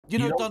You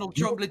know, Donald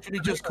Trump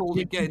literally just called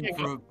again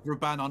for a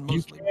ban on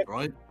Muslims,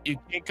 right? You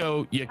can't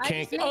go. You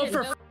can't. Oh,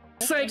 for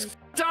sakes,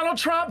 Donald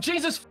Trump!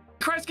 Jesus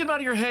Christ, get him out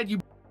of your head,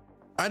 you.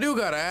 I do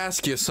gotta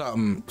ask you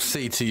something,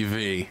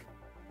 CTV.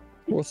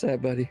 What's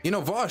that, buddy? You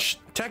know, Vaush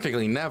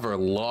technically never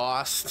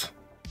lost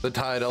the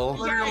title.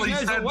 You literally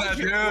said that,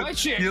 dude.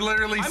 You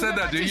literally said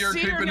that, dude. You're a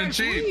creep and a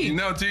cheat.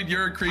 No, dude,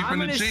 you're a creep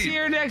and a cheat.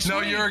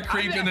 No, you're a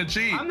creep and a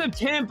cheat. I'm the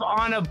pimp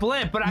on a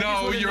blimp, but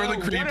no, you're the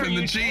creep and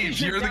the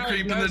cheat. You're the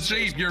creep and the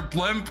cheat. You're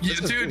blimp,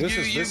 dude.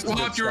 You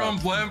block your own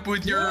blimp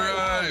with your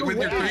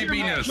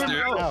creepiness,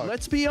 dude.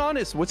 Let's be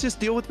honest. What's this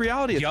deal with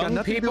reality? It's got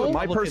nothing to do with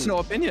my personal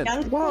opinion.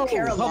 Young people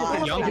care a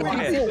lot. Young people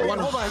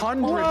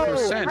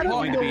 100%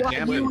 going to be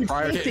damaged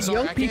prior to.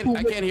 I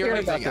can't hear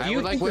anything. Do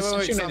you think the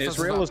situation in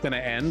Israel is going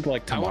to end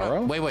like tomorrow?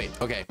 Wait.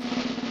 Okay.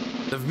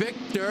 The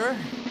victor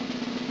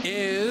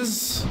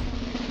is.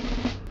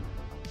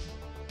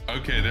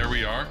 Okay, there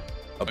we are.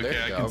 Oh,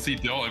 okay, I can see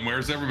Dylan.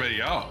 Where's everybody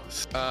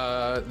else?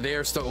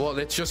 They're still. Well,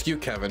 it's just you,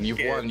 Kevin. You've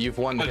won. You've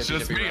won. It's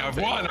just me. I've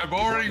won. I've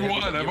already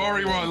won.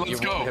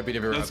 Let's go.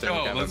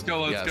 Let's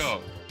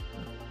go.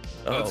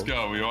 Let's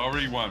go. We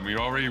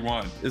already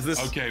won. Is this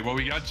okay? Well,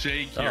 we got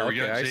Jake here. We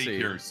got Jake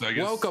here. So I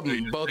guess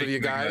welcome both of you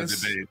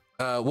guys.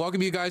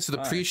 Welcome you guys to the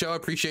pre-show. I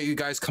appreciate you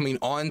guys coming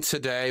on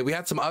today. We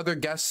had some other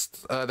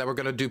guests that were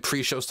going to do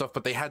pre-show stuff,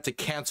 but they had to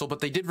cancel.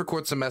 But they did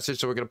record some message,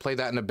 so we're going to play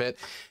that in a bit.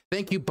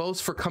 Thank you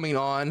both for coming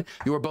on.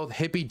 You are both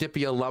Hippy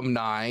Dippy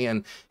alumni,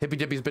 and Hippy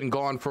Dippy's been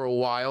gone for a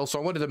while, so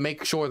I wanted to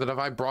make sure that if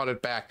I brought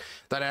it back,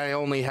 that I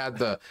only had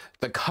the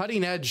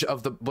cutting edge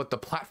of what the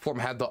platform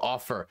had to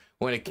offer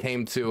when it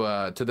came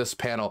to this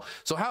panel.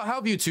 So how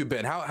have you two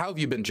been? How have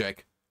you been,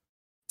 Jake?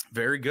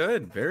 Very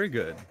good. Very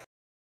good.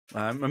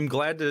 I'm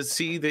glad to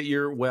see that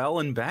you're well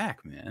and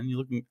back, man. You're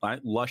looking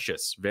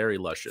luscious, very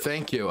luscious.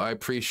 Thank you. I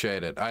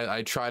appreciate it.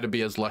 I try to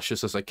be as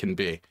luscious as I can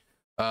be.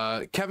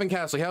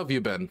 KevinCastley, how have you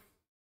been?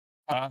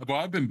 Well,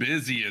 I've been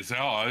busy as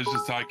hell. I was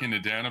just talking to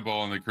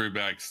Danable and the crew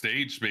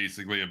backstage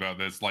basically about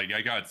this. Like,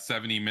 I got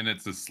 70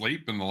 minutes of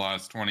sleep in the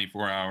last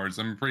 24 hours.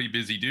 I'm a pretty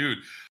busy dude.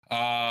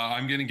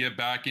 I'm going to get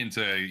back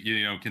into,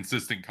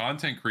 consistent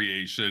content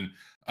creation.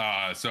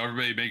 So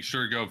everybody make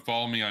sure to go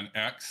follow me on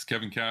X,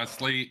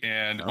 KevinCastley,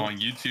 and on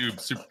YouTube,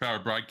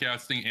 Superpowered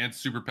Broadcasting and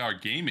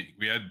Superpowered Gaming.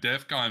 We had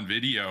DEF CON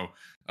video,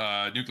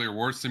 Nuclear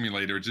War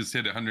Simulator, just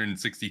hit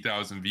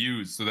 160,000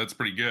 views. So that's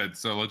pretty good.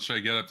 So let's try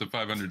to get up to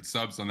 500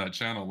 subs on that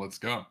channel. Let's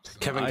go. So,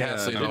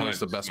 KevinCastley is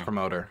the best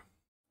promoter.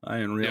 I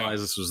didn't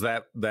realize this was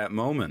that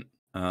moment.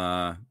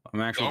 I'm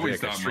actually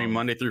stream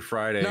Monday through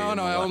Friday. No,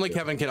 only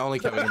Kevin can do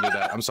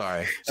that. I'm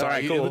sorry.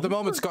 Sorry, cool. The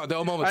moment's gone.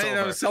 The moment's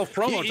over.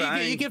 Self-promo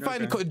time.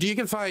 You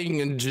can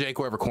find Jake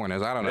wherever corn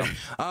is. I don't know.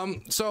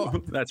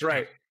 So that's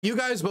right. You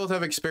guys both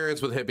have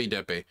experience with Hippy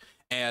Dippy.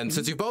 And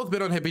since you've both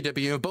been on Hippy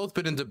Dippy, you've both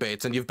been in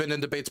debates, and you've been in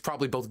debates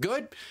probably both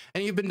good,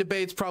 and you've been in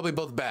debates probably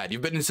both bad.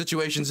 You've been in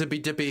situations, Hippy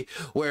Dippy,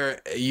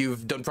 where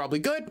you've done probably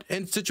good,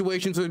 and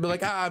situations where you'd be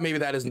like, maybe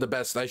that isn't the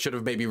best. I should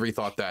have maybe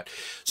rethought that.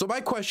 So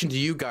my question to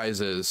you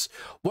guys is,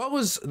 what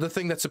was the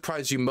thing that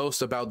surprised you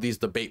most about these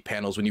debate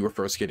panels when you were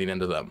first getting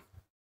into them?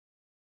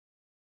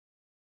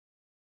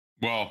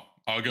 Well,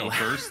 I'll go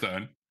first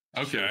then.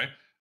 Okay.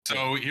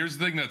 So here's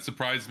the thing that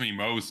surprised me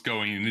most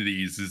going into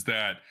these is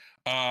that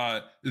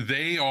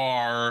they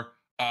are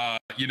I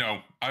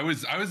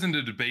was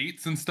into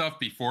debates and stuff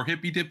before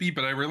Hippy Dippy,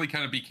 but I really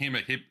kind of became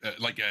a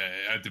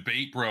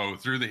debate bro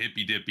through the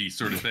Hippy Dippy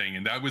sort of thing,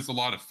 and that was a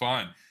lot of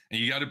fun. And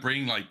you got to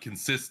bring like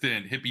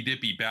consistent Hippy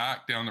Dippy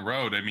back down the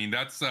road. I mean,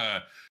 that's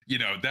that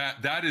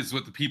is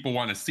what the people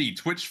want to see.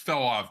 Twitch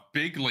fell off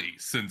bigly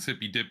since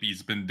Hippy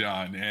Dippy's been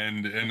done,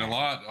 and a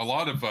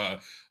lot of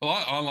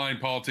online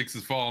politics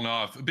has fallen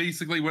off.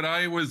 Basically, what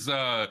I was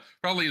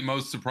probably the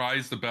most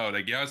surprised about,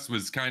 I guess,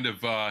 was kind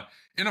of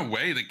in a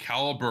way the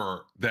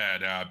caliber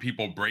that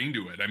people bring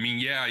to it. I mean,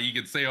 yeah, you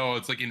could say, oh,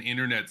 it's like an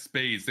internet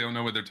space, they don't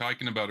know what they're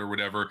talking about or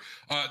whatever.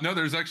 No,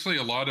 there's actually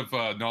a lot of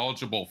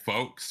knowledgeable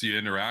folks you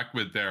interact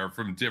with there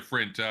from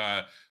different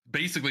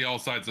basically all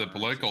sides of the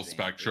political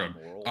spectrum.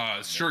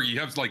 Sure, you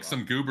have like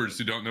some goobers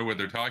who don't know what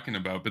they're talking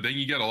about, but then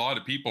you get a lot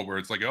of people where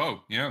it's like,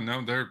 oh yeah,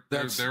 no, they're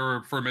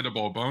a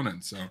formidable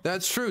opponent. So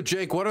that's true.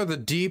 Jake, what are the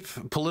deep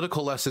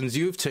political lessons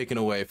you've taken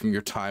away from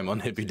your time on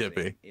Hippy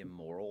Dippy?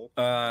 Immoral.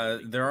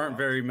 There aren't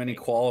very many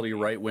quality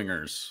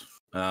right-wingers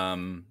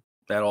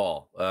at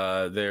all.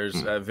 There's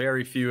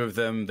very few of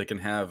them that can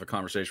have a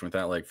conversation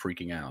without like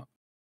freaking out.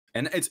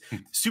 And it's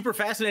super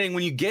fascinating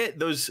when you get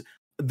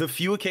the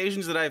few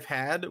occasions that I've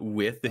had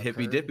with the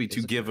Hippy Dippy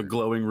to give a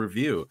glowing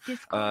review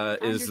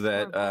is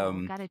that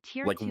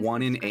like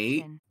 1 in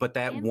 8, but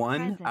that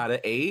 1 out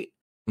of 8,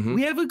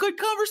 we have a good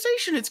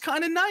conversation. It's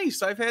kind of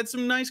nice. I've had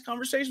some nice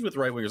conversations with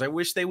right wingers. I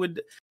wish they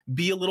would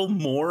be a little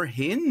more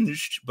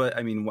hinged, but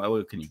I mean,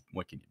 what can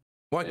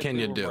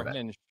you do?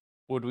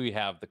 Would we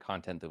have the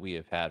content that we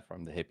have had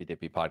from the Hippy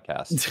Dippy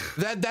podcast?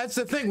 That's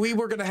the thing. We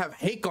were going to have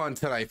Hake on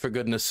tonight, for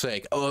goodness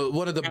sake.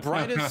 One of the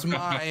brightest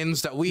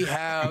minds that we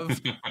have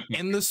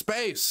in the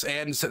space.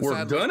 And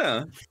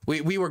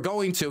we were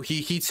going to.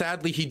 He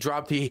sadly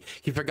dropped. He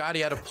forgot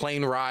he had a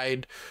plane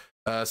ride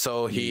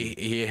So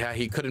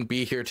he couldn't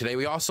be here today.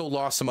 We also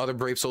lost some other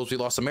brave souls. We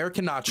lost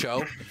American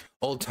Nacho,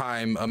 old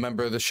time a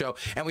member of the show,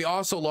 and we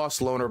also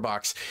lost Loner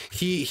Box.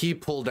 He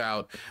pulled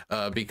out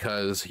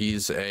because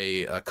he's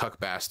a cuck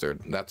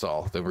bastard. That's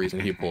all. The reason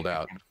he pulled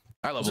out.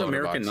 I love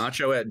American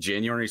Nacho at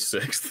January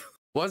 6th.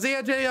 Was he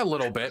a day? A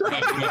little bit.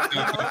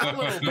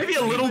 Maybe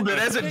a little bit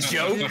as a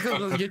joke.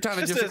 You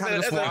kind of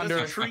just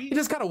wander. You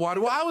just kind of wander.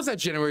 Well, I was at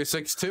January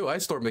 6th too. I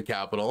stormed the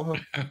Capitol.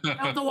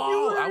 Build the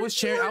wall. I was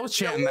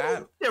chanting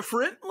that.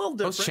 Different, a little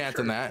different. I was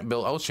chanting that.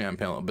 I was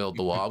chanting build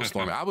the wall. I was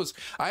storming.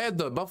 I had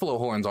the buffalo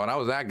horns on. I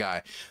was that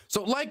guy.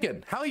 So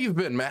Lycan, how you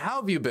been, man?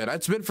 How have you been?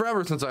 It's been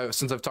forever since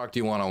I've talked to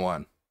you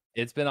one-on-one.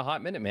 It's been a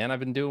hot minute, man.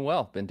 I've been doing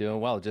well.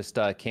 Just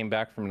came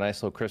back from a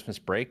nice little Christmas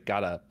break.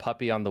 Got a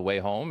puppy on the way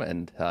home,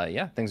 and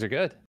yeah, things are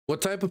good.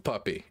 What type of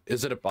puppy?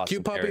 Is it a Boston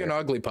cute puppy Terrier. or an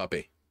ugly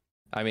puppy?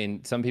 I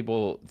mean, some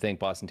people think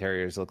Boston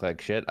Terriers look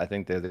like shit. I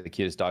think they're the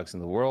cutest dogs in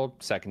the world.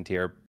 Second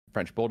tier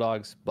French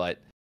Bulldogs. But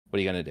what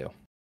are you gonna do?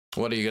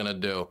 What are you gonna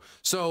do?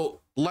 So,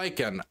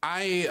 Lycan,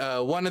 I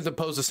wanted to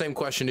pose the same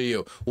question to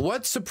you.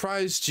 What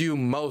surprised you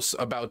most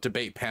about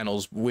debate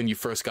panels when you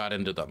first got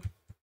into them?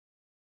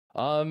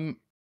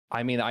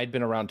 I mean, I'd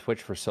been around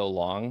Twitch for so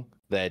long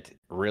that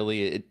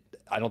really,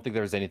 I don't think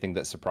there was anything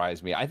that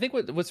surprised me. I think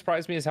what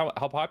surprised me is how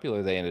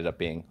popular they ended up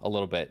being a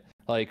little bit.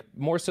 Like,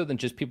 more so than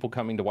just people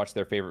coming to watch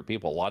their favorite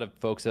people. A lot of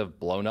folks have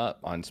blown up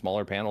on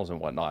smaller panels and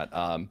whatnot.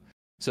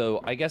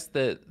 So I guess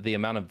the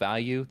amount of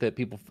value that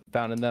people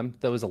found in them,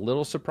 that was a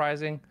little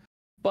surprising.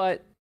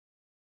 But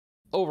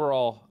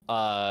overall,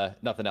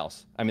 nothing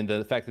else. I mean,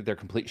 the fact that they're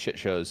complete shit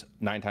shows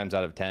 9 times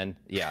out of 10,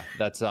 yeah,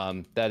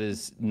 that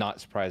is not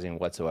surprising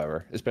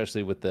whatsoever,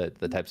 especially with the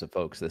types of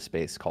folks this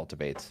space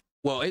cultivates.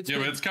 Well, but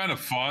it's kind of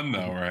fun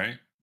though, right?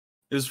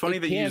 It was funny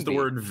that you used the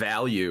word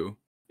value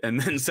and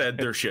then said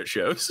they're shit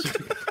shows.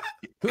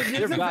 Who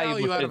gets the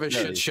value out of a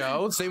shit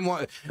show? Same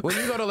one. When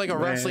you go to like a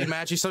wrestling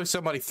match, you saw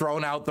somebody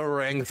thrown out the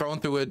ring, thrown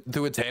through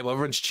a table,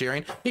 everyone's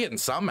cheering. You're getting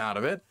some out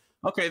of it.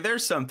 Okay,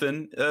 there's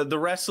something. The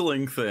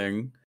wrestling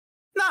thing.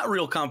 Not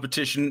real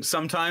competition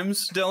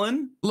sometimes,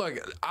 Dylan. Look,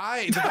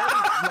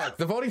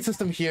 the voting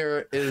system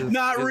here is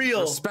not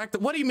real.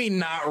 What do you mean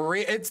not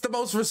real? It's the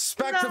most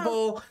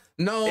respectable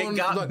known. It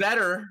got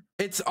better.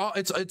 It's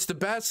the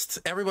best.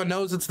 Everyone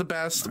knows it's the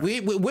best.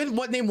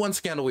 What name one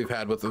scandal we've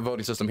had with the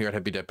voting system here at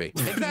Hippy Dippy?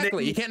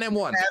 Exactly. You can't name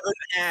one. Haven't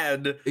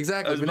had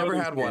exactly. We never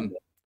had one.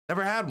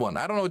 Never had one.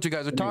 I don't know what you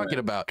guys are talking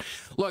about.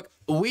 Look,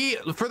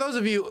 for those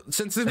of you,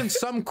 since there's been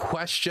some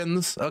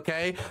questions,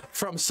 okay,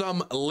 from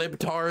some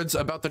libtards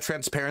about the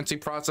transparency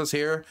process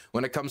here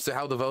when it comes to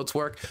how the votes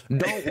work,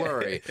 don't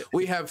worry.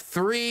 We have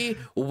 3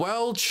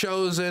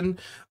 well-chosen,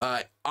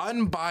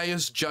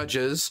 unbiased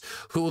judges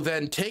who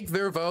then take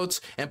their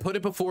votes and put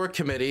it before a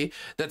committee,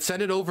 that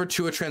send it over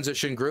to a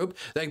transition group,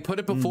 then put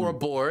it before a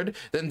board,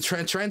 then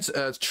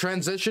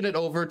transition it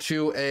over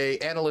to a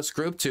analyst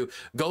group to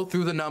go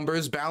through the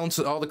numbers, balance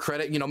all the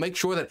credit, make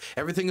sure that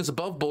everything is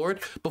above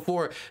board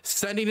before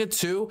sending it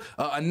to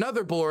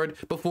another board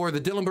before the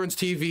Dylan Burns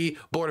TV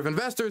Board of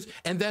Investors,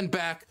 and then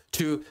back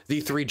to the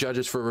 3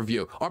 judges for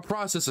review. Our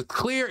process is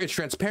clear, it's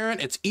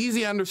transparent, it's easy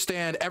to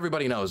understand,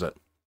 everybody knows it.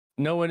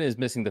 No one is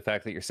missing the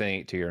fact that you're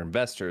sending it to your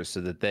investors so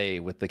that they,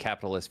 with the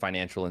capitalist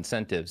financial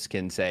incentives,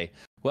 can say,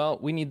 well,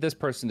 we need this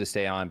person to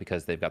stay on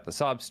because they've got the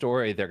sob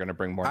story. They're going to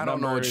bring more numbers. I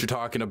don't know what you're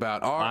talking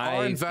about.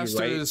 Our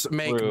investors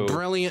make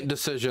brilliant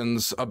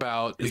decisions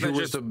about who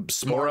is the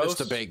smartest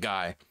debate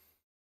guy.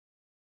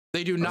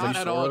 They do not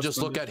at all just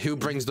look at who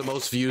brings the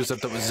most views at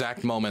the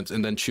exact moment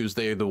and then choose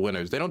they're the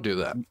winners. They don't do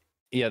that.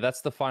 Yeah,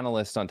 that's the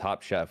finalist on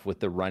Top Chef with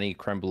the runny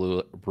creme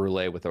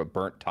brulee with a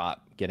burnt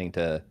top getting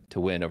to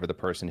win over the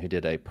person who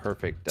did a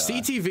perfect.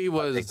 CTV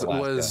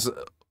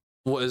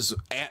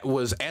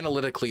was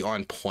analytically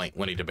on point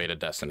when he debated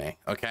Destiny,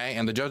 okay?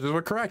 And the judges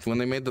were correct when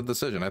they made the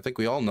decision. I think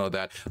we all know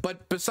that.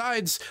 But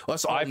besides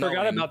us all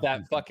forgot about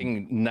that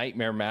fucking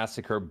Nightmare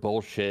Massacre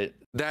bullshit.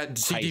 That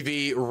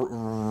CTV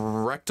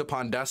wrecked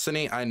upon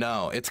Destiny. I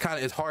know. It's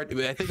hard.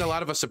 I think a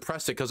lot of us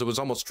suppressed it because it was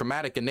almost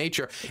traumatic in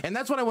nature. And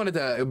that's what I wanted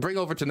to bring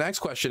over to the next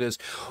question is,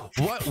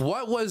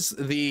 what was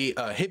the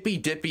Hippy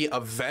Dippy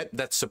event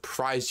that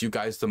surprised you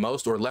guys the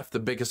most or left the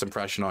biggest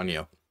impression on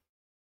you?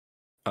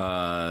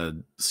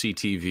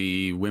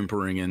 CTV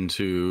whimpering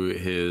into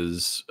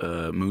his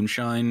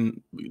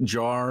moonshine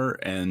jar,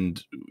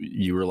 and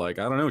you were like,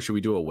 I don't know, should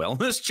we do a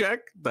wellness check?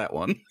 That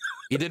one.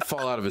 He did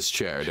fall out of his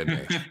chair,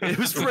 didn't he? It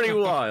was pretty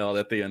wild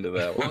at the end of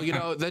that one.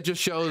 Well, that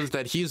just shows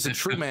that he's a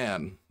true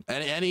man.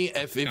 And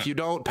if you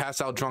don't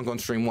pass out drunk on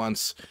stream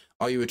once,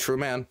 are you a true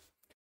man?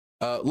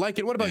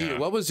 Lycan, what about you?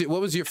 What was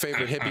your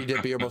favorite Hippy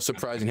Dippy or most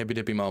surprising Hippy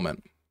Dippy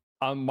moment?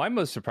 My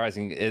most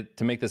surprising,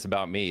 to make this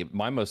about me,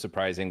 my most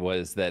surprising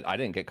was that I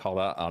didn't get called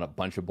out on a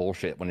bunch of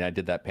bullshit when I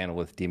did that panel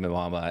with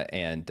DemonMama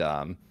and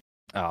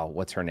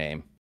what's her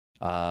name?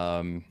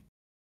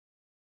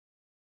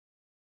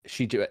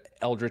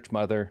 Eldritch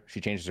Mother. She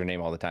changes her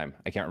name all the time.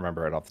 I can't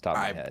remember it off the top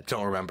of my head. I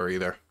don't remember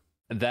either.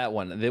 That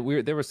one.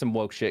 There was some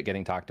woke shit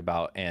getting talked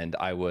about, and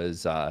I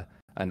was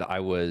and I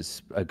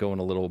was going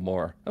a little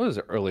more. I was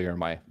earlier in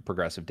my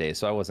progressive days,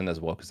 so I wasn't as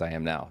woke as I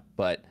am now.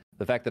 But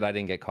the fact that I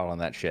didn't get caught on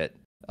that shit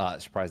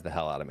surprised the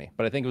hell out of me.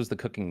 But I think it was the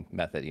cooking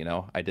method. You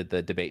know, I did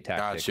the debate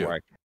tactic where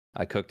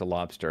I cooked a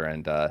lobster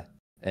and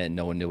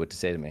no one knew what to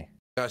say to me.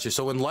 Gotcha.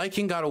 So when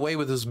Lycan got away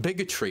with his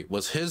bigotry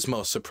was his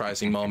most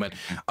surprising moment.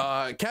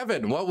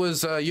 Kevin, what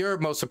was your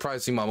most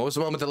surprising moment? What was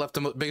the moment that left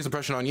the biggest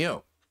impression on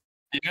you?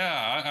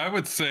 Yeah, I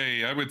would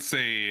say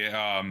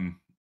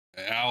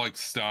Alex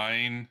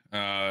Stein.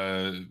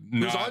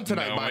 Who's on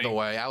tonight, by the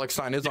way? Alex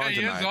Stein is on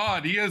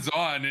tonight. He is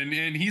on,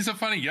 and he's a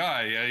funny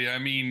guy. I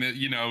mean,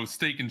 you know,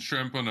 steak and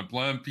shrimp on a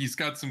blimp. He's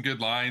got some good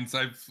lines.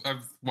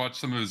 I've watched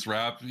some of his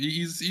rap.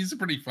 He's a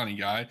pretty funny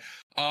guy.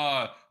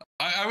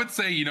 I would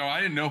say, you know, I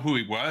didn't know who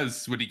he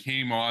was when he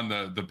came on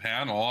the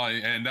panel,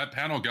 and that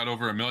panel got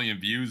over 1 million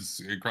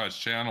views across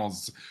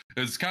channels.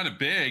 It was kind of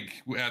big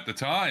at the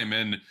time,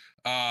 and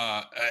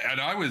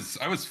I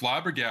was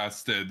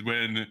flabbergasted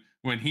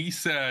when he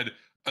said,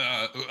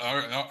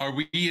 "Are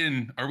we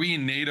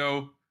in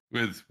NATO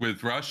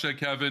with Russia,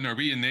 Kevin? Are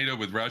we in NATO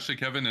with Russia,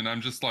 Kevin?" And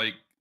I'm just like,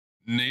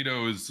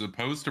 NATO is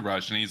opposed to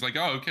Russia, and he's like,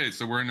 "Oh, okay,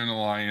 so we're in an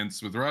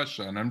alliance with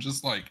Russia," and I'm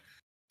just like,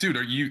 dude,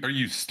 are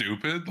you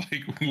stupid?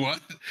 Like,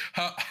 what?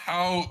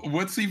 How?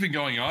 What's even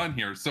going on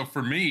here? So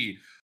for me,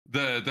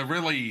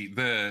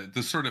 the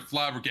sort of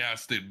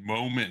flabbergasted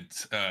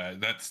moment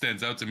that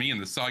stands out to me in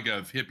the saga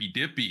of Hippy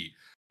Dippy,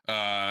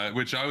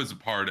 which I was a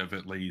part of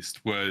at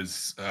least,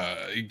 was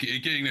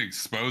getting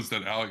exposed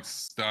that Alex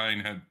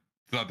Stein had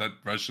thought that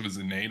Russia was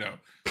in NATO.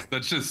 That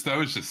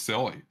was just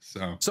silly.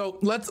 So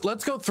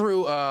let's go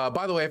through.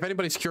 By the way, if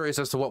anybody's curious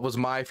as to what was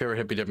my favorite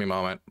Hippy Dippy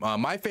moment,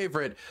 my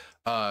favorite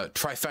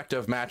trifecta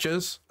of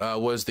matches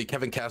was the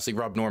KevinCastley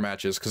Rob Noerr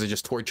matches, because they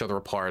just tore each other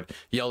apart,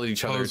 yelled at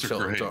each other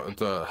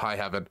to high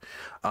heaven.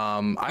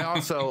 I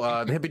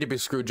also the Hippy Dippy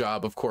screw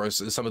job, of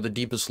course, is some of the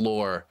deepest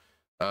lore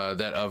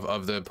that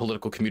of the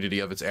political community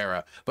of its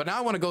era. But now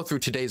I want to go through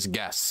today's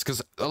guests,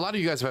 because a lot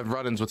of you guys have had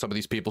run-ins with some of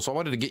these people, so I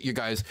wanted to get you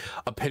guys'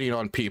 opinion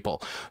on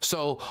people.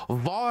 So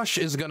Vaush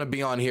is going to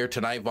be on here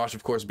tonight. Vaush,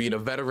 of course, being a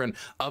veteran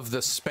of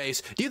the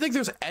space. Do you think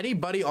there's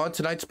anybody on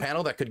tonight's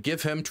panel that could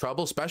give him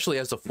trouble, especially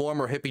as the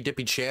former Hippy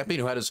Dippy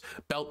champion who had his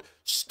belt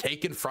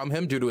taken from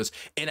him due to his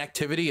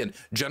inactivity and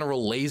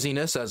general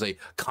laziness as a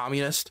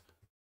communist?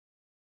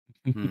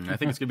 I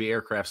think it's gonna be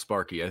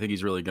AircraftSparky. I think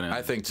he's really gonna.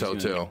 I think so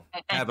too.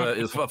 Have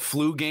a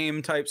flu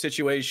game type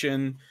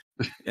situation,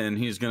 and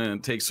he's gonna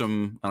take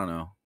some. I don't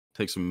know.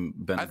 Take some.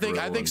 I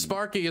think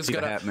Sparky is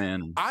gonna.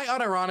 Hatman. I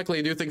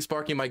unironically do think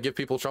Sparky might give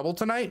people trouble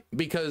tonight,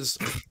 because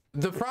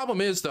the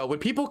problem is, though, when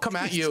people come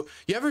at you,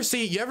 you ever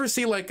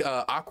see like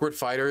awkward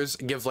fighters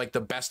give like the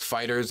best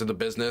fighters in the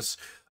business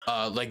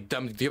like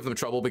them, give them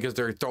trouble because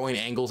they're throwing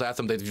angles at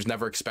them they just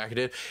never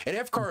expected. And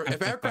if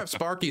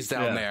AircraftSparky's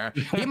down there,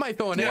 he might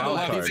throw an angle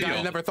that these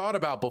guys never thought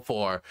about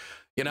before.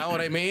 You know what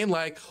I mean?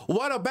 Like,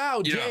 what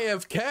about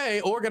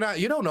JFK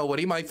organize? You don't know what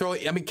he might throw.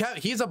 I mean,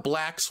 he's a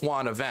black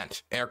swan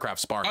event,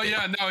 AircraftSparky. Oh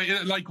yeah,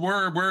 no, like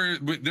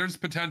there's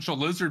potential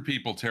lizard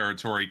people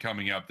territory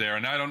coming up there,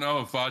 and I don't know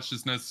if Vaush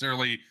is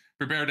necessarily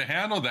prepared to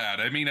handle that.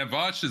 I mean,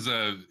 Vaush is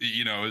a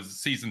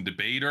seasoned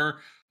debater.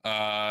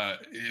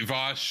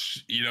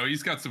 Vaush,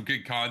 he's got some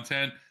good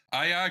content.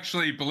 I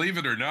actually, believe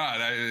it or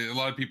not, a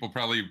lot of people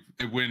probably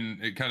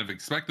wouldn't kind of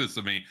expect this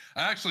of me.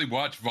 I actually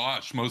watch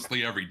Vaush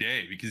mostly every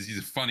day because he's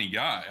a funny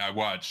guy. I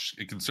watch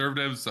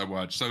conservatives, I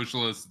watch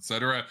socialists,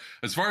 etc.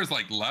 As far as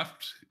like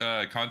left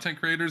content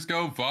creators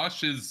go,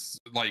 Vaush is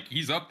like,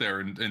 he's up there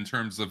in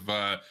terms of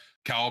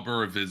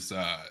caliber of his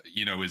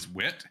his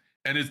wit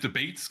and his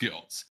debate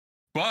skills.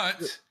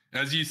 But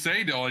as you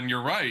say, Dylan,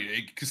 you're right.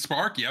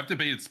 Sparky, I've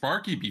debated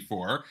Sparky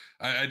before.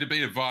 I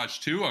debated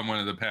Vaush too on one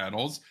of the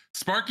panels.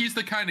 Sparky's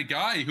the kind of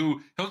guy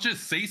who he'll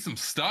just say some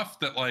stuff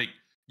that like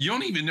you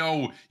don't even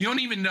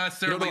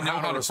necessarily know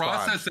how to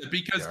process it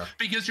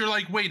because you're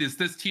like, wait, is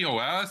this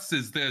TOS?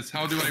 Is this,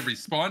 how do I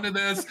respond to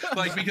this?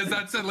 Like, because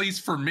that's at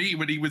least for me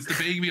when he was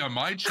debating me on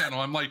my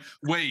channel, I'm like,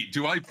 wait,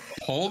 do I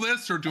pull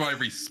this or do I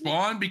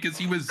respond? Because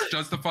he was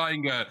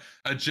justifying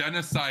a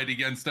genocide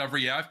against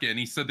every Afghan.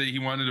 He said that he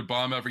wanted to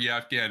bomb every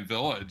Afghan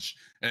village,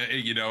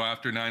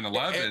 after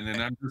 9/11.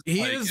 And I'm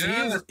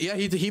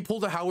just he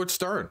pulled a Howard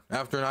Stern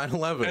after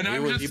 9/11. And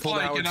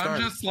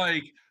I'm just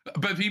like,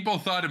 but people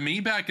thought of me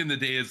back in the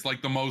day as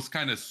like the most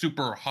kind of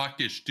super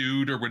hawkish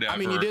dude or whatever. I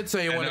mean, you did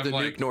say you wanted to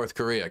nuke North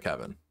Korea,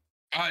 Kevin.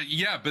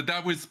 Yeah, but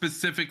that was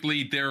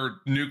specifically their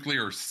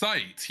nuclear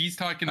sites. He's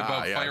talking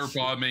about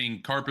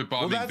firebombing, carpet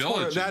bombing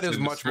villages. That is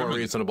much more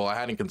reasonable. I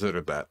hadn't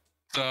considered that.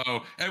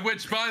 So, and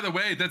which, by the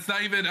way, that's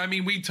not even, I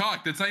mean, we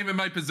talked, that's not even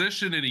my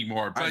position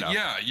anymore. But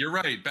yeah, you're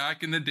right.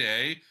 Back in the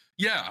day,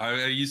 yeah,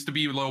 I used to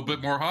be a little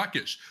bit more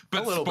hawkish.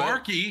 But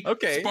Sparky,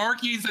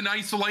 Sparky's an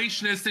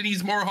isolationist, and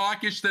he's more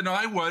hawkish than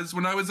I was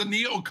when I was a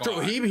neocon. So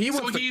his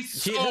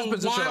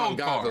position on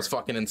God was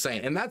fucking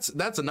insane. And that's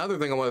another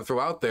thing I want to throw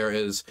out there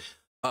is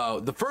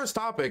the first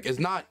topic is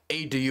not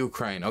aid to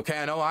Ukraine. Okay,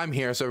 I know I'm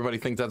here, so everybody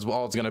thinks that's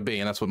all it's going to be,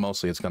 and that's what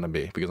mostly it's going to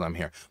be because I'm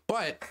here.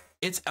 But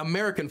it's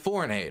American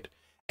foreign aid.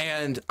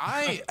 And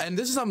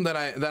this is something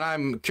that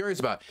I'm curious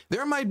about.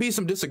 There might be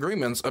some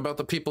disagreements about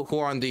the people who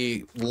are on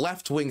the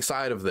left-wing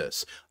side of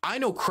this. I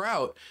know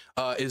Kraut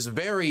is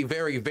very,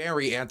 very,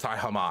 very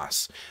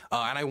anti-Hamas,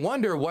 and I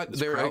wonder what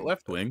their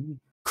left-wing.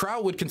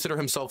 Kraut would consider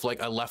himself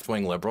like a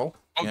left-wing liberal.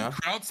 Oh, yeah?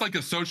 Kraut's like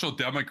a social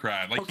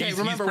democrat. Like, okay,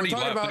 remember we're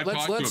talking about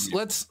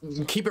let's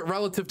keep it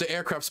relative to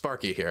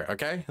AircraftSparky here.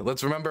 Okay,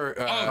 let's remember.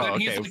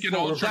 He's like an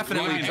ultra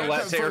definitely for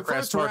the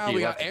first round,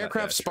 we got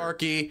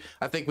AircraftSparky.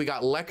 I think we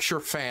got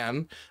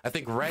LCTRfan. I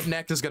think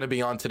RedNeq is going to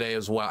be on today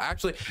as well.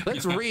 Actually,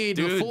 let's read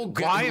the full.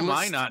 Why am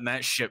I not in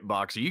that shit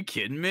box? Are you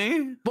kidding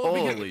me?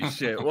 Holy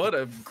shit! What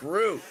a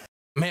group.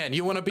 Man,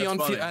 you want to be on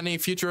any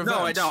future events?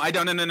 No, I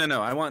don't.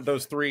 No. I want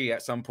those three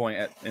at some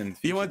point.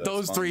 You want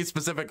those three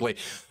specifically?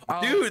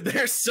 Dude,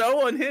 they're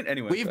so unhinged.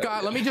 Anyway, we've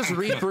got. Let me just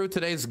read through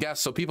today's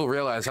guests so people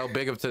realize how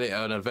big of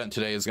an event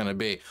today is going to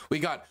be. We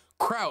got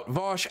Kraut,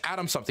 Vaush,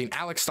 AdamSomething,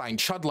 AlexStein,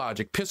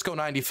 Chudlogic,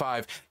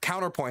 Pisco95,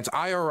 ConorPoints,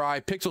 IRI,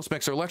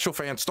 pixelsmixel,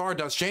 LCTRfan,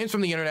 Stardust, James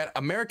from the Internet,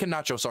 American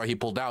Nacho, sorry he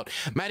pulled out,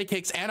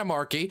 MaddyCakes,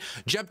 Animarchy,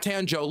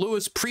 JebTan,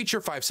 JoeLewis,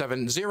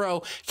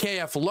 Preacher570,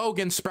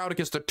 KevinLogan,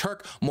 Sprouticus,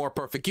 TheTerk,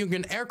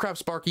 MorePerfectUnion,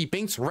 AircraftSparky,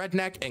 binx,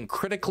 RedNeq, and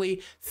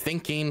Critically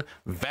Thinking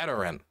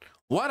Veteran.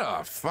 What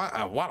a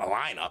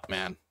lineup,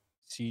 man.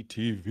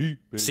 CTV. Baby.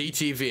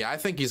 CTV. I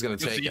think he's going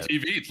to take it.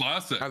 CTV, it's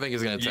classic. I think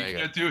he's going to take it. You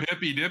can't do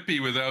Hippy Dippy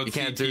without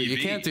CTV. You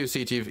can't do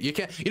CTV. You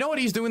can't. You know what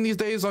he's doing these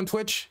days on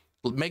Twitch?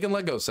 Making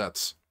Lego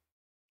sets.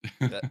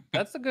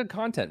 That's the good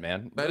content,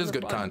 man. That is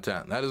good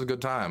content. That is a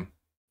good time.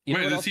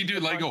 Wait, does he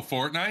do Lego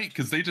Fortnite?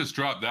 Because they just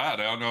dropped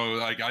that. I don't know.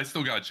 Like, I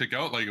still got to check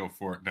out Lego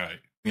Fortnite.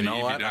 You know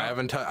what? I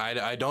haven't.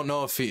 I don't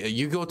know if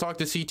you go talk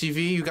to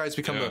CTV. You guys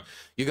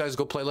you guys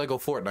go play Lego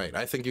Fortnite.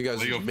 I think you guys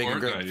Lego make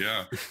Fortnite.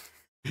 Yeah.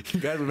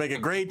 You guys would make a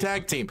great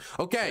tag team.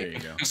 Okay,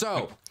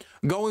 so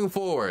going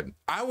forward,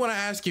 I want to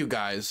ask you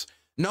guys,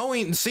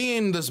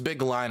 seeing this big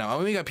lineup, I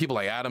mean, we got people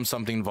like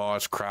AdamSomething,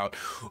 Vaush, Kraut.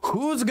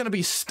 Who's going to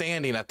be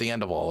standing at the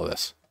end of all of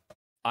this?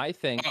 I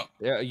think.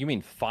 You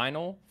mean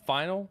final?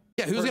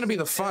 Yeah, who's going to be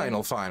the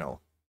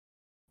final?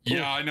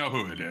 Yeah, I know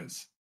who it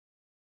is.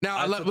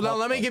 Now,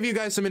 let me give you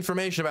guys some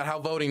information about how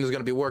voting is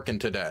going to be working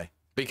today.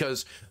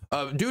 Because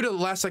due to the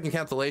last-second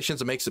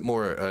cancellations, it makes it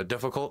more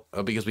difficult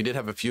because we did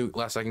have a few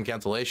last-second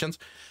cancellations.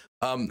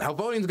 How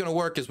voting is going to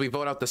work is we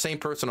vote out the same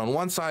person on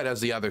one side as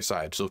the other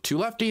side. So 2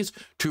 lefties,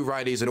 2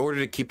 righties in order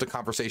to keep the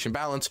conversation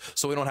balanced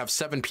so we don't have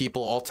 7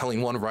 people all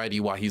telling one righty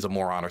why he's a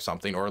moron or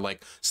something, or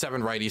like 7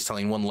 righties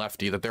telling one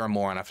lefty that they're a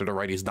moron after the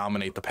righties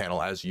dominate the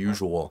panel as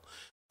usual.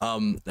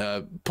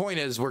 Point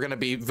is, we're going to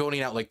be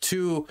voting out like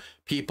 2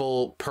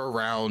 people per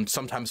round,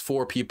 sometimes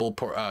 4 people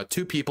per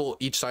 2 people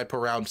each side per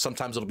round.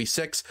 Sometimes it'll be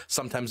 6,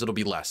 sometimes it'll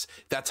be less.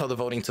 That's how the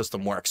voting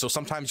system works. So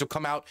sometimes you'll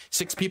come out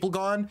 6 people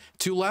gone,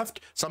 2 left.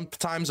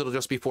 Sometimes it'll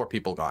just be 4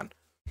 people gone.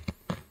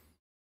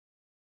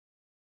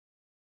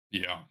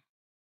 Yeah.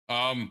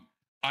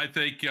 I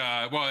think,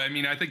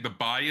 I think the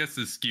bias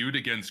is skewed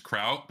against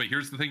Kraut, but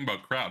here's the thing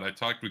about Kraut. I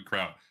talked with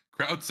Kraut.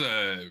 Kraut's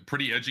a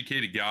pretty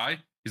educated guy.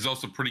 He's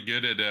also pretty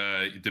good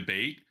at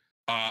debate.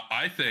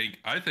 I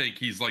think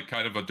he's like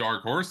kind of a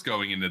dark horse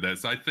going into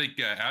this. I think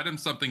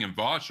AdamSomething and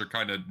Vaush are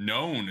kind of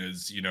known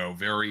as,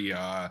 very,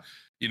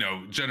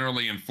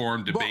 generally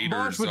informed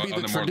debaters. Vaush would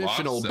be the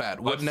traditional bet,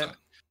 wouldn't it?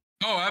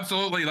 Oh,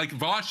 absolutely. Like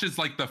Vaush is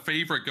like the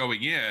favorite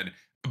going in.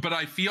 But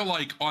I feel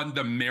like on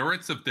the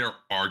merits of their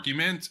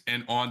argument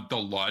and on the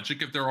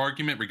logic of their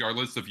argument,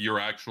 regardless of your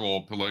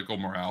actual political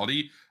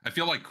morality, I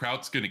feel like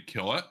Kraut's going to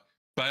kill it.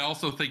 But I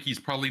also think he's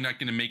probably not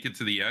going to make it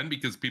to the end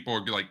because people are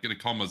like going to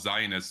call him a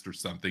Zionist or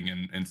something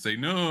and say,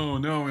 no,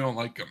 we don't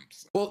like him.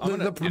 So well,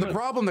 the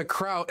problem that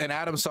Kraut and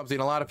AdamSomething,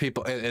 a lot of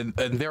people and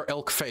their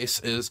ilk face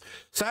is,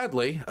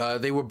 sadly,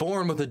 they were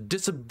born with a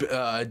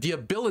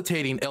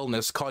debilitating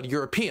illness called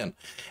European.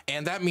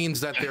 And that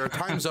means that their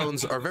time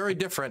zones are very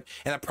different.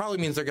 And that probably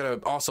means they're going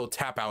to also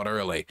tap out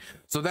early.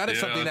 So that is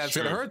something that's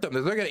going to hurt them.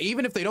 They're going to,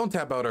 even if they don't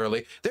tap out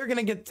early, they're going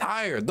to get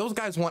tired. Those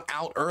guys want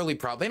out early,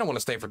 probably. They don't want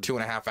to stay for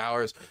 2.5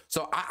 hours.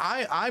 So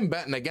I'm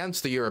betting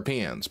against the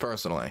Europeans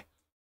personally.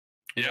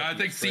 Yeah, I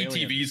think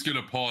CTV is going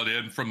to pull it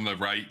in from the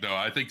right, though.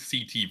 I think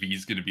CTV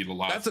is going to be the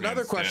last. That's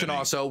another question.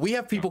 Also, we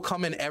have people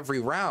come in every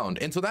round,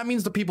 and so that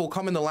means the people who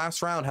come in the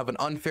last round have an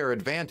unfair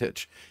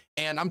advantage.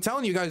 And I'm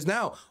telling you guys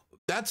now,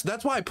 that's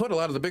why I put a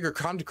lot of the bigger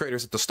content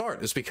creators at the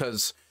start, is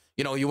because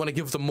you want to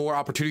give them more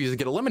opportunities to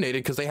get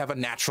eliminated because they have a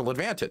natural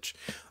advantage.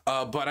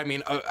 But I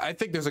mean, I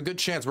think there's a good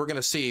chance we're going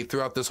to see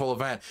throughout this whole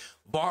event,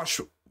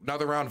 Vaush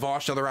another round,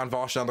 Vaush another round,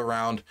 Vaush another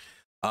round.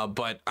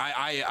 But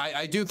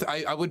I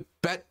would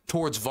bet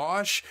towards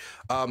Vaush,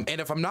 and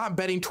if I'm not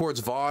betting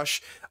towards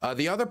Vaush,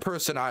 the other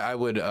person I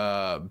would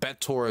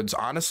bet towards,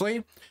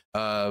 honestly,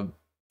 and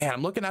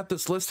I'm looking at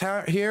this list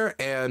here,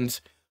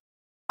 and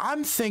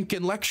I'm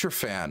thinking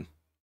LCTRfan.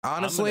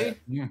 Honestly,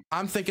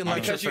 I'm thinking LCTRfan.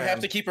 Because you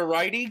have to keep a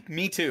righty?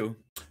 Me too.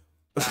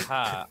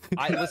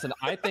 Listen,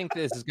 I think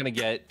this is going to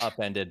get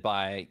upended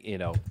by,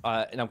 and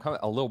I'm kind of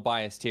a little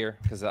biased here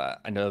because I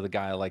know the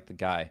guy, I like the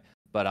guy.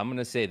 but I'm going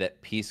to say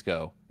that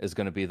Pisco is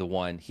going to be the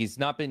one. He's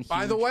not been huge.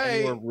 By the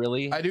way,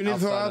 really. I do need to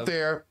throw out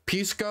there,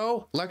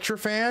 Pisco,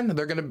 LCTRfan,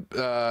 they're going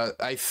to,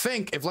 I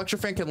think if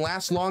LCTRfan can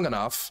last long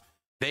enough,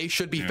 they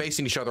should be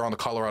facing each other on the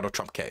Colorado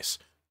Trump case.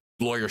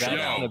 Lawyer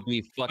showdown.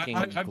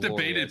 I've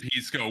debated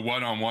Pisco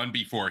one-on-one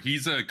before.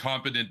 He's a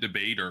competent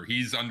debater.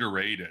 He's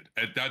underrated.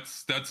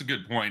 That's a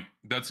good point.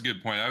 That's a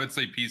good point. I would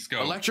say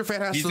Pisco. LCTRfan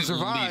has to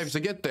survive to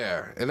get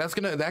there, and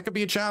that could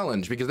be a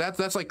challenge because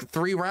that's like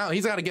 3 rounds.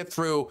 He's got to get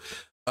through.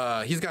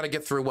 He's got to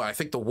get through what I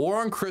think the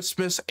war on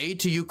Christmas, aid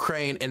to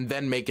Ukraine, and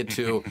then make it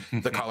to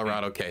the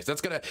Colorado case.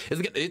 This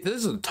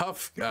is a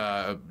tough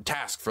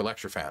task for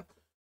LCTRfan.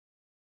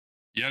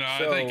 Yeah,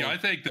 no, so, I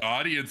think the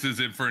audience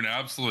is in for an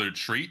absolute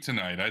treat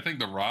tonight. I think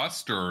the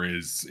roster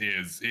is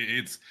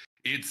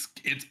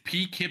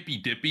peak Hippy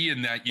Dippy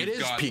in that you've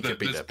got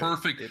this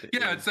perfect.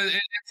 It's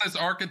this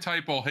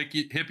archetypal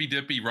Hippy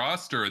Dippy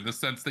roster in the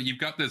sense that you've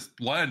got this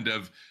blend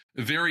of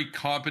very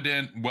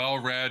competent,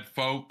 well-read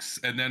folks,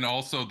 and then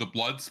also the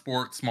blood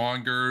sports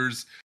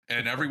mongers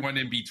and everyone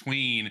in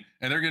between,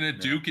 and they're going to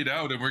duke it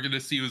out, and we're going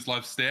to see who's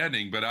left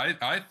standing. But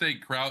I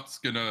think Kraut's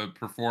going to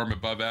perform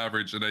above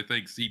average, and I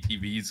think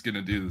CTV's going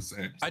to do the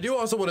same. I do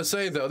also want to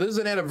say, though, this is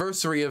an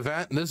anniversary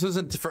event. This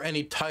isn't for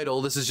any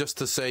title. This is just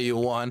to say you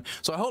won.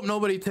 So I hope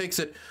nobody takes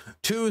it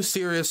too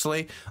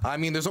seriously. I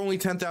mean, there's only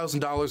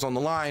 $10,000 on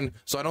the line,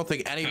 so I don't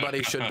think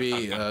anybody should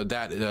be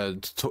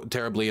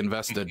terribly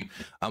invested.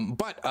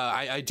 But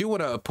I do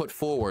want to put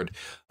forward,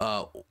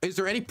 is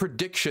there any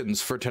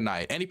predictions for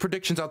tonight? Any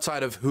predictions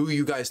outside of who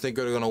you guys think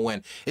are going to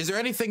win? Is there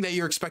anything that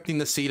you're expecting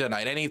to see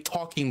tonight? Any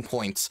talking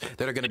points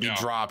that are going to be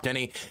dropped?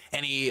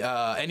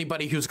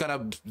 Anybody who's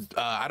going to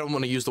I don't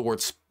want to use the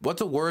word, what's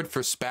a word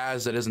for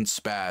spaz that isn't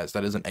spaz,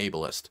 that isn't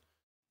ableist?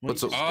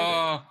 What's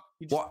I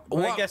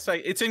guess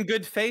it's in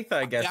good faith,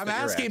 I guess. I'm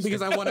asking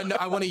because I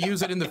want to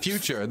use it in the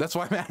future. That's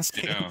why I'm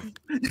asking.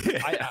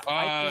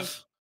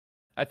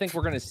 I think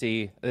we're going to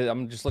see,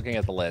 I'm just looking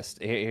at the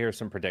list. Here are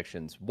some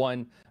predictions.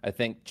 One, I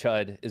think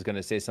Chud is going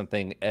to say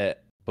something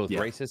both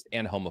racist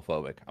and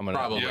homophobic. I'm gonna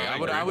probably.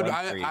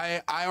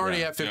 I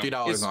already have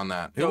 $50 on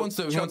that. Who wants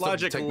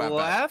to take my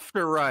left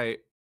or right?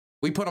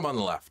 We put them on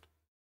the left.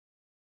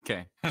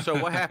 Okay. So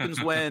what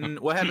happens when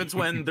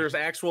there's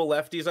actual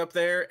lefties up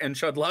there and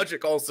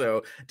Chudlogic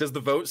also? Does the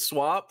vote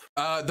swap?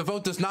 The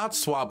vote does not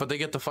swap, but they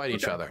get to fight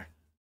each other.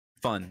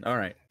 Fun. All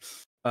right.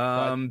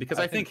 Because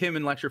I think him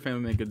and LCTRfan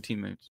would make good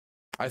teammates.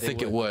 I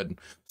think it would.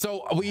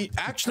 So we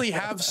actually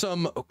have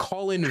some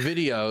call-in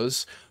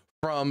videos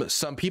from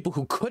some people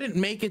who couldn't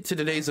make it to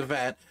today's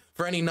event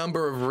for any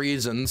number of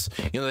reasons.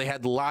 You know, they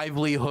had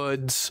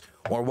livelihoods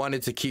or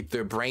wanted to keep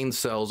their brain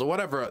cells or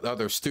whatever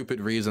other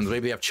stupid reasons.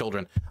 Maybe they have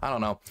children. I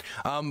don't know.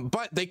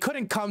 But they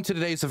couldn't come to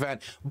today's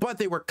event, but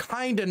they were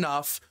kind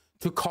enough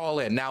to call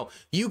in. Now,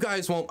 you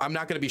guys won't, I'm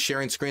not going to be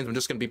sharing screens. I'm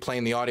just going to be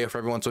playing the audio for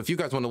everyone. So if you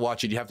guys want to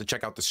watch it, you have to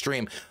check out the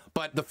stream.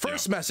 But the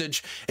first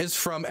message is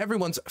from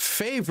everyone's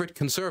favorite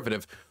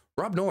conservative,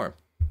 Rob Noerr.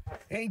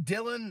 Hey,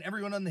 Dylan,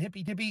 everyone on the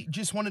Hippy Dippy,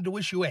 just wanted to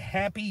wish you a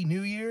happy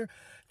new year.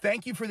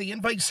 Thank you for the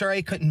invite. Sorry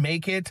I couldn't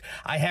make it.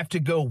 I have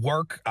to go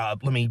work.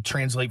 Let me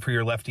translate for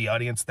your lefty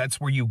audience. That's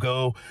where you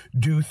go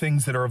do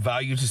things that are of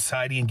value to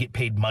society and get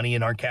paid money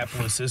in our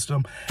capitalist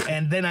system.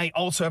 And then I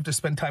also have to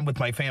spend time with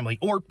my family,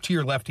 or to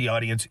your lefty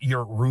audience,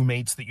 your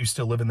roommates that you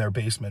still live in their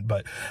basement.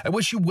 But I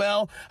wish you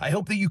well. I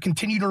hope that you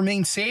continue to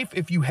remain safe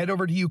if you head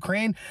over to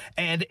Ukraine.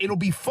 And it'll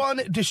be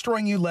fun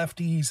destroying you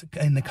lefties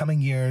in the coming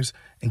years,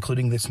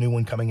 including this new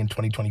one coming in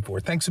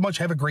 2024. Thanks so much.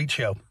 Have a great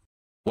show.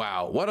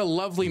 Wow, what a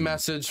lovely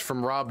message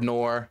from Rob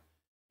Noerr.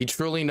 He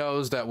truly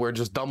knows that we're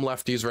just dumb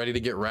lefties ready to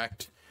get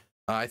wrecked.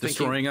 I think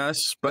destroying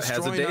us, but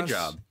has a day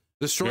job.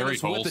 Destroying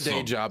us with the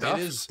day job.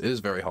 It is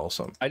very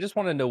wholesome. I just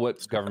want to know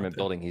what government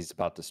building he's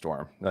about to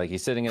storm. Like,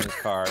 he's sitting in his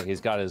car, he's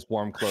got his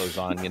warm clothes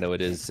on. You know,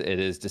 it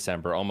is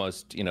December,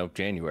 almost, you know,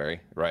 January,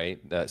 right?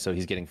 So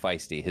he's getting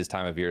feisty. His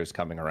time of year is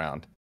coming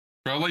around.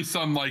 Probably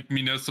some like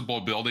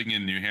municipal building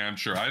in New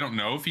Hampshire. I don't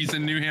know if he's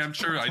in New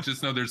Hampshire. I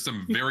just know there's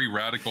some very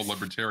radical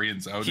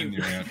libertarians out in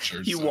New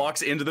Hampshire. He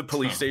walks into the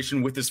police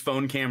station with his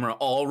phone camera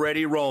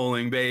already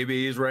rolling,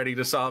 baby. He's ready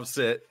to soft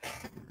sit.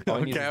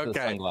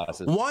 Okay.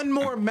 One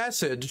more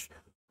message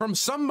from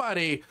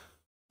somebody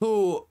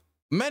who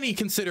many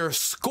consider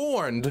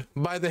scorned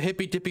by the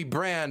Hippy Dippy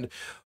brand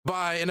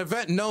by an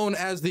event known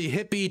as the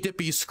Hippy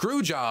Dippy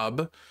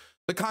Screwjob,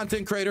 the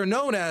content creator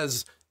known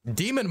as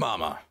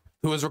DemonMama,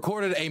 who has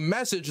recorded a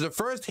message, the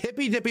first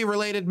Hippy Dippy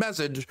related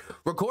message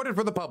recorded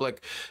for the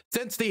public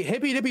since the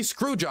Hippy Dippy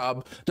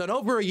Screwjob done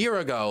over a year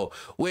ago,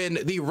 when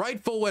the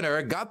rightful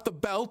winner got the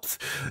belt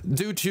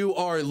due to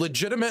our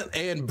legitimate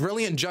and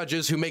brilliant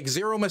judges who make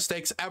zero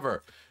mistakes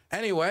ever.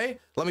 Anyway,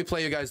 let me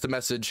play you guys the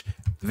message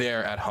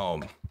there at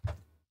home.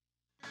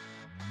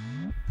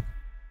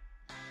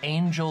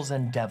 Angels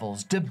and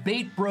devils,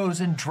 debate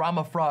bros and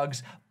drama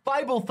frogs,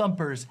 Bible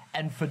thumpers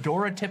and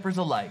fedora tippers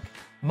alike.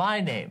 My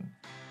name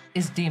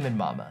is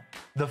DemonMama,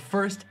 the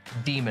first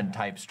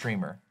demon-type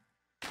streamer.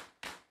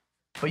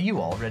 But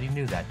you already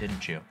knew that,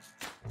 didn't you?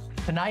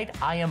 Tonight,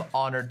 I am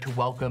honored to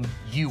welcome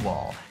you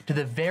all to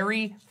the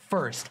very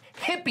first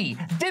Hippy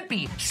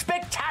Dippy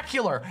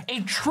Spectacular, a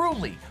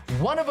truly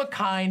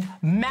one-of-a-kind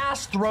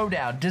mass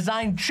throwdown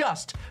designed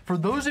just for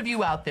those of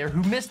you out there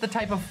who miss the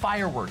type of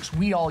fireworks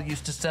we all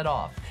used to set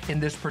off in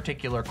this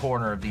particular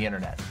corner of the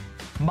internet.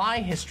 My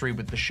history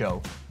with the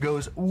show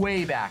goes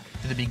way back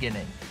to the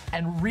beginning,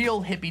 and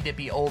real Hippy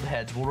Dippy old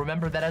heads will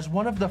remember that as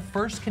one of the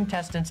first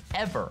contestants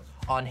ever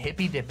on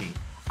Hippy Dippy,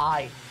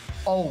 I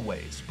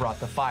always brought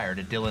the fire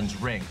to Dylan's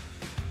ring.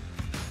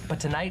 But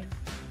tonight,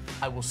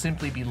 I will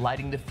simply be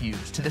lighting the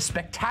fuse to the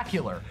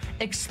spectacular,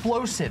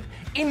 explosive,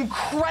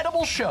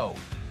 incredible show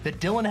that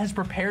Dylan has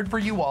prepared for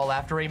you all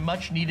after a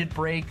much-needed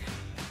break,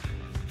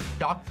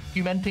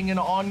 documenting an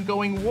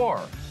ongoing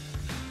war.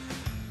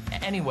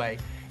 Anyway,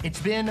 it's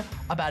been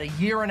about a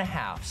year and a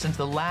half since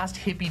the last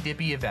Hippy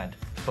Dippy event,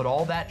 but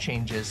all that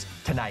changes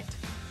tonight.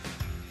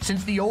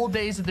 Since the old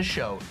days of the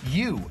show,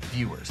 you,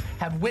 viewers,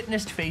 have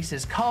witnessed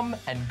faces come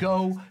and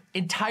go,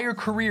 entire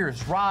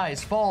careers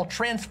rise, fall,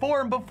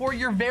 transform before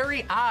your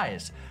very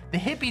eyes. The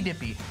Hippy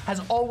Dippy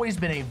has always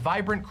been a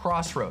vibrant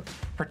crossroads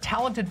for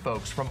talented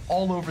folks from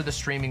all over the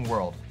streaming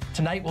world.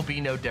 Tonight will be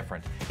no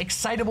different.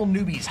 Excitable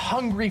newbies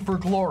hungry for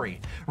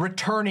glory,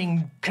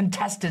 returning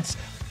contestants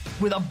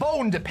with a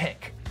bone to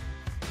pick,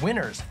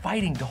 winners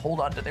fighting to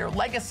hold on to their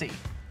legacy.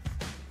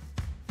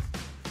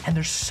 And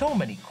there's so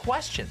many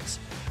questions.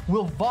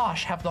 Will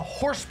Vaush have the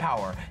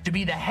horsepower to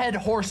be the head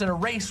horse in a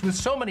race with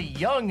so many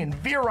young and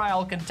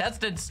virile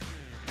contestants?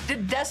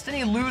 Did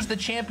Destiny lose the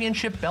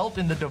championship belt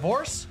in the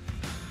divorce?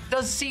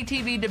 Does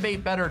CTV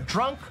debate better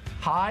drunk,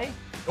 high,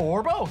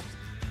 or both?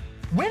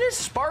 When is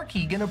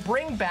Sparky gonna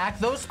bring back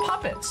those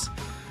puppets?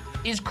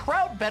 Is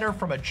Kraut better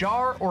from a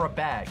jar or a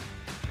bag?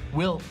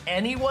 Will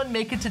anyone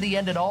make it to the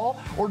end at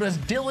all? Or does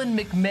Dylan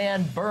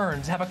McMahon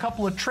Burns have a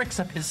couple of tricks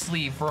up his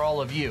sleeve for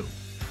all of you?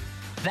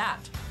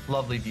 That,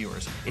 lovely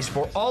viewers, is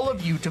for all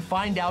of you to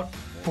find out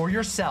for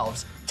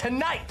yourselves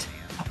tonight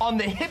on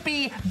the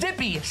Hippy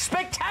Dippy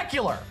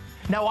Spectacular.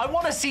 Now, I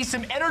want to see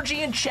some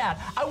energy in chat.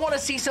 I want to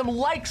see some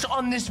likes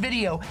on this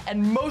video.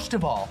 And most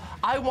of all,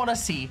 I want to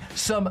see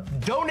some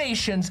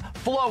donations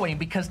flowing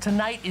because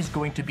tonight is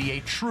going to be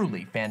a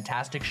truly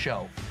fantastic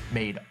show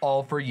made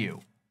all for you.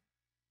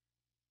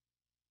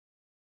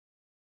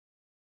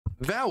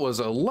 That was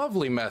a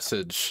lovely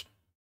message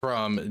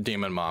from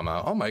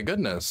DemonMama. Oh my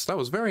goodness, that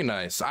was very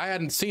nice. I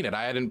hadn't seen it.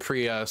 I hadn't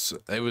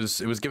it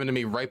was given to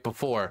me right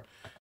before.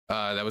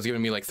 That was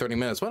giving me like 30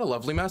 minutes. What a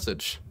lovely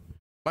message.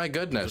 My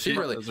goodness, it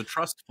was a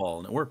trust fall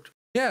and it worked.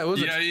 Yeah, it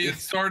was. Yeah, it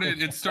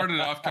started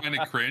off kind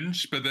of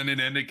cringe, but then it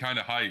ended kind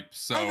of hype.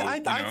 So I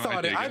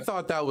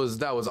thought that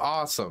was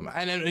awesome.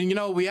 And you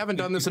know, we haven't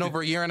done this in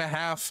over a year and a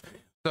half.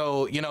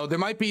 So, you know, there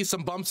might be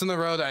some bumps in the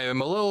road. I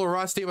am a little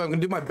rusty, but I'm going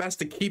to do my best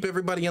to keep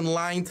everybody in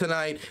line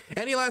tonight.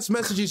 Any last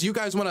messages you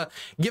guys want to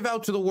give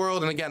out to the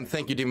world? And again,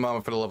 thank you,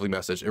 DemonMama, for the lovely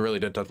message. It really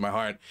did touch my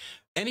heart.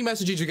 Any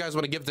messages you guys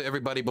want to give to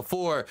everybody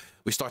before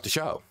we start the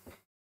show?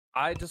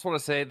 I just want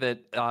to say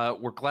that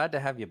we're glad to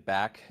have you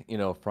back, you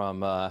know, from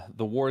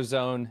the war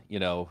zone, you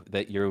know,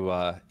 that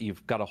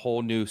you've got a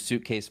whole new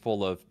suitcase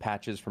full of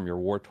patches from your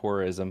war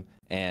tourism.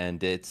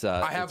 And it's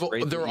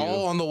they're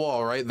all on the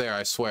wall right there,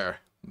 I swear.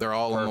 They're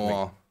all on the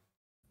wall.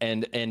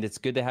 And it's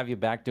good to have you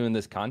back doing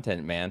this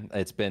content, man.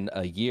 It's been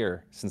a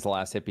year since the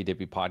last Hippy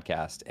Dippy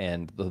podcast,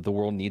 and the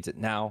world needs it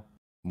now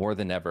more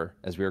than ever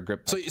as we are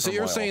gripped. So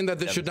you're saying that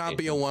this should not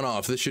be a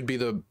one-off. This should be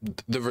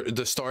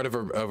the start of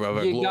a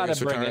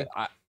glorious return.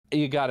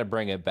 You got to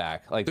bring it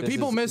back. Like the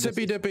people miss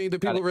Hippy Dippy. The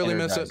people really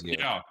miss it.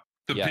 Yeah,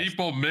 the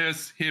people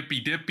miss Hippy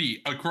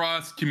Dippy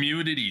across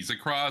communities,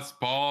 across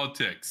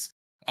politics.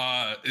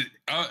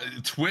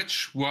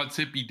 Twitch wants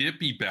Hippy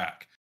Dippy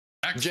back.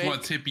 X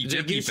wants Hippy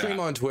Dippy you stream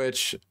back. on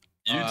Twitch.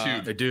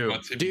 YouTube, I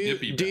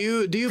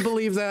do. Do you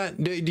believe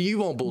that? Do you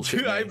won't bullshit?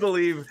 Do I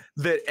believe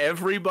that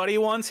everybody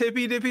wants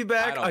Hippy Dippy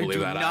back? I do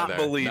not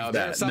believe that.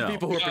 There are some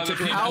people who are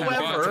particularly.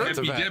 However,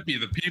 Hippy Dippy.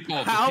 The people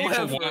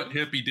want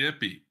Hippy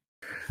Dippy.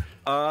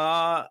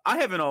 I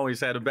haven't always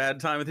had a bad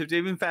time with Hippy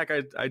Dippy. In fact,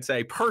 I'd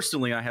say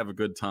personally, I have a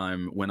good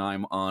time when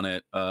I'm on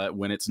it.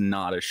 When it's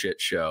not a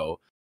shit show.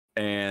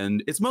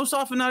 And it's most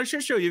often not a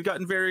shit show. You've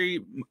gotten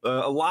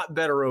a lot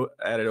better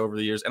at it over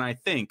the years. And I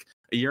think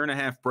a year and a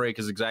half break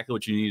is exactly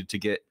what you needed to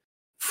get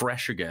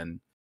fresh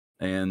again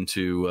and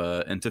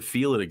to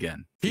feel it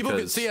again. People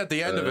could see at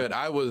the end of it,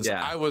 I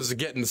was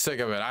getting sick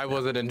of it. I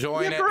wasn't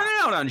enjoying it. Burn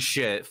out on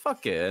shit.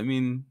 Fuck it. I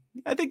mean,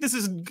 I think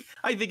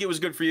it was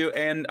good for you,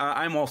 and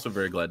I'm also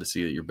very glad to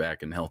see that you're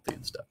back and healthy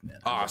and stuff, man.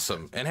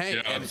 Awesome. And hey,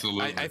 yeah,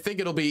 absolutely. I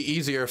think it'll be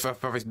easier if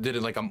I did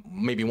it like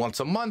maybe once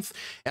a month,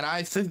 and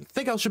I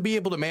think I should be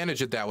able to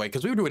manage it that way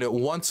because we were doing it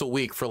once a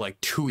week for like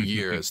 2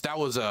 years. That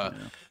was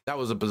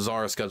a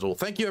bizarre schedule.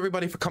 Thank you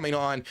everybody for coming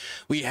on.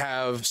 We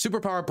have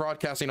Superpower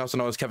Broadcasting, also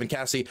known as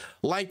KevinCastley,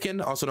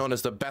 Lycan, also known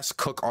as the best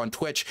cook on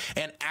Twitch,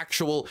 and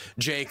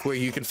ActualJake, where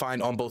you can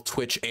find on both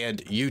Twitch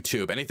and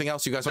YouTube. Anything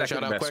else you guys want to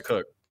shout out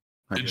quick?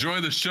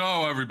 Enjoy the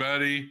show,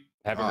 everybody.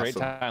 Have a great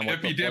time.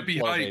 Hippy Dippy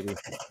hype.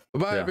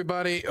 Bye,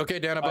 everybody.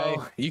 Okay,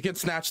 Danabo, you can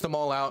snatch them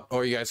all out,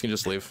 or you guys can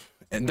just leave.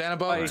 And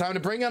Danabo, time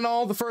to bring in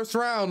all the first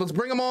round. Let's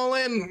bring them all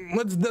in.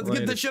 Let's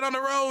get this shit on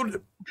the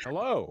road.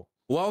 Hello.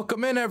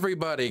 Welcome in,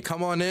 everybody.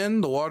 Come on in.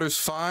 The water's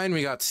fine.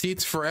 We got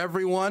seats for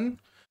everyone.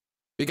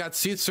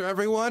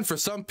 For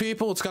some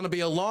people, it's going to be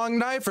a long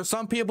night. For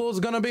some people,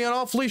 it's going to be an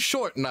awfully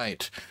short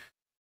night.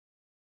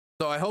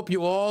 So I hope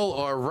you all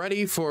are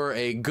ready for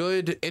a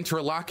good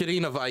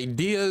interlocuting of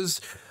ideas,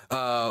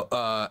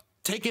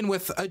 taken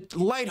with a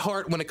light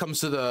heart when it comes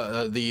to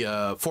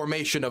the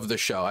formation of the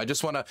show. I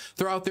just want to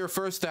throw out there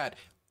first that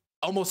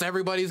almost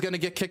everybody's going to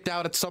get kicked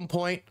out at some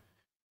point.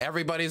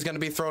 Everybody's going to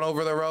be thrown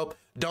over the rope.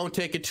 Don't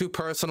take it too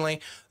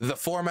personally. The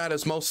format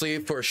is mostly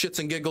for shits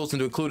and giggles and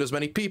to include as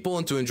many people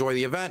and to enjoy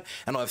the event.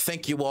 And I want to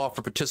thank you all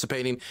for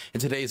participating in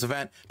today's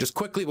event. Just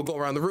quickly, we'll go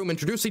around the room,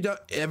 introduce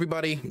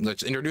everybody.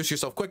 Let's introduce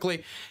yourself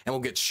quickly, and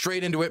we'll get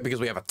straight into it because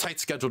we have a tight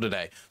schedule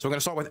today. So we're going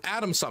to start with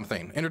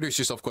AdamSomething. Introduce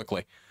yourself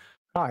quickly.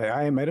 Hi,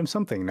 I am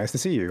AdamSomething. Nice to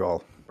see you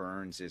all.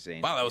 Burns is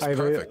in. Wow, that was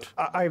perfect.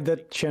 I have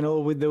that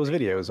channel with those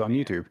videos on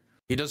YouTube.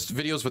 He does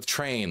videos with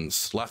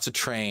trains, lots of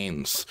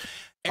trains.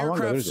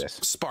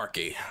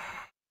 AircraftSparky.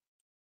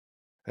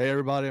 Hey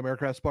everybody, I'm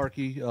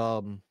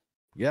AircraftSparky.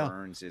 Yeah,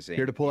 Burns is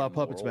here to pull out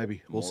puppets,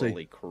 baby. We'll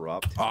see.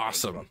 Corrupt.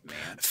 Awesome.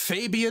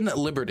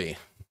 FabianLiberty.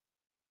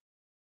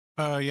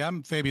 Yeah,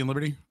 I'm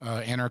FabianLiberty,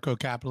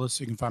 anarcho-capitalist.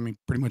 You can find me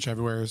pretty much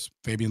everywhere as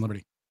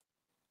FabianLiberty.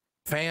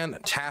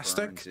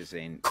 Fantastic.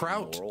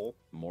 Kraut.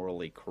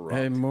 Morally corrupt.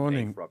 Hey,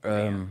 morning.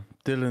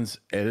 Dylan's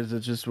editor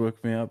just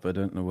woke me up. I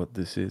don't know what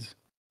this is.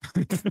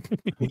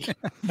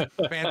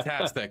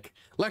 Fantastic.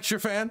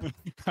 LCTRfan.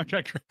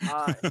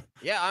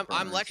 Yeah,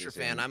 I'm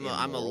LCTRfan.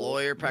 I'm a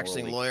lawyer,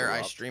 practicing lawyer.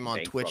 I stream on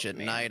Twitch at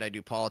night. I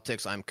do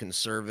politics. I'm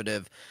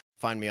conservative.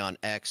 Find me on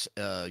X,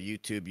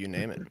 YouTube, you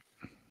name it.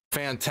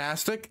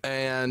 Fantastic.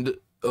 And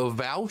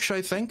Vaush,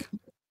 I think.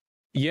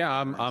 Yeah,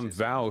 I'm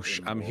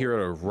Vaush. I'm here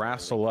to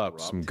wrestle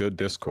up some good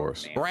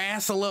discourse.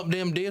 Wrestle up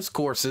them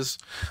discourses.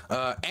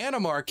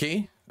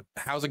 Animarchy,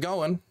 how's it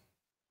going?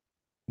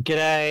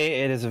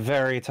 G'day, it is a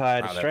very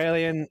tired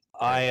Australian.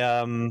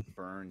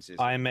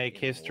 I make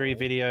history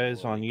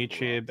videos on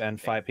YouTube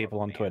and fight people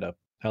on Twitter.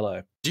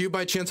 Hello. Do you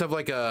by chance have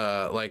like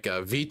a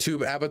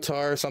VTube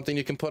avatar or something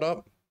you can put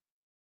up?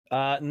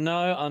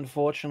 No,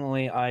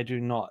 unfortunately, I do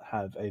not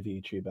have a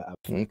VTuber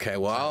avatar. Okay,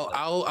 well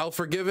I'll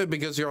forgive it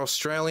because you're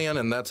Australian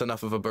and that's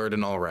enough of a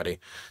burden already.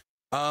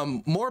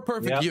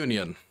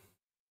 MorePerfectUnion.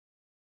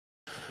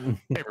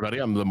 Hey everybody,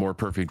 I'm the More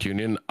Perfect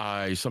Union.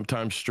 I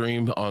sometimes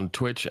stream on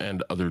Twitch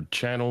and other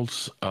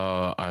channels.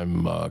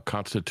 I'm a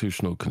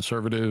constitutional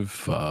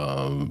conservative,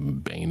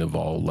 bane of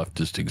all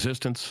leftist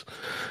existence,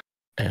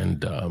 and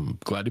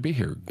glad to be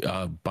here.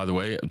 By the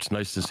way, it's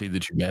nice to see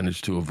that you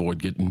managed to avoid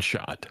getting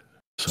shot.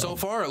 So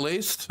far, at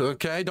least.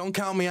 Okay, don't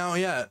count me out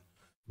yet.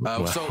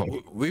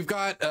 So we've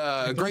got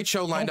a great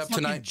show lined up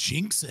tonight.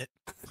 Jinx it.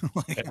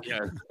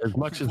 Yeah, as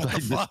much as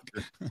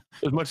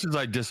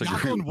I disagree.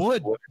 Knock on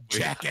wood,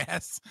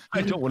 jackass.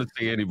 I don't want to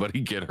see anybody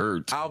get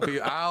hurt. I'll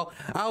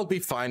be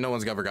fine. No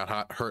one's ever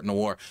got hurt in a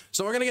war.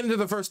 So we're gonna get into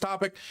the first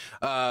topic.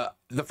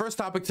 The first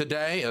topic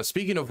today,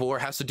 speaking of war,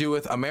 has to do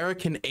with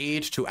American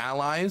aid to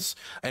allies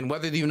and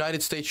whether the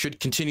United States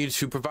should continue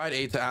to provide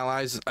aid to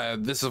allies.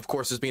 This, of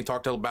course, is being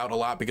talked about a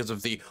lot because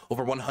of the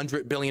over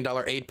 $100 billion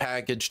aid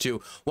package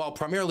to, while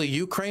primarily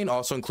Ukraine,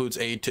 also includes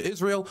aid to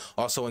Israel,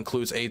 also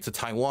includes aid to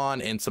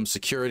Taiwan and some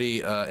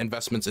security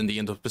investments in the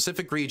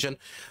Indo-Pacific region,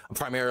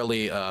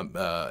 primarily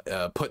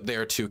put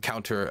there to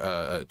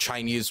counter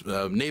Chinese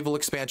naval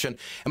expansion.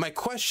 And my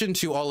question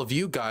to all of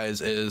you guys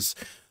is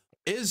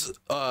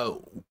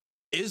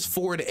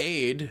foreign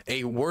aid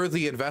a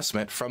worthy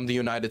investment from the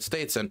United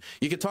States? And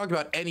you can talk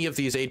about any of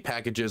these aid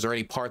packages or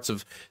any parts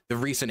of the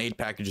recent aid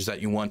packages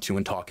that you want to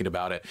in talking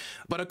about it.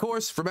 But of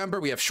course,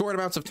 remember, we have short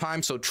amounts of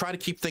time, so try to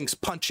keep things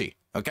punchy,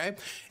 okay?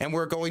 And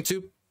we're going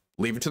to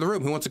leave it to the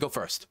room. Who wants to go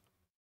first?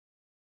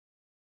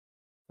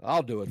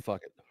 I'll do it.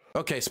 Fuck it.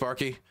 Okay,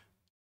 Sparky.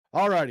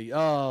 Alrighty.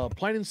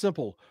 Plain and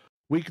simple.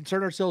 We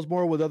concern ourselves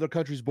more with other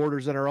countries'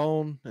 borders than our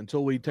own.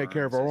 Until we take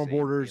care of our own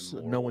borders,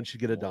 no one should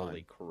get a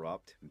dime.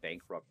 Corrupt,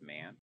 bankrupt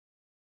man.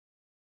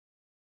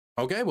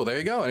 Okay, well, there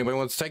you go. Anybody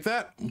wants to take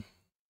that?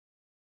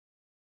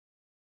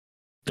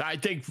 I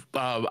think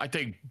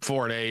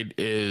foreign aid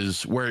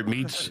is where it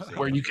meets,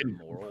 where you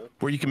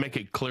can make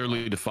a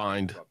clearly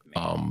defined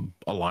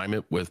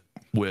alignment with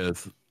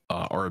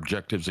our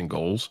objectives and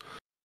goals.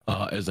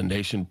 As a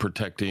nation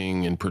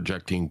protecting and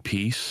projecting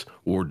peace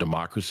or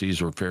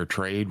democracies or fair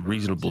trade,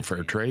 reasonable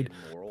fair trade,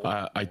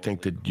 I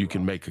think that you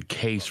can make a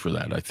case for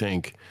that. I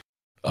think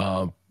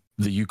the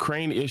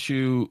Ukraine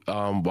issue,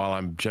 while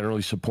I'm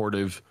generally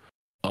supportive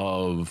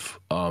of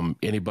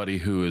anybody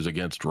who is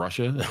against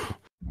Russia,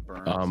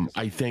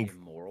 I think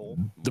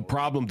the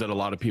problem that a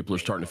lot of people are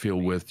starting to feel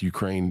with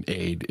Ukraine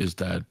aid is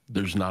that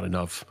there's not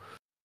enough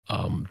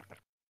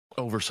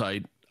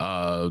oversight.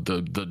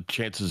 The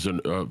chances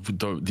of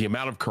the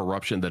amount of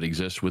corruption that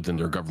exists within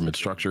their government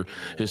structure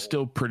is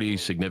still pretty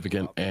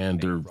significant,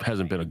 and there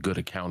hasn't been a good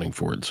accounting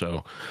for it.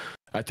 So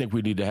I think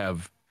we need to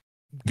have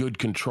good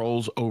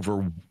controls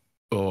over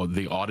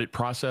the audit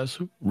process,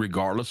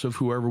 regardless of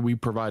whoever we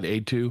provide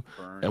aid to,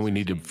 and we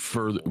need to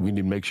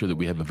make sure that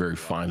we have a very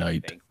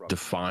finite,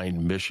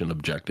 defined mission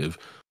objective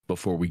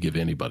before we give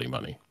anybody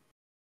money.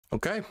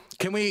 Okay.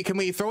 Can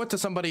we throw it to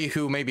somebody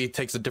who maybe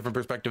takes a different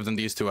perspective than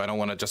these two? I don't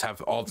want to just have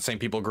all the same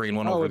people agreeing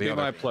one over the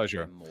other. My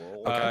pleasure.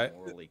 Okay.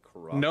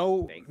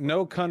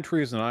 No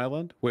country is an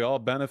island. We all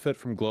benefit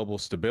from global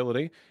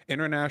stability.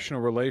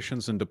 International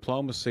relations and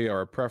diplomacy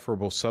are a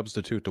preferable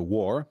substitute to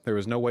war. There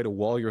is no way to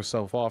wall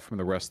yourself off from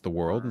the rest of the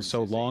world, and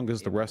so long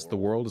as the rest of the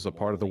world is a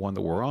part of the one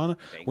that we're on,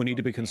 we need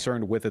to be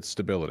concerned with its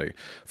stability.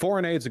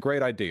 Foreign aid is a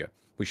great idea.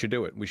 We should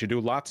do it. We should do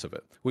lots of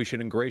it. We should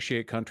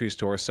ingratiate countries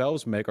to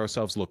ourselves, make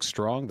ourselves look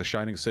strong, the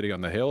shining city on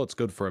the hill. It's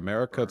good for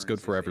America. It's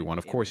good for everyone.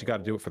 Of course, you got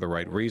to do it for the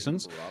right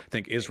reasons. I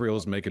think Israel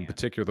is making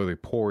particularly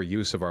poor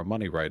use of our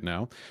money right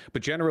now.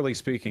 But generally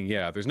speaking,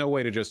 yeah, there's no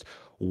way to just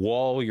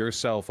wall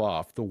yourself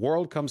off. The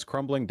world comes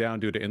crumbling down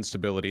due to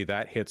instability.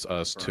 That hits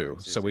us too.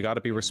 So we got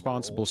to be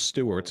responsible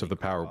stewards of the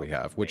power we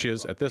have, which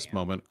is, at this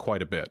moment,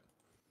 quite a bit.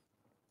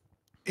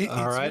 It's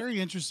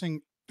very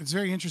interesting. It's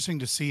very interesting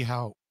to see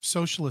how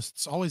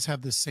socialists always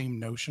have this same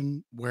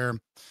notion where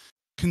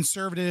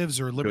conservatives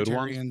or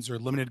libertarians or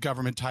limited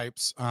government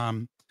types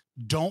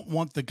don't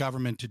want the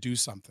government to do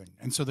something.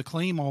 And so the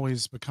claim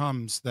always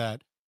becomes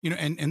that,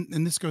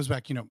 and this goes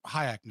back,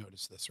 Hayek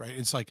noticed this, right?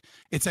 It's like,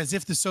 it's as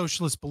if the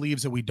socialist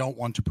believes that we don't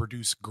want to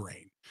produce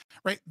grain,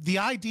 right? The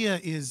idea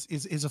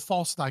is a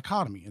false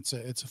dichotomy. It's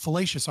a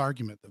fallacious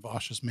argument that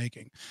Vaush is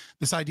making.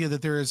 This idea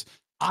that there is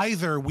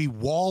either we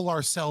wall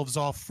ourselves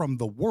off from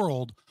the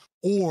world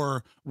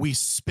or we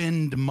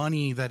spend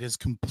money that is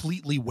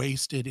completely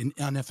wasted in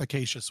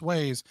inefficacious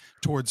ways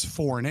towards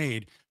foreign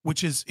aid,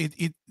 which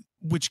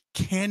which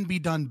can be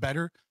done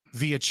better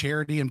via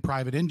charity and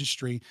private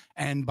industry.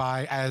 And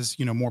by, as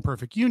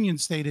MorePerfectUnion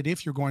stated,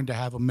 if you're going to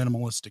have a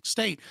minimalistic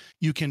state,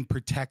 you can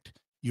protect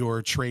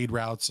your trade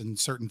routes and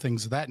certain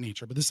things of that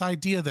nature. But this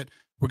idea that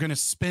we're going to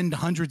spend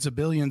hundreds of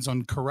billions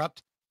on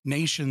corrupt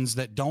nations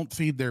that don't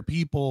feed their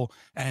people,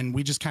 and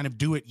we just kind of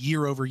do it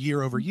year over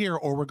year over year,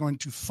 or we're going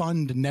to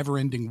fund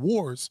never-ending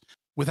wars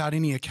without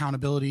any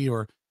accountability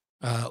or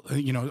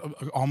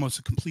almost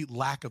a complete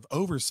lack of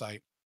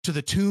oversight, to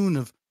the tune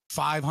of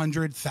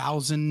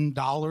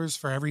 $500,000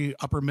 for every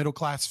upper middle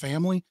class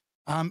family,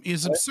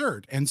 is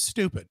absurd and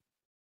stupid.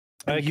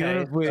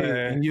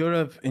 In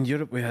Europe,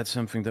 we had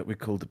something that we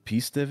called the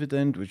peace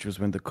dividend, which was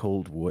when the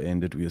Cold War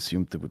ended. We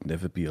assumed there would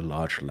never be a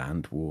large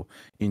land war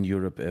in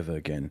Europe ever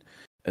again.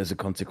 As a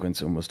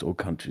consequence, almost all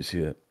countries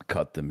here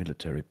cut their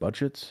military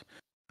budgets,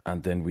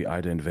 and then we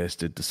either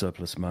invested the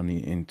surplus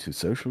money into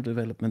social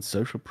development,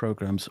 social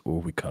programs,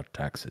 or we cut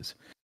taxes.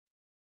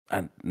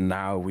 And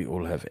now we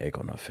all have egg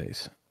on our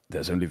face.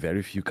 There's only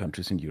very few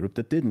countries in Europe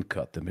that didn't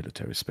cut their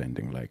military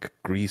spending, like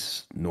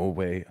Greece,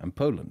 Norway, and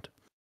Poland.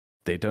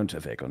 They don't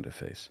have egg on their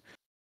face.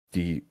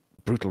 The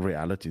brutal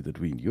reality that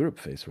we in Europe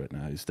face right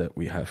now is that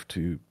we have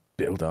to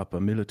build up our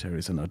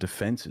militaries and our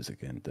defenses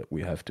again, that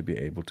we have to be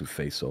able to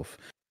face off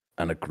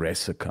an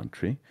aggressor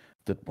country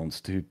that wants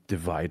to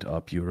divide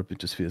up Europe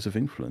into spheres of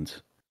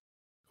influence.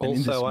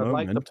 Also, I'd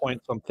like to point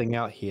something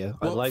out here.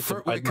 Well,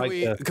 can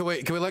we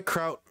let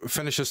Kraut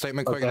finish his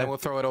statement quick, and then we'll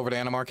throw it over to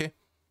Animarchy?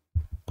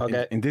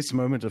 Okay. In this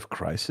moment of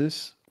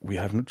crisis, we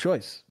have no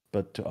choice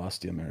but to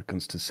ask the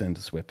Americans to send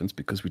us weapons,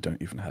 because we don't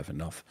even have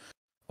enough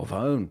of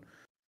our own.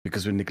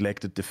 Because we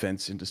neglected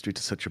defense industry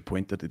to such a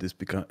point that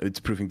it's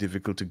proving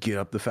difficult to gear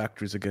up the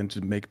factories again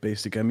to make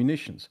basic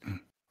ammunitions.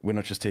 We're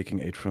not just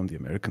taking aid from the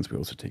Americans, we're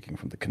also taking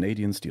from the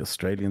Canadians, the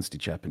Australians, the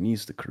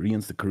Japanese, the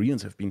Koreans. The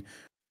Koreans have been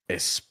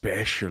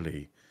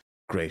especially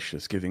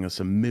gracious, giving us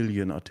 1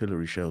 million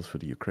artillery shells for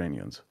the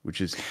Ukrainians,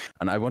 which is,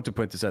 and I want to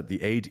point this out,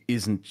 the aid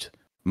isn't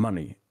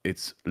money.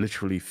 It's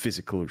literally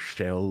physical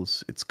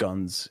shells, it's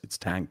guns, it's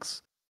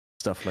tanks,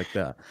 stuff like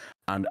that.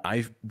 And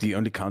the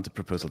only counter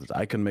proposal that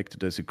I can make to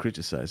those who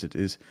criticize it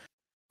is,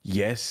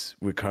 yes,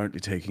 we're currently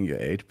taking your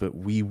aid, but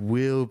we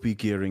will be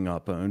gearing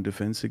up our own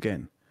defense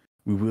again.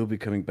 We will be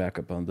coming back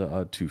up under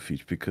our 2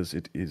 feet, because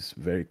it is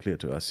very clear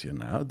to us here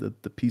now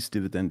that the peace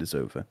dividend is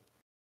over.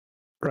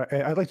 Right,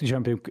 I'd like to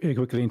jump in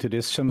quickly into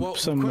this.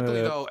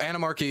 Quickly though,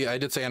 Animarchy, I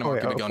did say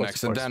Animarchy would go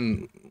next, and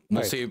then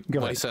we'll see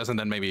what he says, and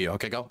then maybe,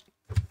 okay, go.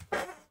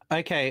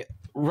 Okay,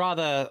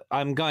 rather,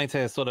 I'm going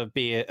to sort of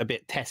be a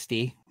bit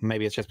testy.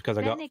 Maybe it's just because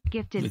I got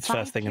it's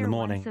first thing in the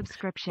morning.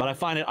 But I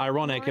find it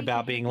ironic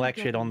about being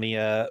lectured on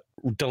the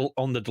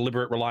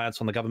deliberate reliance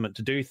on the government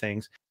to do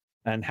things,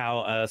 and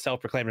how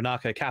self-proclaimed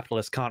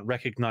anarcho-capitalists can't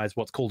recognize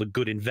what's called a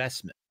good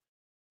investment.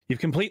 You've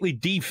completely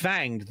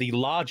defanged the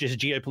largest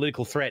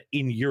geopolitical threat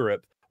in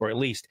Europe, or at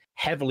least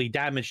heavily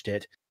damaged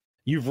it.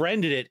 You've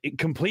rendered it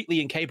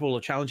completely incapable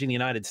of challenging the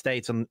United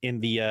States in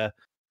the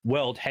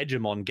world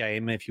hegemon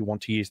game, if you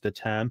want to use the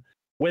term,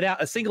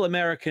 without a single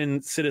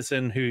American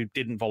citizen who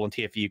didn't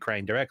volunteer for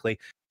Ukraine directly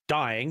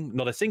dying,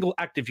 not a single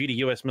active duty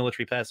US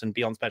military person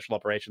beyond special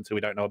operations who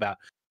we don't know about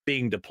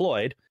being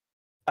deployed.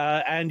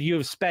 and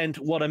you've spent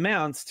what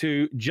amounts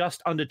to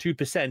just under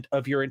 2%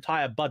 of your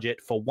entire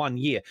budget for 1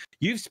 year.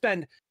 You've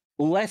spent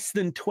less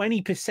than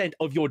 20%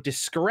 of your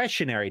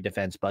discretionary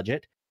defense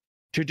budget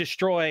to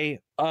destroy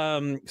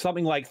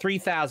something like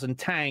 3,000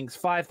 tanks,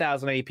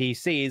 5,000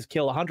 APCs,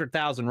 kill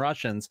 100,000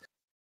 Russians,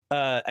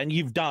 and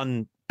you've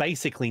done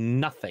basically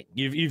nothing.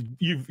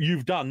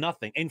 You've done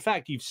nothing. In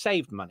fact, you've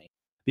saved money.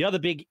 The other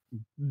big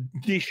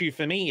issue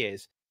for me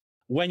is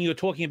when you're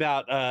talking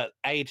about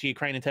aid to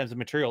Ukraine in terms of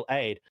material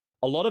aid,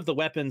 a lot of the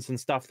weapons and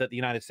stuff that the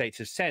United States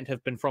has sent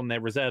have been from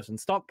their reserves and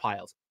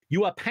stockpiles.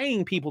 You are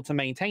paying people to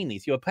maintain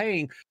these. You are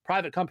paying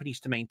private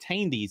companies to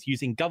maintain these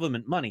using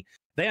government money.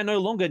 They are no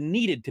longer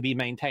needed to be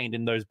maintained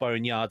in those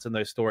boneyards and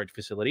those storage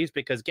facilities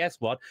because guess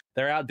what?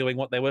 They're out doing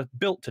what they were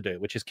built to do,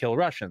 which is kill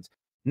Russians.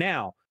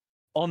 Now,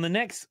 on the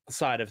next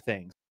side of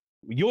things,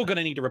 you're going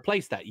to need to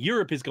replace that.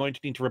 Europe is going to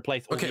need to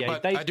replace all the aid.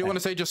 But I do want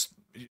to say, just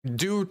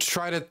do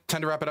try to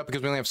tend to wrap it up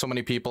because we only have so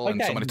many people and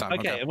so many time.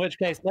 Okay, in which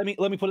case, let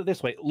me put it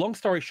this way. Long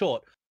story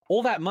short,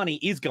 all that money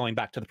is going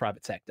back to the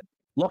private sector.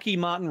 Lockheed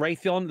Martin,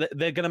 Raytheon,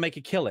 they're going to make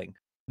a killing.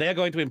 They're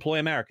going to employ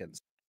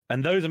Americans.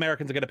 And those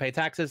Americans are going to pay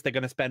taxes. They're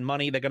going to spend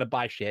money. They're going to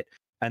buy shit.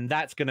 And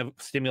that's going to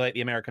stimulate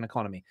the American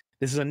economy.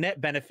 This is a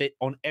net benefit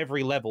on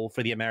every level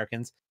for the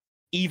Americans,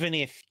 even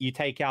if you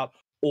take out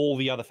all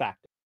the other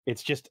factors.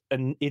 It's just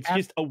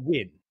just a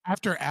win.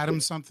 After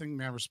AdamSomething,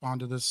 may I respond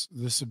to this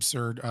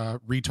absurd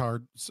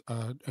retard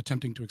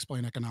attempting to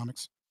explain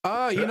economics?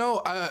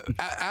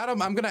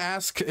 Adam, I'm going to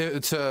ask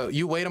to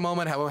you wait a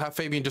moment. Have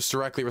Fabian just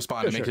directly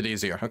respond to make it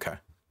easier. Okay.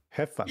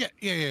 Have fun.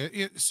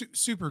 Yeah.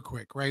 Super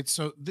quick, right?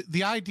 So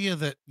the idea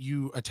that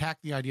you attack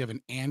the idea of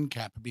an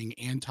ANCAP being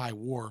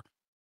anti-war,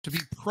 to be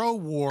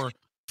pro-war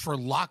for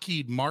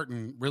Lockheed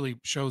Martin really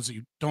shows that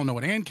you don't know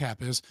what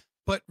ANCAP is.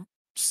 But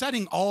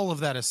setting all of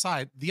that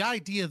aside, the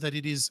idea that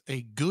it is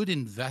a good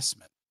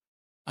investment,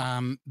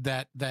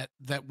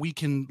 that we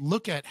can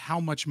look at how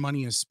much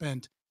money is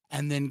spent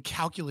and then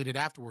calculate it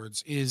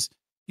afterwards is,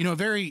 a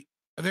very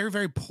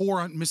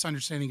poor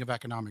misunderstanding of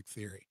economic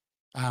theory.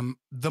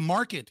 The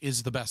market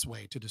is the best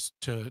way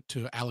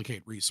to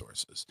allocate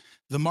resources.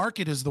 The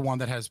market is the one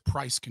that has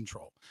price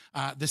control.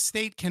 The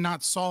state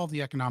cannot solve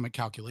the economic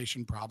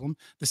calculation problem.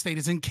 The state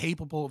is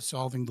incapable of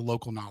solving the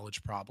local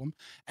knowledge problem.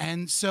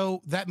 And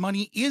so that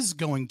money is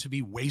going to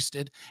be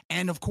wasted.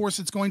 And of course,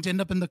 it's going to end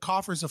up in the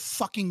coffers of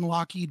fucking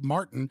Lockheed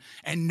Martin,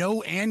 and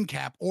no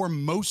ANCAP or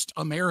most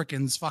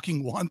Americans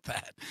fucking want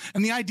that.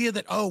 And the idea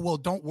that, oh, well,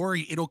 don't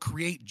worry, it'll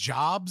create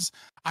jobs.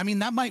 I mean,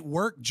 that might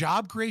work.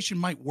 Job creation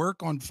might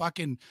work on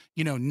fucking,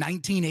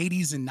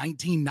 1980s and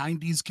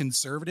 1990s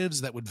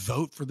conservatives that would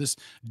vote for this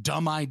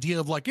dumb idea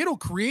of like, it'll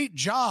create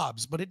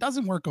jobs, but it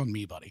doesn't work on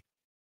me, buddy.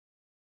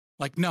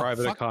 Like, no.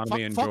 Private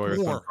economy enjoys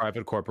when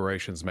private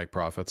corporations make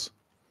profits.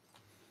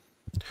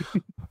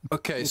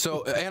 Okay,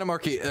 so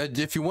Animarchy,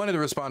 if you wanted to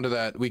respond to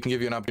that, we can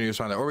give you an opportunity to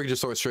respond to that, or we can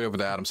just throw it straight over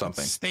to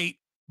AdamSomething. State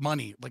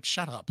money. Like,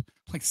 shut up.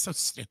 Like, so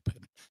stupid.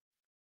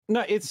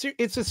 No, it's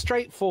a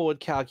straightforward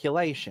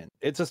calculation.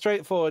 It's a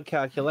straightforward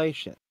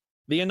calculation.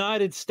 The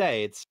United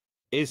States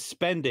is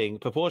spending,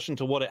 proportion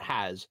to what it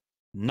has,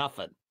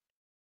 nothing.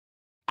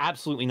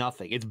 Absolutely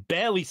nothing. It's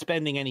barely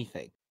spending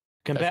anything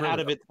compared out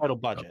of its total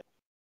budget.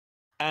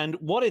 And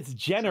what it's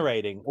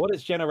generating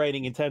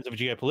in terms of a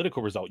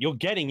geopolitical result, you're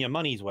getting your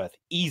money's worth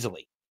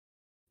easily.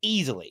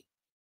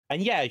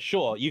 And yeah,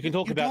 sure, you can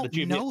talk about the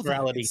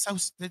geopoliticality.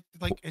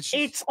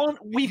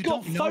 We've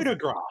got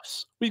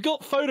photographs. We've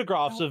got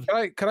photographs of.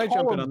 Can I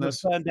jump in on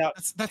this?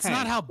 That's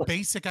not how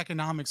basic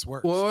economics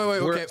works. Wait,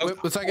 okay, wait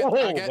a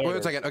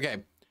second.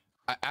 Okay,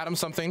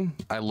 AdamSomething,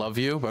 I love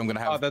you, but I'm going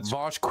to have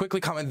Vaush quickly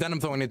comment. Then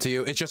I'm throwing it to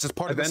you. It's just as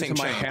part of the same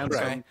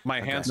chain.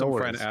 My handsome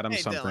friend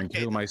AdamSomething, to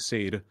whom I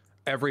cede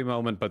every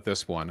moment but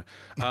this one.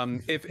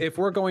 If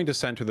we're going to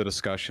center the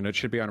discussion, it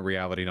should be on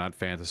reality, not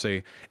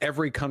fantasy.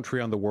 Every country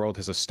on the world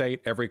has a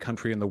state. Every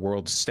country in the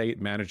world's state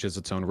manages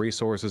its own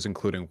resources,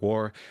 including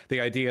war.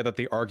 The idea that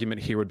the argument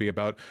here would be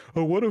about,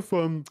 oh, what if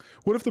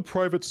the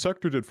private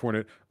sector did for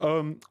it?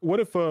 What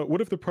if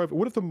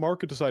the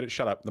market decided?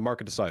 Shut up. The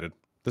market decided.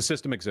 The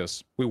system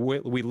exists.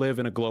 We live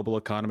in a global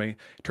economy.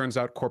 Turns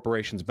out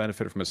corporations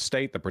benefit from a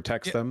state that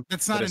protects them.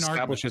 That's not that an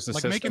establishes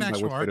argument. the Like, system by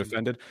which they're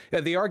defended.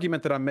 Yeah, the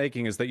argument that I'm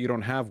making is that you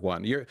don't have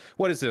one.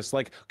 What is this?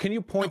 Like, can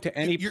you point to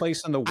any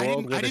place in the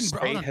world where the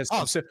state has?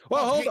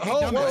 Whoa,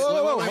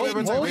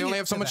 we only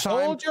have so much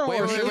time.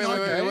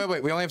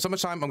 Wait. We only have so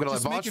much time. I'm going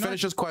to let Vaush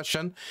finish his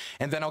question,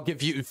 and then I'll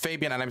give you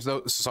Fabian, and I'm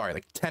so sorry,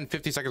 like 10,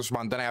 50 seconds to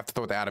respond. Then I have to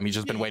throw it to Adam. He's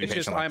just been waiting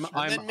patiently.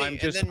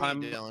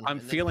 I'm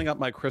feeling up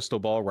my crystal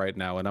ball right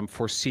now, and I'm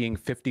foreseeing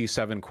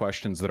 57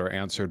 questions that are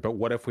answered. But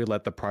what if we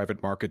let the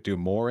private market do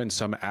more in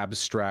some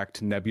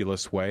abstract,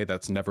 nebulous way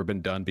that's never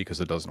been done because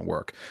it doesn't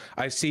work?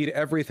 I cede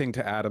everything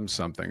to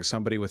AdamSomething,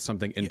 somebody with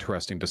something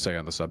interesting to say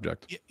on the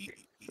subject.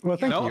 Well,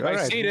 thank you.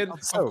 I ceded.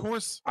 Of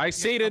course. I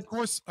ceded. Of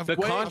course. The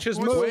conscious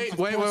move.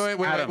 Wait.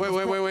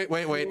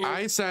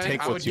 I said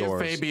I would give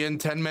Fabian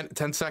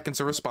 10 seconds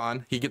to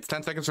respond. He gets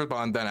 10 seconds to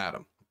respond, then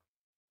Adam.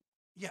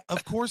 Yeah,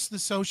 of course the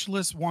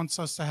socialist wants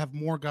us to have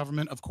more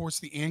government. Of course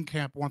the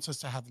ANCAP wants us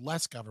to have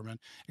less government.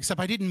 Except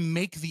I didn't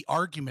make the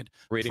argument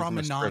from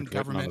a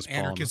non-government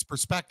anarchist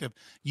perspective.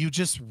 You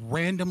just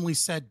randomly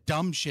said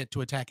dumb shit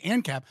to attack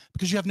ANCAP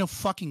because you have no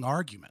fucking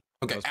argument.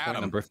 Okay,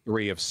 Adam. Number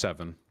 3 of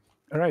 7.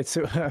 All right,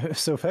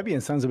 so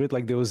Fabian sounds a bit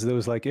like those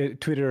like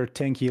Twitter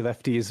tanky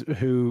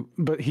lefties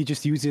but he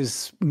just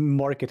uses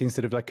market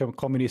instead of like a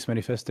communist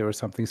manifesto or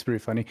something. It's pretty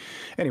funny.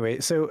 Anyway,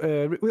 so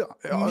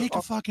make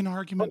a fucking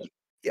argument.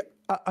 Yeah,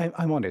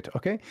 I'm on it.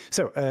 Okay,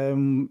 so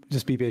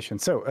just be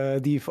patient. So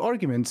the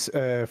arguments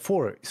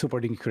for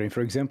supporting Ukraine,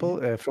 for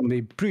example, from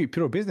the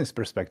pure business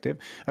perspective,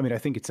 I mean, I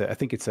think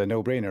it's a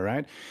no-brainer,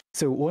 right?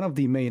 So one of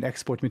the main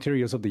export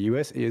materials of the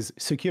U.S. is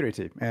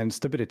security and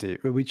stability,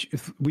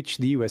 which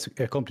the U.S.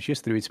 accomplishes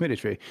through its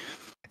military,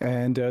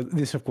 and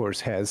this, of course,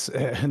 has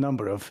a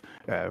number of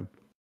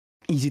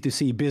easy to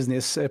see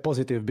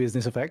positive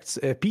business effects.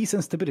 Peace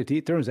and stability,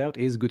 it turns out,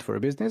 is good for a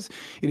business.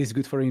 It is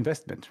good for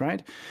investment,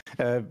 right?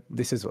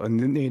 This is a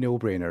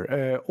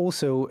no-brainer.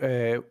 Also,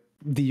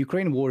 the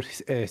Ukraine war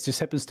just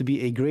happens to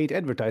be a great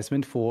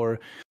advertisement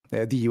for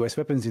the U.S.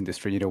 weapons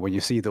industry. You know, when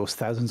you see those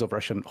thousands of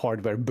Russian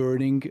hardware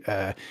burning,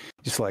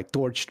 just like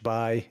torched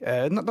by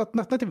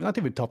not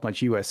even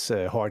top-notch U.S.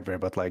 hardware,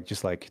 but like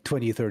just like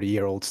 20,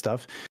 30-year-old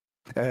stuff.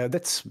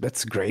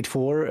 That's great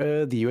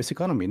for the U.S.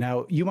 economy.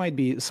 Now, you might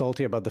be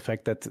salty about the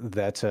fact that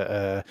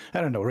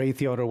I don't know,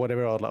 Raytheon or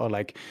whatever, or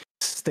like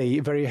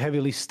very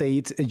heavily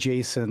state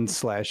adjacent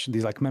 /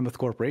 these like mammoth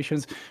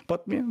corporations.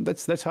 But you know,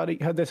 that's how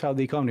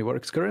the economy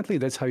works currently.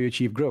 That's how you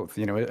achieve growth.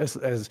 You know,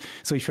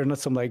 so if you're not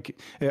some like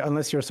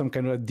unless you're some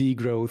kind of a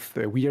degrowth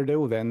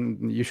weirdo, then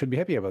you should be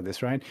happy about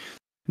this, right?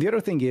 The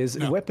other thing is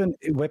weapon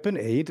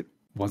aid.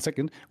 One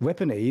second.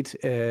 Weapon aid.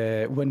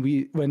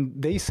 When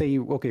they say,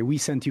 okay, we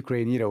sent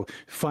Ukraine,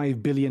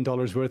 $5 billion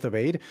worth of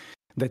aid,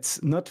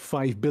 that's not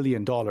 $5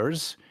 billion.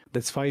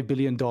 That's $5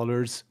 billion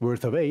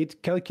worth of aid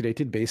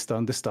calculated based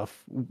on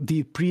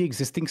the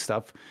pre-existing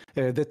stuff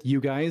that you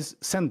guys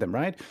send them,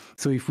 right?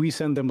 So if we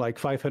send them like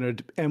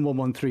 500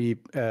 M113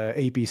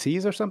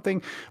 APCs or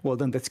something, well,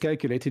 then that's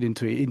calculated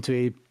into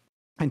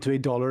a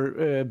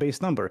dollar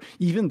based number.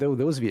 Even though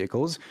those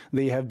vehicles,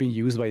 they have been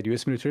used by the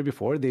U.S. military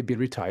before, they've been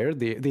retired,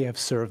 they have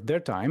served their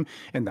time,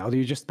 and now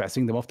they're just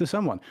passing them off to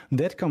someone.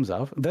 That comes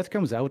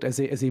out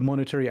as a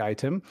monetary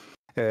item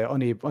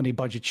on a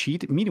budget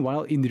sheet.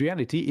 Meanwhile, in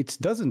reality, it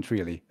doesn't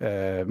really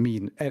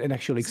mean an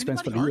actual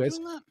expense for the U.S.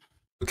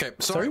 Okay,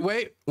 sorry,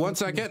 wait 1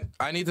 second.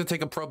 I need to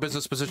take a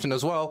pro-business position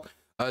as well.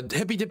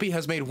 Hippy Dippy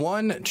has made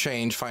one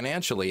change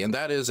financially, and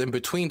that is in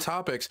between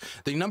topics.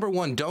 The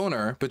 #1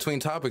 donor between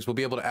topics will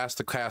be able to ask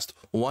the cast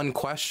one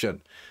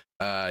question.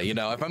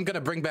 If I'm going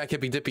to bring back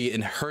Hippy Dippy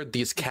and herd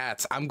these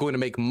cats, I'm going to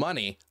make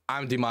money.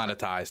 I'm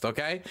demonetized,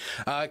 okay?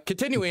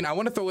 Continuing, I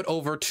want to throw it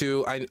over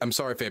to, I'm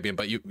sorry, Fabian,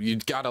 but you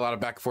got a lot of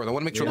back and forth. I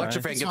want to make sure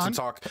LectureFan gets to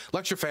talk.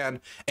 LectureFan,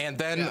 and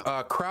then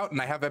Kraut,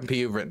 and I have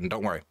MPU written.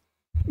 Don't worry.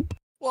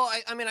 Well,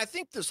 I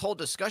think this whole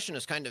discussion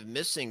is kind of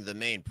missing the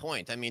main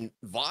point. I mean,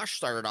 Vaush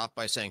started off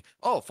by saying,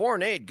 oh,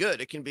 foreign aid,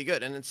 good, it can be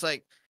good. And it's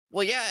like,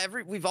 well, yeah,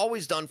 we've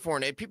always done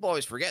foreign aid. People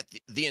always forget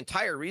the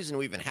entire reason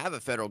we even have a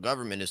federal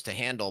government is to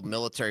handle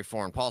military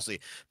foreign policy.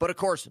 But of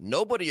course,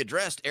 nobody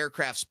addressed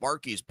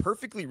AircraftSparky's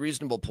perfectly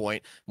reasonable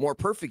point,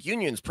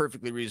 MorePerfectUnion's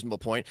perfectly reasonable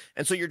point.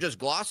 And so you're just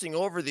glossing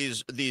over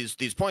these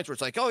points where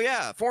it's like, oh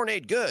yeah, foreign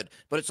aid, good.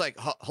 But it's like,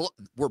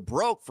 we're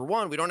broke, for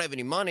one, we don't have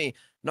any money.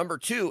 Number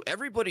two,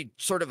 everybody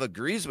sort of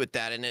agrees with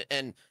that.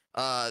 And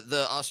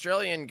the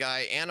Australian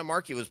guy,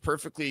 Animarchy, was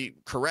perfectly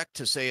correct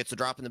to say it's a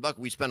drop in the bucket.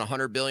 We spent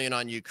 $100 billion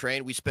on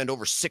Ukraine. We spend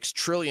over $6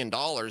 trillion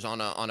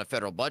on a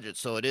federal budget.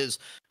 So it is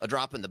a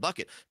drop in the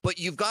bucket. But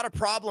you've got a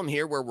problem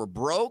here where we're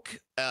broke.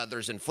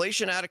 There's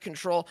inflation out of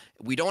control.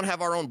 We don't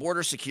have our own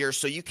border secure.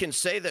 So you can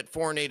say that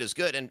foreign aid is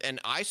good. And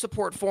I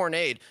support foreign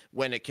aid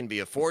when it can be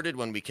afforded,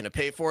 when we can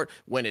pay for it,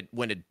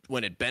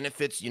 when it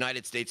benefits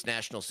United States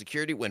national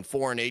security, when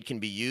foreign aid can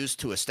be used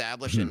to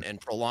establish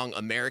and prolong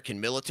American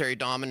military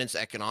dominance,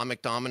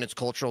 economic dominance,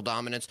 cultural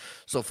dominance.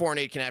 So foreign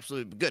aid can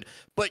absolutely be good.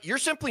 But you're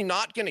simply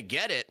not going to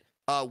get it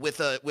with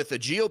a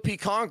GOP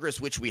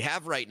Congress, which we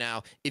have right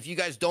now, if you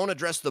guys don't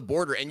address the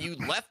border and you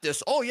left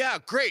this, oh yeah,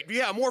 great,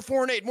 yeah, more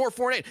foreign aid,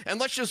 and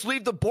let's just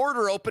leave the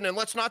border open and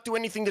let's not do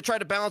anything to try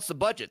to balance the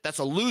budget. That's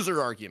a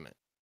loser argument.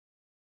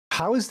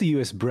 How is the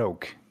U.S.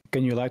 broke?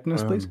 Can you enlighten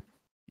us, please?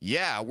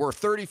 Yeah, we're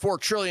 $34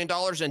 trillion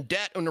in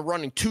debt and we're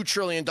running $2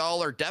 trillion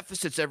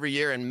deficits every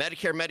year, and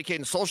Medicare, Medicaid,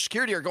 and Social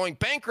Security are going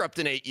bankrupt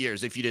in 8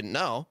 years, if you didn't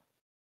know.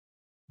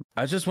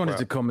 I just wanted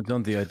to comment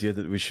on the idea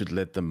that we should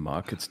let the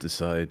markets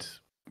decide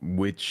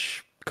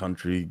which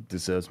country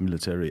deserves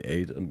military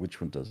aid and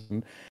which one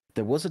doesn't.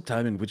 There was a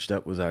time in which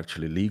that was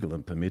actually legal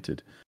and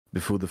permitted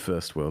before the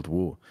First World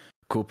War.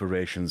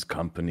 Corporations,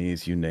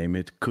 companies, you name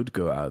it, could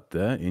go out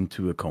there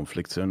into a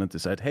conflict zone and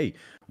decide, hey,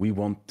 we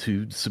want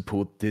to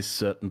support this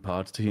certain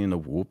party in a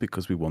war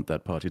because we want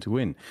that party to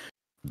win.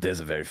 There's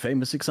a very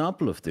famous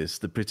example of this.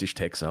 The British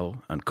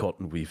textile and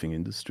cotton weaving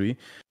industry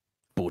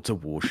bought fought a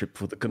warship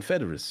for the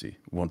Confederacy,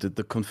 wanted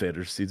the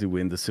Confederacy to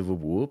win the Civil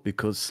War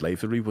because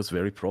slavery was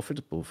very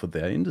profitable for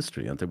their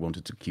industry and they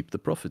wanted to keep the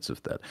profits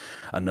of that.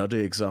 Another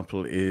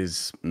example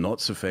is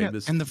not so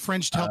famous. And the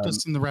French helped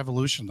us in the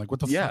Revolution. Like, what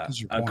the fuck is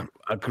your point?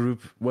 A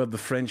group, well, the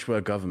French were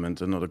a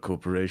government and not a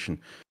corporation.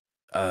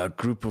 A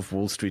group of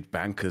Wall Street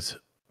bankers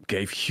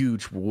gave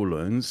huge war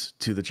loans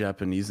to the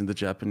Japanese in the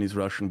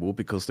Japanese-Russian War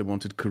because they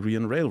wanted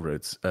Korean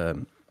railroads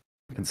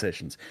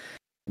concessions.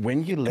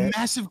 When you let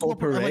massive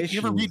corporations, like, you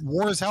ever read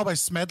War is Hell by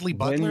Smedley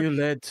Butler?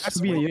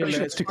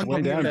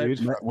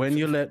 When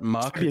you let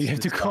markets, you have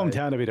to calm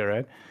down a bit, all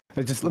right?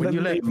 Just let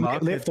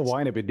the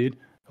wine a bit, dude.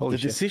 The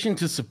decision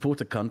to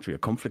support a country, a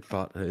conflict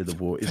partner in the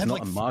war, is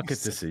not a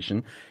market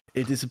decision.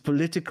 It is a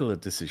political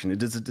decision.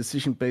 It is a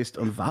decision based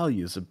on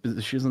values, a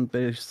decision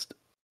based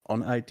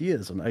on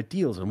ideas, on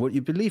ideals, on what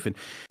you believe in.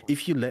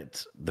 If you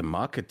let the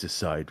market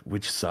decide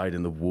which side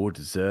in the war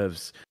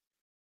deserves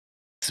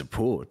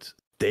support,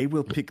 they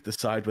will pick the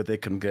side where they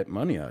can get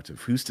money out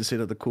of. Who's to say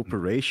that the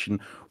corporation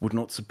would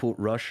not support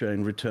Russia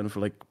in return for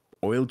like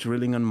oil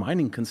drilling and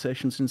mining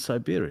concessions in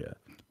Siberia?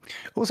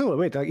 Also,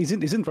 wait, like,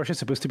 isn't Russia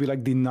supposed to be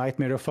like the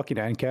nightmare of fucking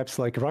ANCAPs?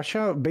 Like,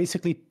 Russia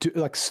basically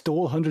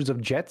stole hundreds of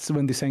jets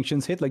when the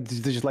sanctions hit. Like,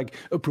 they just like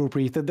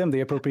appropriated them. They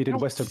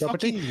appropriated Western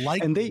property,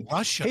 and they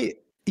Russia. Hey,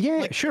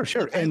 yeah, like, sure.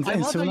 And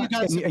so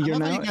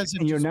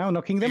you're now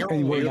knocking them,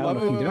 and we're now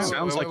knocking them.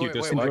 Sounds like you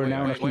dislike. We're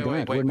now knocking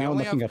them. We're now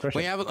knocking at Russia.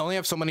 We only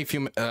have so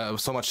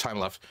much time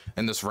left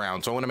in this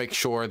round, so I want to make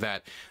sure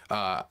that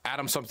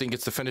AdamSomething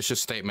gets to finish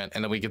his statement,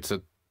 and then we get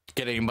to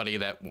get anybody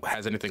that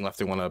has anything left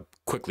they want to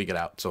quickly get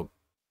out. So.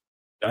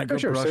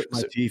 Sure.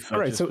 All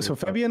right. So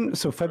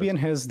Fabian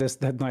has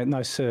that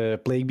nice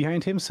plague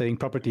behind him saying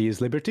property is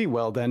liberty.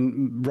 Well,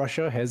 then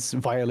Russia has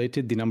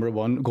violated the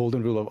 #1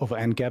 golden rule of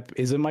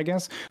ANCAP-ism, I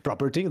guess.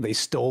 Property. They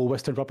stole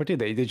Western property.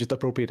 They just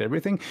appropriate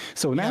everything.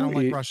 So now I don't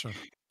like Russia.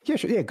 Yeah,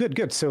 sure. Yeah,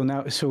 good.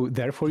 So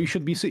therefore you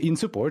should be in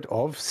support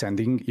of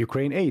sending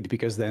Ukraine aid,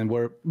 because then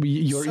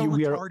we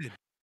are.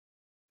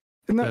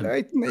 No,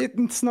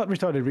 it's not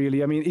retarded,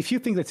 really. I mean, if you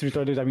think that's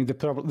retarded, I mean,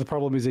 the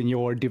problem is in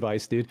your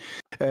device, dude.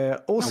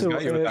 Also,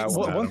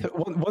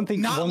 one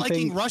thing. Not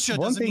liking Russia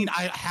doesn't mean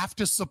I have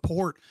to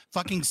support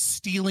fucking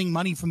stealing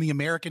money from the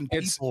American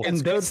people.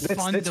 That's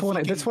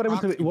what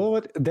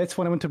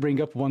I want to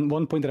bring up.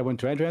 One point that I want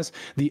to address: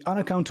 the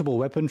unaccountable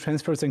weapon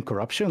transfers and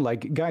corruption.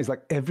 Like, guys,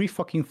 like every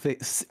fucking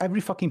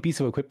piece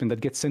of equipment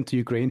that gets sent to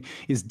Ukraine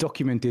is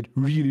documented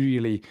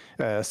really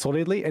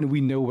solidly, and we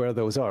know where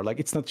those are. Like,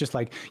 it's not just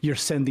like you're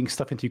sending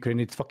stuff into Ukraine,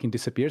 it fucking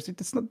disappears.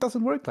 It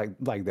doesn't work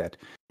like that,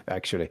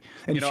 actually.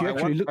 And if you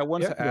actually look, I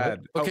want to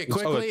add. Okay,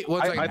 quickly.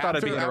 I thought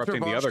I'd be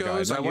interrupting the other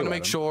guys. I want to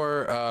make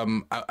sure.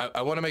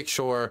 I want to make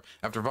sure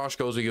after Vaush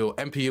goes, we go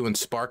MPU and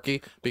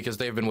Sparky, because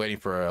they've been waiting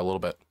for a little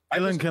bit.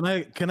 Dylan,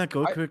 can I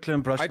go quickly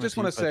and brush? I just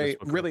want to say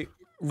really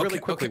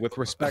quickly with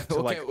respect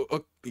to like.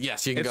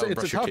 Yes, you can go.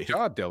 It's a tough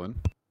job, Dylan.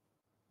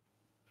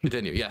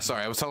 Continue. Yeah,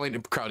 sorry, I was telling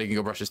Kraut he can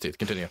go brush his teeth.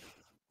 Continue.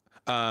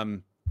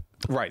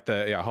 Right,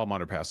 hall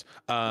monitor pass.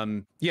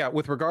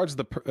 With regards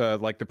to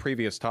the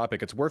previous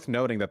topic, it's worth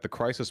noting that the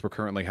crisis we're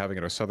currently having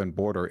at our southern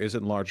border is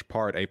in large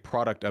part a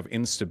product of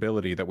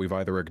instability that we've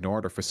either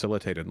ignored or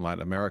facilitated in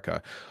Latin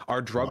America.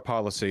 Our drug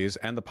policies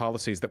and the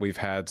policies that we've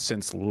had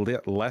since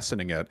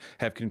lessening it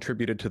have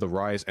contributed to the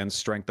rise and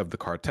strength of the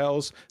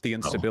cartels, the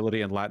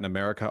instability in Latin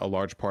America, a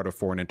large part of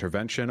foreign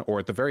intervention, or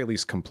at the very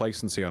least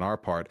complacency on our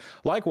part.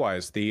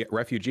 Likewise, the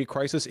refugee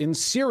crisis in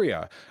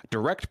Syria,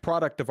 direct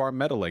product of our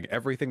meddling.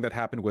 Everything that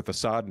happened with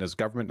Assad and his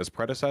government, his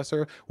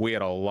predecessor, we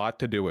had a lot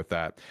to do with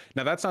that.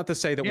 Now, that's not to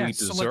say that we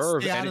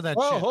deserve any.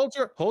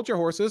 Hold your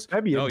horses.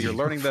 No, you're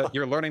learning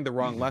the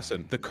wrong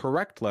lesson. The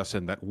correct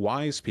lesson that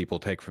wise people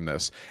take from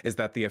this is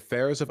that the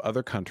affairs of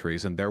other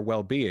countries and their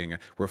well-being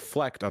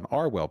reflect on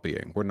our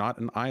well-being. We're not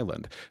an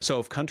island. So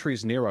if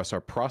countries near us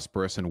are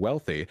prosperous and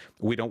wealthy,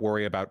 we don't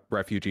worry about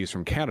refugees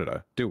from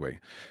Canada, do we?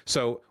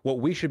 So what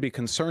we should be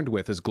concerned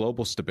with is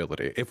global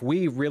stability. If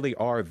we really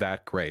are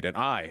that great, and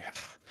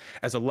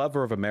as a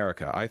lover of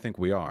America, I think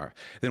we are,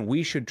 then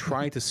we should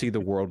try to see the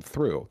world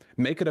through,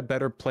 make it a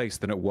better place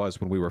than it was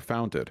when we were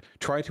founded,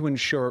 try to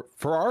ensure,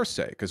 for our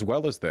sake as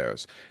well as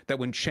theirs, that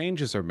when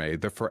changes are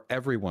made, they're for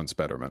everyone's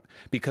betterment.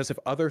 Because if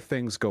other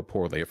things go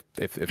poorly,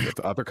 if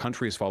other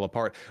countries fall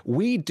apart,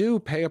 we do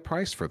pay a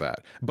price for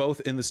that,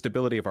 both in the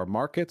stability of our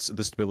markets,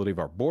 the stability of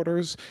our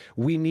borders.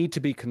 We need to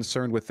be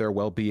concerned with their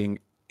well-being,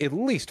 at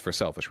least for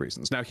selfish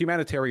reasons. Now,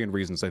 humanitarian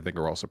reasons, I think,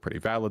 are also pretty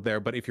valid there,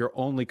 but if you're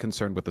only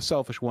concerned with the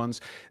selfish ones,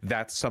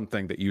 that's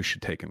something that you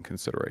should take in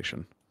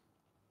consideration.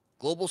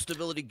 Global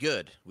stability,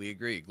 good. We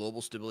agree.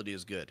 Global stability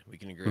is good. We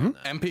can agree on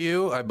that.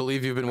 MPU, I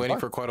believe you've been waiting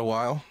for quite a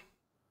while.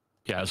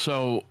 Yeah,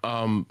 so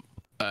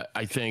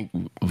I think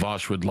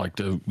Vaush would like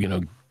to,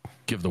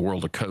 give the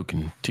world a Coke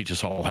and teach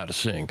us all how to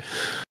sing.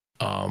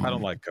 I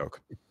don't like Coke.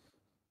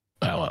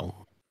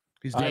 Well,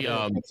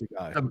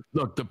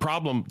 look, the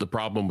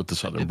problem with the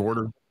southern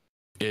border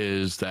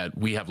is that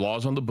we have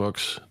laws on the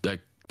books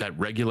that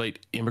regulate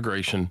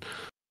immigration.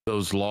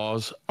 Those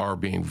laws are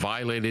being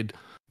violated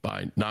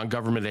by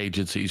non-government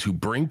agencies who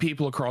bring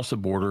people across the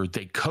border.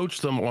 They coach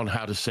them on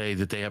how to say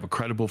that they have a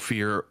credible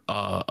fear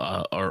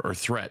or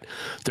threat.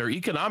 They're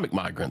economic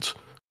migrants,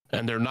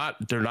 and they're not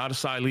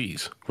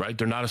asylees, right?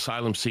 They're not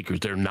asylum seekers.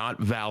 They're not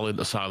valid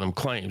asylum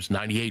claims.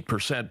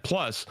 98%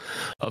 plus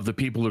of the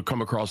people who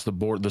come across the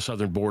border, the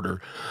southern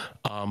border,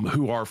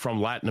 who are from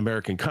Latin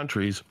American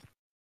countries,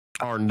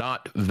 are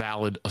not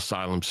valid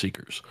asylum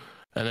seekers.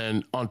 And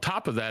then on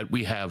top of that,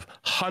 we have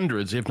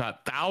hundreds, if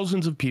not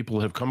thousands, of people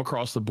who have come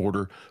across the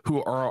border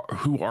who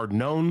are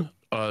known.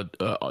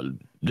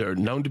 They're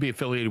known to be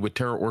affiliated with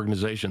terror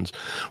organizations.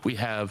 We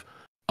have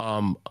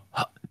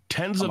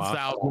tens of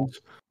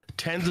thousands,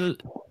 I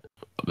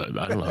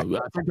don't know.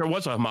 I think there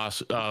was a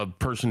Hamas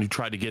person who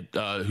tried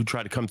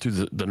to come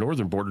through the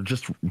northern border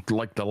just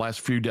like the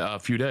last few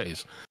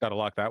days. Got to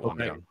lock that one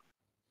down.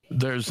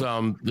 There's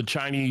the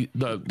Chinese.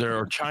 There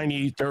are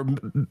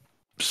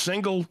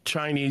single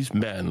Chinese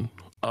men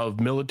of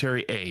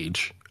military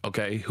age,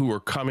 okay, who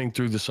are coming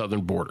through the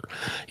southern border.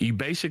 You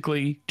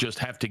basically just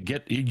have to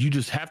get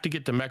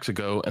to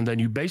Mexico, and then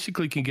you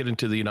basically can get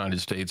into the United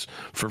States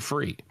for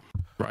free,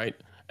 right?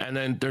 And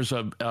then there's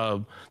they're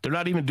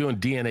not even doing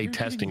DNA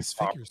testing.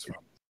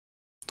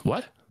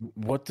 What?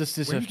 What does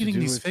this have to do with Ukraine? Where are you getting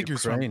these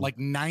figures from? Like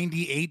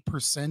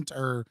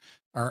 98%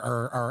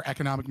 are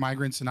economic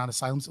migrants and not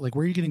asylums. Like,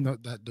 where are you getting those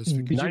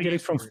figures? Did you get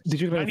it from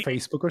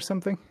Facebook or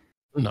something?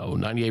 No,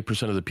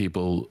 98% of the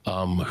people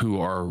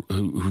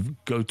who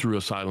go through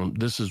asylum.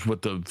 This is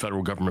what the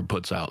federal government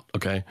puts out.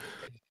 Okay.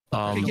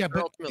 Yeah,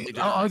 but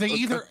are they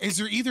either? Is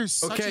there either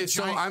such okay? A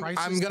So giant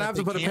I'm gonna have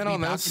to put a pin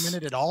on this.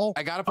 Documented at all?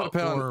 I gotta put a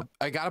pin on.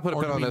 I gotta put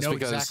a pin on this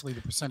because exactly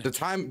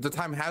the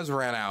time has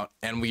ran out,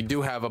 and we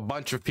do have a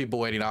bunch of people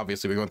waiting.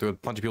 Obviously, we're going through a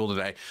bunch of people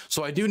today,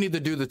 so I do need to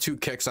do the 2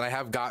 kicks, and I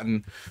have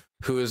gotten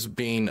who is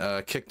being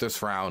kicked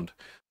this round.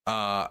 So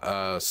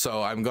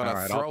I'm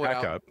gonna throw it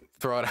out.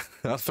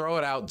 I'll throw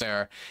it out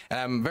there, and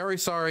I'm very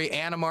sorry,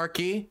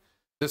 Animarchy.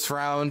 This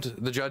round,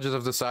 the judges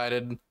have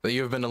decided that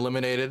you have been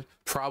eliminated,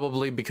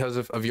 probably because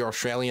of your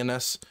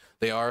Australianness.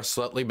 They are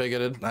slightly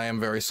bigoted. I am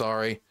very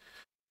sorry.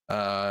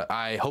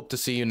 I hope to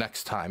see you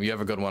next time. You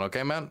have a good one,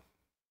 okay, man?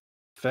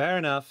 Fair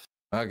enough.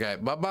 Okay,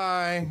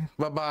 bye-bye.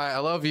 Bye-bye. I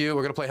love you.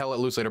 We're going to play Hell Let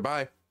Loose later.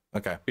 Bye.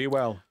 Okay. Be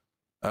well.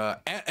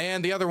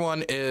 And the other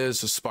one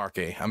is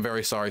Sparky. I'm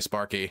very sorry,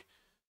 Sparky.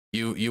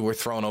 You were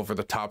thrown over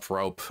the top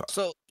rope.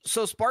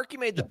 So Sparky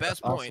made the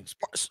best point.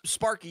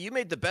 Sparky, you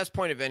made the best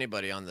point of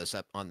anybody on this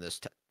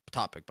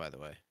topic, by the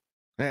way.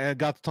 And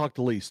got to talk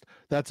the least.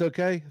 That's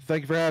okay.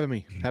 Thank you for having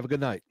me. Have a good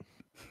night.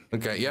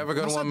 Okay, you have a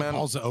good one, man.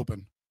 Balls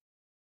open.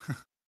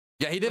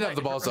 Yeah, he did have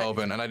the balls to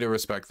open, and I do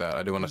respect that.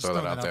 I do want to throw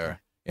that out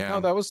there. Yeah.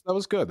 No, that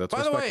was good. That's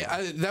by the way,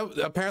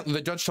 apparently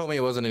the judge told me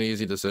it wasn't an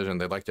easy decision.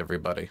 They liked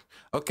everybody.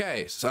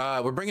 Okay,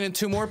 so we're bringing in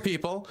 2 more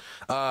people.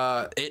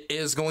 It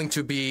is going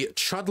to be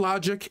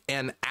Chudlogic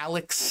and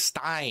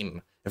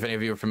AlexStein. If any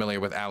of you are familiar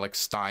with Alex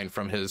Stein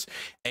from his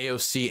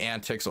AOC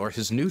antics or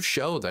his new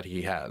show that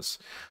he has.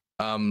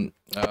 By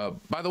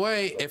the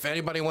way, if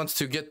anybody wants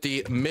to get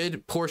the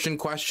mid-portion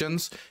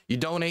questions, you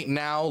donate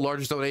now.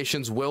 Large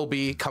donations will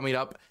be coming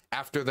up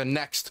after the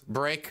next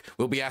break.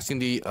 We'll be asking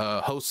the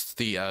hosts,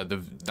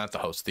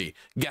 the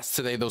guests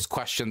today, those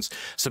questions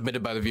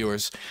submitted by the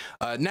viewers.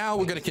 Now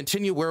we're going to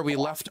continue where we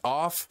left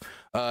off.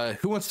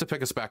 Who wants to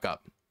pick us back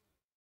up?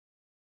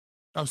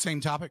 Oh, same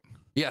topic?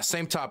 Yeah,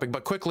 same topic,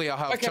 but quickly I'll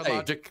have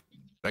Chudlogic.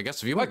 I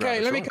guess if you would. Okay,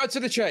 let me cut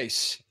to the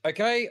chase.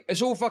 Okay,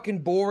 it's all fucking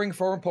boring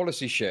foreign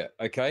policy shit.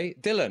 Okay,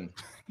 Dylan,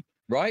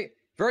 right?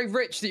 Very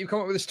rich that you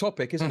come up with this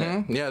topic, isn't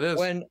it? Yeah, it is.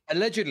 When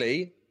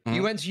allegedly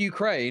you went to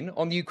Ukraine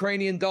on the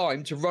Ukrainian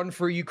dime to run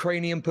for a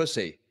Ukrainian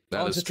pussy.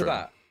 That Answer is to true.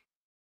 that.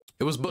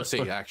 It was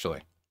bussy,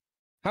 actually.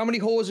 How many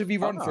whores have you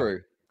run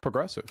through?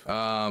 Progressive.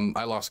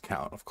 I lost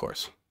count, of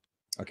course.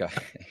 Okay.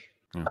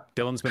 Yeah.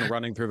 Dylan's been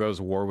running through those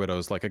war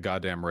widows like a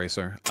goddamn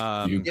racer.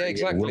 Yeah,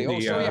 exactly. Oh,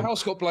 sorry, your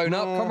house got blown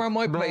up. Come around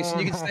my place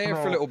and you can stay here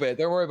for a little bit.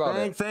 Don't worry about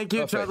it. Thank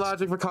you,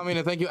 Chudlogic, for coming,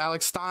 and thank you,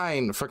 Alex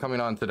Stein, for coming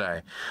on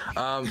today.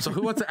 So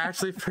who wants to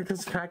actually pick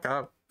us back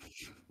up?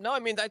 No, I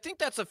mean, I think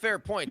that's a fair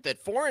point that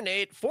foreign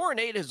aid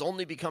has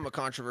only become a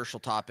controversial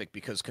topic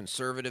because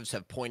conservatives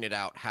have pointed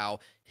out how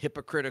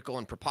hypocritical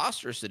and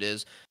preposterous it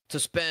is to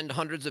spend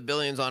hundreds of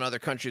billions on other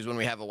countries when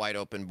we have a wide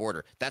open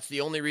border. That's the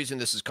only reason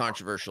this is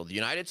controversial. The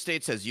United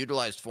States has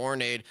utilized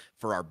foreign aid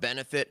for our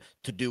benefit,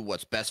 to do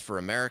what's best for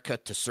America,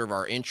 to serve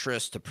our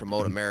interests, to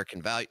promote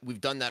American value. We've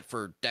done that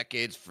for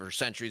decades, for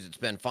centuries. It's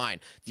been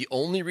fine. The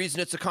only reason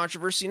it's a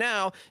controversy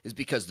now is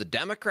because the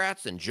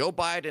Democrats and Joe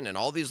Biden and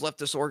all these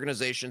leftist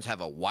organizations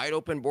have a wide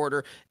open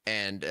border,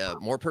 and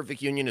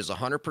MorePerfectUnion is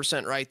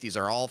 100% right. These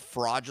are all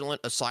fraudulent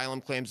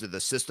asylum claims that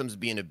the system's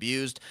being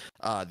abused.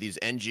 These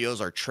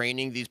NGOs are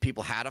training these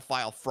people how to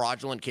file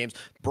fraudulent claims.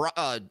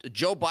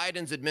 Joe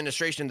Biden's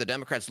administration, the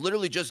Democrats,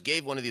 literally just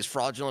gave one of these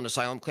fraudulent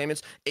asylum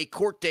claimants a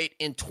court date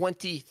in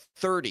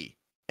 2030,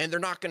 and they're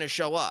not going to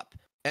show up.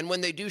 And when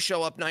they do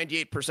show up,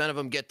 98% of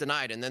them get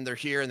denied, and then they're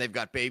here and they've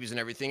got babies and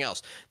everything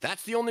else.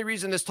 That's the only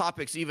reason this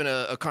topic's even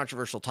a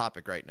controversial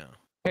topic right now.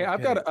 Hey,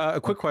 I've got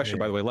a quick question,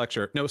 by the way,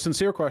 Lecture. No,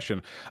 sincere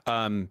question.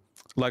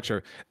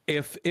 Lecture,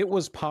 if it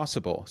was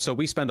possible, so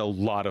we spend a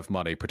lot of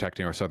money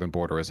protecting our southern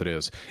border as it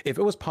is. If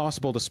it was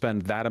possible to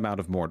spend that amount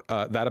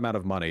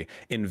of money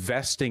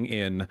investing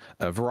in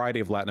a variety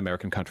of Latin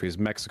American countries,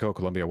 Mexico,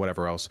 Colombia,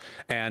 whatever else,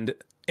 and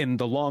in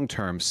the long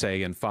term,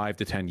 say in 5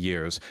 to 10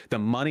 years, the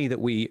money that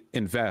we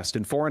invest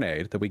in foreign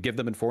aid, that we give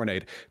them in foreign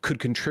aid, could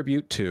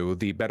contribute to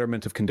the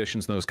betterment of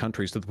conditions in those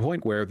countries to the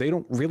point where they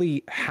don't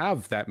really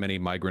have that many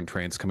migrant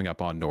trains coming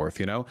up on north,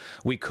 you know?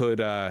 We could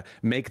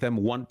make them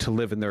want to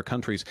live in their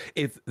countries.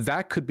 If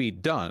that could be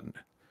done,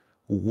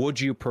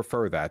 would you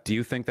prefer that? Do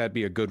you think that'd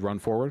be a good run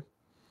forward?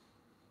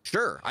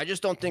 Sure. I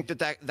just don't think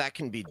that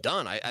can be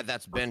done.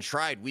 That's been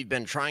tried. We've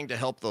been trying to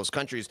help those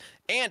countries.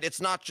 And it's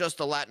not just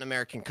the Latin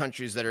American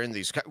countries that are in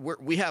these.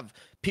 We have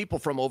people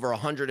from over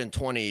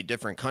 120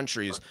 different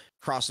countries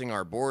crossing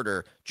our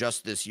border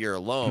just this year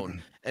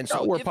alone. And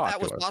so if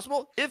that was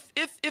possible,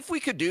 if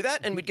we could do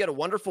that and we'd get a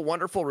wonderful,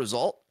 wonderful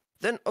result,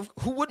 then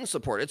who wouldn't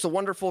support it? It's a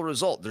wonderful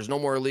result. There's no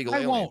more illegal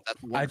aliens.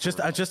 I just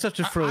have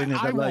to throw in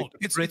that, like,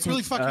 it's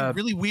really fucking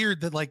really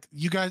weird that, like,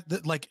 you guys,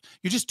 that, like,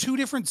 you're just two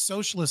different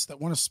socialists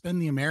that want to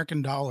spend the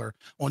American dollar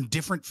on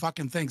different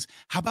fucking things.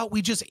 How about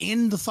we just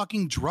end the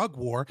fucking drug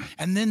war,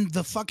 and then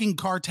the fucking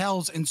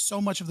cartels and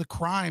so much of the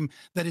crime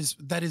that is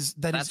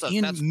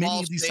in many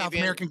of these South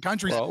American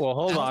countries. Well,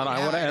 hold on. I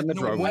want to end the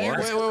drug war.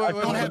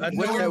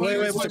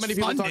 Wait, too many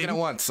people talking at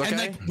once. Okay, and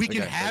like we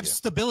can have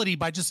stability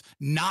by just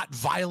not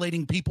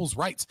violating people's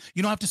rights.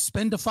 You don't have to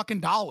spend a fucking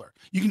dollar.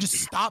 You can just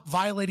stop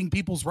violating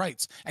people's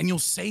rights, and you'll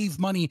save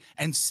money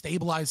and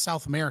stabilize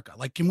South America.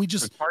 Like, can we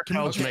just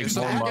without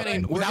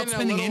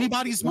spending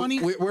anybody's money?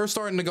 We're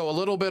starting to go a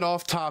little bit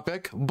off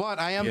topic,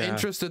 but I am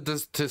interested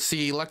to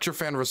see Lecture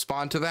Fan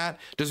respond to that,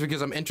 just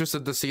because I'm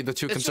interested to see the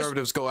two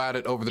conservatives go at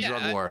it over the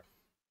drug war.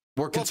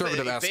 We're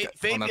conservative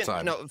on that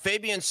side. No,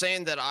 Fabian's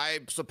saying that I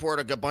support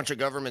a bunch of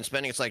government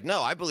spending. It's like,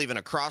 no, I believe in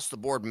across the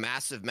board,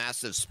 massive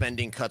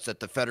spending cuts at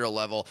the federal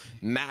level,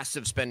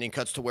 massive spending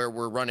cuts to where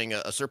we're running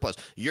a surplus.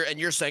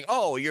 You're saying,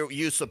 oh,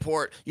 you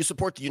support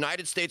the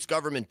United States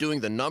government doing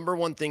the number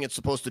one thing it's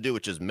supposed to do,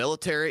 which is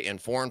military and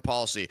foreign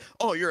policy.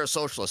 Oh, you're a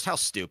socialist. How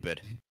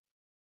stupid.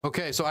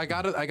 Okay, so I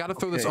gotta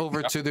throw this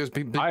over to there's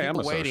people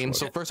waiting.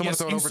 So first I want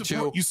to throw it over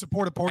to you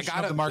support a portion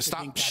of the market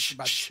being captured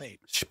by the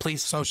state.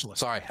 Please, socialist.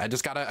 Sorry, I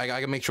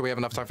gotta make sure we have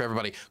enough time for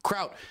everybody.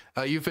 Kraut,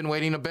 you've been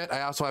waiting a bit.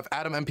 I also have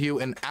Adam,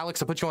 MPU, and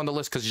Alex. I put you on the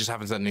list because you just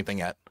haven't said anything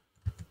yet.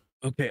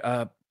 Okay,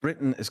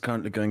 Britain is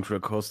currently going through a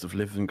cost of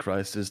living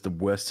crisis, the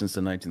worst since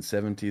the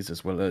 1970s,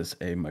 as well as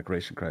a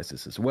migration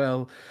crisis as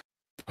well.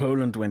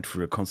 Poland went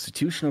through a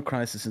constitutional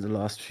crisis in the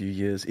last few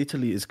years.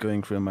 Italy is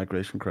going through a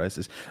migration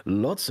crisis.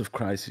 Lots of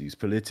crises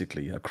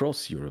politically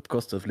across Europe,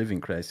 cost of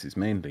living crisis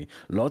mainly.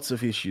 Lots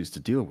of issues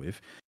to deal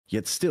with.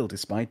 Yet still,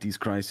 despite these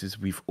crises,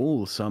 we've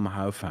all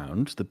somehow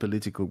found the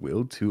political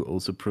will to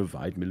also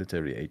provide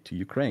military aid to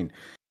Ukraine.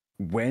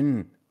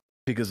 When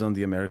figures on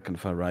the American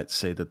far right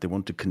say that they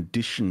want to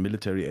condition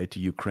military aid to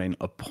Ukraine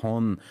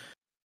upon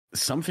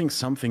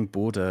something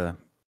border,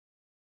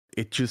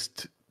 it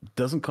just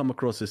doesn't come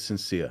across as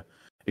sincere.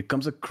 It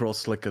comes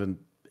across like an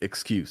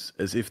excuse,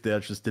 as if they're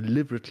just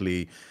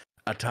deliberately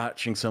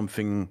attaching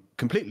something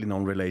completely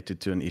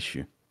non-related to an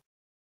issue.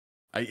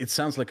 It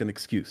sounds like an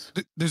excuse.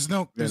 There's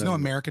no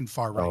American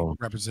far right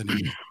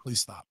representing.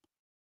 Please stop.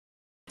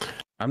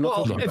 I'm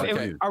not talking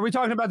about Are we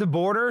talking about the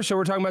border? So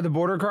we're talking about the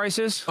border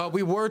crisis?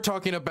 We were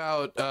talking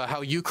about how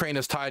Ukraine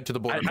is tied to the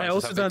border crisis. I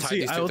also don't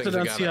see how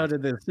they're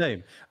the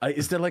same.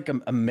 Is there like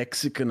a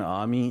Mexican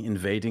army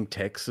invading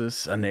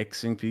Texas,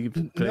 annexing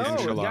people? No,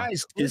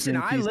 guys, listen,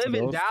 I live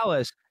in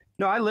Dallas.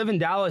 No, I live in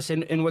Dallas,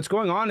 and what's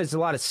going on is a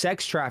lot of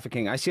sex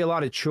trafficking. I see a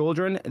lot of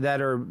children that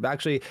are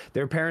actually,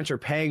 their parents are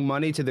paying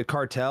money to the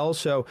cartel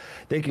so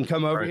they can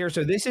come over here.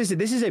 So this is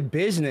a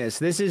business.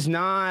 This is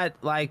not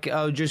like,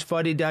 oh, just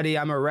fuddy-duddy,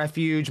 I'm a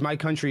refuge, my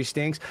country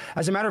stinks.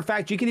 As a matter of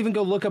fact, you can even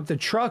go look up the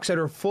trucks that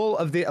are full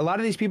of a lot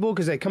of these people,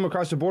 because they come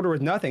across the border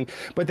with nothing,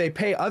 but they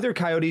pay other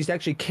coyotes to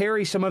actually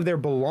carry some of their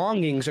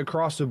belongings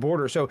across the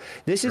border. So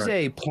this is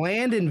a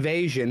planned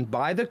invasion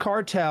by the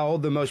cartel,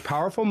 the most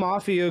powerful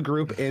mafia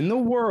group in the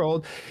world,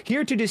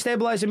 here to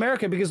destabilize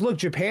America. Because look,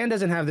 Japan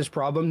doesn't have this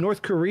problem.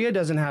 North Korea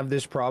doesn't have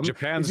this problem.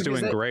 Japan's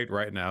doing great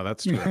right now.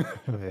 That's true.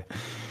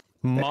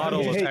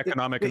 Model of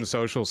economic and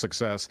social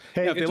success.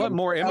 If they let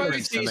more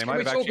immigrants in, they might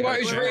have actually. Talk about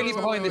who's really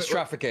behind this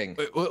trafficking.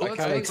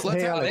 Alex,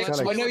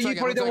 I know you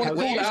probably don't want to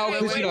call it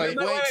out because you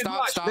know.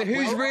 Stop. But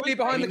who's really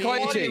behind the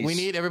coyotes? We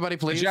need everybody,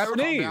 please. The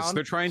Japanese.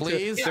 They're trying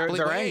to.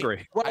 They're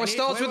angry. Well, it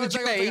starts with a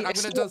J.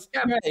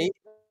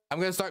 I'm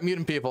going to start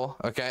muting people.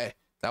 Okay.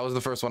 That was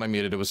the first one I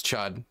muted. It was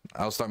Chud.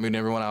 I'll start muting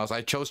everyone else.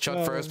 I chose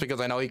Chud first because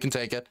I know he can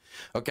take it.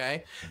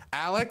 Okay.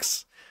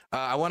 Alex,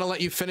 I want to let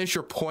you finish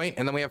your point,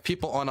 and then we have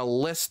people on a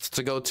list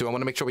to go to. I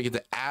want to make sure we get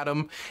to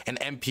Adam and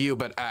MPU,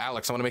 but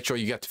Alex, I want to make sure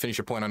you get to finish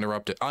your point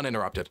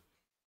uninterrupted.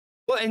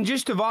 Well, and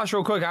just to Vaush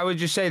real quick, I would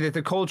just say that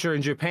the culture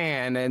in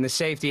Japan and the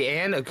safety,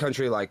 and a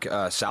country like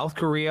South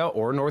Korea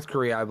or North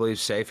Korea, I believe,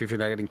 is safe if you're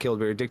not getting killed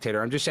by a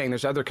dictator. I'm just saying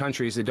there's other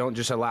countries that don't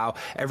just allow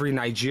every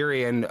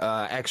Nigerian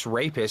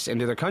ex-rapist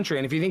into their country.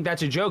 And if you think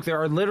that's a joke,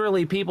 there are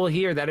literally people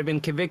here that have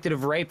been convicted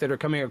of rape that are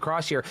coming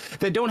across here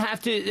that don't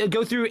have to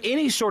go through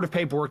any sort of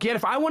paperwork. Yet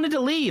if I wanted to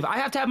leave, I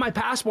have to have my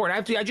passport.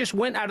 I just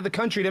went out of the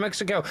country to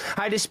Mexico.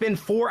 I had to spend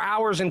 4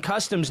 hours in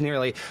customs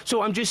nearly.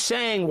 So I'm just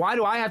saying, why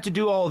do I have to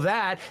do all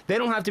that? They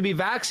don't have to be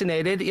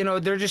vaccinated. You know,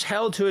 they're just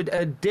held to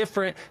a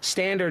different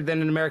standard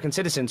than an American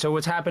citizen. So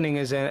what's happening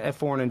is a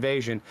foreign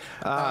invasion.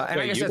 And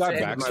I guess you that's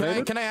got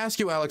vaccinated? Can I ask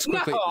you, Alex,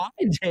 quickly? No, I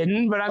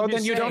didn't. But I'm just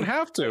then you saying. don't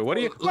have to. What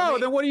do you? No,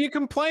 then what are you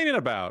complaining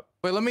about?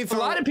 Wait, let me. A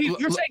lot of people.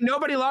 You're saying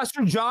nobody lost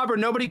their job or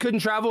nobody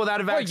couldn't travel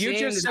without a vaccine.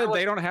 Well, you just said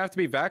they don't have to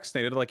be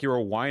vaccinated, like you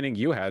were whining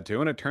you had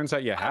to, and it turns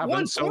out you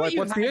haven't. So, like,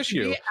 what's the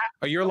issue?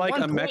 You're like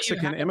a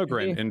Mexican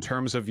immigrant in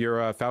terms of your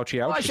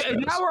Fauci out. Well,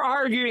 now we're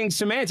arguing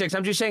semantics.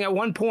 I'm just saying at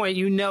one point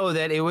you know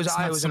that it was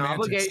an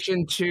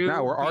obligation to.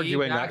 Now we're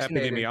arguing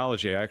vaccinated.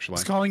 epidemiology. Actually,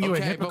 it's calling you a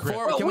hypocrite.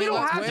 Well, we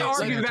don't have to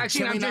argue the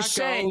vaccine. I'm just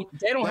saying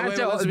they don't have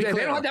to. They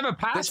don't have to have a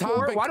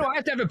passport. Why do I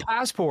have to have a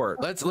passport?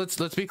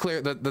 Let's be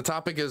clear. The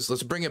topic is,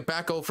 let's bring it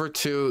back over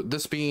to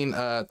this being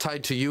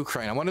tied to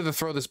Ukraine. I wanted to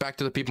throw this back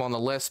to the people on the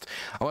list.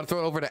 I want to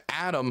throw it over to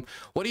Adam.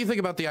 What do you think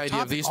about the idea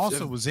of these?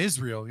 Also, was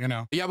Israel, you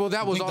know? Yeah, well,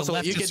 that was also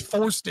you get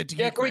forced it.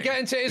 Yeah, can we get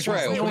into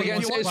Israel? Can we get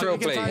into Israel,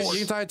 please? You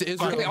can tie it to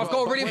Israel. Okay, I've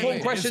got a really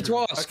important question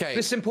to ask. Okay,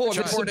 this is important.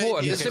 This is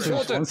important. This is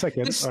important. 1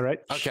 second. All right.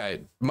 Okay,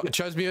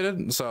 Chud's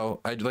muted, so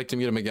I'd like to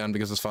mute him again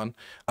because it's fun.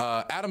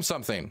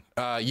 AdamSomething,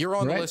 you're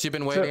on the list. You've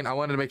been waiting. I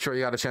wanted to make sure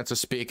you got a chance to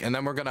speak, and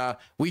then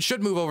we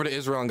should move over to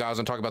Israel and Gaza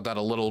and talk about that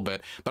a little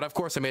bit. But of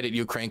course, I made it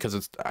Ukraine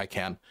because I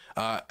can.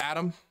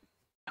 Adam.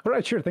 All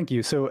right, sure, thank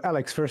you. So,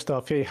 Alex, first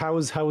off, hey,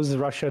 how's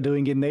Russia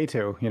doing in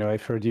NATO? You know,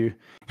 I've heard you.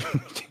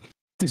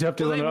 Did you have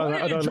to they wanted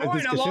to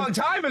join a long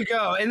time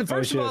ago. And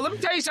first of all, let me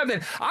tell you something.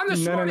 I'm the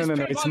smartest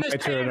pimp on this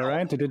panel.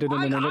 Right? I'm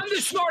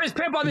the smartest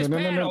pimp on this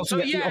panel.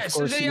 So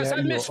yes,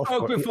 I've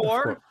misspoke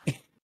before.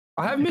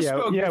 I have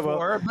misspoke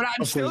before, but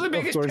I'm still the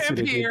biggest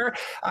pimp here.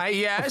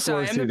 Yes,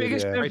 I am the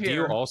biggest pimp here. Do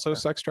you also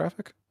sex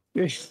traffic?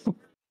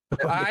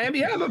 I am.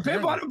 Yeah, I'm a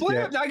pimp on a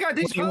blimp. I got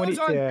these fellas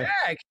on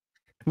deck.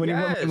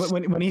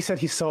 When he said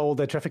he saw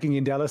the trafficking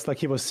in Dallas, like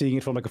he was seeing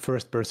it from like a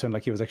first person,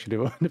 like he was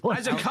actually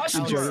as a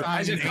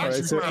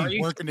customer,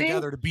 working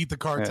together to beat the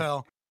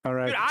cartel. All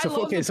right.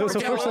 Dude, so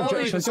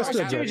first, just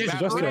to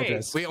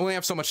address. We only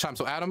have so much time.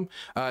 So Adam,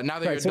 now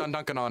that you're done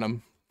dunking on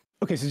him.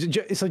 Okay,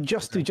 so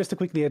just to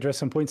quickly address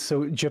some points.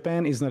 So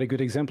Japan is not a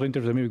good example in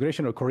terms of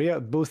immigration, or Korea.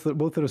 Both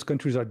of those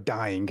countries are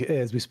dying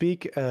as we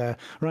speak,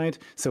 right?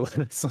 So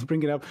let's not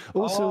bring it up.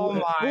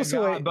 Also, let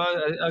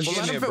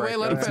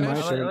him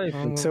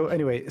finish. So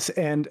anyway,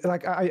 and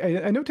like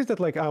I noticed that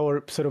like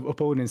our sort of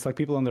opponents, like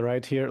people on the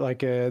right here, like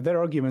their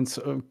arguments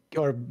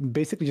are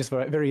basically just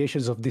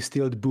variations of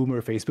distilled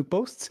boomer Facebook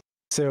posts.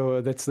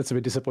 So that's a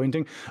bit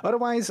disappointing.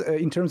 Otherwise,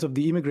 in terms of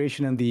the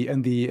immigration and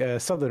the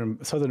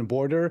southern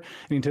border,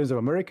 and in terms of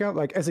America,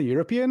 like as a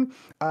European,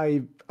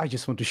 I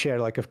just want to share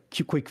like a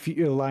quick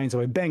few lines of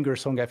a banger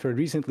song I've heard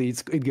recently.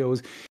 It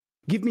goes,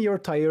 "Give me your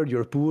tired,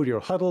 your poor, your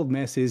huddled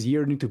masses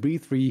yearning to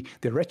breathe free,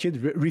 the wretched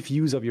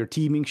refuse of your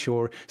teeming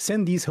shore.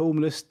 Send these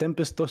homeless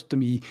tempest tossed to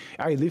me.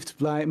 I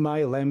lift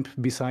my lamp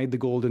beside the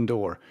golden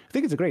door." I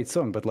think it's a great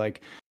song, but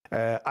like.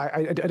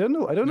 I don't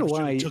know. I don't know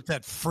why. Took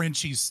that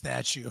Frenchie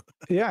statue.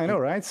 Yeah, I know,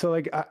 right? So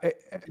like,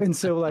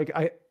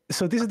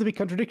 so this is the big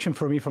contradiction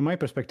for me, from my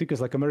perspective,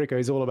 because like America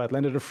is all about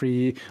land of the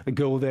free,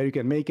 go there, you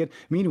can make it.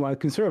 Meanwhile,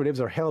 conservatives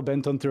are hell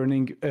bent on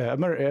turning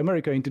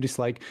America into this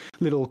like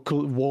little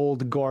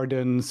walled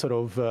garden sort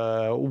of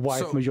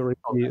white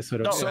majority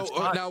sort of. So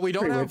now we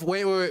don't have.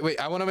 Wait.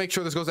 I want to make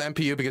sure this goes to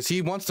MPU because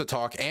he wants to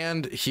talk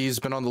and he's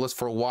been on the list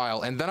for a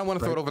while. And then I want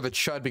to throw it over to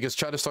Chud because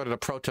Chud has started a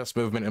protest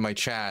movement in my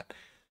chat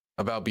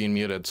about being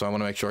muted, so I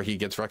want to make sure he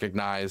gets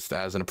recognized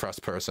as an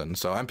oppressed person.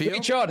 So MPU? Free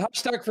Chud,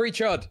 hashtag free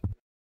Chud.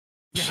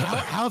 Yeah,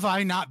 how have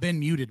I not been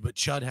muted, but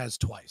Chud has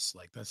twice?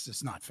 Like, that's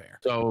just not fair.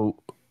 So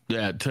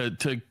yeah,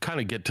 to kind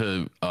of get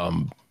to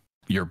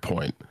your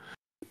point,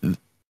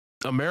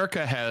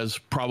 America has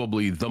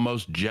probably the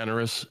most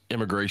generous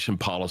immigration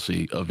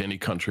policy of any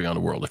country on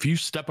the world. If you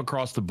step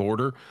across the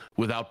border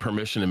without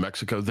permission in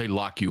Mexico, they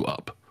lock you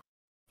up.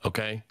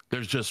 Okay?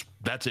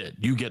 That's it.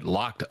 You get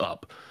locked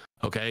up.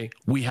 Okay,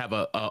 we have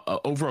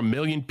over 1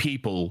 million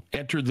people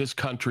entered this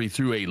country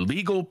through a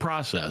legal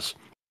process,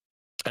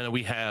 and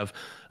we have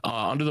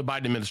under the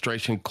Biden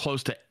administration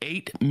close to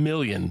 8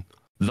 million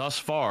thus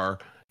far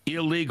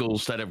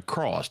illegals that have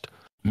crossed.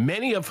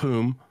 Many of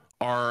whom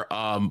are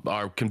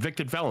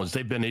convicted felons.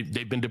 They've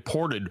been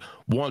deported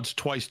once,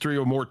 twice, 3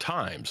 or more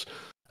times.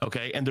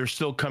 Okay, and they're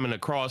still coming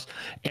across,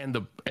 and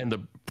the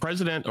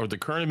president or the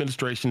current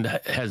administration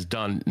has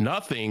done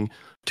nothing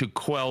to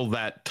quell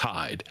that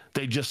tide.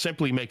 They just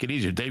simply make it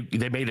easier.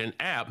 They made an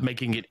app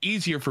making it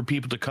easier for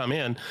people to come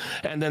in,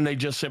 and then they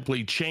just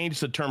simply change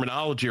the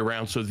terminology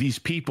around so these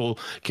people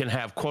can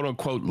have quote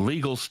unquote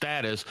legal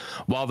status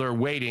while they're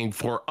waiting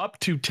for up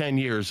to 10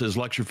 years, as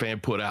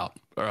LCTRfan put out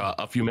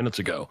a few minutes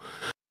ago.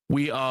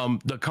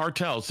 The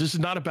cartels. This is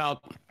not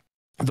about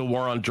the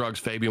war on drugs,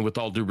 Fabian, with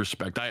all due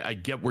respect. I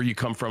get where you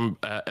come from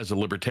as a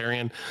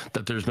libertarian,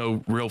 that there's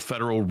no real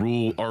federal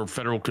rule or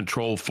federal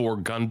control for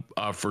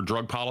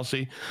drug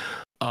policy,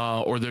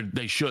 or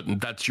they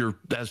shouldn't. That's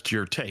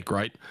your take,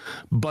 right?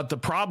 But the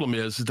problem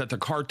is that the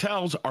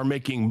cartels are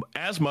making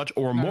as much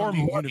or more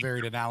money.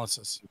 Univariate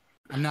analysis.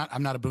 I'm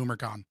not a boomer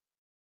con.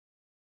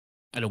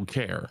 I don't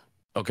care.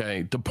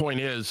 Okay. The point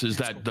is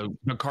that the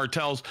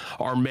cartels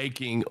are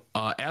making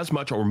as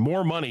much or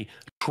more money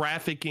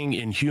trafficking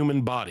in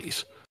human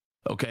bodies,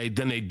 okay,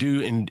 than they do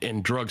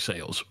in drug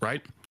sales,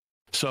 right?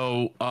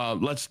 So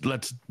let's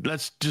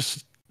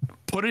just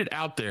put it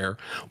out there.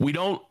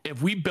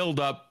 If we build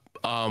up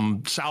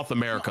South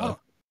America,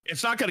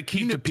 it's not going to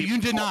keep the people.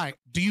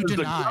 Do you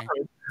deny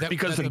that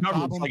the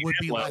problem would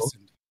be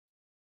lessened?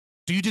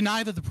 Do you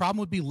deny that the problem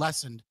would be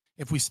lessened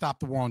if we stop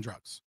the war on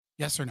drugs?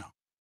 Yes or no?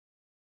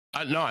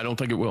 No, I don't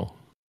think it will.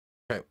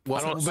 Okay.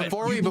 Well,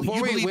 before we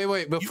devolve into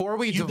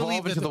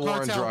the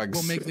war on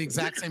drugs, will make the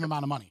exact same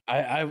amount of money.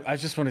 I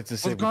just wanted to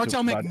say,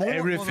 cartel make more.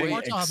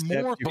 Everything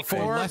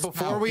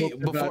before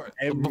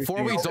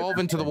we delve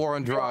into the war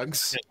on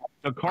drugs.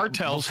 The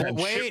cartels.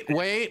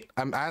 Wait.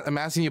 I'm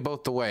asking you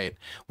both to wait.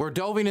 We're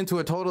delving into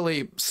a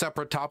totally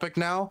separate topic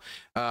now,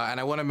 and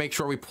I want to make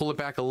sure we pull it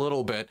back a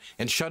little bit.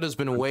 And Chud has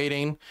been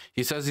waiting.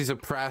 He says he's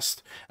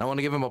oppressed. I want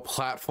to give him a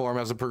platform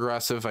as a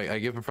progressive. I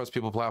give oppressed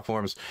people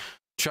platforms.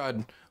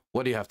 Chud,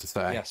 what do you have to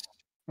say? Yes.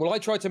 Well, I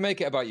tried to make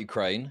it about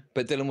Ukraine,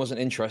 but Dylan wasn't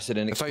interested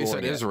in exploring. I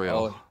thought you said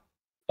Israel.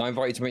 I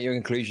invite you to make your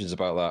conclusions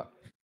about that.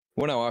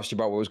 Well, no, I asked you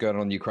about what was going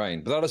on in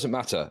Ukraine, but that doesn't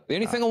matter. The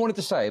only thing I wanted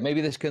to say,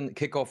 maybe this can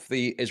kick off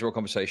the Israel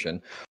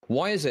conversation.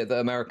 Why is it that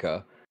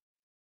America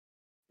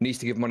needs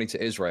to give money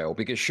to Israel?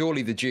 Because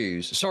surely the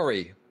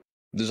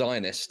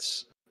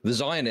Zionists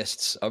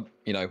are,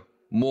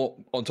 more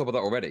on top of that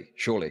already,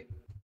 surely.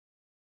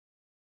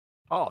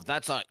 Oh,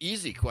 that's an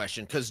easy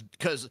question,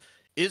 because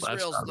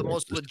Israel's the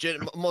most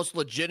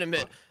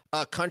legitimate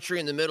country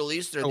in the Middle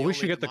East. We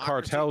should get the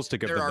cartels to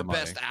give them the money. They're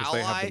our best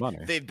ally.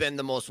 They've been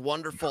the most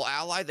wonderful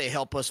ally. They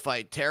help us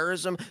fight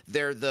terrorism.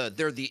 They're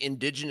the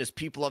indigenous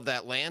people of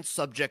that land,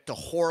 subject to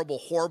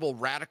horrible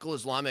radical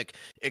Islamic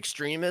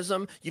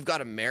extremism. You've got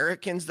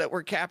Americans that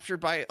were captured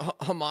by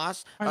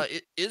Hamas.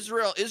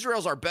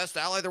 Israel's our best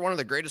ally. They're one of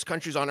the greatest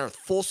countries on earth.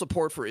 Full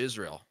support for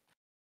Israel.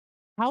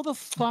 How the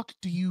fuck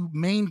do you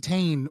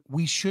maintain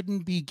we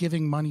shouldn't be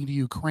giving money to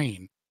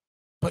Ukraine?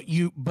 But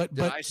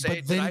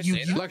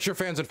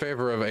LCTRfan's in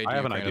favor of aid to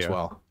Ukraine as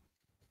well.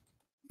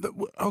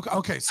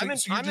 Okay. So I'm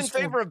in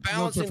favor of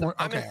balancing.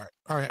 I'm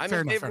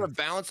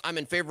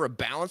in favor of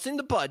balancing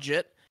the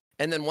budget,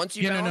 and then once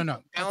you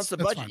balance the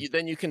budget,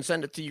 then you can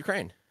send it to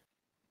Ukraine.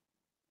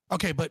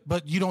 Okay, but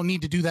you don't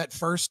need to do that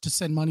first to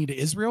send money to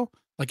Israel,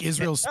 like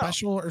Israel's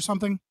special or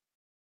something.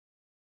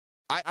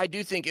 I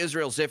do think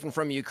Israel's different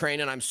from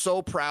Ukraine, and I'm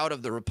so proud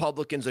of the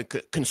Republicans and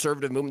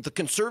conservative movement. The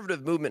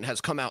conservative movement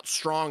has come out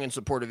strong in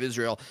support of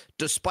Israel,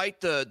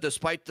 despite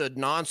the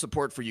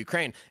non-support for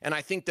Ukraine. And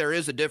I think there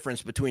is a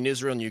difference between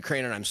Israel and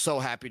Ukraine, and I'm so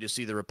happy to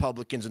see the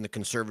Republicans and the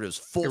conservatives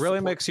full. It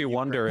really makes you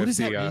wonder if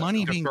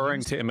the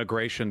referring to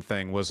immigration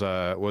thing was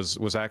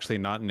actually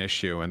not an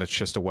issue, and it's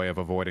just a way of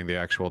avoiding the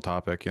actual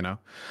topic.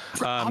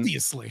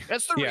 Obviously,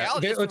 that's the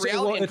reality. It's the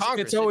reality in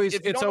Congress.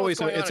 It's always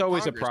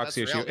a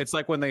proxy issue. It's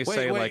like when they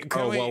say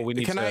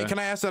Can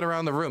I ask that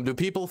around the room? Do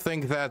people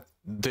think that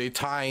the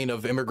tying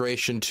of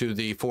immigration to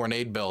the foreign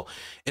aid bill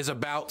is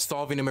about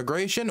solving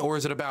immigration, or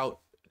is it about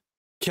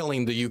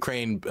killing the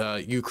Ukraine,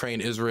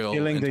 Israel,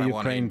 and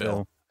Taiwan aid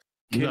bill?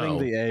 Killing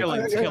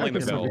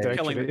the bill.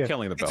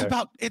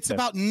 It's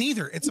about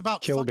neither. It's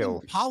about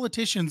fucking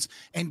politicians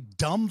and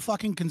dumb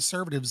fucking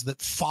conservatives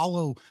that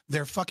follow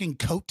their fucking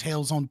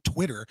coattails on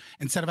Twitter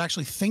instead of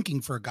actually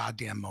thinking for a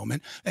goddamn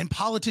moment. And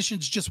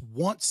politicians just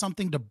want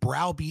something to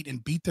browbeat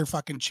and beat their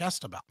fucking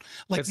chest about.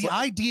 The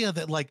idea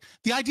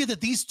that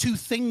these two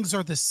things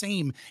are the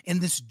same in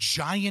this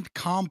giant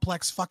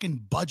complex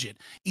fucking budget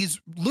is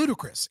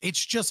ludicrous.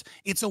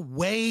 It's a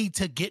way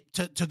to get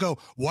to go,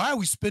 why are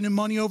we spending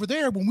money over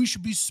there when we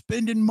should be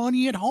spending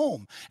money at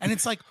home? And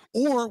it's like,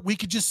 or we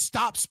could just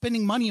stop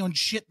spending money on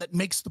shit that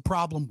makes the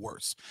problem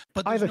worse.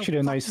 But I've actually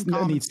a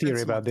neat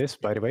theory about this,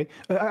 by the way.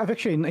 I've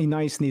actually a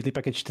nice, neatly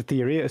packaged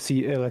theory. Let's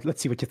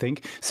see what you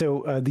think.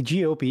 So the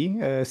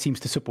GOP seems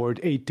to support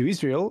aid to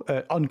Israel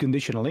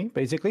unconditionally,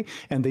 basically,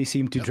 and they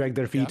seem to drag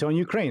their feet on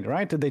Ukraine,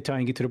 right? They're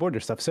tying it to the border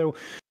stuff. So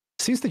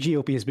since the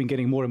GOP has been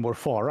getting more and more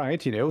far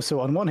right, so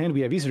on one hand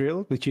we have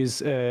Israel, which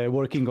is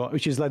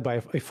which is led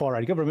by a far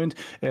right government,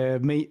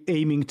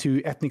 aiming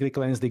to ethnically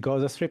cleanse the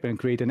Gaza Strip and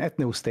create an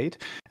ethno state,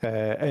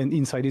 and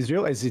inside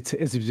Israel, as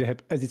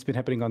it's been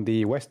happening on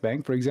the West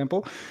Bank, for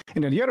example.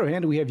 And on the other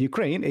hand, we have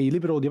Ukraine, a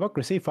liberal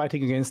democracy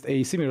fighting against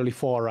a similarly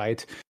far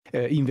right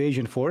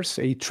invasion force,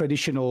 a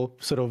traditional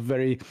sort of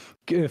very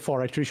far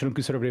right, traditional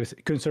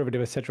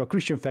conservative, etc.,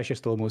 Christian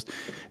fascist almost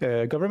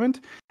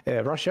government,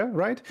 Russia,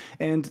 right?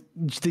 And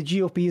the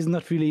GOP is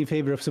not really in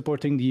favor of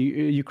supporting the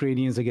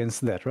Ukrainians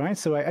against that, right?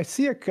 So I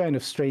see a kind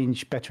of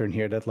strange pattern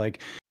here that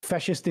like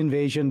fascist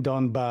invasion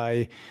done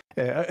by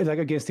like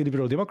against the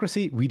liberal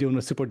democracy, we don't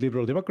support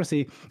liberal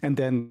democracy, and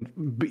then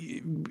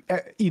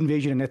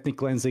invasion and ethnic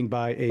cleansing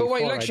by a. But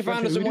wait,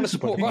 ActualJake doesn't want to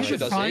support Russia,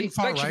 does he?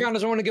 ActualJake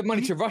doesn't want to give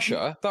money to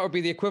Russia. That would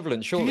be the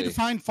equivalent, surely. You need to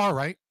find far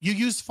right. You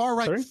used far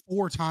right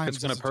 4 times.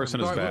 It's when a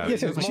person is bad.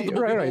 Yes,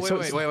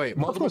 right. Wait.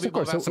 Multiple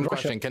people have asked some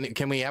question.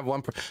 Can we have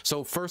one?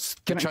 So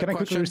first, can I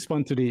quickly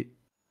respond to the?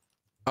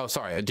 Oh,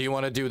 sorry. Do you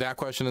want to do that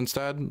question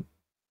instead?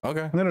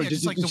 Okay. No,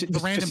 just like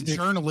the random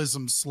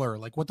journalism slur.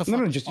 Like, what the fuck?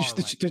 No,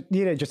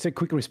 just a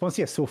quick response.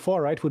 Yes, so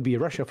far right would be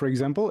Russia, for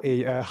example,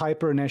 a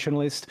hyper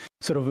nationalist,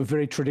 sort of a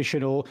very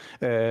traditional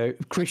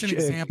Christian. An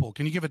example.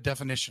 Can you give a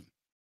definition?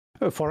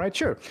 Far right,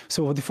 sure.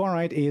 So the far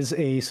right is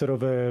a sort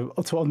of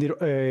also on the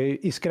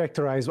is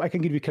characterized. I can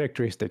give you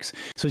characteristics.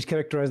 So it's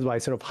characterized by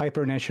sort of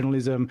hyper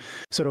nationalism,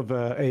 sort of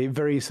a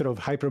very sort of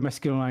hyper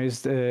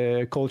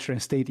masculinized culture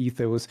and state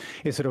ethos.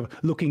 Is sort of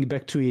looking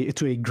back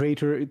to a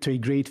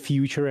great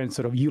future and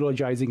sort of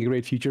eulogizing a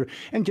great future,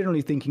 and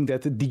generally thinking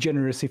that the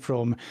degeneracy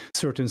from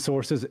certain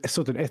sources,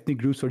 certain ethnic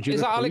groups or is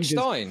that Alex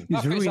Stein?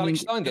 That makes Alex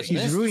Stein, doesn't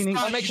it?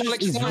 That makes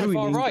Alex Stein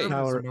far right.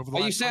 Are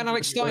you saying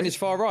Alex Stein is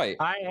far right?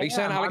 Are you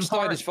saying Alex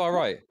Stein is far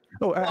right?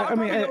 Oh, I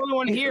mean, the only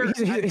one here.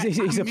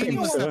 He's a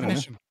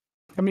definition.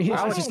 I mean,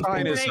 Alex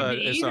Stein is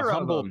a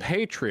humble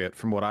patriot,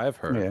 from what I've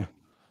heard. Yeah.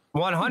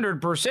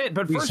 100%.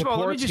 But first of all,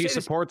 let me just say he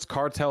supports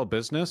cartel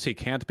business. He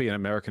can't be an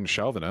American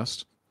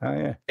chauvinist. Oh,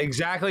 yeah.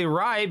 Exactly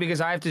right, because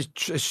I have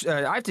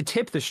to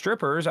tip the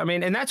strippers. I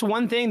mean, and that's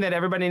one thing that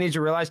everybody needs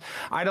to realize.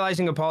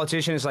 Idolizing a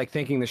politician is like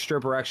thinking the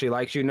stripper actually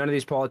likes you. None of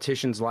these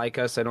politicians like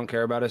us. They don't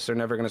care about us. They're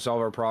never going to solve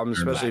our problems,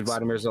 especially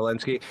Vladimir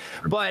Zelensky,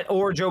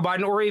 or Joe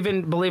Biden, or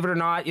even, believe it or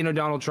not,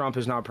 Donald Trump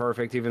is not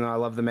perfect, even though I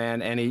love the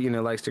man, and he,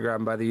 likes to grab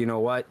him by the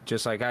you-know-what,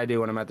 just like I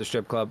do when I'm at the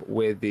strip club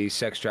with the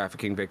sex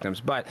trafficking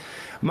victims. But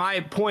my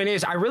point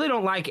is, I really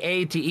don't like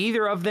aid to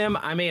either of them.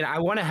 I mean, I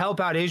want to help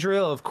out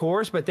Israel, of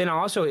course, but then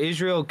also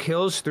Israel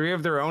kills 3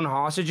 of their own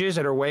hostages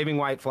that are waving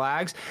white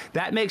flags.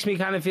 That makes me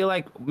kind of feel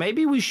like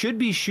maybe we should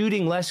be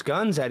shooting less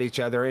guns at each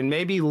other, and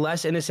maybe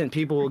less innocent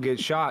people will get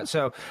shot.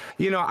 So,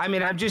 I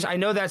mean, I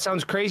know that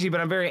sounds crazy, but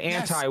I'm very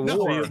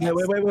anti-war. Wait.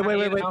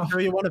 Do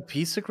you want a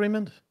peace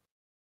agreement?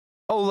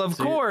 Oh, of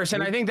course,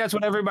 and I think that's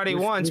what everybody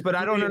wants, but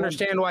I don't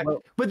understand why.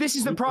 But this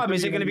is the problem.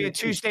 Is it going to be a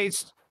 2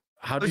 states?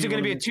 Is it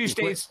going to be a 2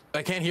 states?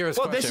 I can't hear his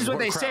question. Well, this is what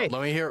they say.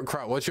 Let me hear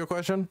Kraut. What's your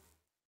question?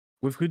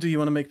 With who do you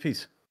want to make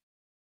peace?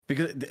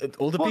 Because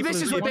all the people.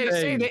 This is what they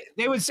say.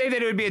 They would say that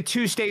it would be a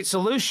 2-state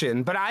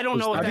solution, but I don't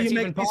know if that's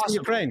even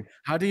possible.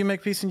 How do you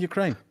make peace in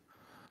Ukraine?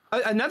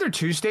 Another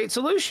 2-state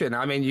solution.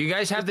 I mean, you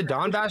guys have the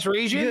Donbass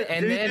region,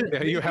 and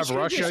then you have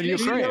Russia and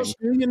Ukraine.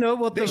 You know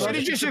what they should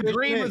have just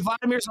agreed with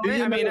Vladimir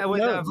Zelensky. I mean,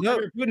 with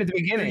Vladimir Putin at the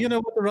beginning. You know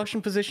what the Russian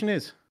position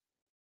is?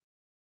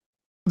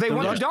 They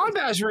want the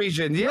Donbass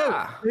region.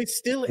 Yeah, they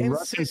still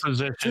insist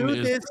to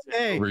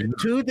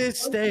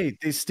this day.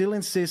 They still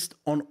insist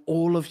on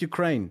all of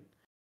Ukraine.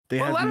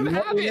 Let them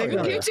have it.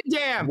 Who gives a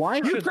damn? Why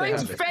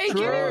Ukraine's fake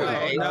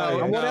anyway.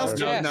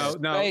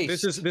 No.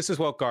 This is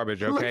woke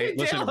garbage. Okay,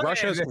 listen.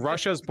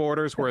 Russia's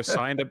borders were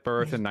assigned at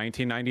birth in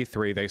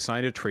 1993. They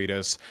signed a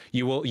treatise.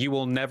 You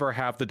will never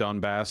have the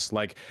Donbass.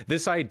 Like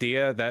this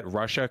idea that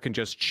Russia can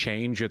just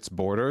change its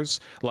borders,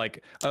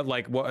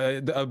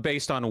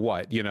 based on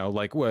what?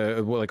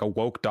 Like a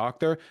woke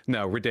doctor?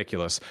 No,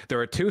 ridiculous. There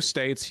are 2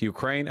 states,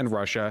 Ukraine and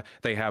Russia.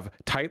 They have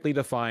tightly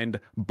defined,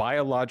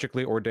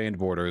 biologically ordained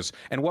borders.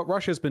 And what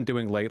Russia's been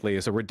doing lately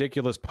is a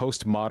ridiculous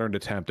postmodern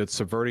attempt at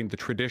subverting the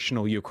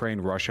traditional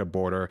Ukraine-Russia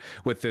border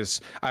with this,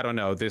 I don't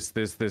know, this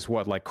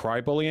what, like cry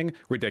bullying?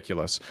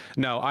 Ridiculous.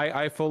 No,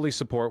 I fully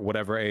support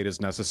whatever aid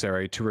is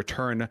necessary to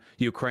return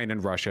Ukraine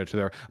and Russia to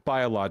their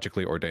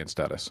biologically ordained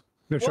status.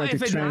 Well, if a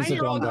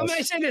 9-year-old, let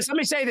me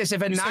say this,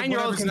 if a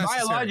 9-year-old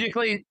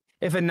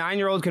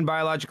can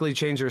biologically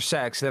change their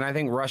sex, then I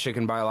think Russia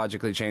can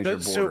biologically change their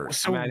borders.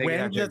 So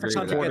when does the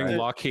country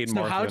Lockheed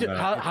Martin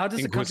how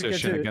does the country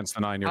get to, against the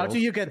 9-year-old? How do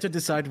you get to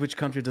decide which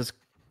country does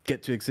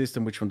get to exist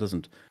and which one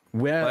doesn't?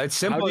 Well, it's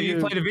simple.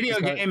 You played a video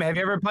game. Have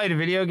you ever played a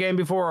video game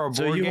before or a board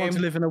game? So you want to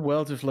live in a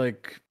world of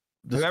like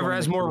whoever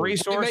has more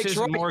resources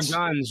and more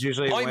guns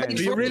usually wins.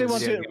 Do you really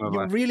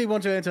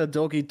want to enter a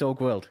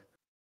dog-eat-dog world?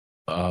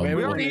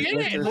 We're already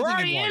in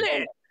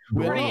it.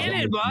 We're already in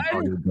it,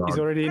 bud. He's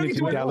already in it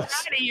in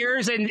Dallas.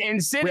 Years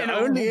and sitting We're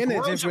only in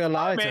it if we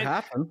allow it to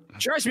happen.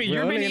 Trust me, We're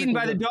you've been only in eaten it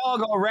by the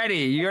dog already.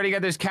 You already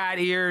got those cat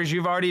ears.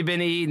 You've already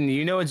been eaten.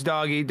 You know it's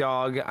dog eat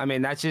dog. I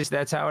mean, that's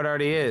how it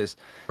already is.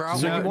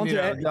 So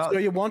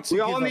you want to we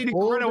all need to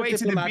run away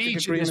to the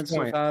beach at this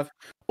point. Have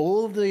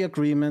all the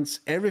agreements,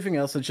 everything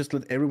else, and just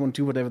let everyone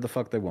do whatever the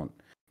fuck they want.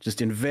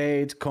 Just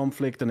invade,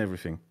 conflict, and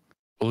everything.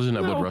 Well, isn't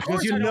that what Russia?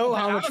 Because you know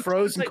how much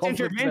frozen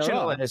conflict there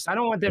are. I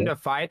don't want them to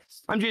fight.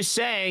 I'm just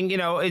saying, you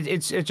know,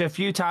 it's a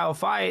futile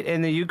fight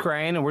in the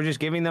Ukraine, and we're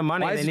just giving them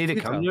money. They need to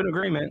come to an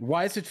agreement.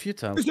 Why is it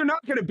futile? Because they're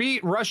not going to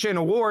beat Russia in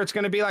a war. It's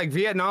going to be like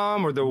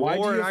Vietnam or the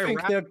war in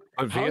Iraq.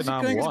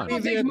 Vietnam won. I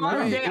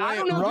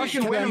don't know if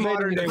you can win a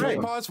modern day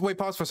war.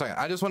 Pause for a second.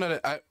 I just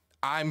wanted to.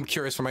 I'm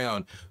curious for my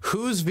own.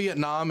 Who's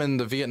Vietnam in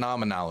the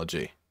Vietnam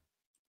analogy?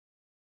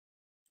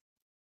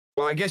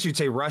 Well, I guess you'd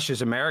say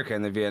Russia's America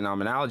in the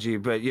Vietnam analogy,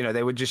 but you know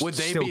they would just would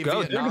they still be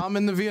go Vietnam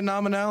in the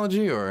Vietnam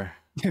analogy, or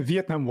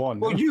Vietnam won?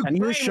 Well, Can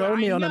you show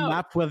me on a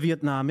map where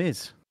Vietnam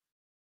is?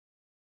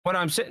 What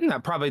I'm sitting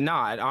at, probably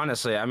not.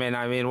 Honestly, I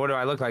mean, what do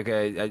I look like?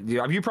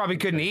 You probably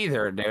couldn't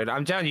either, dude.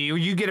 I'm telling you,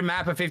 you get a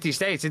map of 50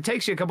 states. It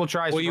takes you a couple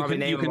tries. Well,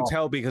 to you can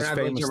tell because And I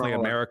believe famously you're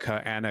wrong. America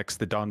annexed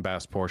the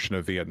Donbass portion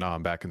of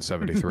Vietnam back in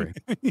 '73.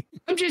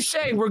 I'm just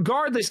saying,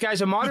 regardless,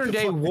 guys, a modern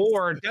day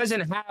war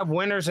doesn't have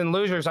winners and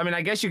losers. I mean,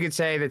 I guess you could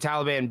say the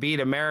Taliban beat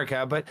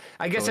America, but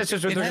I guess that's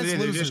just what they're going to do.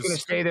 They're just going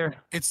to stay there.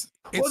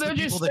 Well, they'll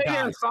just stay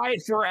there and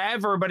fight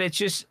forever, but it's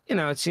just, you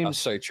know, it seems That's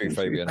so true,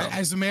 Fabian.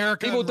 As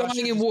America, people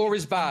dying in war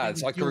is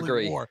bad. I can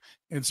agree. War.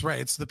 It's right.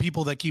 It's the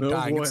people that keep No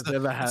dying. war It's has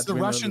ever the, had it's the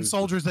winners Russian and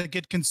soldiers that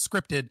get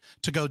conscripted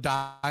to go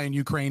die in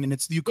Ukraine, and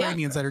it's the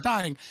Ukrainians that are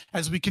dying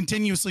as we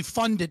continuously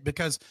fund it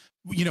because,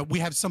 you know, we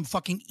have some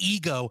fucking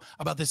ego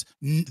about this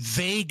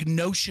vague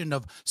notion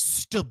of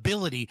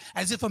stability,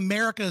 as if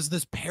America is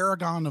this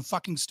paragon of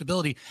fucking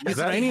stability. The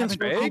Ukrainians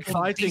fake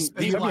fighting.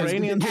 The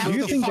Ukrainians. Do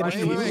you think I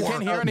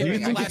can't hear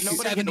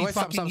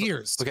anything?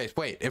 Years. Okay,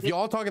 wait. If you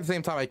all talk at the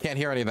same time, I can't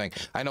hear anything.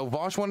 I know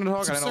Vaush wanted to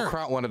talk, and I know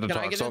Kraut wanted to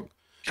talk. So,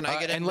 can I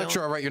get in? And let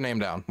you write your name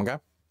down, okay?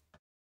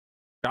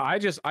 Now, I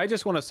just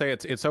want to say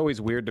it's always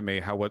weird to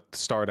me how what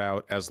start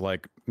out as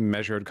like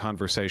measured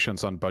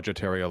conversations on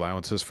budgetary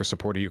allowances for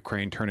support of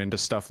Ukraine turn into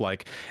stuff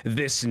like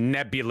this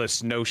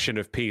nebulous notion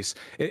of peace.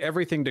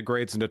 Everything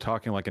degrades into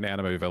talking like an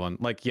anime villain.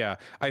 Like, yeah,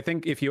 I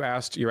think if you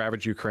asked your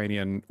average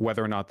Ukrainian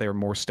whether or not they're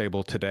more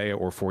stable today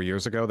or 4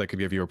 years ago, they could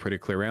give you a pretty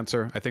clear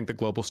answer. I think that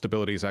global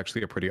stability is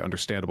actually a pretty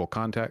understandable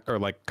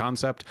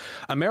concept.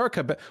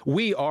 America,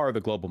 we are the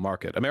global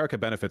market. America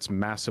benefits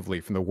massively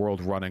from the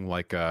world running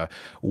like a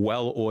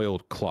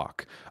well-oiled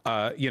clock.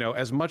 You know,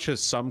 as much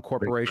as some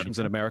corporations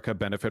in America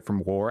benefit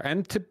from war,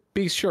 and to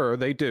be sure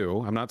they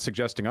do, I'm not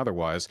suggesting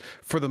otherwise,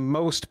 for the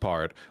most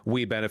part,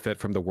 we benefit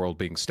from the world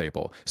being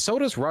stable. So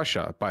does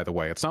Russia, by the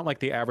way. It's not like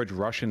the average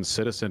Russian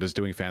citizen is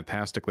doing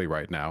fantastically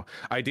right now.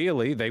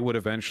 Ideally, they would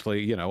eventually,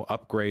 you know,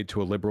 upgrade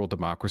to a liberal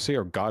democracy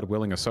or, God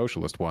willing, a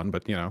socialist one,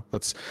 but, you know,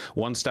 that's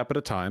one step at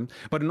a time.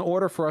 But in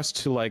order for us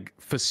to, like,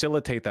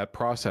 facilitate that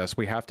process,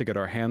 we have to get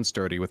our hands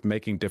dirty with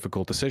making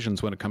difficult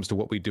decisions when it comes to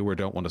what we do or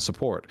don't want to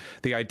support.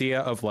 The idea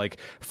of like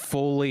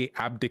fully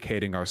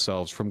abdicating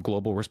ourselves from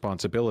global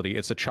responsibility,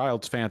 it's a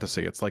child's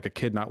fantasy. It's like a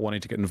kid not wanting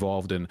to get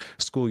involved in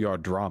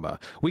schoolyard drama.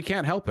 We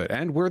can't help it.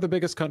 And we're the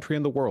biggest country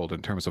in the world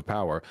in terms of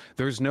power.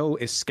 There's no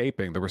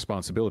escaping the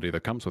responsibility that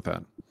comes with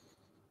that.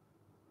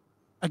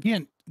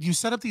 Again, you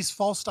set up these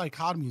false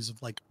dichotomies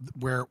of like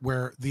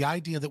where the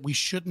idea that we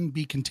shouldn't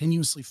be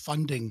continuously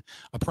funding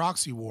a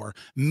proxy war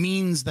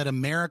means that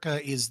America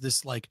is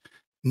this like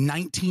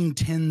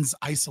 1910s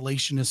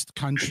isolationist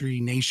country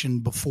nation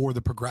before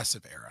the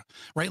progressive era,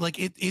 right? Like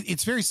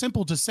it's very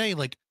simple to say,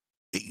 like,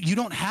 you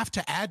don't have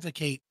to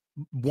advocate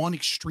one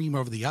extreme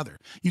over the other.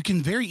 You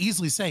can very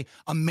easily say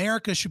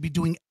America should be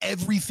doing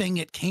everything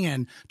it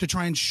can to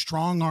try and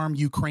strong arm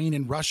Ukraine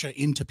and Russia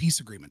into peace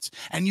agreements.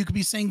 And you could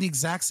be saying the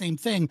exact same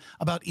thing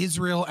about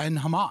Israel and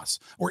Hamas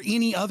or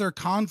any other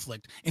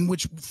conflict in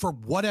which, for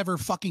whatever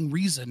fucking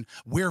reason,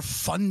 we're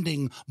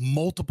funding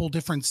multiple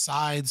different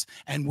sides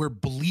and we're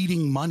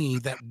bleeding money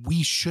that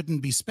we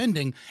shouldn't be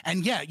spending.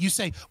 And yeah, you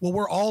say, well,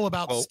 we're all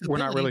about stability. We're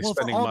not really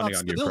spending money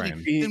on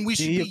Ukraine. Then we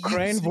should be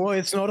Ukraine war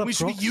is not a we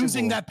should be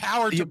using that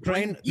power to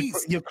bring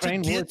peace,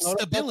 Ukraine to get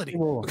stability.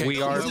 Okay,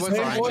 we are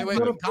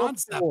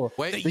concept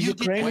that you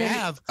get to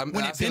have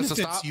when it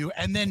benefits you,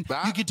 and then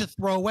you get to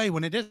throw away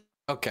when it isn't.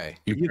 Okay.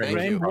 The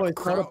Ukraine war is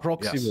not a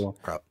proxy war.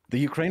 The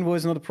Ukraine war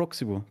is not a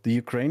proxy war. The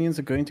Ukrainians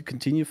are going to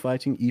continue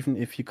fighting even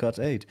if you cut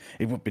aid.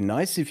 It would be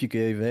nice if you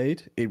gave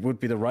aid. It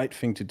would be the right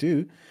thing to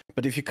do.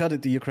 But if you cut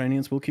it, the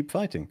Ukrainians will keep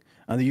fighting.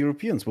 And the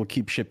Europeans will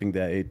keep shipping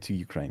their aid to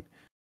Ukraine.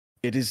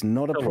 It is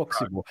not a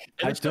proxy war.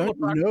 I don't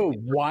know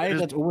why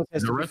that always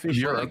has to be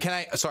official. Can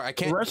I? Sorry, I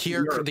can't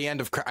hear the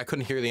end of. I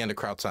couldn't hear the end of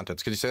Kraut's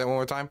sentence. Could you say that one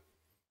more time?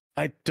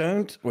 I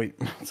don't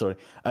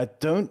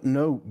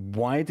know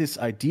why this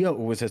idea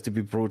always has to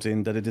be brought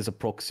in that it is a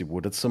proxy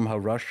war, that somehow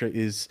Russia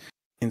is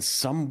in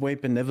some way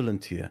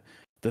benevolent here,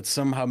 that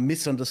somehow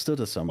misunderstood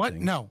or something. What?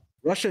 No.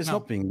 Russia is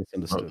not being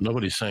misunderstood.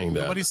 Nobody's saying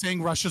that. Nobody's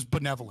saying Russia's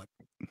benevolent.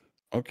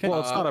 Okay. Well,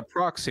 it's not a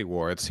proxy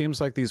war. It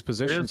seems like these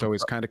positions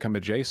always kind of come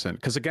adjacent.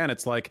 Because again,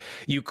 it's like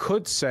you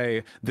could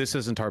say this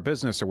isn't our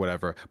business or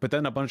whatever, but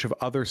then a bunch of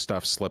other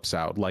stuff slips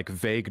out, like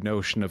vague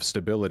notion of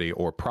stability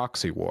or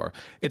proxy war.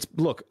 It's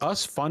look,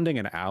 us funding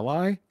an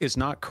ally is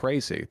not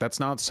crazy. That's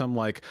not some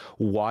like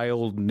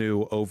wild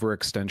new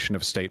overextension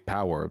of state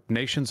power.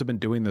 Nations have been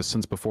doing this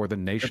since before the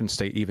nation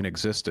state even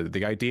existed.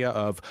 The idea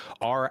of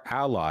our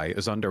ally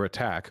is under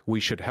attack,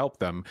 we should help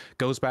them,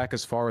 goes back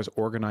as far as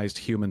organized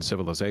human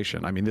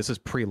civilization. I mean, this is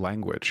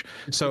pre-language.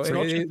 So it's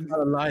not just about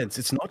alliance.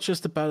 It's not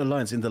just about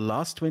alliance. In the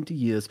last 20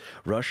 years,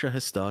 Russia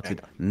has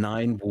started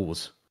 9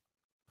 wars,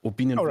 or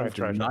been involved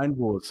in 9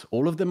 wars.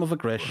 All of them of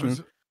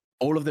aggression.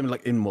 All of them,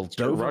 like in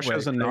Moldova,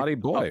 Russia's a naughty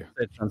boy.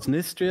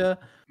 Transnistria,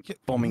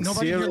 bombing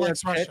Syria,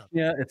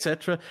 Chechnya,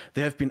 etc.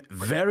 They have been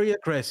very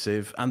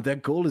aggressive, and their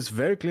goal is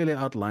very clearly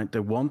outlined. They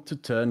want to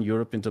turn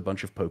Europe into a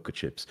bunch of poker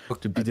chips,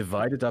 to be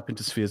divided up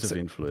into spheres of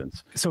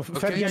influence. So,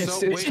 Fabian,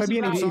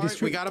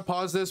 we got to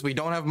pause this. We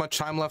don't have much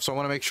time left, so I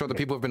want to make sure the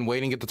people who have been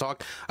waiting get to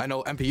talk. I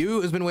know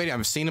MPU has been waiting.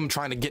 I've seen him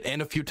trying to get in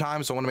a few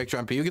times, so I want to make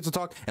sure MPU gets to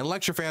talk. And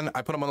LCTRfan,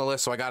 I put him on the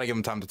list, so I got to give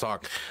him time to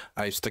talk.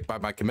 I stick by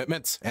my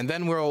commitments, and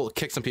then we'll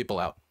kick some people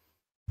out.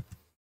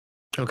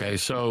 Okay,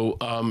 so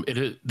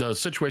the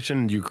situation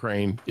in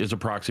Ukraine is a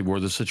proxy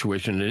war. The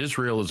situation in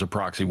Israel is a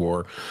proxy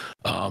war,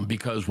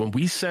 because when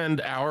we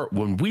send our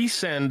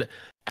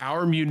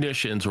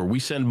munitions or we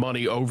send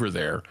money over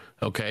there,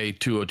 okay,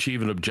 to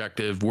achieve an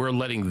objective, we're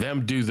letting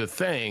them do the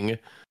thing,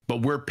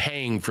 but we're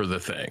paying for the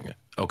thing.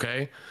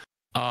 Okay,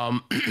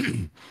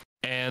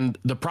 and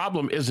the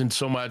problem isn't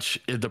so much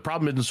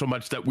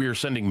that we are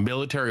sending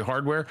military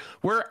hardware.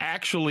 We're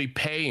actually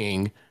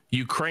paying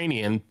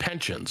Ukrainian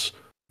pensions.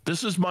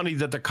 This is money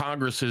that the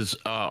Congress is,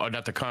 or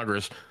not the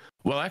Congress,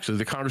 well, actually,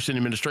 the Congress and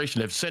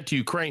administration have sent to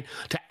Ukraine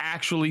to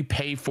actually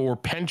pay for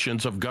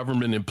pensions of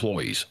government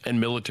employees and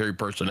military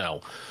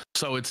personnel.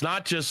 So it's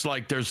not just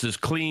like there's this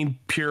clean,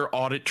 pure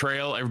audit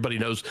trail. Everybody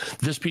knows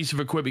this piece of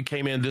equipment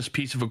came in, this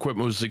piece of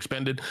equipment was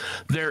expended.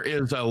 There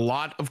is a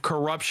lot of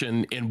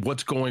corruption in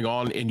what's going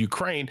on in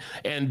Ukraine.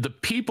 And the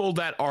people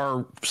that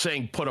are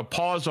saying put a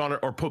pause on it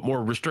or put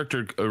more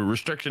restriction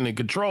and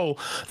control,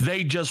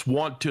 they just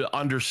want to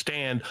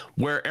understand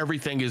where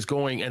everything is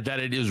going and that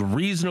it is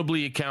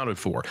reasonably accounted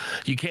for.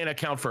 You can't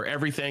account for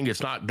everything.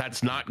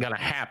 That's not going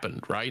to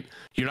happen, right?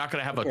 You're not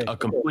going to have a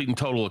complete and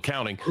total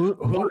accounting.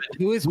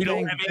 Who is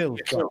paying the bills?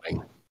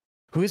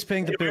 Who is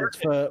paying the bills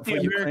for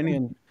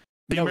Ukrainian?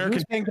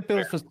 Who's paying the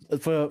bills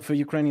for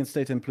Ukrainian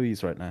state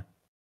employees right now?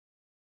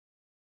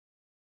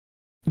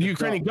 The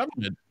Ukrainian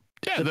government.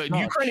 Yeah, the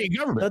Ukrainian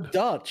government.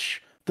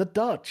 The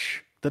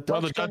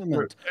Dutch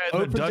government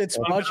opened its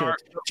budget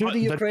to the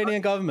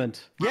Ukrainian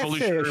government. Yes,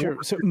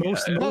 sure. So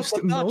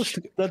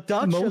the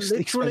Dutch are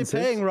literally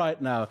paying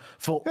right now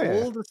for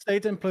all the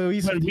state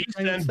employees. When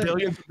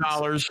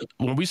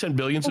we send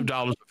billions of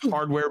dollars of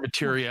hardware,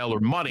 material, or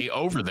money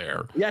over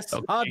there. Yes,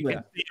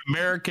 hardware. The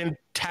American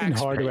in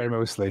hardware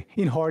mostly,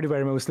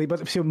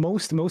 but so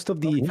most of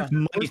the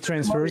money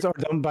transfers are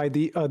done by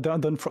the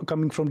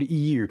coming from the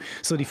EU.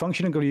 So the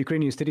functioning of the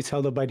Ukrainian state is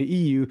held up by the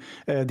EU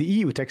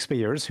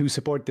taxpayers who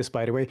support this,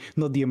 by the way,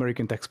 not the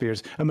American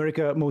taxpayers.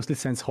 America mostly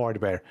sends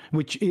hardware,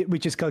 which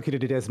is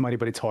calculated as money,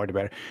 but it's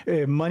hardware.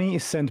 Money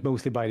is sent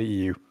mostly by the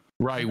EU.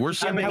 Right, we're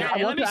sending.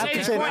 Let me say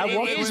this point.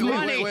 It is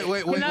money.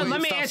 Wait,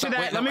 let me answer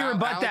that. Let me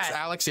rebut that.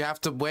 Alex, you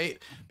have to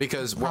wait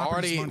because we're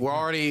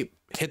already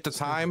hit the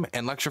time,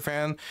 and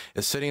LCTRfan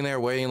is sitting there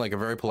waiting like a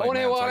very polite. I want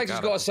to hear what Alex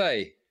has got to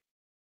say.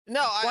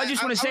 No, I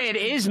just want to say it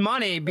is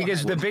money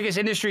because the biggest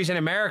industries in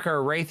America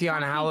are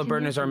Raytheon,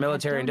 Halliburton is our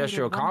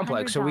military-industrial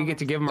complex, so we get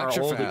to give them our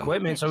old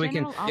equipment so we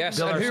can.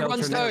 Yes, and who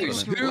runs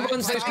those? Who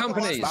runs those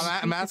companies?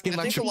 I'm asking.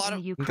 I think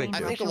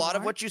a lot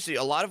of what you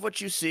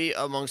see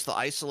amongst the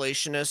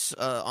isolationists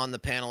on the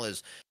panel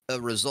is a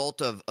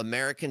result of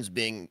Americans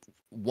being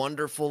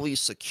wonderfully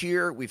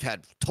secure. We've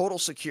had total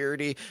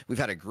security. We've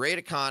had a great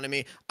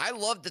economy. I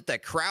love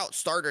that Kraut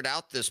started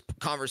out this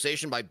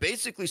conversation by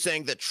basically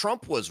saying that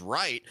Trump was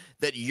right,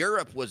 that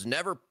Europe was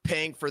never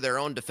paying for their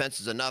own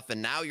defenses enough,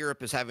 and now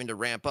Europe is having to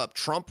ramp up.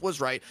 Trump was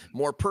right.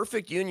 More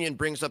Perfect Union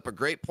brings up a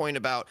great point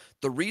about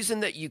the reason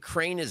that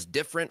Ukraine is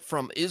different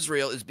from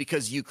Israel is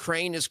because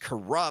Ukraine is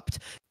corrupt,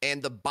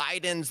 and the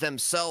Bidens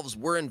themselves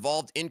were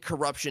involved in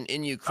corruption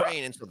in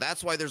Ukraine, and so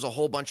that's why there's a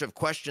whole bunch of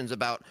questions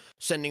about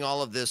sending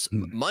all of this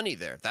money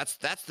there. That's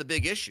the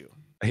big issue.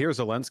 Here,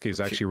 Zelensky is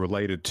actually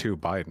related to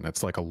Biden.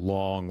 It's like a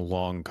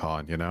long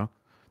con, you know?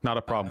 Not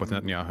a problem with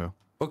Netanyahu.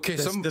 Okay,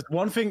 there's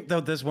one thing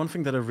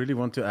that I really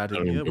want to add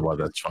in here. Well,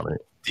 that's funny.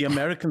 The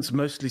Americans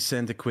mostly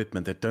send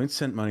equipment. They don't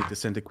send money, they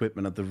send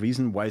equipment. And the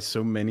reason why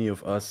so many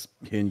of us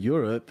here in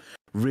Europe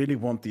really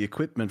want the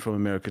equipment from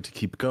America to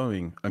keep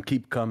going and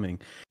keep coming.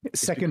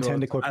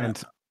 Second-hand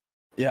equipment.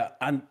 Yeah,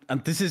 and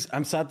this is,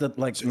 I'm sad that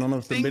like none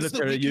of the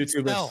military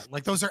YouTubers,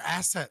 like those are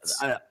assets.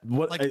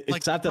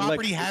 It's sad that like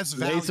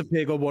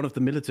Laserpig or one of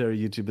the military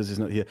YouTubers is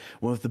not here.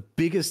 One of the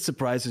biggest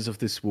surprises of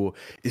this war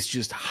is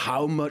just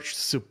how much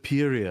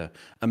superior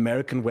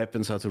American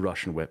weapons are to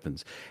Russian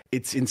weapons.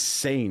 It's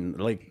insane.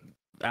 Like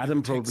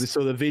Adam probably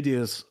saw the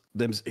videos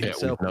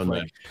himself.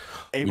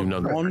 we've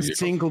known like one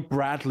single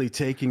Bradley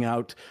taking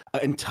out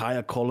an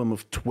entire column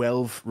of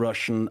 12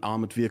 Russian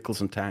armored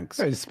vehicles and tanks.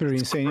 It's pretty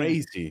insane.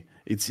 Crazy.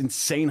 It's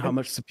insane how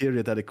much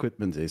superior that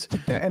equipment is.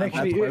 And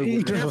actually,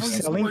 in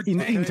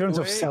terms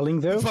of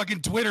selling, though,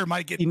 fucking Twitter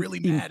might get really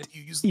mad if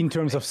you use. In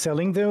terms of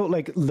selling, though,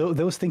 like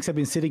those things have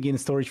been sitting in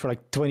storage for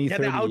like 20,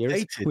 30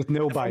 years with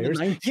no buyers.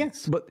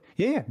 Yes, but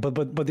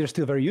but they're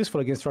still very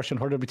useful against Russian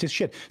hardware, which is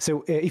shit.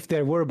 So if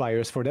there were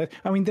buyers for that,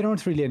 I mean, there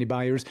aren't really any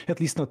buyers, at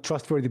least not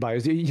trustworthy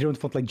buyers. You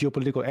don't want like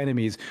geopolitical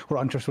enemies or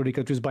untrustworthy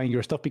countries buying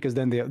your stuff, because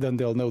then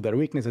they'll know their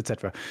weakness,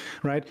 etc.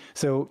 Right?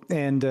 So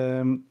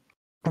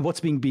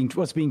what's being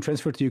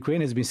transferred to Ukraine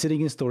has been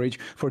sitting in storage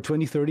for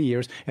 20, 30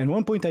 years. And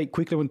one point I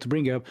quickly want to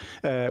bring up,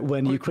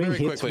 when Ukraine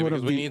hit one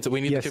of the...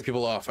 We need to kick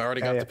people off. I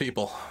already got the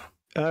people.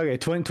 Okay,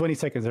 20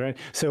 seconds, all right?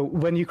 So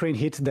when Ukraine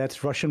hit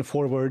that Russian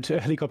forward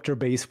helicopter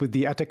base with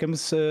the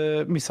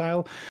AtACMS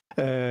missile,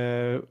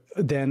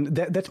 then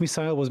that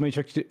missile was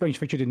manufactured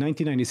in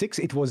 1996.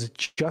 It was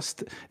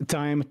just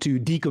time to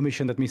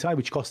decommission that missile,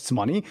 which costs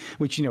money,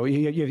 which,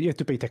 you have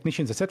to pay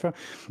technicians, etc.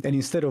 And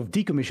instead of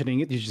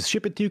decommissioning it, you just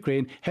ship it to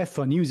Ukraine, have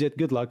fun, use it,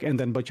 good luck, and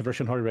then a bunch of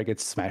Russian hardware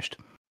gets smashed.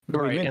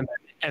 Right,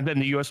 and then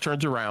the U.S.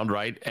 turns around,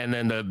 right, and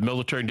then the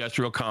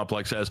military-industrial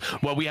complex says,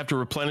 well, we have to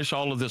replenish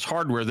all of this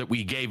hardware that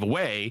we gave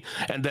away,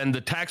 and then the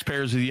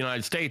taxpayers of the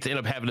United States end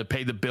up having to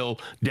pay the bill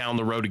down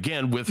the road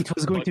again with... It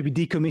was going to be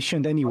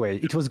decommissioned anyway.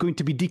 It was going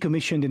to be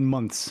decommissioned in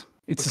months.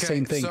 It's the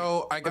same thing.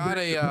 So I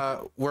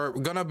got we're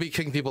going to be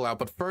kicking people out,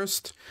 but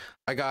first,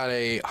 I got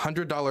a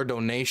 $100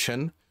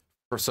 donation.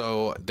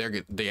 So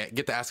they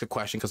get to ask a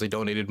question because they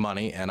donated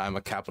money, and I'm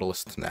a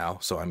capitalist now,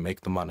 so I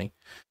make the money.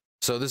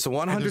 So this is a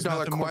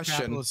 $100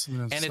 question,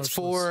 and it's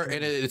for,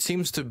 and it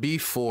seems to be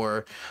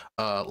for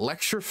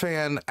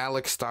LCTRfan,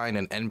 AlexStein,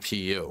 and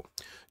NPU.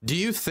 Do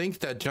you think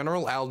that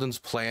General Alden's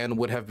plan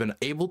would have been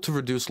able to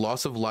reduce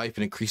loss of life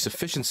and increase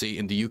efficiency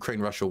in the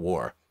Ukraine-Russia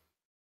war?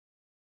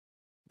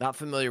 Not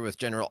familiar with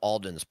General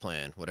Alden's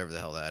plan, whatever the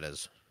hell that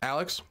is.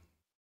 Alex?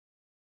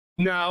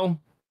 No.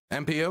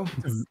 NPU?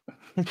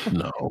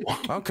 No.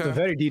 Okay. It's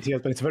very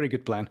detailed, but it's a very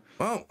good plan.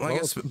 Well, I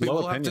guess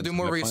we'll have to do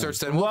more research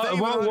then. Well, thank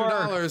you for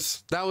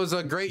 $100. That was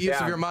a great use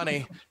of your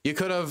money. You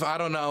could have, I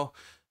don't know,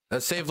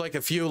 saved like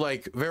a few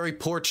like very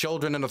poor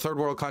children in a third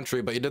world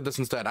country, but you did this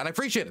instead, and I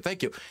appreciate it.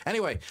 Thank you.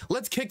 Anyway,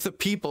 let's kick the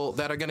people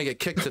that are going to get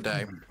kicked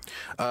today.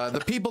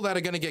 The people that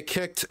are going to get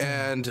kicked,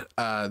 and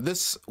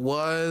this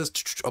was,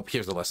 oh,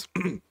 here's the list.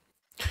 I'm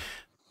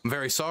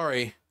very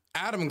sorry.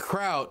 Adam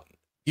Kraut,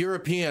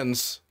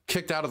 Europeans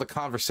kicked out of the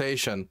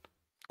conversation.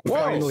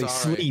 Finally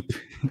sleep.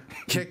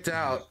 Kicked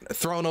out,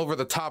 thrown over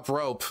the top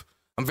rope.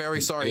 I'm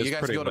very sorry. You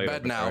guys go to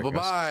bed now.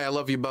 Bye-bye. I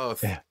love you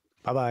both. Yeah.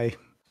 Bye-bye.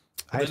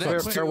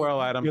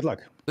 Farewell, Adam. Good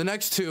luck. The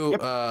next two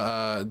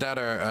that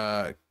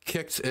are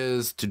kicked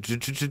is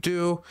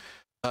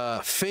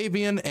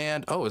Fabian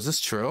and, oh, is this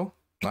true?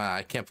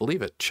 I can't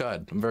believe it.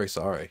 Chud. I'm very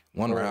sorry.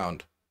 One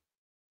round.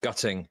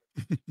 Gutting.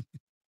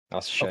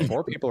 That's a shame.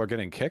 More people are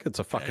getting kicked. It's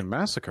a fucking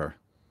massacre.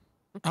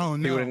 Oh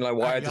no! People didn't like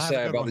what I had to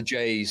say about the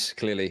Jays,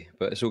 clearly,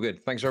 but it's all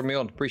good. Thanks for having me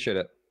on. Appreciate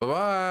it.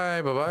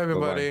 Bye bye,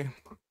 everybody.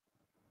 Bye-bye.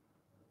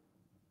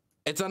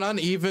 It's an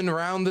uneven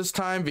round this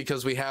time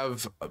because we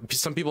have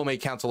some people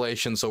made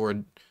cancellations, so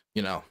we're,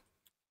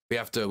 we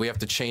have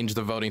to change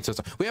the voting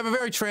system. We have a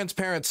very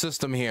transparent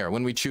system here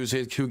when we choose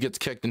who gets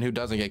kicked and who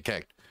doesn't get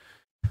kicked,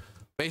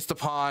 based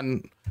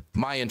upon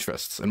my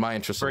interests and my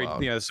interests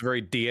alone. Yeah, it's a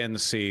very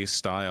DNC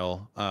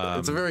style.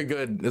 It's a very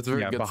good. It's a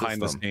very good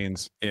behind system. the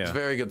scenes. Yeah, it's a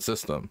very good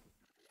system.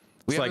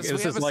 We have, like,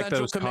 we have a like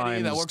central those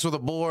committee that works with a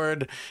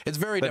board. It's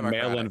very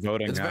democratic. Mail-in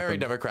voting it's very happened.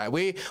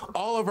 democratic.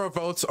 All of our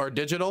votes are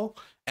digital,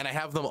 and I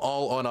have them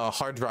all on a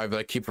hard drive that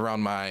I keep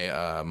around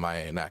my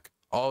my neck.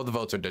 All of the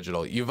votes are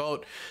digital. You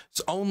vote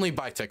only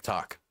by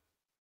TikTok.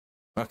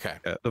 Okay.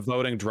 The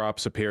voting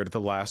drops appeared at the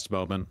last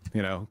moment.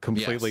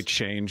 Completely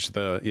changed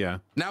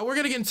the Now we're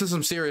gonna get into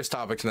some serious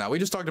topics. Now we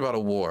just talked about a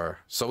war,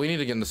 so we need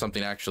to get into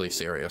something actually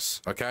serious.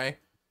 Okay,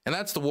 and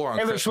that's the war on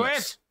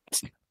Christmas.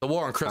 The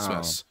war on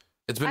Christmas.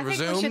 It's been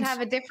resumed. I think we should have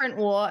a different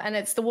war, and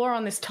it's the war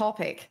on this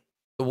topic.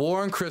 The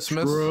war on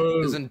Christmas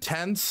is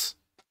intense.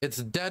 It's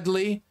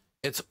deadly.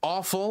 It's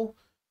awful,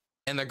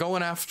 and they're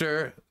going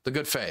after the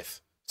good faith.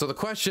 So the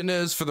question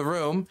is for the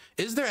room: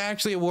 is there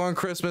actually a war on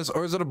Christmas,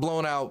 or is it a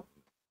blown out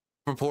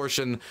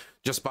proportion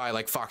just by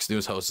like Fox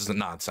News hosts? Isn't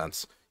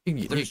nonsense.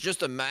 There's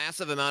just a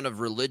massive amount of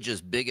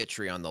religious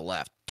bigotry on the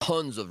left.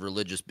 Tons of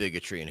religious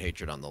bigotry and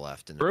hatred on the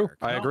left. In True,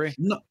 I agree.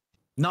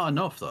 Not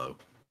enough though.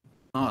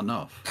 Not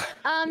enough.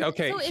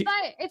 Okay. So if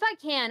I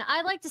can,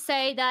 I'd like to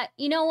say that,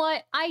 you know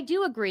what, I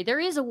do agree there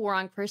is a war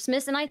on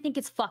Christmas, and I think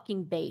it's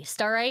fucking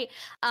based. All right.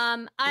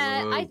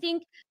 I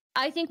think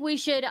we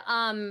should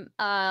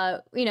I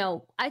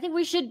think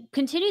we should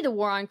continue the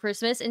war on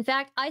Christmas. In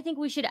fact, I think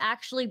we should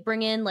actually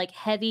bring in like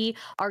heavy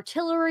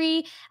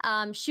artillery,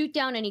 shoot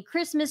down any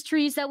Christmas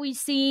trees that we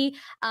see.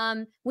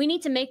 We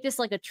need to make this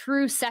like a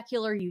true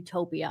secular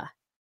utopia.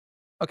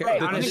 Okay,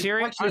 on a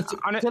serious,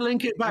 to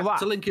link it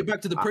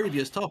back to the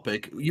previous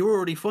topic, you're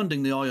already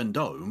funding the Iron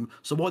Dome,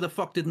 so why the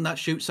fuck didn't that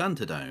shoot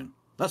Santa down?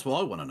 That's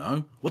what I want to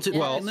know. What's it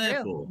in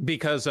there for?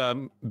 Because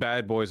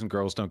bad boys and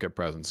girls don't get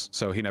presents,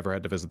 so he never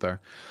had to visit there.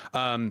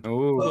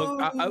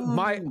 Look,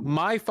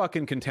 my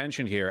fucking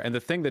contention here, and the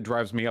thing that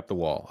drives me up the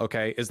wall,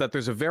 okay, is that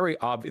there's a very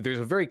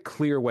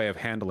clear way of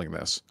handling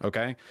this,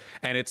 okay,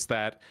 and it's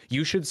that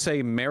you should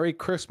say Merry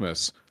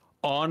Christmas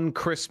on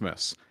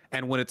Christmas.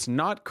 And when it's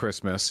not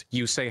Christmas,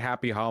 you say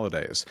Happy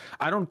Holidays.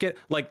 I don't get,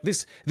 like,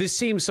 this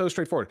seems so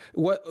straightforward.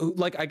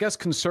 Like, I guess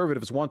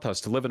conservatives want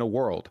us to live in a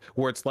world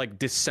where it's like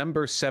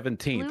December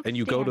 17th and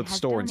you go to the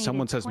store and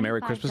someone says Merry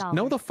Christmas.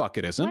 No, the fuck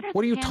it isn't.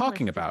 What are you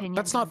talking about?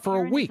 That's not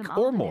for a week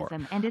or more.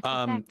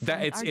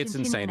 It's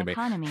insane to me.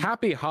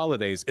 Happy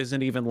Holidays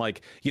isn't even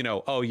like, you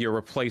know, oh, you're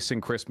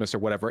replacing Christmas or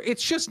whatever.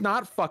 It's just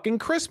not fucking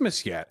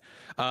Christmas yet.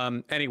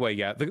 Anyway,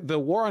 yeah, the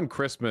war on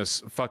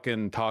Christmas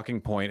fucking talking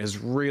point is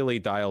really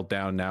dialed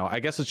down now. I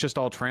guess it's just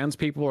all trans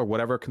people or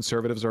whatever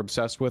conservatives are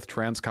obsessed with,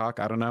 trans cock,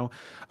 I don't know.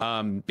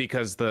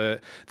 Because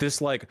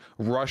this like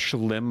Rush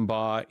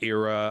Limbaugh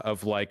era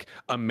of like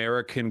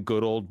American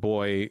good old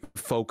boy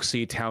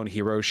folksy town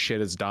hero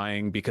shit is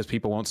dying because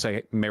people won't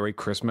say Merry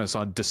Christmas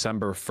on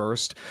December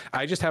 1st.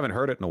 I just haven't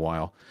heard it in a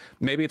while.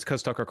 Maybe it's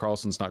because Tucker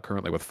Carlson's not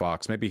currently with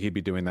Fox. Maybe he'd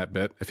be doing that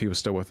bit if he was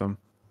still with them.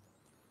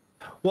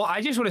 Well,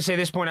 I just want to say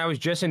this point. I was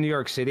just in New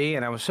York City,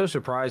 and I was so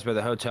surprised by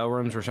the hotel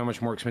rooms were so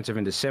much more expensive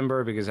in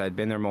December because I'd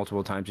been there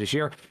multiple times this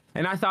year.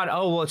 And I thought,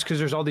 oh, well, it's because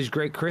there's all these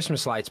great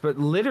Christmas lights. But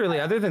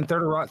literally, other than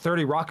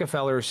 30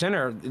 Rockefeller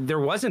Center, there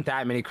wasn't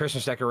that many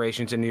Christmas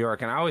decorations in New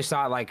York. And I always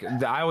thought, like,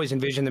 I always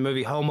envisioned the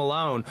movie Home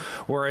Alone,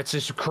 where it's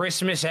just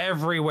Christmas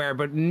everywhere.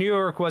 But New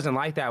York wasn't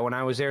like that when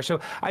I was there. So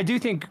I do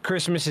think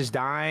Christmas is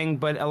dying,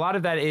 but a lot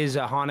of that is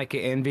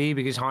Hanukkah envy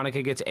because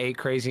Hanukkah gets 8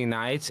 crazy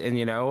nights, and,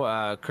 you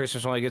know,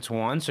 Christmas only gets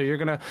 1. So you're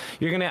gonna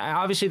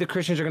obviously the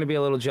Christians are gonna be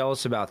a little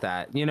jealous about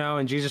that, you know,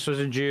 and Jesus was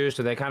a Jew,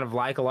 so they kind of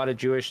like a lot of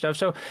Jewish stuff.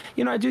 So,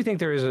 you know, I do think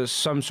there is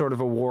some sort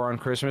of a war on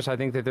Christmas. I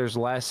think that there's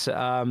less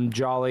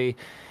jolly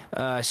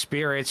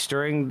spirits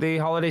during the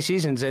holiday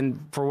seasons, and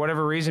for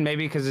whatever reason,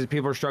 maybe because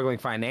people are struggling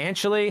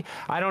financially,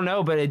 I don't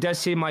know, but it does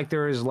seem like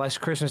there is less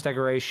Christmas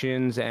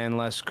decorations and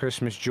less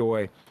Christmas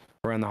joy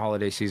around the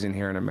holiday season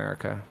here in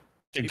America.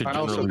 I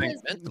also think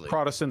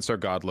Protestants are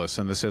godless,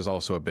 and this is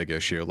also a big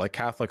issue. Like,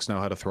 Catholics know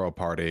how to throw a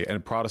party,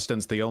 and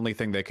Protestants, the only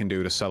thing they can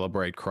do to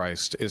celebrate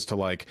Christ is to,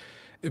 like,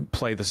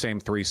 play the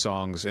same 3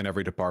 songs in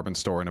every department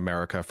store in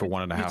America for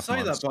 1.5 months. You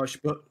say that,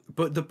 Vaush,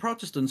 but the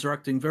Protestants are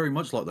acting very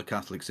much like the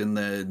Catholics in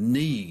their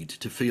need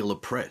to feel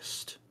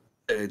oppressed.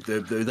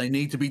 They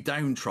need to be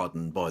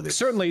downtrodden by this.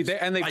 Certainly,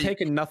 they've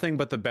taken nothing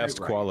but the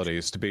best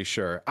qualities, to be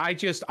sure. I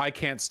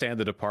can't stand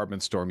the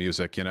department store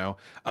music, you know?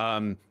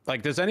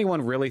 Like, does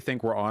anyone really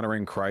think we're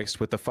honoring Christ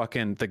with the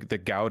fucking, the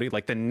Gaudi,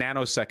 like the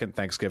nanosecond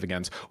Thanksgiving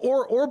ends?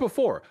 Or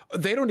before.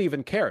 They don't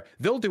even care.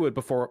 They'll do it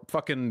before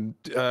fucking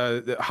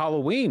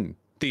Halloween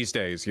these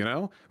days, you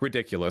know?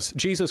 Ridiculous.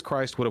 Jesus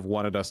Christ would have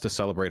wanted us to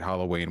celebrate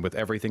Halloween with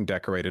everything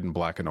decorated in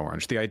black and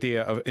orange. The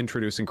idea of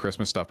introducing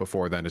Christmas stuff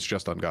before then is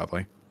just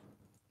ungodly.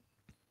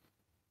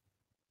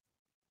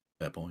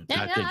 Point.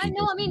 Yeah, I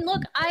know. I mean,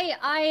 look,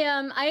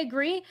 I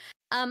agree.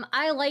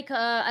 I like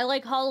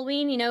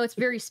Halloween. You know, it's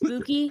very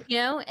spooky. You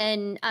know,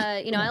 and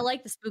you know, I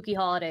like the spooky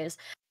holidays.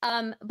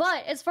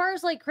 But as far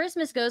as like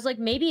Christmas goes, like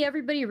maybe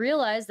everybody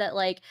realized that,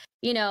 like,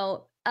 you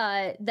know,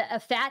 a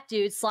fat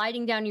dude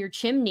sliding down your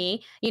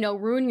chimney, you know,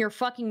 ruin your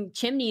fucking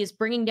chimney is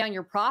bringing down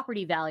your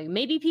property value.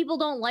 Maybe people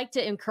don't like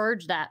to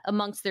encourage that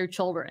amongst their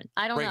children.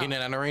 I don't know. Breaking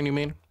and entering, you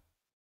mean?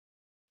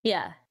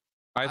 Yeah.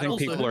 I think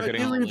people are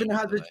getting.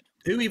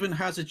 Who even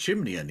has a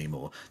chimney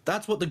anymore?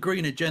 That's what the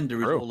green agenda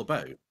is all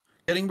about.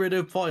 Getting rid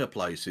of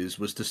fireplaces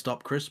was to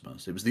stop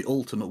Christmas. It was the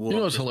ultimate war. You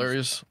know what's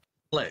hilarious?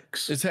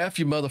 Flex. It's half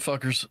you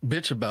motherfuckers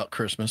bitch about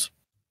Christmas.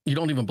 You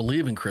don't even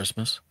believe in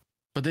Christmas,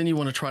 but then you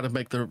want to try to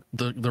make the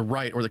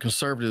right or the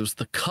conservatives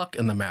the cuck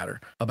in the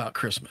matter about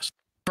Christmas.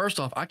 First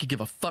off, I could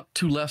give a fuck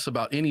too less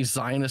about any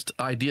Zionist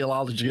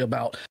ideology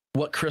about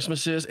what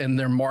Christmas is and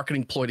their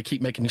marketing ploy to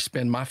keep making me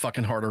spend my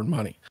fucking hard-earned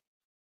money.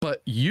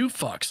 But you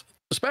fucks,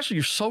 especially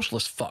you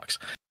socialist fucks,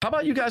 how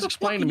about you guys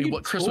explain to me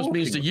what Christmas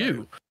means to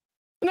you?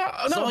 No,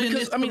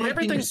 because I mean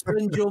everything.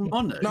 Spend your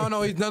money. No.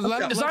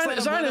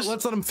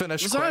 Let's let him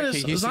finish.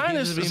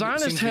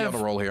 Zionists have a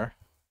role here.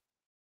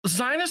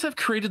 Zionists have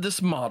created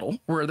this model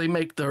where they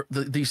make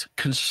these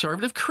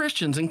conservative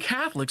Christians and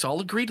Catholics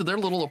all agree to their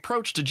little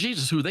approach to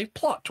Jesus, who they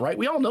plucked. Right?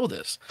 We all know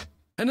this.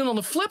 And then on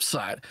the flip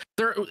side,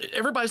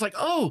 everybody's like,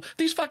 oh,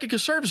 these fucking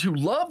conservatives who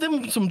love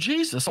them some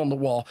Jesus on the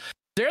wall.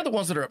 They're the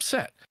ones that are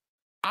upset.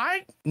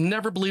 I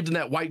never believed in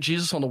that white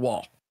Jesus on the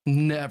wall.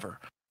 Never.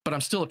 But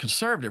I'm still a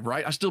conservative,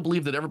 right? I still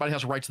believe that everybody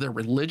has a right to their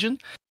religion.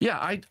 Yeah,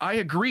 I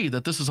agree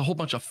that this is a whole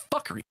bunch of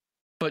fuckery.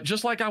 But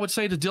just like I would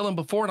say to Dylan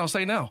before, and I'll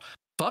say now,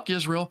 fuck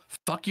Israel,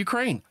 fuck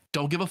Ukraine.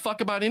 Don't give a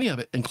fuck about any of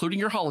it, including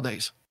your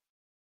holidays.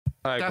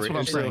 I agree. That's what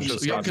I'm saying.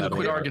 So y'all can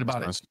quit arguing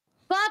about it.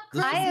 Fuck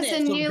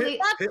Christmas.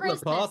 Fuck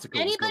Christmas.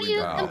 Anybody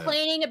who's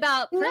complaining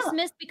about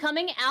Christmas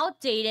becoming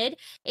outdated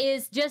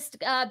is just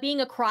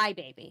being a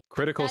crybaby.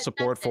 Critical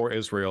support for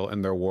Israel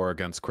in their war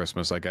against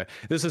Christmas. Like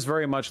this is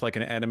very much like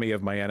an enemy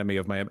of my enemy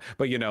of my.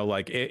 But you know,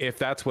 like if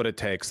that's what it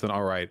takes, then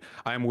all right.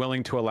 I'm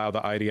willing to allow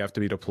the IDF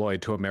to be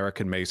deployed to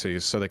American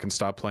Macy's so they can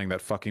stop playing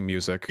that fucking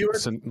music.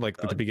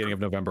 Like at the beginning of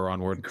November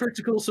onward.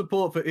 Critical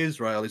support for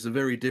Israel is a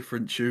very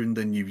different tune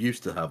than you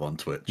used to have on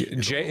Twitch.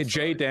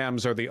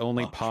 J-Dams are the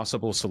only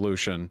possible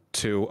solution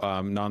to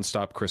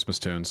non-stop Christmas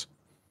tunes.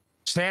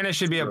 Santa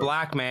should be a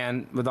black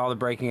man with all the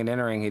breaking and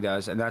entering he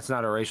does, and that's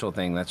not a racial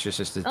thing. That's just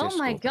a statistical Oh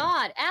my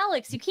God,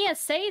 Alex, you can't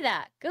say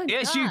that. Good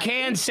Yes, God. you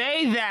can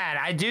say that.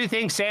 I do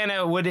think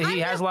Santa would. He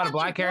has a lot of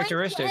black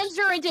characteristics.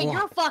 Enter into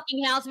your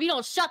fucking house if you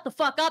don't shut the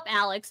fuck up,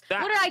 Alex.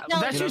 What did I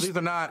tell you? These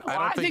are not.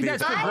 I think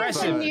that's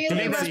progressive. I, as a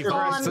newly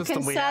reformed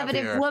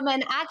conservative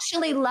woman,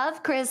 actually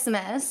love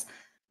Christmas.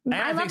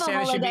 I love a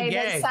holiday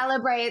that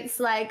celebrates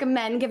like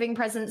men giving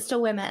presents to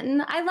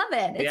women. I love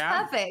it. It's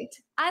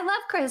perfect. I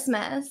love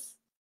Christmas.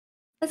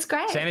 That's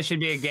great. Santa should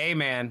be a gay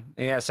man.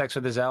 He has sex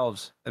with his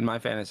elves in my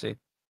fantasy.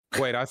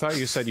 Wait, I thought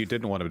you said you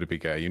didn't want him to be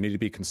gay. You need to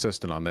be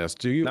consistent on this.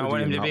 Do you? No, I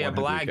want him to be a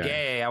black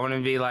gay. I want him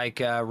to be like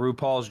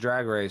RuPaul's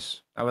Drag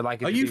Race. I would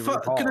like it to be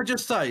RuPaul. Can I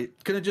just say?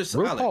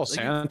 RuPaul Alex,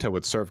 Santa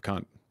would serve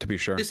cunt, to be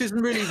sure. This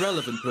isn't really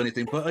relevant to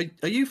anything, but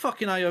are you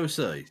fucking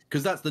AOC?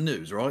 Because that's the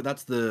news, right?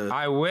 That's the.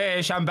 I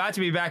wish. I'm about to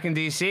be back in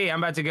DC.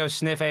 I'm about to go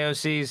sniff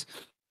AOC's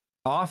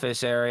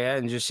office area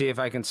and just see if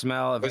I can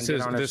smell. If this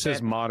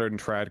is modern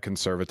trad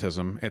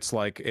conservatism. It's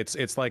like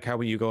how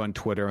when you go on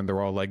Twitter and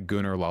they're all like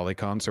Gunnar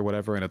lolicons or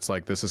whatever, and it's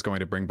like this is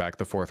going to bring back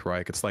the Fourth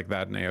Reich. It's like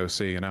that in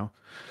AOC, you know.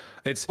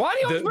 It's why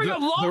do you bring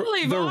up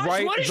lovely? The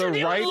right like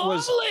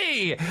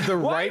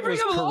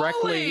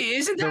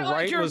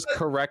was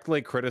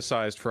correctly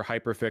criticized for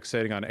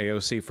hyperfixating on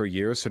AOC for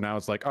years. So now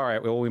it's like, all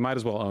right, well, we might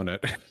as well own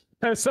it.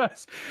 That's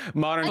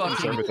modern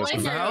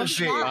conservatism.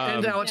 Vaush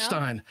and Alex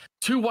Stein,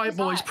 two white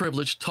boys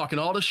privileged talking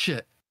all the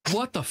shit.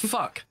 What the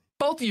fuck?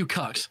 Both of you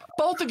cucks.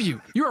 Both of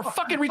you. You are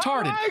fucking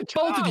retarded.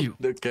 Both of you.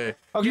 Okay.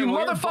 You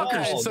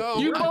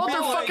motherfuckers. You both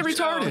are fucking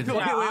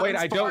retarded. Wait,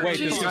 I don't. Wait,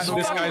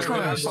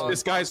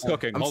 this guy's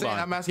cooking. Hold on.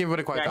 I'm asking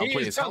everybody to quiet down,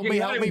 please. Help me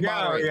moderate.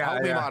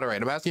 Help me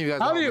moderate. I'm asking you guys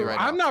to help me right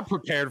now. I'm not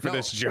prepared for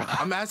this job.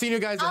 I'm asking you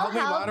guys to help me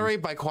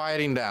moderate by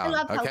quieting down.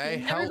 Okay?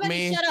 Help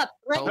me. Shut up.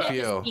 Help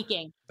you.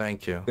 Speaking.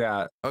 Thank you.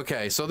 Yeah.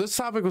 Okay, so this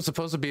topic was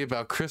supposed to be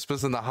about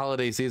Christmas and the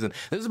holiday season.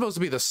 This is supposed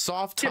to be the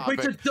soft topic.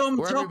 But it's a dumb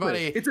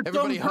topic. It's a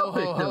dumb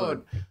topic.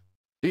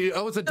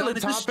 Oh, it's a dumb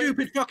topic? It's a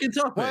stupid fucking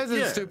topic. Why is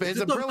it stupid? It's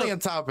a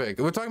brilliant topic.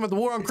 We're talking about the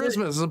war on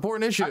Christmas. It's an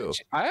important issue.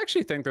 I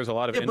actually think there's a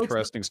lot of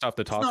interesting stuff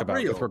to talk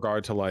about with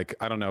regard to, like,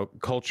 I don't know,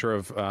 culture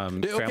of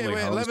family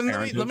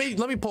homes.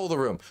 Let me poll the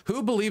room.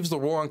 Who believes the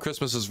war on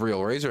Christmas is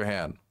real? Raise your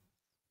hand.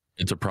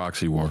 It's a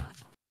proxy war.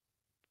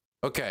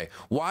 Okay.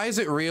 Why is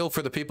it real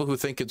for the people who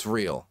think it's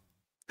real?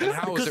 And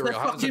how is it real?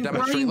 How does it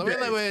demonstrate?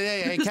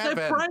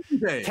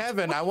 Hey,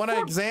 Kevin, I want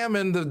to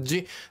examine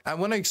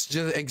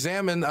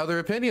other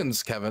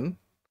opinions, Kevin.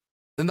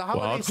 In the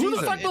holiday season. Who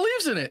the fuck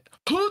believes in it?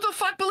 Who the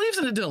fuck believes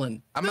in it,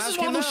 Dylan? This is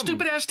one of those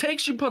stupid ass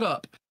takes you put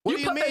up. What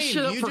do you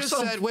mean? You just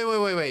said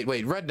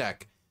wait,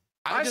 RedNeq.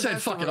 I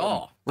said fuck it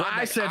all.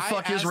 I said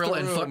fuck Israel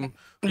and fuck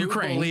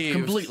Ukraine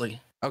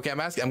completely. Okay, I'm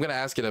going to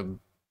ask you to.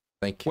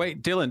 Thank you.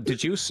 Wait, Dylan,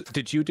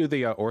 did you do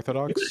the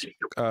Orthodox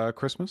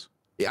Christmas?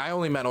 Yeah, I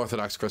only meant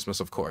Orthodox Christmas,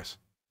 of course.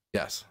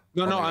 Yes.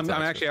 No, I'm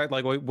actually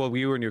like, well,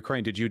 you were in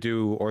Ukraine. Did you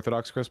do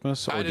Orthodox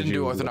Christmas? I didn't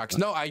do Orthodox.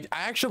 No,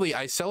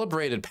 I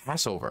celebrated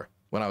Passover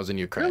when I was in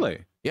Ukraine. Really?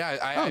 Yeah,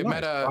 I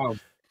met a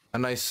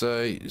nice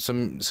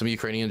some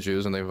Ukrainian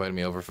Jews, and they invited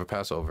me over for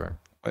Passover.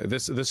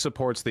 This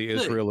supports the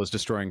Israel is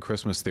destroying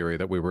Christmas theory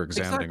that we were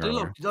examining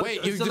earlier.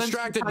 Wait, you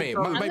distracted me.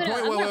 My point.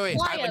 Wait.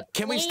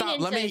 Can we stop?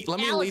 Let me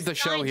lead the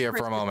show here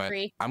for a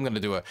moment. I'm gonna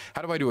do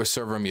how do I do a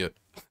server mute?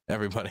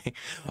 Everybody.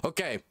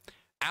 Okay.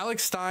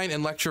 Alex Stein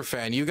and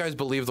LCTRfan, you guys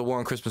believe the war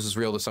on Christmas is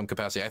real to some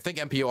capacity. I think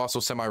MPO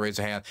also semi-raised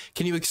a hand.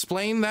 Can you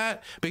explain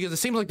that? Because it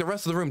seems like the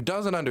rest of the room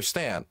doesn't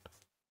understand.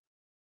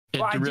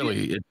 Yeah,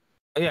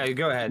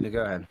 go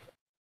ahead.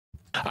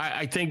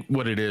 I think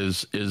what it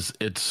is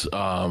it's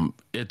a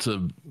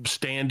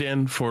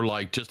stand-in for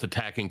like just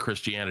attacking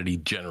Christianity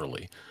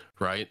generally,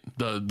 right?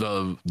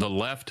 The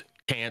left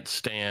can't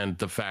stand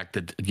the fact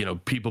that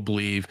people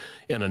believe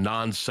in a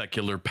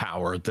non-secular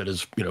power that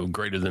is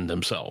greater than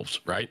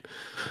themselves, right?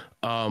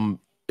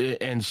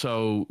 And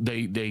so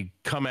they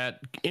come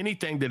at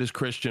anything that is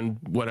Christian,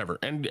 whatever.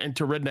 And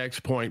to RedNeq's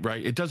point,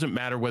 right? It doesn't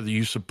matter whether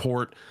you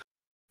support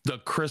the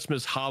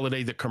Christmas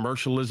holiday, the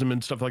commercialism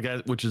and stuff like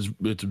that,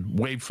 it's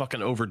way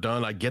fucking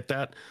overdone. I get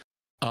that.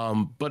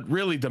 But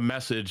really the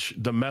message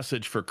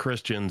for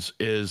Christians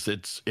is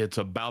it's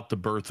about the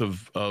birth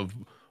of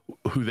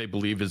who they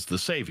believe is the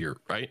savior,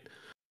 right?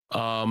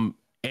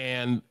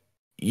 And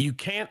you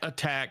can't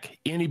attack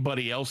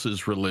anybody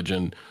else's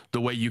religion the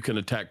way you can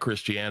attack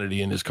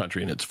Christianity in this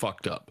country, and it's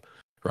fucked up.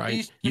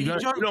 right? You know,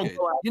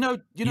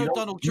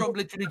 Donald Trump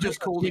literally just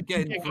called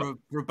again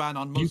for a ban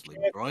on Muslims,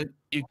 right?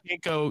 You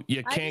can't go.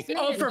 You can't.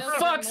 Oh, for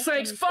fuck's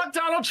sakes! Fuck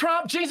Donald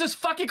Trump! Jesus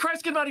fucking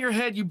Christ! Get him out of your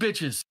head, you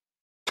bitches!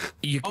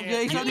 You can't.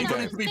 Yeah, he's only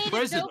running to be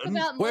president.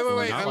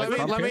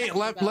 Wait.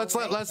 Let's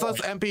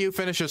MPU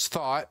finish his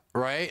thought,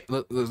 right?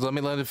 Let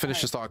him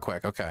finish his thought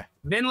quick. Okay.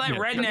 Then let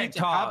RedNeq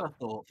talk.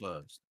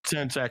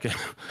 10 seconds.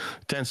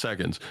 10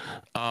 seconds.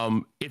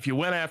 If you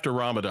went after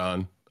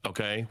Ramadan,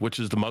 okay, which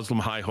is the Muslim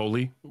high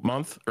holy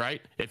month,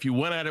 right? If you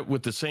went at it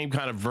with the same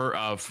kind of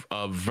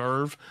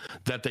verve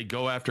that they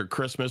go after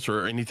Christmas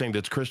or anything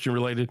that's Christian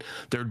related,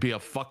 there'd be a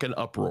fucking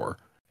uproar.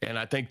 And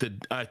I think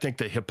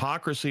the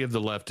hypocrisy of the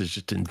left is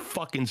just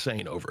fucking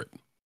insane over it.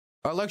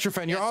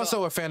 LCTRfan, you're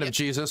also a fan of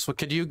Jesus.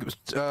 Could you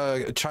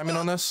chime in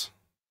on this?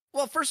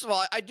 Well, first of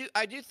all, I do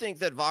think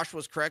that Vaush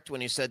was correct when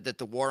he said that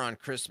the war on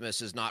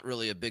Christmas is not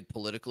really a big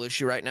political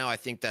issue right now. I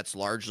think that's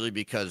largely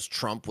because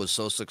Trump was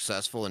so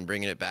successful in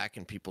bringing it back,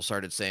 and people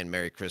started saying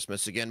Merry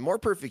Christmas again.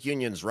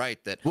 MorePerfectUnion's right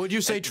that. Would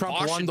you say Trump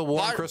won the war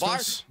on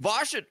Christmas?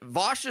 Vaush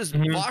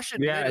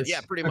admitted,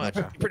 yeah, pretty much,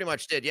 pretty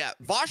much did, yeah.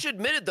 Vaush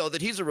admitted though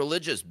that he's a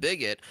religious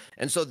bigot,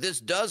 and so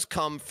this does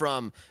come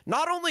from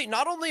not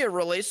only a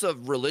release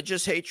of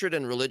religious hatred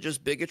and religious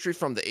bigotry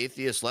from the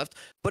atheist left,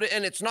 but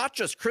it's not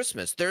just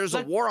Christmas. There's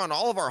a war on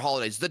all of our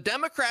holidays. The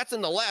Democrats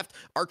and the left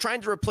are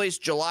trying to replace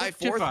July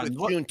 4th with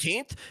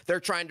Juneteenth. They're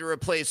trying to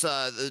replace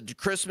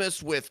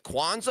Christmas with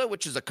Kwanzaa,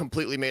 which is a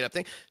completely made up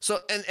thing. So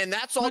and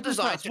that's all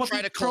designed to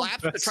try to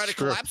collapse.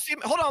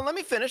 Hold on, let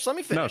me finish.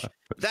 No,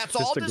 that's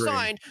all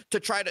designed to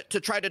try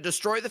to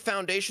destroy the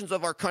foundations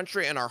of our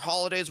country and our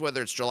holidays,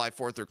 whether it's July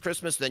 4th or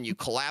Christmas. Then you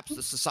collapse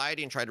the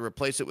society and try to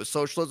replace it with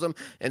socialism.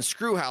 And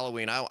screw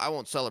Halloween. I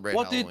won't celebrate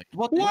Halloween. Wait. The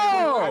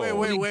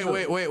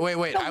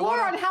war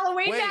on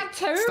Halloween back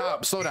too?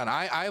 Stop. Slow down.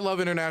 I love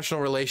international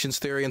relations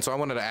theory, and so I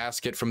wanted to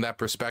ask it from that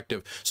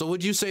perspective. So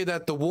would you say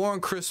that the war on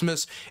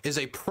Christmas is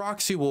a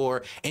proxy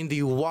war in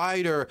the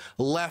wider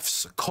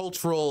left's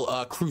cultural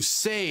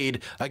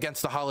crusade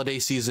against the holiday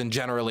season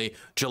generally,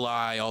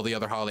 July, all the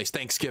other holidays,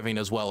 Thanksgiving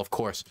as well, of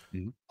course?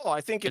 Oh,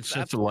 I think it's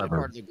absolutely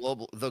part of the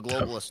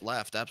globalist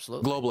left,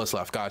 absolutely. Globalist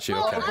left, got you.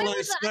 Well, okay.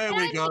 There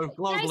we go.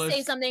 Can I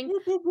say something?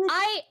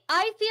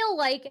 I feel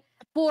like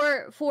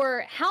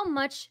for how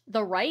much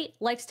the right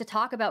likes to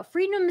talk about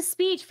freedom of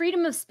speech,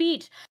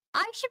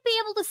 I should be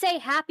able to say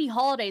happy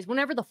holidays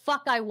whenever the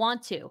fuck I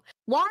want to.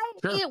 Why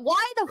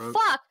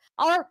the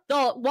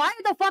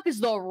fuck is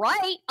the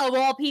right of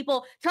all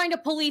people trying to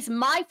police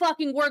my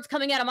fucking words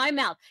coming out of my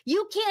mouth?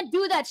 You can't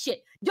do that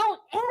shit. Don't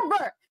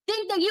ever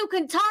think that you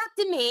can talk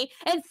to me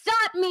and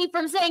stop me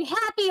from saying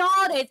happy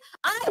holidays.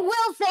 I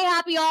will say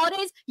happy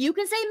holidays. You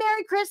can say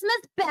Merry Christmas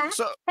back,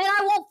 and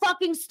I won't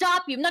fucking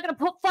stop you. I'm not gonna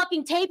put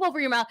fucking tape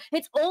over your mouth.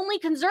 It's only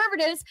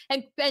conservatives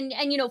and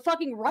you know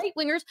fucking right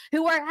wingers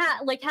who are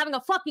having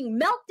a fucking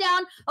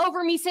meltdown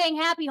over me saying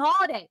happy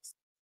holidays.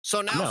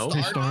 So now,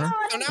 Let's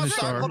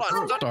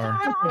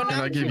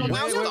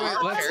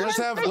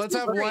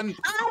have one.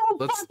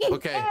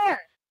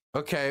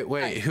 Okay,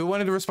 wait. Who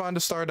wanted to respond to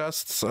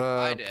Stardust's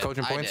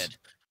coaching points? Did.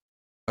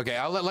 Okay,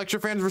 I'll let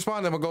LCTRfans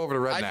respond, then we'll go over to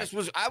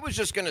RedNeq. I was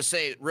just gonna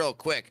say real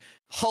quick.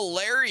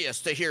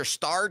 Hilarious to hear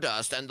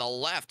Stardust and the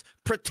left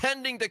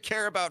pretending to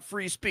care about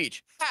free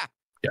speech. Ha!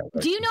 Yeah,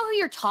 right. Do you know who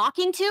you're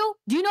talking to?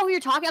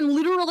 I'm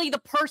literally the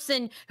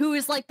person who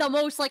is like the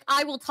most like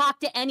I will talk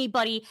to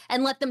anybody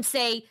and let them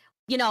say,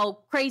 you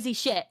know, crazy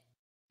shit.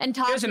 And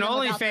talk There's an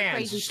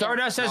OnlyFans.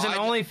 Stardust has an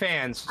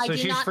OnlyFans, so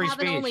she's free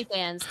speech. I do not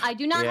have an OnlyFans. I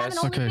do not have an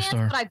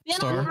OnlyFans, but I've been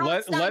on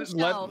Alex let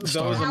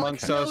those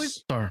amongst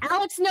us.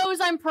 Alex knows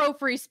I'm pro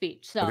free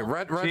speech. So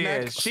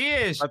RedNeq. She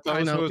is.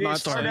 I know.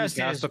 Stardust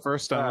is the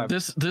first time.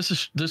 This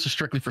is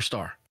strictly for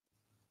Star.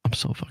 I'm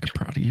so fucking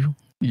proud of you.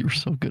 You were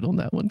so good on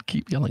that one.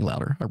 Keep yelling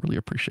louder. I really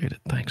appreciate it.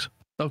 Thanks.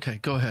 Okay,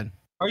 go ahead.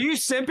 Are you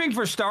simping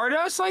for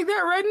Stardust like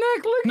that,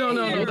 RedNeq? No.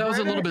 That was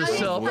a little bit of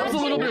self. That was a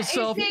little bit of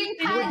self.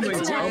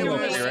 It's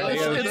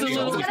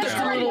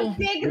a little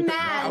big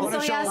man, so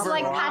he has to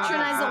like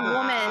patronize a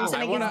woman to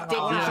make his dick.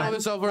 I saw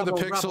this over the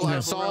Pixel. I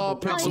saw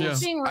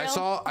Pixels. I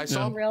saw.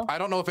 I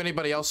don't know if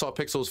anybody else saw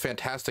Pixel's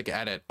fantastic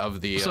edit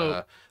of the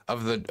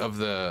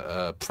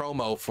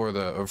promo for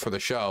the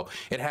show.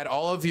 It had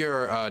all of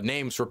your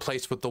names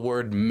replaced with the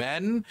word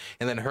men,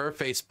 and then her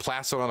face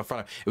plastered on the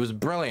front. It was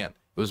brilliant.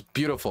 It was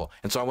beautiful.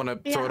 And so I want to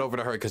throw it over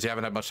to her because you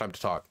haven't had much time to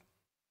talk.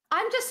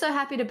 I'm just so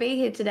happy to be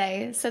here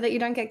today so that you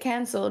don't get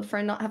cancelled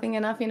for not having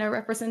enough,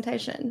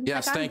 representation.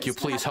 Yes, thank you.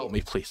 Please help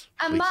me, please.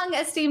 Among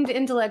esteemed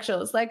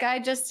intellectuals.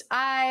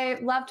 I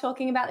love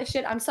talking about this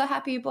shit. I'm so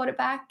happy you brought it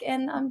back.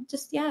 And I'm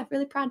just,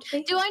 really proud to be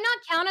here. Do I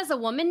not count as a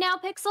woman now,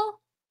 Pixel?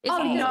 No.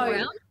 Oh, no.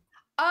 Your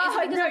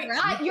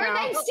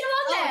name's still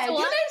on there. Your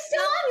name's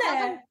still on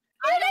there.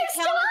 Your name's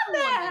still on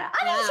there. I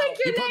didn't take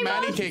your name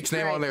off. You put MaddyCakes'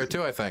 name on there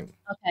too, I think.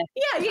 Okay.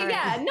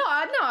 Yeah. No.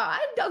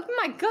 Oh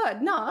my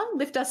God. No, I'll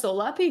lift us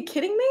all up. Are you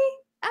kidding me?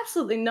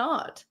 Absolutely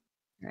not.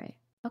 Right.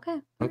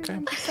 Okay.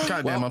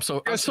 God damn, I'm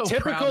so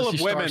typical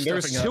of women.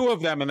 There's two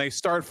of them and they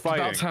start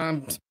fighting.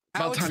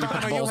 Alex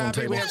Stein, are you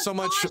happy we have so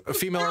much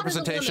female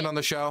representation on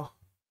the show?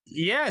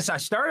 Yes,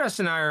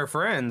 Stardust and I are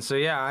friends. So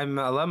yeah, I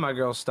love my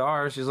girl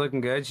Star. She's looking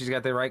good. She's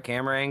got the right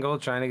camera angle,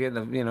 trying to get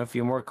a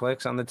few more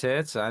clicks on the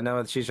tits. I know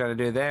what she's trying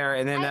to do there.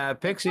 And then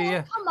Pixie.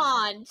 Come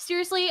on,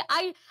 seriously,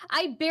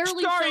 I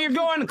barely. Star, you're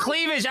going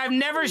cleavage. I've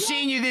never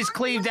seen you this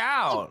cleaved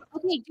out.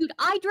 Okay, dude,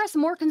 I dress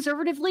more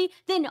conservatively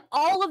than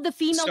all of the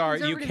female. Star,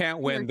 you can't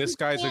win. This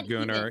guy's a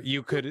gooner.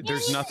 You could.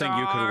 There's nothing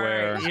you could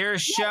wear. You're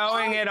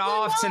showing it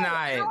off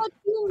tonight.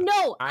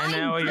 No, I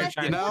know what you're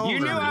trying to. You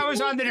knew I was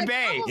on the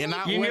debate.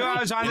 You knew I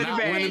was on the debate.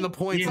 Winning the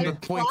points in the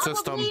point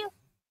system.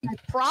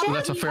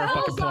 That's a fair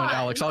fucking point,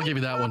 Alex. I'll give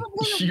you that one.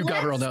 You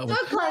got her on that one.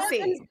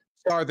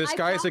 Star, this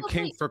guy is a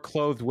king for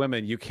clothed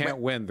women. You can't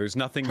win. There's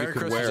nothing you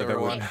could wear.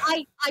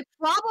 I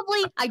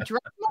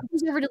dress more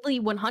conservatively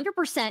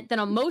 100% than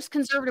on most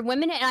conservative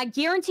women, and I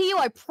guarantee you,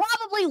 I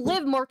probably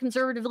live more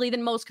conservatively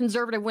than most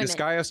conservative women. This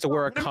guy has to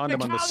wear a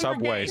condom on the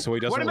subway, so he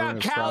doesn't. What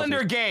about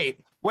Calendar Gate?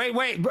 Wait,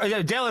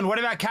 Dylan, what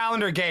about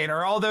Calendar Gate?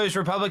 Are all those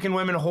Republican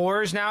women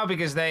whores now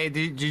because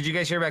did you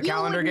guys hear about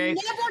Calendar Gate?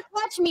 You never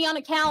catch me on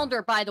a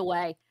calendar, by the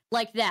way,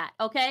 like that,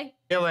 okay?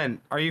 Dylan,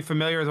 are you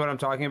familiar with what I'm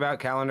talking about?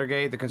 Calendar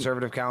Gate, the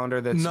conservative calendar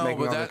that's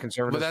making all the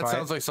conservatives but that fight?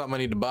 sounds like something I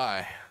need to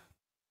buy.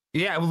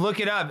 Yeah, look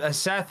it up.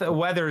 Seth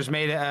Weathers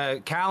made a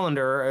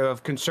calendar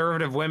of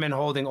conservative women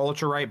holding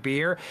ultra-right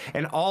beer,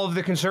 and all of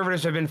the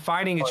conservatives have been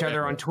fighting each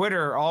other on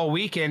Twitter all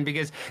weekend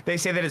because they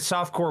say that it's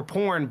softcore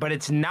porn, but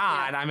it's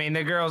not. I mean,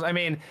 the girls. I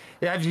mean,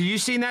 have you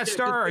seen that,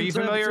 Star? Are you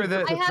familiar with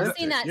it? I have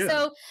seen that. Yeah.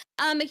 So,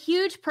 a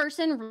huge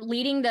person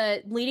leading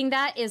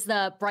that is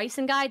the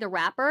Bryson guy, the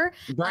rapper.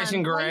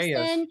 Bryson Gray,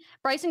 yes.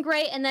 Bryson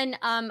Gray, and then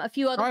a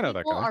few other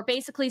people are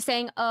basically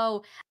saying,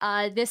 "Oh,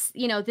 this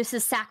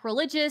is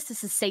sacrilegious.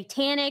 This is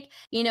satanic."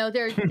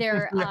 They're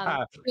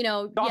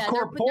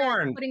softcore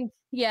porn.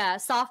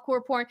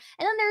 Softcore porn.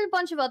 And then there's a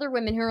bunch of other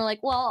women who are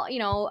like, well,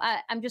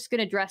 I'm just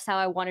gonna dress how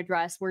I want to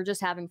dress. We're just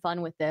having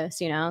fun with this,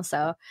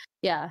 So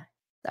yeah.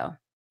 Yeah,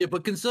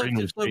 but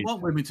conservatives don't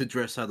want women to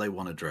dress how they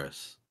want to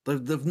dress.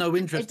 They've no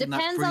interest in that.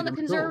 It depends on the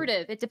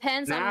conservative. It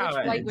depends on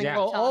which white women.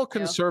 Well, all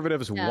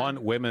conservatives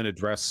want women to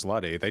dress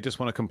slutty. They just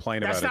want to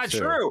complain about it. That's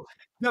not true.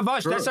 No,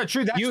 Vaush, that's not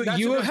true. You have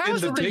been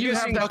the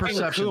biggest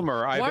fucking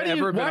boomer I've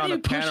ever been on a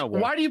panel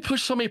with. Why do you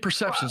push so many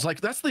perceptions?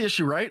 Like, that's the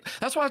issue, right?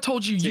 That's why I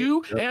told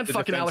you and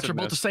fucking Alex are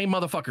both the same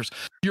motherfuckers.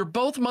 You're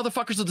both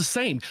motherfuckers are the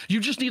same.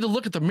 You just need to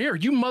look at the mirror.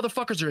 You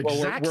motherfuckers are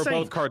exact same. We're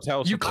both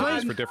cartels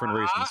for different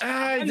reasons.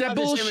 That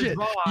bullshit.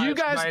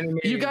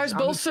 You guys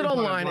both sit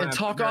online and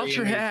talk out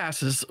your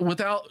asses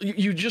without,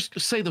 you just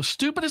say the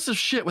stupidest of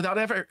shit without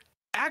ever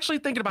actually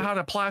thinking about how it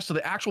applies to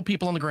the actual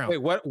people on the ground.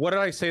 Wait, what did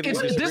I say? This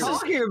is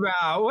talking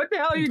about? What the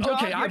hell are you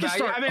talking about? Okay, I can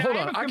start. Hold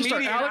on. I can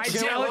start.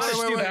 Alex,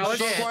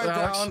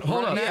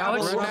 hold on.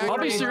 Alex, I'll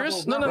be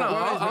serious. No.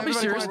 I'll be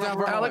serious.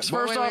 Alex,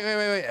 first off.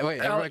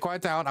 Wait. Everybody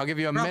quiet down. I'll give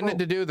you a minute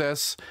to do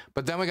this,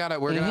 but then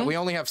we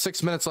only have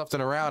 6 minutes left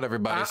in a round,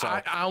 everybody. So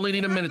I only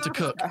need a minute to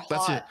cook.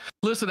 That's it.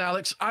 Listen,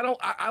 Alex,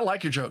 I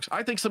like your jokes.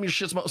 I think some of your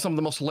shit's some of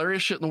the most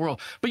hilarious shit in the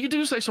world. But you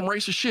do say some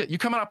racist shit. You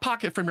come out of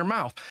pocket from your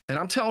mouth. And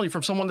I'm telling you,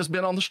 from someone that's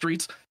been on the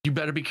streets, you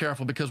better be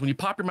careful, because when you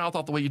pop your mouth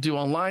off the way you do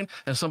online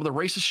and some of the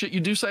racist shit you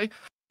do say,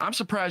 I'm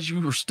surprised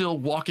you were still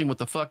walking with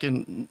a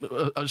fucking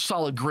a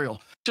solid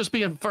grill. Just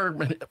being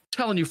firm and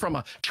telling you from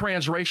a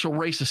transracial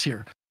racist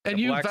here. And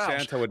you Black vouch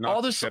Santa would knock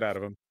all this shit out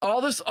of him. All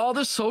this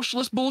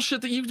socialist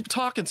bullshit that you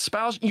talk and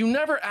spouse. You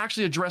never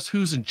actually address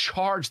who's in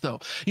charge,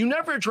 though. You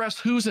never address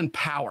who's in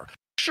power.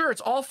 Sure,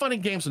 it's all fun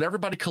and games when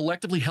everybody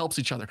collectively helps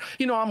each other.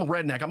 I'm a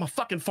redneck. I'm a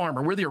fucking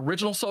farmer. We're the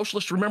original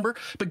socialists, remember?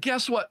 But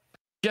guess what?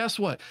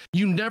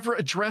 You never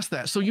address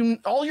that. So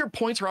all your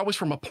points are always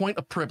from a point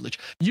of privilege.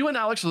 You and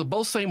Alex are the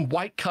both same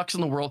white cucks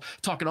in the world,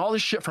 talking all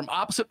this shit from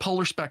opposite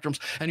polar spectrums,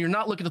 and you're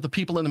not looking at the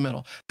people in the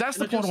middle. That's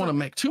the point I want to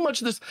make. Too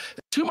much of this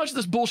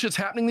bullshit's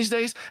happening these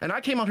days, and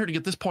I came out here to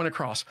get this point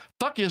across.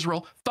 Fuck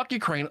Israel, fuck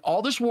Ukraine.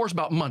 All this war is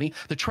about money.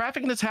 The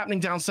trafficking that's happening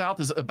down south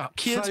is about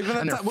kids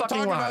and their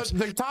fucking lives.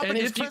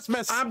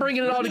 I'm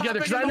bringing it all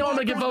together because I know I'm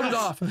gonna get voted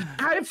off.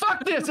 Hey,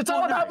 fuck this. It's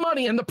all about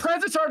money, and the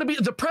presents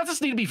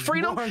need to be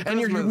freedom and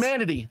your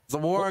humanity. The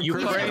war on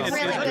Ukraine and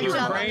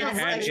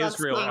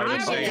Israel. You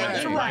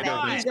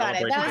got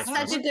it. That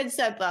was such a good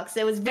soapbox.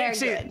 It was very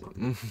good.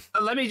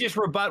 Let me just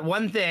rebut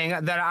one thing,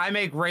 that I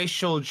make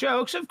racial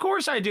jokes. Of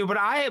course I do, but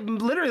I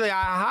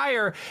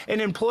hire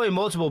and employ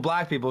multiple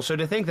black people. So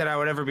to think that I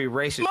would ever be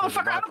racist,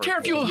 motherfucker, I don't care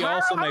if you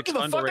hire. I don't give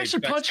a fuck. They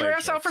should punch your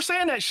ass out for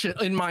saying that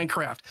shit in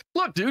Minecraft.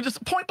 Look, dude,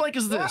 just point blank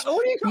is this.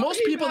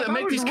 Most people that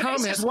make these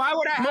comments. Why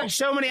would I have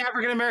so many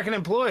African American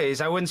employees?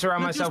 I wouldn't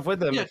surround myself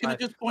with them. Yeah, can I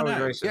just point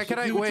out? Yeah, can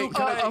I wait?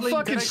 A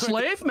fucking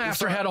slave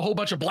master had a whole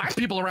bunch of black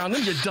people around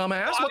him, you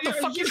dumbass. What the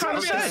fuck are you trying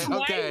to say?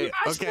 Okay.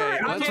 Let's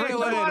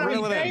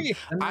reel it in.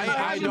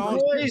 I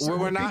don't.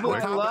 We're not.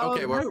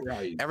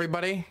 Okay,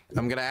 everybody,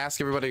 I'm going to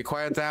ask everybody to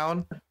quiet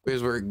down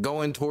because we're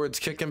going towards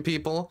kicking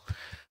people.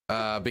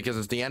 Because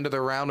it's the end of the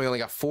round. We only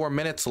got 4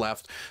 minutes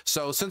left.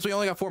 So since we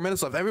only got 4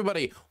 minutes left,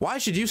 everybody, why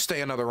should you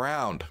stay another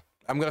round?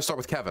 I'm going to start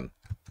with Kevin.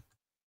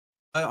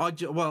 I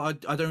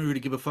don't really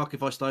give a fuck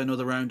if I stay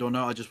another round or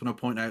not. I just want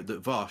to point out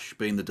that Vaush,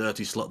 being the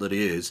dirty slut that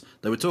he is,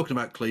 they were talking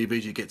about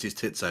cleavage. He gets his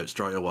tits out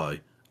straight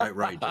away.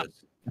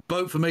 Outrageous.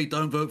 Vote for me.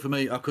 Don't vote for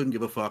me. I couldn't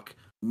give a fuck.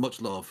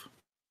 Much love.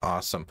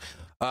 Awesome.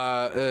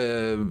 Alex.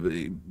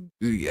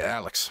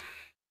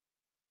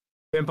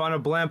 Pimp on a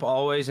blimp,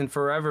 always and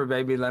forever,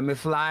 baby. Let me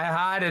fly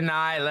high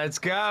tonight. Let's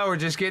go. We're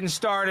just getting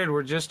started.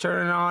 We're just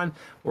turning on.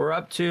 We're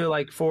up to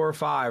like 4 or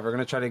 5. We're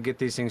going to try to get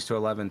these things to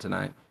 11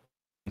 tonight.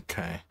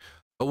 Okay.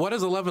 But what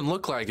does 11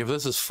 look like if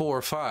this is 4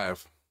 or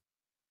 5?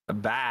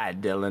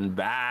 Bad, Dylan.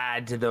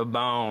 Bad to the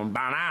bone.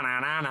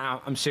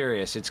 I'm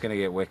serious. It's going to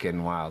get wicked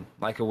and wild.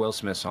 Like a Will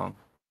Smith song.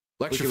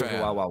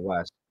 ActualJake. Wild Wild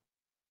West.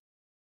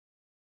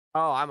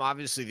 Oh, I'm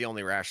obviously the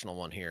only rational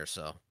one here,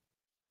 so.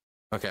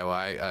 Okay,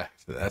 well,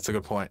 that's a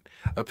good point.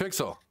 A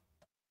Pixel.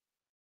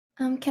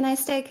 Can I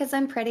stay because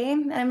I'm pretty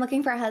and I'm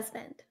looking for a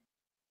husband?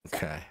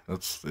 Okay,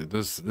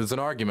 there's an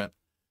argument.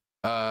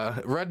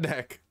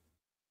 RedNeq.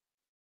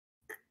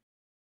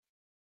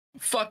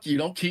 Fuck you!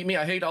 Don't keep me.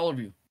 I hate all of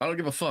you. I don't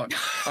give a fuck.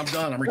 I'm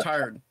done. I'm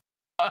retired.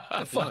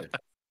 Fuck.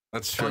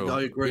 That's true.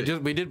 I agree.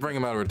 We did bring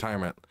him out of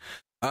retirement.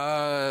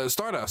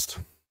 Stardust.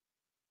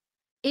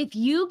 If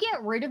you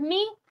get rid of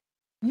me,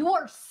 you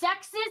are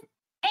sexist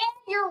and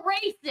you're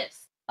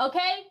racist.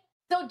 Okay?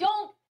 So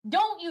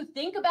don't you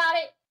think about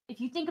it.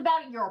 If you think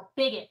about it, you're a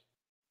bigot.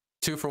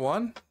 2 for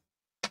 1.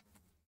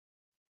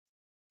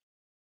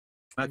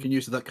 Making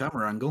use of that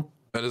camera angle.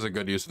 That is a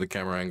good use of the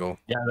camera angle.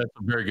 Yeah, that's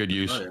a very good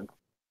use. Oh, yeah.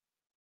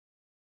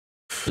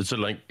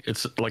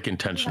 It's like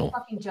intentional.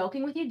 I'm fucking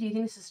joking with you. Do you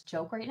think this is a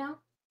joke right now?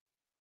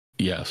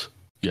 Yes,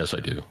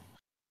 I do.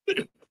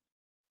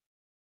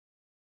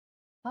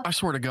 I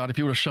swear to God, if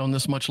you would have shown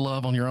this much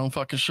love on your own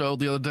fucking show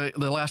the other day,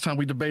 the last time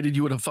we debated,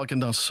 you would have fucking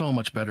done so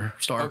much better.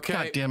 Star. Okay.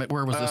 God damn it,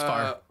 where was this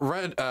fire?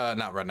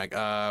 Not RedNeq.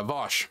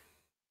 Vaush.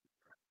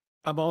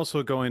 I'm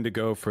also going to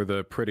go for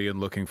the pretty and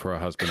looking for a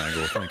husband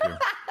angle. Thank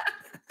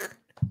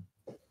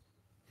you.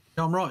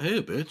 I'm right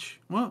here, bitch.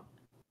 What?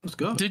 Let's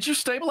go. Did you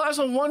stabilize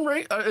on one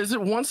rate? Is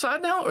it one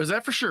side now, or is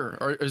that for sure?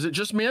 Or is it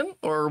just men,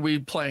 or are we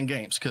playing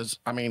games? Because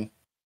I mean,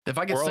 if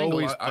I get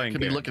single, I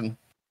could be looking.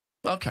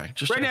 Okay,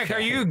 just RedNeq, are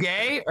you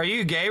gay? Are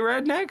you gay,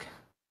 RedNeq?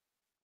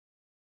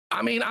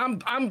 I mean,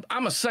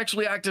 I'm a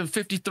sexually active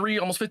 53,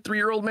 almost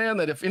 53-year-old man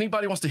that if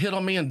anybody wants to hit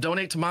on me and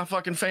donate to my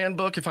fucking fan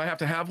book, if I have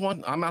to have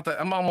one,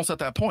 I'm almost at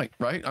that point,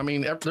 right? I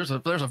mean, there's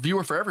a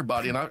viewer for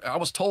everybody, and I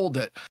was told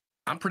that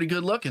I'm pretty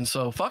good looking,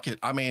 so fuck it.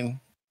 I mean,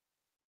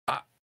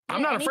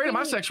 I'm not afraid of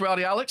my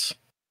sexuality, Alex.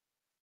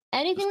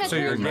 Anything that so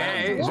you're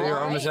gay? So you're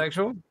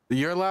homosexual?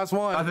 Your last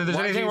one. I think there's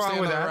anything wrong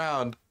with that.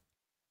 Round?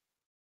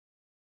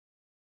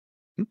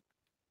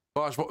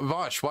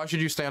 Vaush, why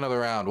should you stay another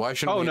round? Why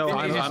shouldn't we? No,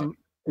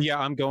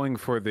 I'm going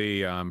for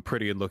the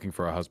pretty and looking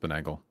for a husband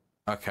angle.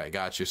 Okay,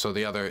 got you. So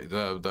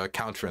the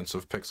counterance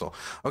of Pixel.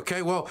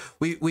 Okay, well,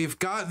 we've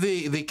got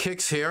the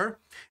kicks here,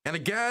 and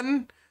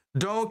again,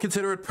 don't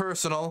consider it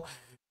personal.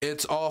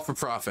 It's all for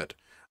profit.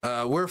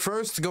 We're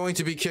first going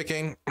to be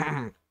kicking.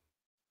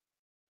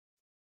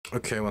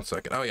 Okay, 1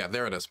 second. Oh yeah,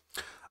 there it is.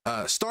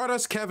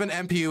 Stardust, Kevin,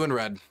 MPU, and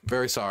Red.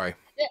 Very sorry.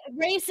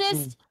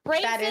 Racist.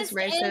 That is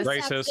racist.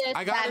 Racist.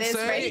 I gotta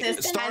say,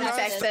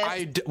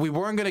 Stardust, we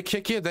weren't gonna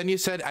kick you. Then you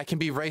said I can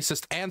be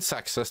racist and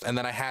sexist, and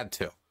then I had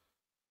to.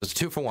 It's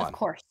 2 for 1.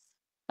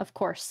 Of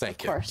course.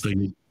 Thank you. Course. So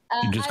you're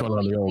just going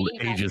on the old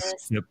ages.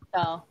 Yep.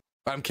 So.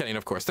 I'm kidding,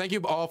 of course. Thank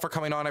you all for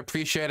coming on. I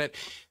appreciate it.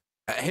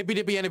 Hippy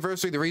Dippy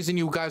anniversary. The reason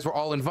you guys were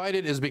all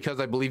invited is because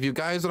I believe you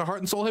guys are the heart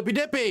and soul Hippy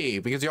Dippy,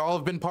 because you all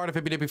have been part of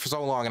Hippy Dippy for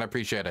so long, and I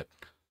appreciate it.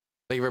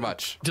 Thank you very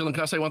much. Dylan,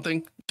 can I say one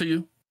thing to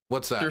you?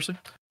 What's that? Seriously?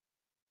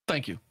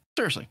 Thank you.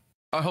 Seriously.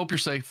 I hope you're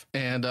safe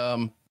and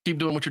keep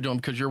doing what you're doing,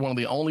 because you're one of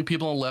the only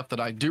people on the left that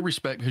I do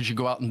respect, because you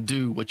go out and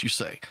do what you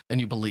say and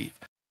you believe.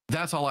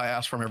 That's all I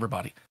ask from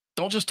everybody.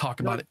 Don't just talk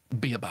about it,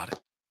 be about it.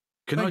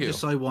 Can I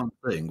just say one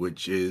thing,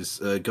 which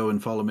is go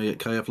and follow me at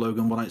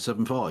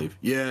KFLogan1875.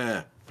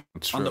 Yeah.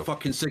 On the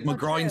fucking Sigma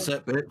grind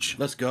set, bitch.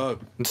 Let's go.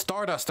 And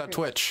Stardust at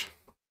Twitch.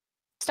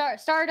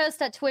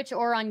 Stardust at Twitch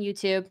or on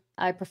YouTube.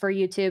 I prefer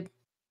YouTube.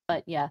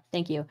 But yeah,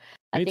 thank you.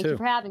 Thank you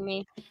for having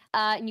me.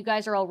 And you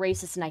guys are all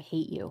racist and I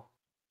hate you.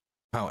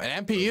 Oh,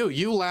 and MPU,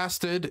 you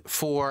lasted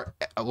for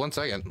 1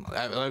 second.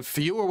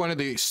 You were one of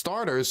the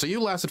starters, so you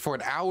lasted for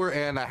an hour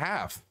and a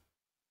half.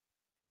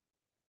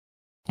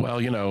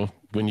 Well, you know,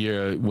 when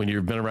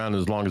you've been around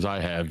as long as I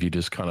have, you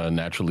just kind of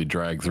naturally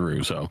drag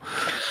through. So,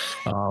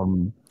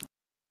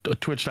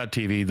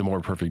 Twitch.tv,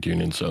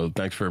 TheMorePerfectUnion. So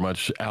thanks very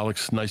much,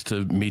 Alex. Nice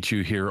to meet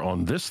you here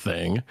on this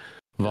thing.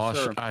 Vaush,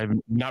 yes, I've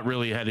not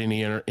really had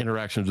any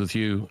interactions with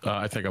you.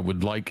 I think I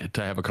would like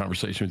to have a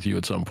conversation with you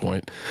at some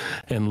point.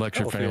 And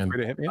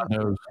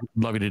LCTRfan,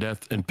 love you to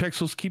death. And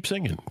Pixels, keep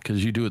singing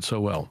because you do it so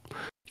well.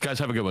 You guys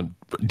have a good one.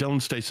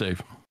 Dylan, stay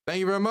safe. Thank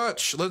you very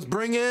much. Let's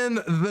bring in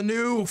the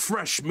new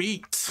fresh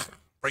meat.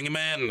 Bring him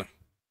in.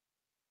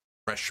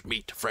 Fresh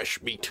meat,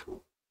 fresh meat.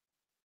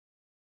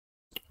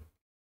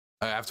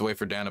 I have to wait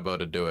for Danabo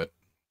to do it.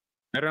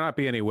 Better not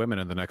be any women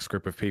in the next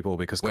group of people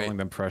because calling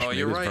them fresh meat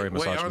is very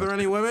misogynistic. Are there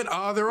any women?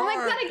 Oh, there Oh are.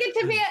 my god, I get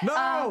to be a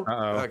No.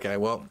 Okay,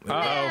 well.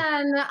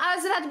 Man, I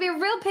was about to be a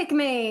real pick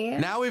me.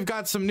 Now we've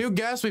got some new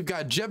guests. We've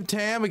got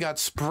JebTan, we got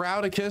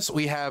Sprouticus,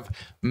 we have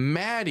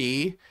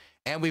Maddie,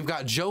 and we've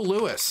got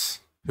JoeLewis,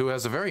 who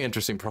has a very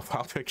interesting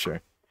profile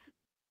picture.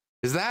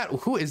 Is that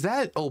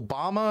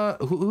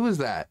Obama? Who is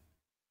that?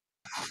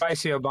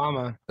 Spicy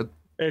Obama.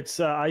 It's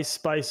Ice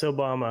Spice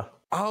Obama.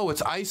 Oh,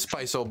 it's Ice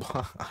Spice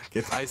Obama.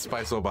 It's Ice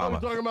Spice Obama. You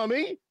talking about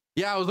me?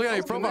 Yeah, I was looking at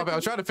your profile. I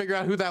was trying to figure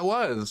out who that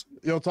was.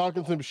 Yo,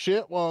 talking some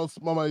shit while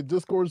my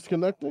Discord's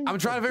connecting. I'm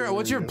trying to figure out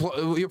what's your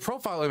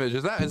profile image.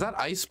 Is that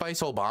Ice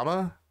Spice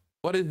Obama?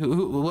 What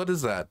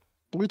is that?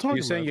 What are you talking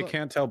You're saying you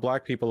can't tell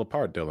black people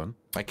apart, Dylan?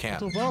 I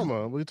can't. It's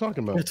Obama. What are you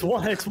talking about? It's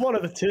one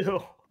of the two.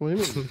 What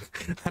do you mean?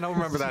 I don't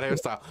remember that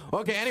hairstyle.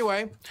 Okay,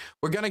 anyway,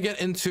 we're gonna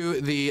get into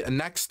the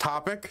next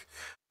topic.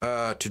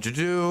 1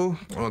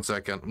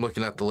 second. I'm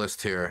looking at the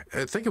list here.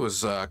 I think it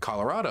was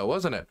Colorado,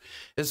 wasn't it?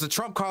 It's the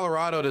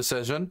Trump-Colorado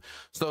decision.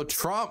 So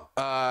Trump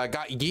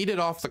got yeeted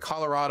off the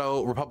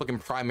Colorado Republican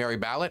primary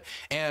ballot.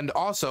 And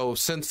also,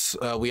 since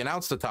we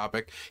announced the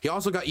topic, he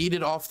also got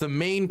yeeted off the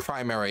main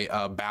primary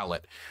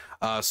ballot.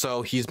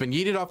 So he's been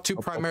yeeted off 2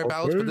 primary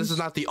ballots, but this is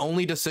not the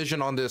only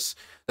decision on this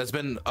that's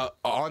been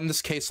on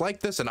this case like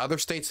this. In other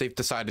states, they've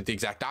decided the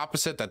exact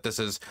opposite, that this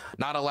is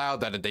not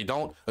allowed, that they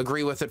don't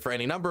agree with it for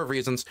any number of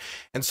reasons.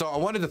 And so I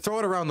wanted to throw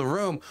it around the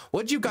room.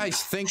 What do you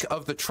guys think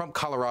of the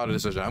Trump-Colorado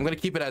decision? I'm going to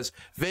keep it as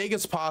vague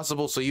as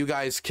possible so you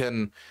guys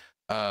can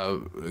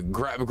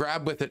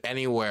grab with it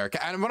anywhere.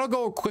 And I'm going to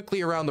go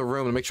quickly around the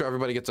room and make sure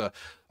everybody gets a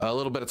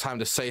little bit of time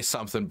to say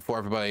something before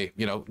everybody,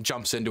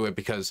 jumps into it,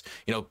 because,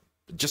 new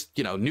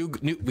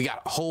we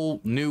got a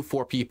whole new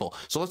 4 people.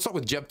 So let's start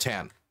with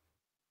JebTan.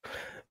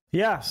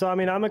 Yeah, so I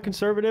mean, I'm a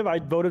conservative. I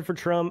voted for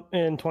Trump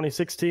in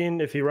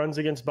 2016. If he runs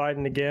against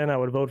Biden again, I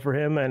would vote for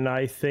him. And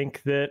I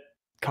think that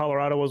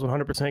Colorado was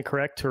 100%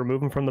 correct to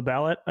remove him from the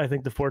ballot. I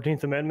think the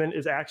 14th Amendment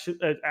is actually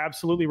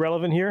absolutely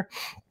relevant here.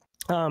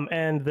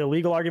 And the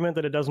legal argument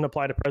that it doesn't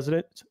apply to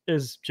president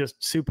is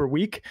just super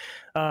weak.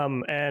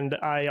 And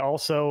I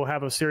also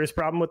have a serious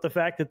problem with the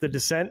fact that the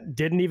dissent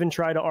didn't even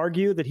try to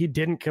argue that he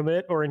didn't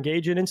commit or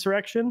engage in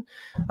insurrection.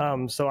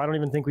 So I don't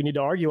even think we need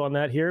to argue on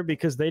that here,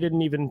 because they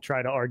didn't even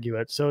try to argue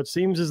it. So it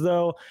seems as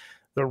though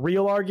the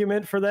real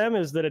argument for them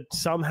is that it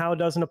somehow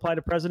doesn't apply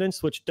to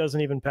presidents, which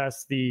doesn't even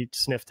pass the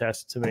sniff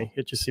test to me.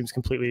 It just seems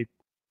completely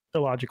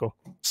illogical.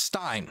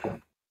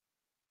 Stein.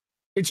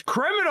 It's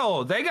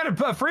criminal. They got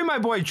to free my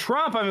boy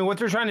Trump. I mean, what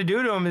they're trying to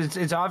do to him is,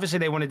 it's obviously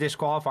they want to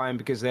disqualify him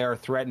because they are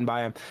threatened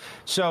by him.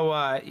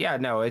 So, yeah,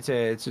 no, it's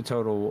a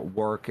total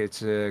work.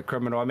 It's a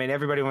criminal. I mean,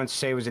 everybody wants to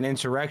say it was an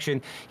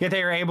insurrection, yet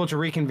they are able to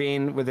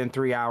reconvene within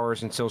 3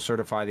 hours and still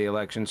certify the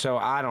election. So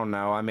I don't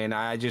know. I mean,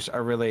 I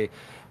really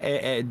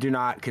do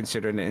not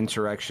consider it an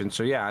insurrection.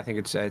 So, yeah, I think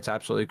it's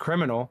absolutely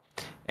criminal.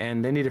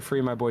 And they need to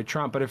free my boy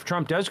Trump. But if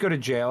Trump does go to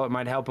jail, it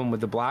might help him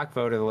with the black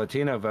vote or the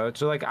Latino vote.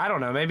 So, I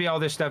don't know. Maybe all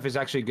this stuff is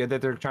actually good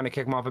that they're trying to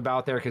kick him off a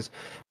ballot there, because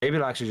maybe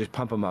it'll actually just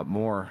pump him up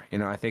more.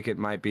 I think it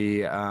might be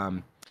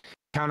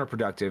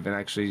counterproductive and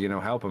actually,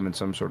 help him in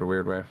some sort of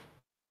weird way.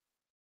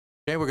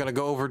 Okay, we're going to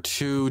go over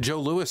to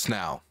JoeLewis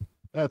now.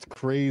 That's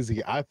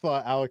crazy. I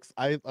thought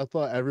I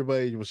thought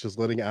everybody was just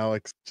letting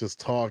Alex just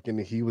talk, and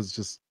he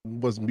was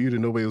muted.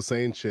 Nobody was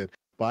saying shit.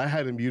 But I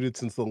had him muted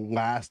since the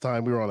last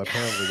time we were on a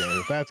panel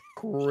together. That's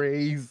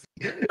crazy.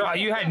 Oh,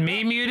 you had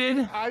me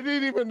muted? I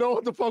didn't even know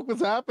what the fuck was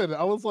happening.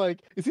 I was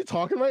like, is he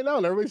talking right now?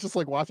 And everybody's just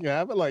watching it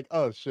happen.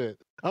 Oh shit.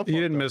 You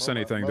didn't miss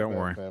anything. Don't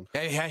worry.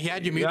 Hey, he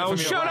had you muted. No,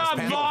 shut up,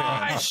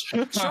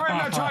 Vaush. Sorry, I'm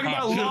not talking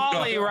about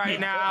Lolly right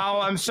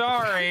now. I'm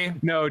sorry.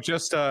 No,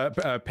 just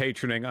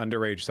patroning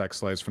underage sex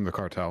slaves from the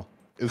cartel.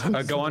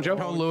 Go on, Joe.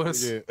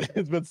 Lewis. Yeah,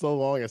 it's been so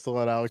long. I still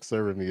had Alex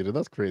server muted.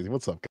 That's crazy.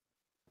 What's up,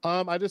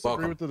 guys? I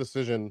disagree with the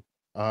decision.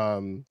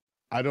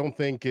 I don't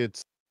think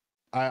it's.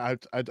 I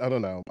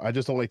don't know. I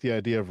just don't like the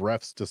idea of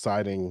refs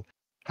deciding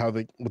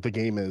what the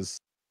game is.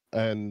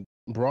 And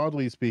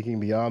broadly speaking,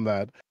 beyond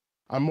that,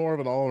 I'm more of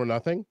an all or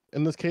nothing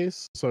in this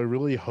case. So I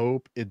really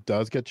hope it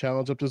does get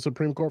challenged up to the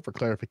Supreme Court for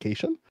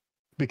clarification.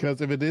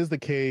 Because if it is the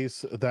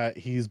case that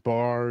he's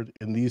barred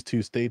in these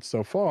 2 states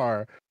so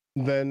far,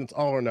 then it's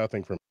all or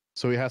nothing for me.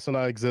 So he has to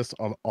not exist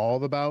on all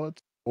the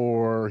ballots,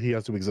 or he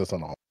has to exist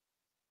on all.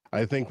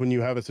 I think when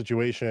you have a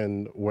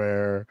situation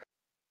where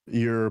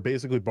you're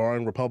basically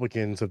barring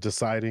Republicans of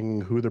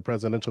deciding who the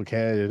presidential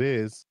candidate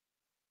is,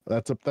 I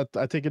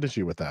take an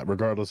issue with that,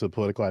 regardless of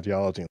political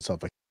ideology and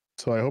stuff like that.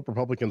 So I hope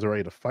Republicans are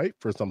ready to fight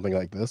for something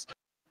like this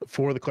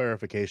for the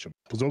clarification.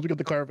 Because once we get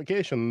the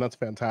clarification, that's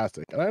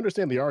fantastic. And I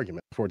understand the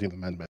argument, 14th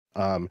Amendment.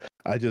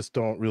 I just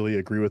don't really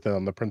agree with it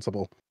on the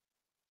principle.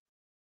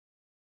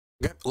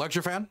 Okay,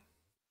 LCTRfan?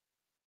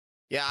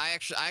 Yeah, I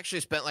actually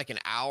spent like an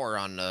hour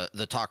on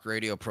the talk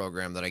radio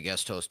program that I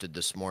guest hosted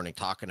this morning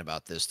talking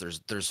about this.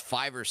 There's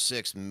 5 or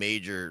 6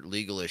 major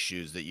legal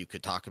issues that you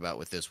could talk about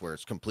with this where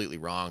it's completely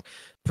wrong,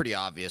 pretty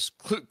obvious,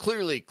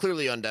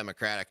 clearly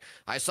undemocratic.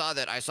 I saw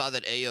that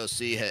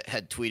AOC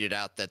had tweeted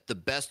out that the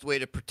best way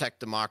to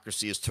protect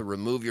democracy is to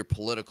remove your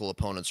political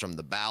opponents from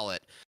the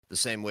ballot, the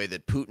same way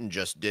that Putin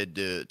just did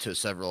to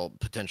several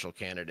potential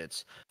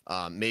candidates.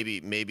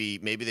 Maybe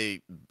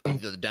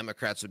the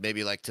Democrats would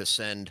maybe like to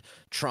send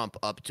Trump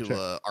up to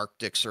a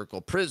Arctic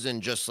Circle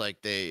prison, just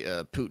like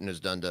Putin has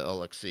done to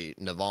Alexei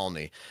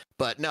Navalny.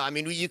 But no, I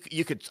mean,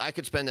 I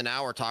could spend an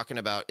hour talking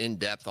about in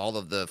depth all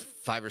of the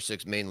 5 or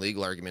 6 main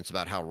legal arguments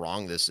about how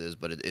wrong this is.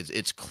 But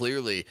it's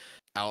clearly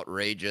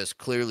outrageous.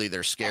 Clearly,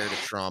 they're scared of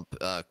Trump.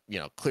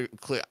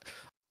 Clear.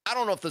 I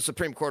don't know if the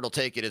Supreme Court will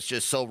take it. It's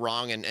just so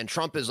wrong. And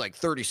Trump is like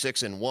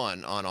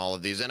 36-1 on all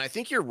of these. And I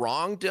think you're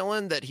wrong,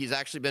 Dylan, that he's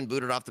actually been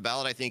booted off the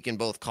ballot. I think in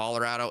both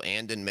Colorado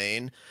and in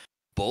Maine,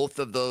 both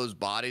of those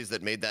bodies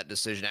that made that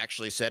decision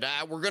actually said,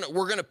 we're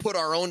gonna put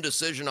our own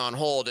decision on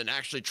hold, and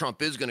actually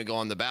Trump is gonna go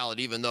on the ballot,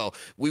 even though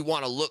we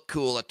want to look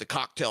cool at the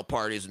cocktail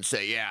parties and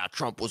say, yeah,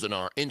 Trump was an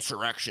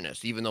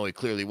insurrectionist, even though he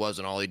clearly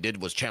wasn't. All he did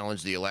was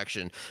challenge the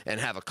election and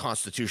have a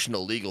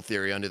constitutional legal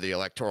theory under the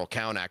Electoral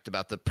Count Act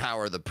about the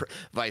power of the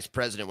vice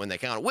president when they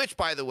count, which,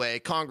 by the way,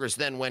 Congress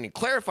then went and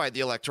clarified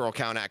the Electoral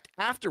Count Act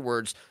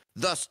afterwards,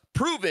 thus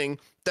proving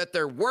that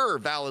there were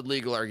valid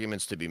legal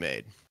arguments to be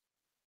made.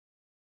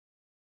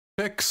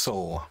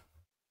 Pixel.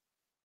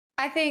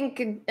 I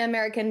think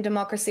American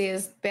democracy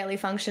is barely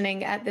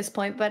functioning at this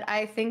point, but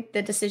I think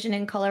the decision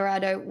in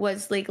Colorado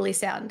was legally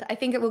sound. I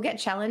think it will get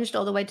challenged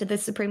all the way to the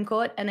Supreme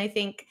Court, and I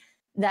think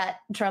that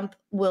Trump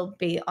will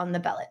be on the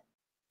ballot.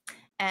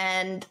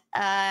 And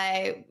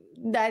I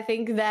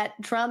think that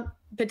Trump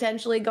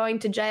potentially going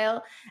to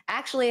jail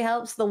actually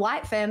helps the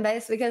white fan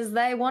base because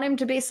they want him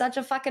to be such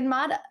a fucking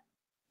martyr.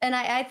 And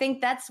I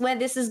think that's where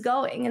this is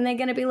going. And they're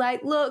going to be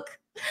like, look,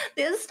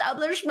 the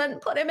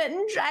establishment put him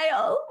in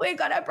jail. We're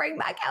going to bring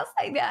back our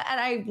savior. And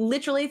I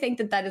literally think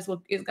that is what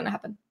is going to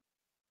happen.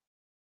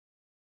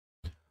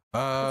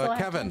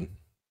 Kevin.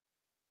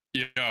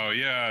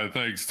 Yeah,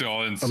 thanks,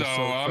 Dylan. So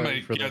I'm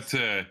gonna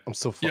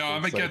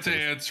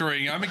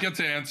get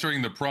to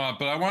answering the prompt,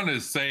 but I wanted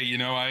to say,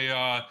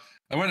 I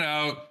went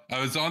out,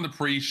 I was on the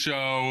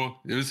pre-show,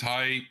 it was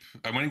hype.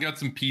 I went and got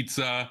some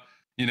pizza,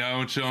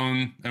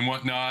 chilling and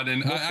whatnot.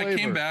 And I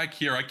came back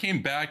here. I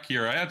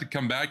had to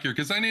come back here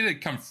because I needed to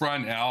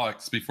confront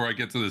Alex before I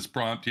get to this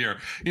prompt here.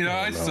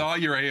 I saw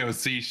your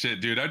AOC shit,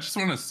 dude. I just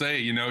want to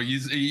say,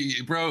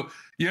 bro,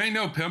 you ain't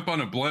no pimp on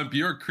a blimp.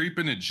 You're a creep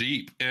in a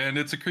Jeep. And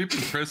it's a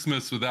creeping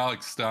Christmas with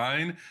Alex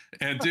Stein.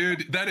 And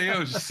dude, that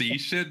AOC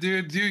shit,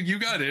 dude, you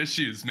got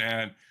issues,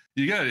 man.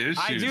 You got issues.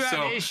 I do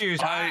have issues.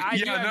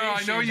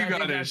 I know you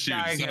got issues.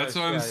 That's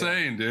what I'm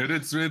saying, dude.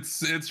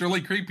 It's really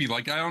creepy.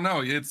 Like, I don't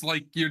know. It's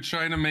like you're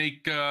trying to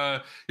make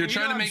like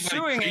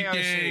Creep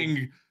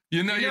Gang.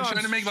 You're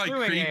trying to make like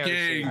Creep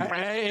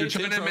Gang. You're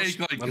trying to make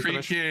like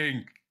Creep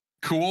Gang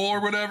cool or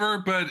whatever,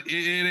 but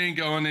it ain't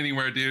going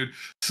anywhere, dude.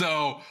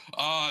 So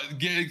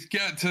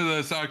get to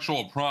this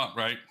actual prompt,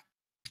 right?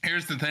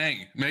 Here's the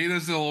thing. Maybe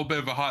this is a little bit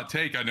of a hot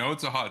take. I know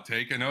it's a hot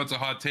take. I know it's a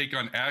hot take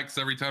on X.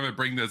 Every time I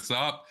bring this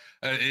up,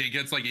 it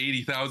gets like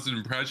 80,000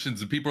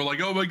 impressions, and people are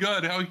like, oh my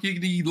God, how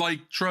can he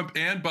like Trump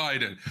and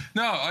Biden?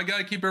 No, I got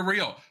to keep it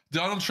real.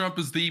 Donald Trump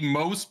is the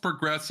most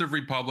progressive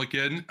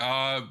Republican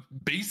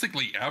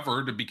basically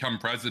ever to become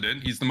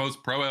president. He's the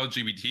most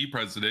pro-LGBT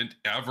president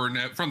ever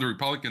from the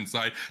Republican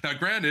side. Now,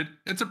 granted,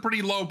 it's a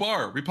pretty low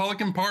bar.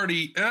 Republican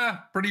Party,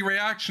 pretty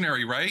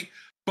reactionary, right?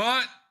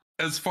 But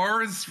as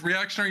far as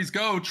reactionaries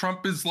go,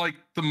 Trump is like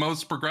the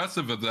most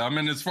progressive of them.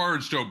 And as far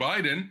as Joe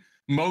Biden,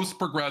 most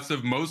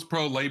progressive, most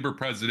pro-labor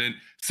president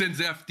since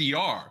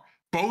FDR.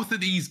 Both of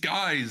these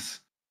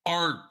guys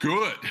are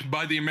good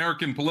by the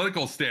American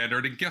political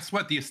standard. And guess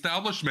what? The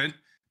establishment,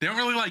 they don't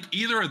really like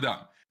either of them.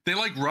 They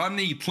like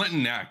Romney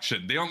Clinton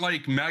action. They don't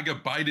like MAGA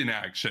Biden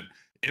action.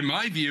 In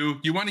my view,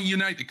 you want to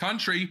unite the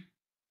country.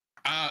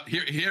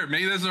 Here,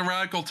 maybe this is a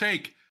radical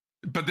take,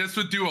 but this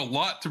would do a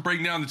lot to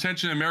bring down the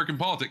tension in American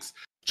politics.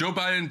 Joe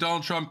Biden and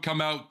Donald Trump come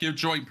out, give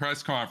joint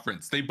press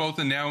conference. They both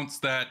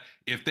announced that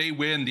if they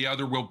win, the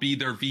other will be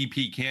their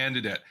VP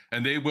candidate,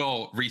 and they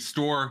will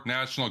restore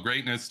national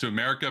greatness to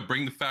America,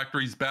 bring the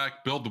factories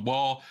back, build the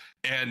wall,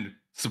 and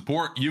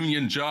support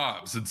union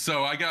jobs. And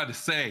so I got to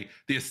say,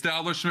 the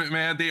establishment,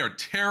 man, they are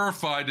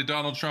terrified of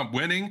Donald Trump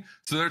winning,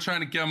 so they're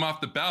trying to get him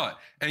off the ballot.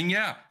 And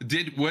yeah,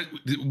 did what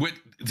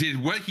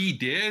he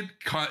did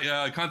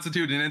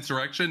constitute an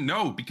insurrection?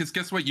 No, because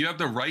guess what? You have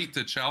the right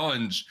to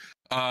challenge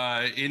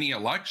any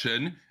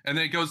election, and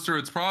then it goes through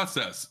its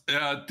process.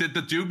 Did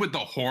the dude with the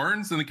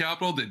horns in the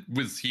Capitol,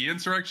 was he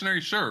insurrectionary?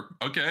 Sure,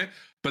 okay,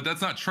 but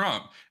that's not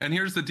Trump. And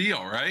here's the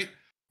deal, right?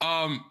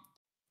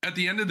 At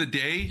the end of the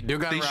day,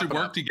 they should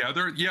work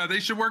together. Yeah, they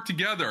should work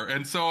together.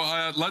 And so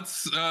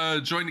let's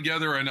join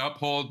together and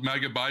uphold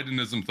MAGA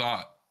Bidenism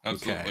thought.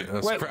 Absolutely.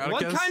 Wait,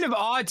 what kind of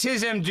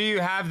autism do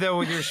you have though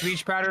with your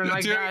speech pattern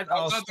like Dude, that?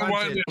 I'm not the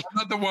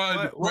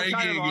one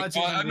bragging.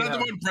 I'm not the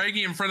one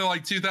bragging in front of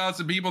like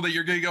 2,000 people that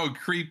you're gonna go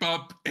creep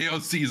up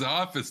AOC's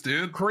office,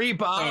 dude.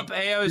 Creep up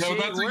AOC. No,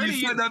 that's what you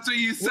said. That's what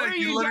you said.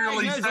 You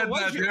literally said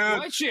that,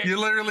 dude. You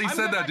literally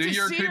said that, dude.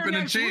 You're a creep in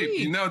a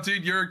Jeep. No,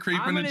 dude, you're a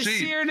creep in a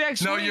Jeep.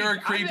 No, you're a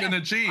creep in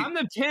a Jeep. I'm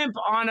the pimp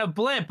on a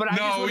blimp, but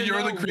no,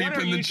 you're the creep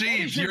in the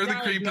Jeep. You're the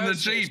creep in the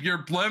Jeep. You're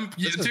blimp,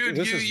 dude.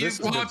 You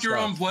popped your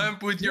own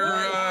blimp with your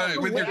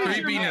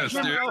creepiness,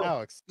 dude.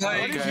 Alex,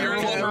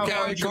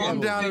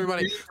 calm down,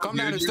 everybody. Calm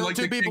down. There's still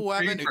two people who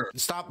haven't.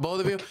 Stop, both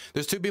of you.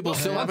 There's two people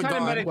still haven't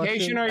gone.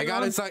 I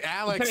got it. Like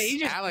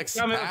Alex.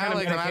 I'm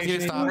asking you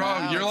to stop.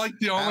 Bro, you're like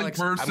the only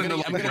person to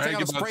like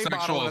brag about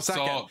sexual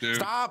assault, dude.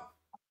 Stop.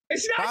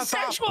 It's not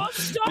sexual.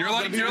 Stop. You're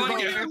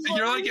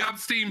like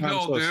Epstein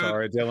Bill, dude.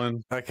 Sorry,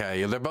 Dylan.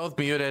 Okay, they're both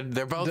muted.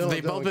 They've both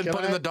been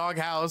put in the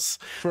doghouse.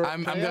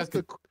 I'm gonna.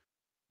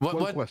 What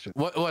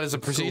is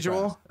it,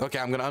 procedural? Okay,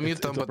 I'm gonna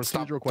unmute them, but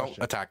stop. Don't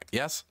attack.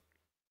 Yes.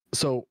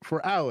 So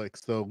for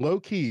Alex, though,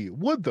 low key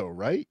would though,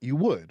 right? You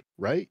would,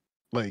 right?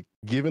 Like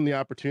given the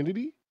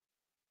opportunity.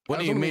 What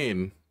do you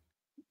mean?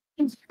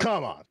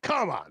 Come on.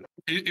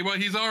 Well,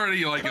 he's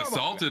already like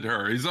assaulted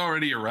her. He's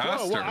already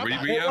harassed her. We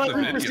have the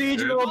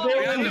video. Procedural,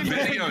 we have the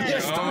video,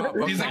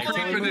 Joe. He's a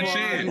creep in the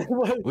sheet.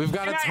 We've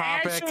got a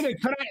topic.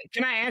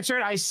 Can I answer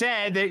it? I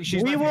said that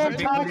she's. We will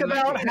talk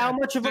about how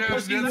much of a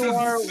pussy you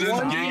are.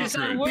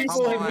 Once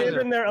people have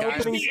given their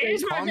opening statement.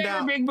 It's my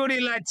favorite big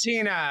booty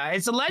Latina.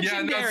 It's a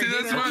legendary. Yeah, no, see,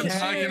 that's what I'm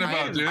talking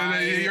about,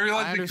 dude. You're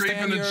like the creep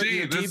in the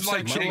sheet. This is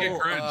like being a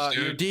cringe,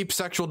 dude. Your deep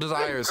sexual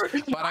desires.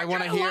 But I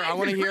want to hear.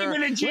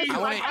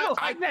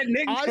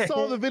 I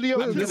saw the video.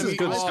 This is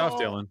good stuff,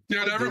 Dylan.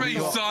 Dude, everybody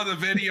saw the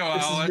video,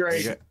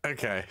 Alex.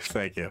 Okay,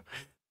 thank you.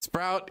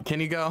 Sprout, can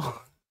you go?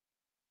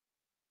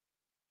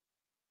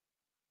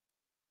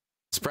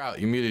 Sprout,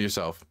 you muted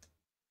yourself.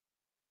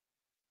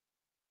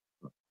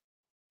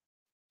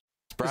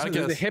 This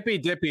is the Hippy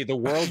Dippy, the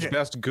world's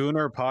best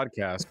gooner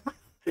podcast.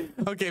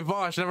 Okay,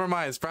 Vaush, never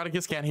mind.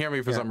 Sprouticus can't hear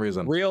me for some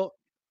reason. Real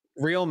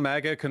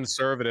mega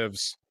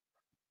conservatives.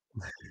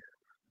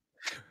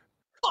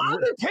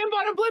 I'm the pimp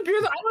on a blimp. I don't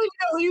even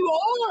know who you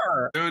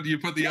are. Dude, you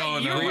put the O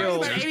in there.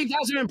 You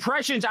 80,000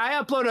 impressions. I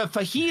upload a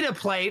fajita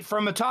plate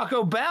from a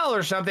Taco Bell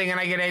or something, and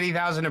I get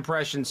 80,000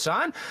 impressions,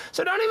 son.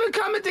 So don't even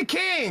come at the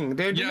king,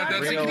 dude. Yeah,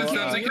 that's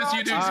because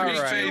you do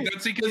clickbait.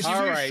 That's because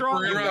you're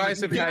strong. You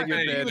guys have had your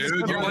bit.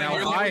 Dude,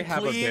 I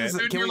have a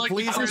bit. You're like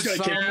the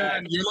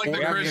Christian. You're like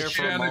the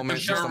Christian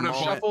conservative.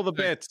 Shuffle the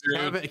bits.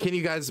 Can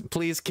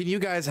you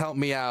guys help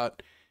me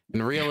out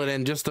and reel it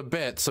in just a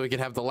bit so we can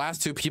have the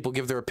last two people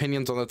give their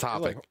opinions on the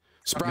topic?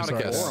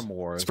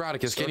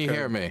 Sprouticus, can you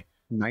hear me?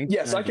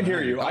 Yes, I can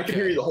hear you. I can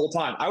hear you the whole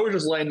time. I was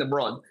just letting them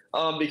run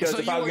because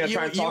if I was going to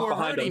try and talk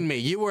behind them,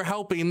 you were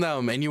helping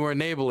them and you were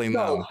enabling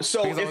them. No,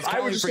 so if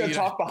I was just going to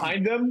talk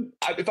behind them,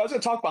 if I was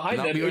going to talk behind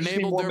them, you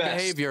enabled their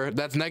behavior.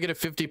 That's negative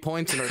 50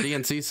 points in our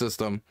DNC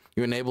system.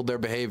 You enabled their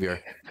behavior.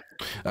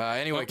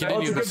 Anyway,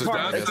 continue.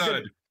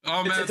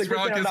 Oh man, it's a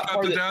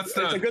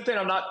good thing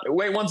I'm not.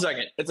 Wait 1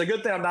 second. It's a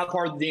good thing I'm not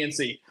part of the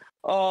DNC.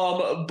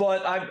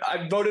 But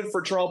I voted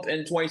for Trump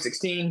in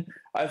 2016.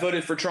 I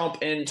voted for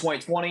Trump in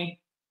 2020.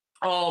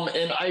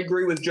 And I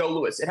agree with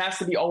JoeLewis. It has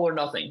to be all or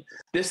nothing.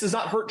 This does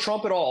not hurt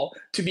Trump at all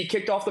to be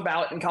kicked off the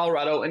ballot in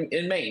Colorado and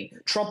in Maine.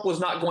 Trump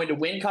was not going to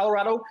win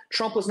Colorado.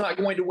 Trump was not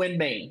going to win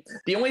Maine.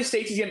 The only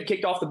states he's going to be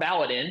kicked off the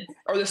ballot in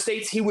are the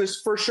states he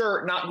was for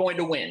sure not going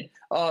to win.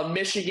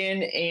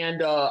 Michigan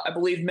and I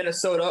believe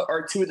Minnesota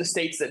are two of the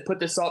states that put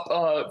this up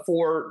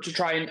to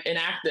try and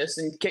enact this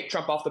and kick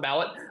Trump off the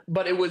ballot,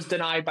 but it was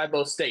denied by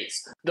both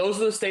states. Those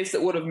are the states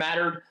that would have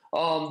mattered.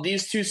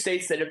 These two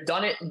states that have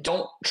done it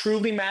don't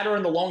truly matter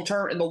in the long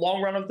term, in the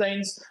long run of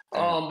things.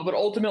 But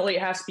ultimately,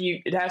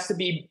 it has to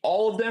be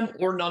all of them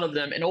or none of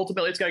them. And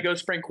ultimately, it's got to go to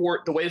Supreme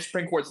Court. The way the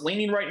Supreme Court's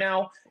leaning right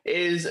now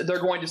is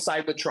they're going to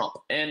side with Trump,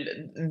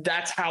 and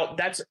that's how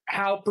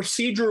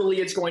procedurally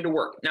it's going to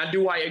work. Now,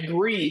 do I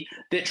agree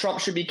that Trump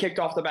should be kicked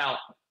off the ballot?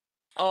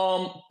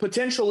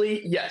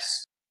 Potentially,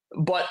 yes,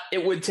 but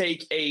it would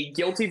take a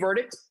guilty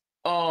verdict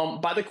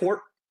by the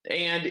court.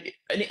 And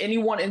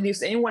anyone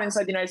inside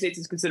the United States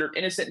is considered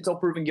innocent until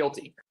proven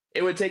guilty.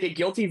 It would take a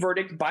guilty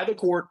verdict by the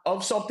court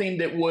of something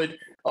that would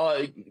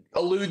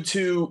allude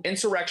to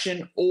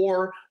insurrection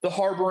or the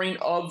harboring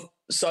of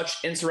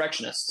such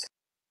insurrectionists.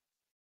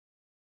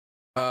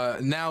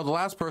 Now the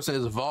last person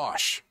is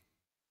Vaush.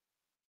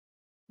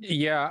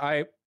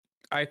 Yeah,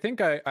 I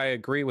think I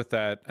agree with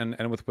that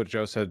and with what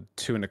Joe said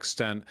to an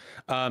extent.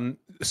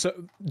 So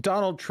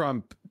Donald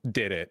Trump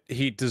did it,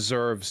 he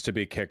deserves to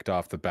be kicked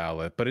off the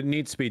ballot, but it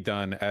needs to be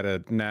done at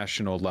a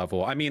national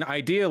level. I mean,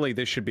 ideally,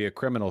 this should be a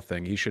criminal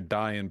thing. He should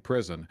die in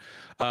prison.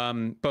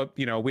 But,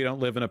 you know, we don't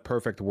live in a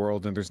perfect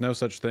world, and there's no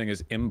such thing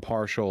as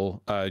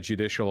impartial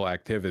judicial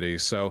activity.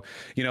 So,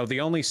 you know, the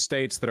only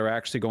states that are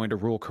actually going to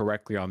rule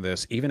correctly on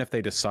this, even if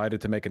they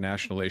decided to make a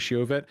national issue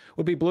of it,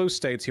 would be blue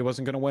states. He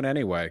wasn't going to win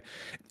anyway.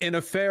 In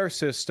a fair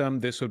system,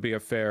 this would be a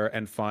fair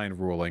and fine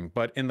ruling.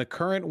 But in the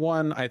current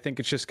one, I think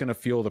it's just going to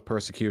fuel the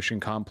persecution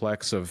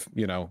complex of,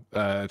 you know,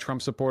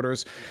 Trump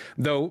supporters,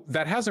 though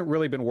that hasn't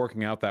really been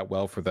working out that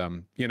well for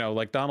them. You know,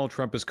 like Donald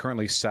Trump is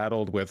currently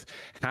saddled with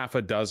half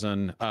a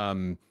dozen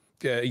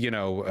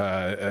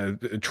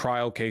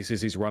trial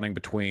cases he's running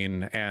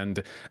between.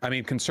 And I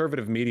mean,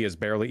 conservative media is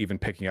barely even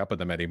picking up on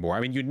them anymore.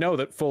 I mean, you know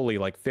that fully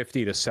like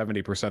 50 to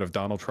 70% of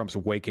Donald Trump's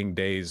waking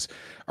days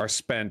are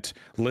spent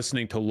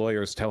listening to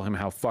lawyers tell him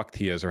how fucked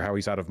he is or how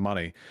he's out of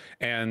money.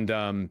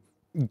 And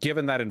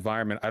given that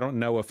environment, I don't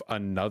know if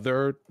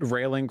another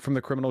railing from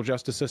the criminal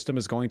justice system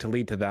is going to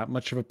lead to that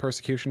much of a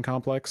persecution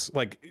complex.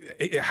 Like,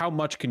 how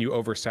much can you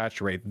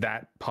oversaturate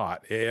that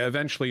pot?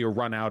 Eventually, you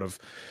run out of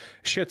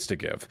shits to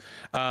give.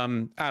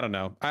 I don't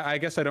know. I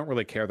guess I don't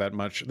really care that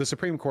much. The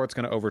Supreme Court's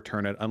going to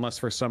overturn it unless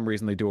for some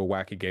reason they do a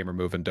wacky gamer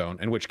move and don't,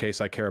 in which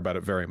case I care about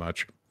it very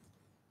much.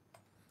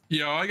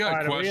 Yo, I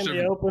got a question.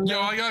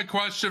 I got a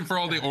question for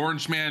all the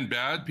Orange Man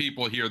bad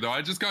people here, though.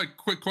 I just got a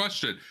quick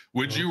question.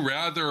 Would you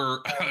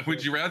rather,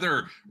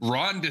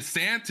 Ron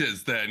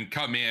DeSantis then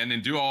come in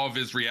and do all of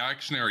his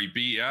reactionary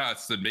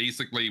BS and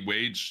basically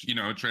wage, you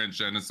know,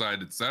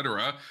 transgenocide,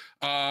 etc.,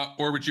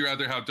 or would you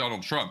rather have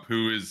Donald Trump,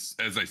 who is,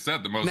 as I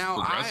said, the most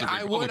progressive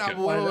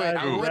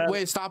Republican?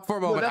 Wait, stop for a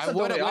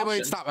moment.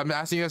 Wait, stop. I'm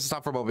asking you guys to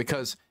stop for a moment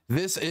because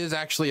this is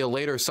actually a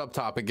later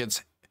subtopic.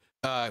 It's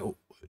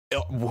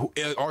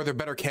are there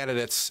better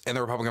candidates in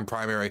the Republican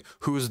primary?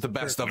 Who's the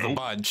best of the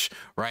bunch,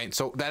 right?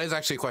 So that is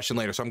actually a question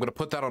later. So I'm going to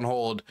put that on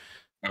hold.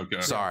 Okay.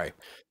 Sorry.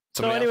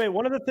 So anyway,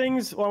 one of the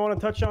things I want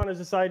to touch on is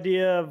this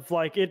idea of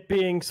like it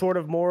being sort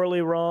of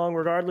morally wrong,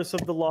 regardless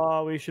of the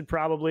law. We should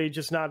probably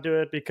just not do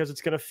it because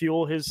it's going to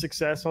fuel his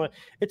success.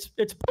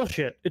 It's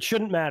bullshit. It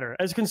shouldn't matter.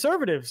 As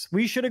conservatives,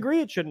 we should agree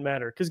it shouldn't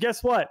matter because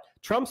guess what?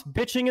 Trump's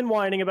bitching and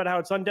whining about how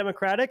it's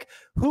undemocratic.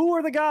 Who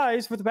are the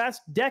guys for the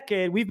past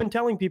decade we've been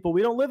telling people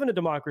we don't live in a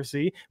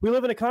democracy, we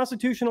live in a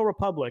constitutional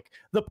republic.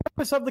 The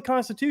purpose of the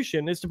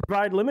Constitution is to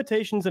provide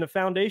limitations and a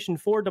foundation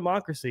for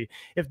democracy.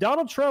 If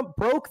Donald Trump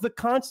broke the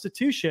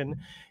Constitution,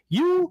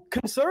 you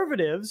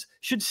conservatives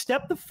should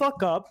step the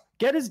fuck up,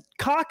 get his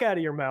cock out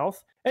of your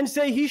mouth, and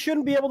say he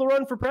shouldn't be able to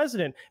run for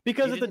president.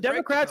 Because if the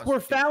Democrats were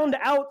found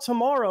out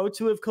tomorrow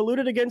to have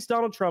colluded against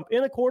Donald Trump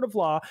in a court of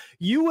law,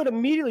 you would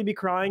immediately be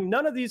crying,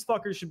 none of these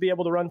fuckers should be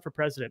able to run for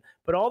president.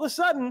 But all of a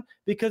sudden,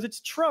 because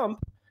it's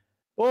Trump,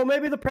 well,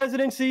 maybe the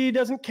presidency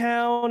doesn't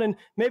count, and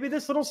maybe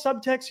this little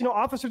subtext, you know,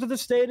 officers of the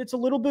state, it's a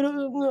little bit of,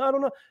 I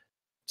don't know.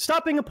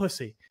 Stop being a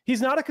pussy.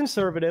 He's not a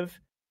conservative.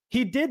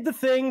 He did the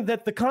thing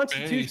that the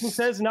Constitution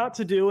says not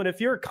to do, and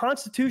if you're a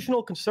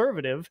constitutional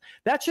conservative,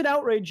 that should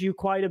outrage you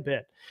quite a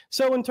bit.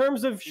 So in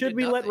terms of should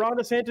we let Ron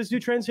DeSantis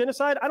do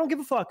transgenocide, I don't give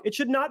a fuck. It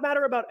should not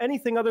matter about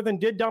anything other than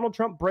did Donald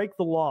Trump break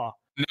the law.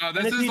 No,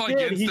 this is like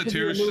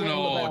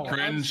institutional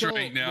cringe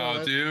right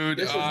now, dude.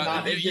 You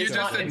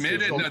just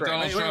admitted that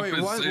Donald Trump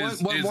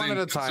is one at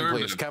a time,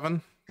 please,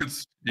 Kevin.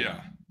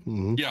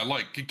 Yeah,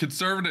 like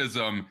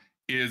conservatism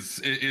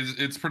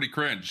it's pretty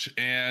cringe.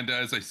 And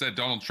as I said,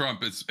 Donald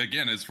Trump is,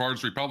 again, as far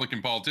as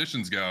Republican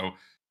politicians go,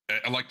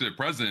 elected to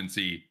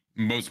presidency,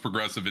 most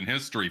progressive in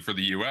history for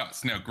the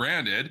U.S. Now,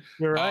 granted,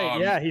 you're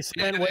right. He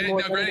spent way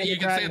more time you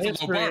can say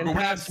it's a low bar, but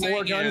what I'm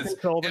saying is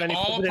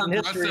all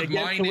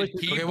progressive-minded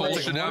people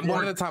should have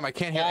one at a time. I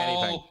can't hear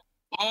anything.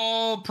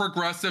 All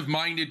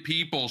progressive-minded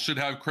people should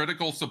have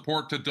critical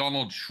support to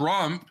Donald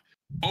Trump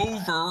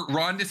over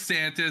Ron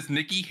DeSantis,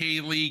 Nikki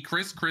Haley,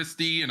 Chris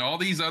Christie, and all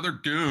these other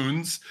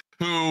goons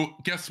who,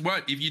 guess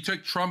what? If you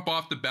took Trump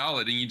off the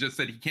ballot and you just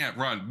said he can't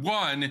run,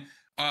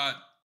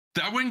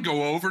 that wouldn't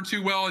go over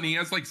too well. And he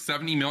has like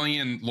 70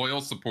 million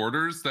loyal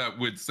supporters that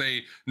would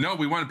say, no,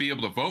 we want to be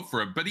able to vote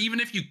for him. But even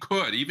if you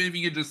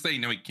could just say,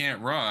 no, he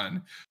can't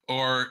run,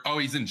 or, oh,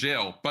 he's in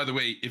jail. By the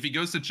way, if he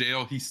goes to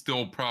jail, he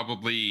still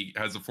probably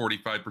has a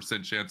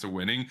 45% chance of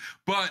winning.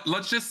 But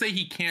let's just say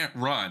he can't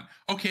run.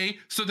 Okay,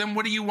 so then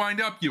what do you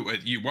wind up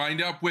with? You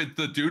wind up with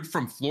the dude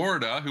from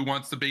Florida who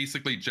wants to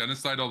basically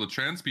genocide all the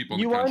trans people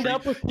in the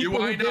country. You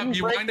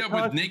wind up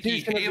with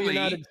Nikki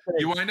Haley.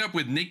 You wind up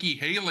with Nikki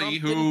Haley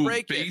who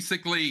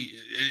basically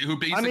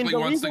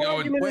wants to go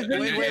and let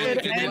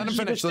him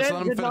finish. Let's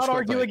let him finish.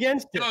 Argue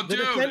against it. No,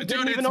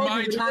 dude, it's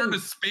my turn to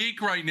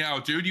speak right now,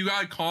 dude. You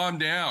gotta calm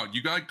down.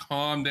 You gotta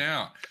calm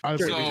down.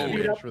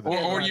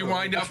 Or you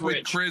wind up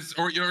with Chris,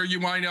 or you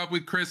wind up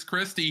with Chris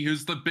Christie,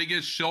 who's the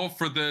biggest shill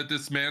for the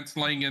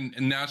dismantling and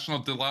national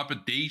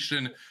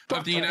dilapidation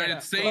of the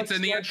United States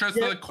in the interest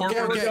of the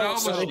corporate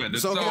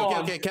establishment.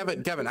 Okay,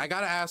 Kevin, I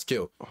gotta ask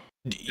you.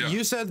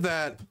 You said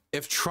that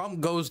if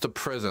Trump goes to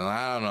prison,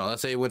 I don't know,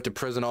 let's say he went to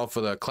prison all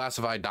for the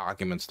classified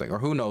documents thing, or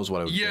who knows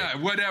what it would be.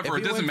 Whatever.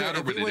 It doesn't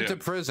matter what he went to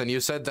prison, you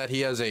said that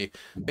he has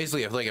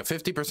basically like a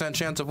 50%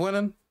 chance of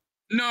winning?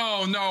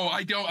 No,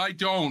 I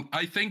don't.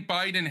 I think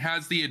Biden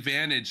has the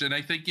advantage, and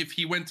I think if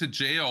he went to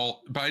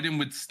jail, Biden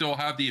would still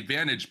have the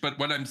advantage. But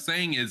what I'm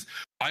saying is,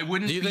 I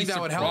wouldn't be surprised. Do you think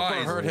that would help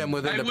or hurt him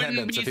with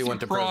independence if he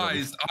went to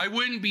prison? I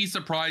wouldn't be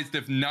surprised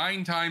if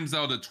 9 times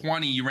out of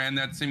 20 you ran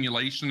that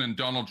simulation and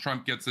Donald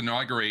Trump gets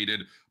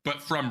inaugurated, but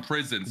from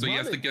prison. So he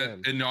has to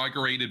get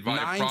inaugurated via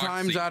proxy. 9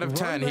 times out of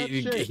 10,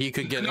 he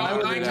could get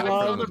inaugurated. 9 times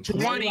out of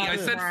 20. I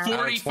said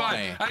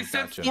 45. I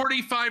said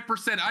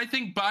 45%. I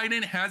think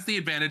Biden has the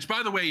advantage.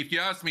 By the way, if you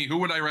ask me, who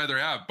would I rather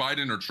have,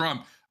 Biden or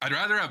Trump? I'd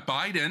rather have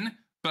Biden.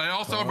 But I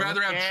also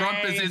rather have Trump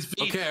as his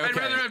VP. I'd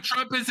rather have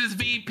Trump as his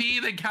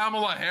VP than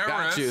Kamala Harris.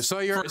 Got you. So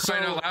you're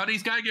crying out loud.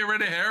 He's got to get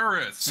rid of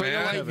Harris. So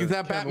you're like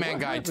that Batman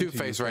guy,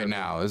 Two-Face, right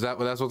now. Is that's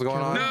what's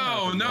going on?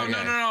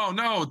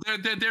 No.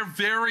 They're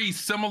very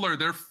similar.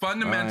 They're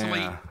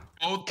fundamentally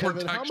both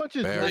Kevin, how much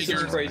is this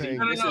is crazy?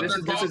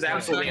 This is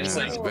absolutely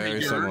insane.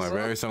 Very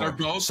similar. They're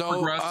both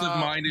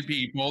progressive-minded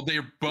people.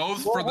 They're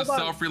both for the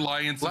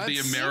self-reliance of the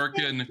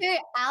American.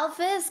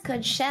 Alphas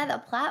could share the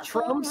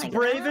platform. Trump's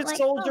bravest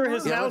soldier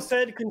has now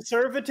said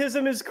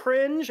conservatism is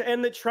cringe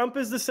and that Trump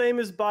is the same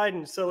as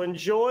Biden. So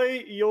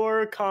enjoy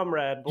your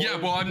comrade. Boys. Yeah,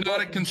 well, I'm not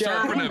a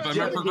conservative. I'm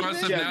a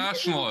progressive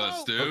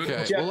nationalist, dude.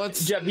 Okay. Well,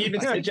 Jeb, he even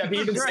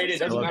stated it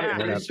doesn't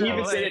matter. He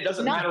even said it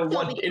doesn't matter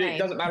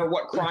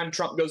what crime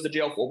Trump goes to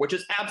jail for, which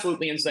is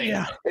absolutely insane.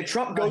 Yeah. If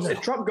Trump goes to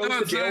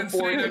jail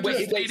for it, I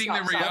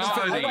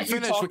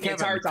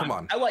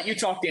let you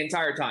talk the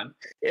entire time.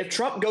 If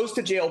Trump goes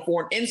to jail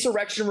for an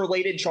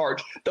insurrection-related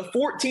charge, the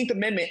 14th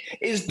Amendment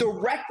is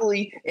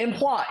directly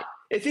implied.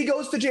 If he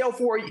goes to jail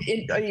for an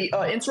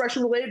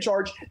insurrection-related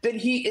charge, then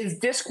he is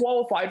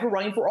disqualified for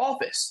running for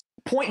office.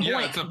 Point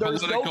blank.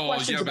 There's no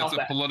questions about that.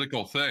 It's a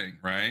political thing,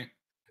 right?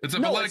 It's a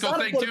political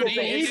thing, dude.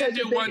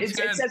 It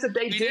says that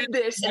they did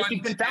this, and if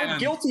he's been found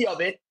guilty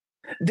of it,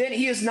 then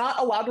he is not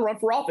allowed to run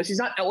for office. He's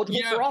not eligible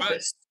for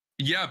office.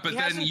 But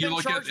then you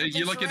look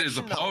at his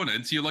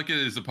opponents. You look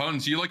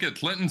at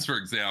Clinton's, for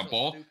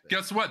example.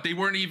 Guess what? They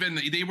weren't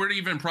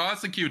even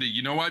prosecuted.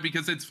 You know why?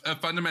 Because it's a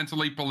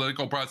fundamentally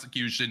political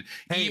prosecution,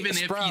 even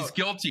if he's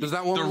guilty.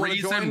 The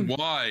reason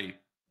why.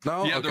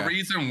 No? Yeah, the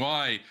reason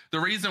why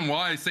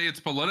I say it's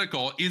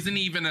political isn't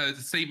even a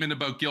statement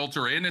about guilt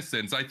or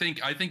innocence. I think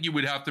you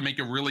would have to make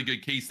a really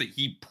good case that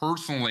he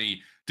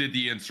personally did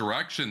the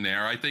insurrection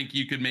there. I think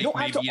you could make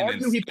maybe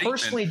an statement. He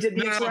personally did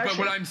the insurrection. But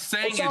what I'm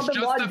saying is just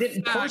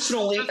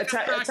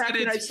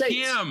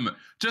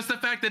the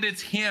fact that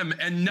it's him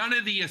and none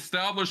of the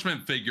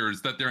establishment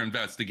figures that they're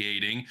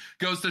investigating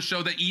goes to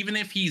show that even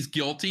if he's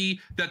guilty,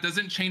 that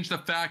doesn't change the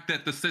fact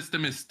that the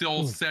system is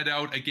still set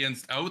out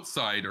against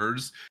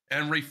outsiders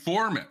and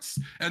reformists.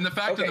 And the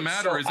fact of the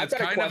matter is, it's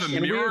kind of a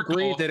miracle.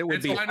 We agreed that it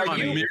would be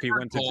funny if he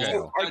went to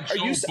jail.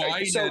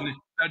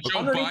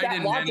 Joe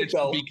Biden managed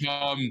to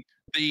become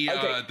the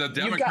Democrat.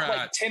 You've got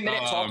like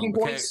 10-minute talking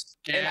points,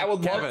 and I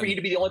would love for you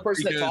to be the only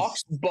person that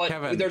talks,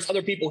 but there's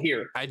other people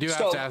here. I do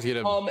have to ask you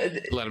to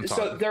let him talk.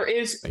 So there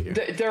is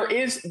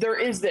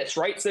this,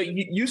 right? So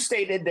you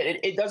stated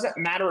that it doesn't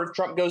matter if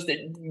Trump goes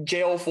to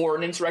jail for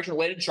an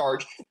insurrection-related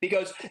charge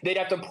because they'd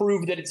have to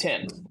prove that it's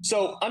him.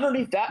 So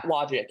underneath that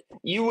logic,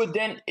 you would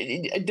then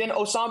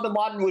Osama bin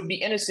Laden would be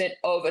innocent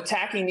of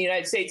attacking the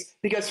United States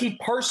because he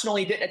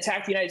personally didn't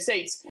attack the United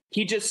States.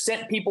 He just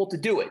sent people to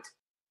do it.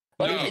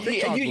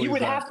 You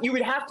would have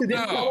to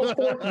then follow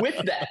forth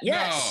with that.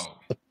 Yes.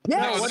 No,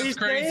 what he's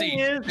crazy.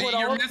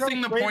 You're missing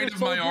the point of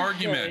my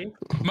argument.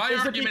 My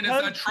argument is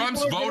that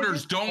Trump's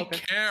voters don't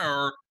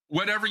care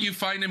whatever you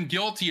find him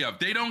guilty of.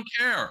 They don't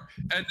care,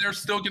 and they're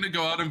still going to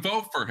go out and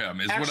vote for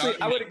him.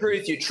 I would agree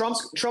with you.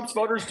 Trump's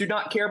voters do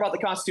not care about the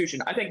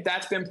Constitution. I think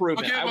that's been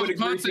proven. Okay, I would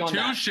agree with you on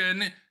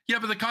that. Yeah,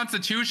 but the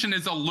Constitution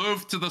is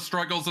aloof to the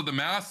struggles of the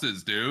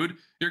masses, dude.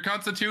 Your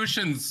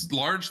Constitution's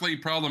largely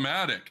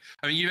problematic.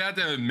 I mean, you had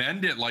to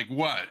amend it like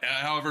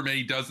however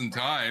many dozen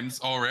times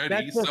already.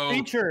 That's a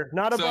feature,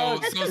 not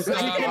about. So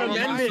stop. A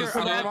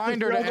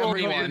reminder to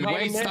everyone.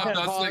 Wait, stop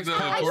dusting the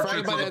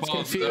portraits of the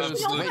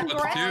Constitution.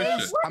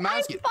 I'm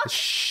asking.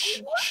 Shh.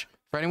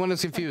 For anyone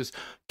that's confused,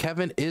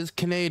 Kevin is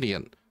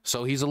Canadian,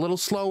 so he's a little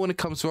slow when it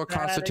comes to our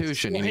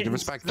Constitution. You need to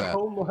respect that.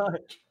 So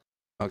much.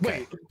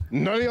 Okay.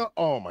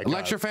 Oh my God.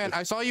 AlexStein,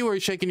 I saw you were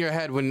shaking your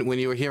head when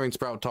you were hearing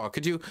Sprout talk.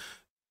 Do you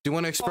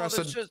want to express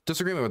a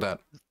disagreement with that?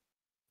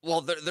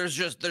 Well, there's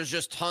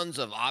just tons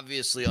of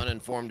obviously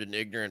uninformed and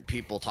ignorant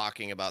people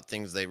talking about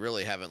things they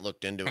really haven't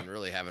looked into and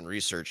really haven't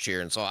researched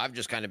here. And so I've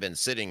just kind of been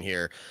sitting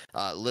here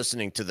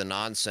listening to the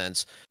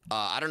nonsense.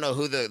 I don't know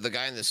who the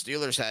guy in the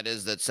Steelers hat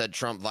is that said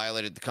Trump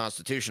violated the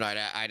Constitution.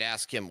 I'd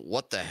ask him,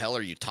 what the hell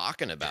are you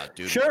talking about,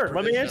 dude? Sure,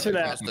 let me answer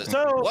that.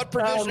 So, what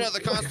provision of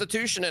the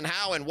Constitution and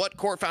how and what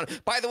court found?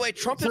 By the way,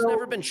 Trump has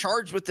never been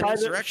charged with an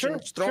insurrection.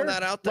 Just throwing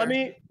that out there.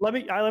 Let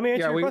me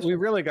answer your question. We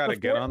really got to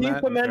get on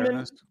that.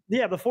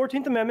 The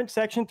 14th Amendment Amendment,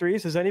 Section 3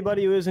 says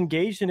anybody who is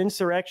engaged in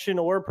insurrection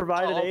or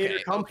provided aid or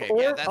comfort,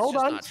 or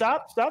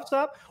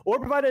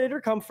provided aid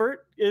or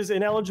comfort is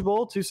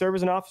ineligible to serve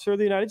as an officer of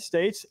the United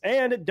States,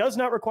 and it does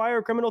not require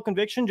a criminal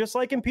conviction, just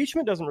like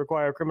impeachment doesn't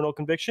require a criminal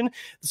conviction.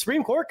 The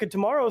Supreme Court could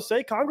tomorrow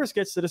say Congress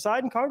gets to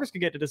decide, and Congress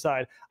could get to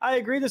decide. I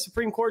agree the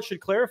Supreme Court should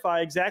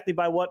clarify exactly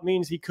by what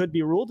means he could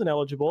be ruled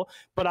ineligible,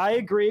 but I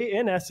agree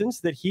in essence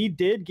that he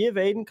did give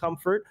aid and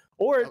comfort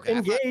or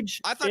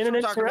engage I thought in you were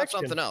an talking about insurrection.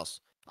 something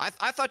else.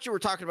 I thought you were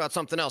talking about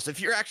something else. If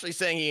you're actually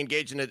saying he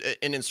engaged in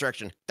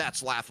insurrection,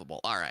 that's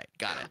laughable. All right,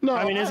 got it. No,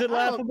 I mean, is it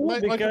laughable?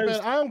 Because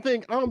I don't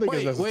think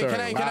Wait, it's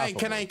necessarily laughable.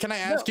 can I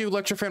ask you,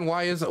 LectureFan,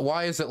 why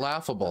is it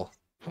laughable?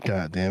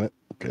 God damn it.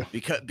 Okay.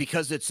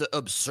 Because it's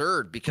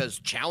absurd, because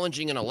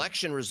challenging an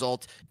election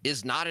result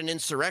is not an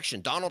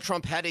insurrection. Donald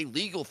Trump had a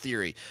legal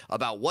theory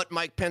about what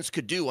Mike Pence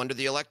could do under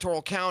the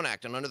Electoral Count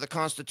Act and under the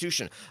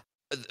Constitution.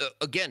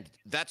 Again,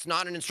 that's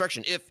not an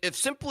insurrection. If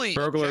simply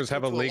burglars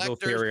have a legal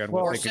theory on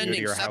what they can do to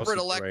your house, separate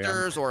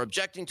electors or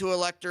objecting to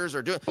electors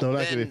or doing, Don't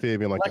actually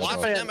Fabian like lots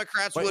of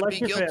Democrats would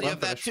be guilty of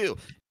that too.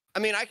 I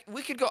mean, I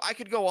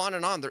could go on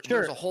and on.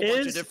 There's a whole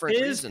bunch of different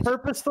reasons.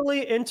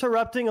 Purposefully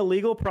interrupting a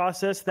legal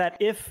process that,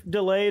 if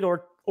delayed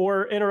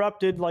or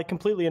interrupted like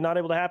completely and not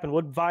able to happen,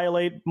 would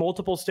violate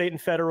multiple state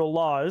and federal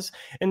laws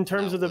in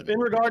terms of in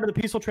regard to the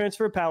peaceful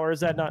transfer of power?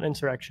 Is that not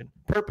insurrection?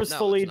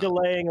 Purposefully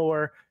delaying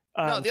or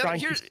trying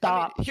to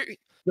stop the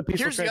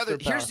peaceful transfer of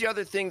power. Here's the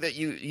other thing that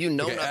you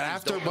know.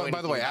 Okay,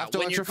 by the way, after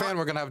LectureFan,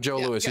 we're gonna have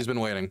JoeLewis. He's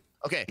been waiting.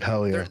 Okay.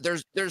 Hell yeah.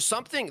 There's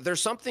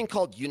something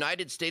called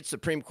United States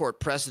Supreme Court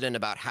precedent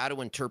about how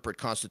to interpret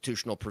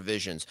constitutional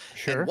provisions.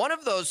 Sure. And one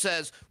of those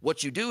says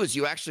what you do is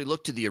you actually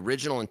look to the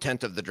original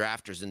intent of the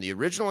drafters, and the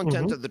original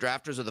intent of the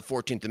drafters of the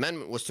 14th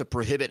Amendment was to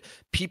prohibit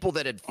people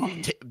that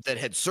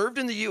had served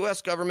in the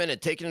U.S. government,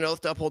 had taken an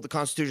oath to uphold the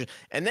Constitution,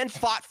 and then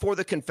fought for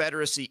the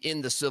Confederacy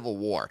in the Civil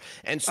War.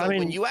 And so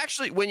when you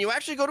actually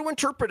go to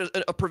interpret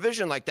a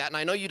provision like that, and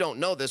I know you don't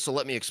know this, so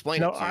let me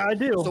explain it to you. I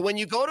do. So when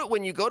you go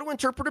to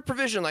interpret a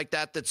provision like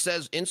that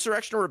says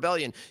insurrection or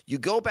rebellion, you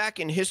go back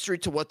in history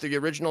to what the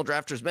original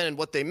drafters meant, and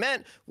what they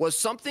meant was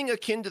something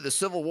akin to the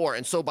Civil War.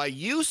 And so by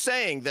you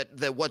saying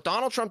that what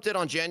Donald Trump did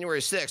on January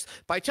 6th,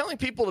 by telling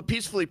people to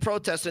peacefully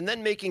protest and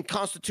then making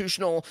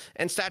constitutional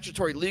and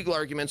statutory legal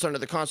arguments under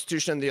the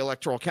Constitution and the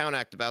Electoral Count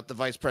Act about the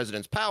vice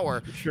president's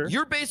power,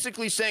 you're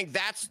basically saying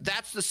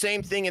that's the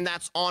same thing, and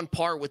that's on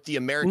par with the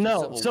American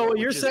Civil War. So what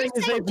you're saying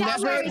is they've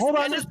never hold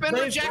on,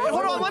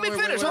 let me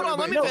finish.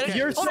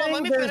 You're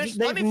saying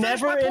they've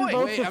never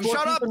invoked the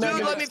Shut up, dude.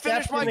 Let me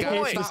finish my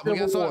point.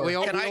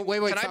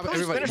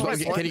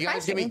 Can you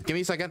guys give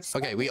me a second?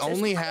 Okay, we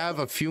only have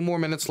a few more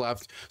minutes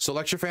left. So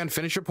LectureFan,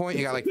 finish your point.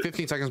 You got like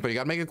 15 seconds, but you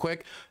got to make it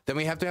quick. Then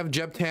we have to have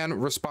JebTan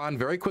respond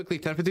very quickly,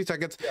 10-15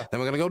 seconds. Then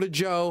we're going to go to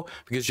Joe,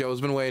 because Joe's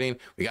been waiting.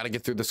 We got to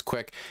get through this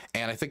quick.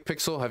 And I think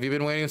Pixel, have you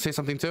been waiting to say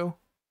something too?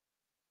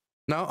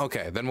 No?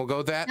 Okay, then we'll go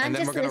with that, and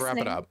then we're going to wrap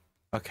it up.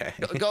 Okay.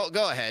 Go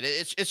ahead.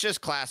 It's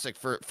just classic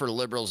for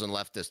liberals and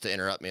leftists to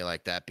interrupt me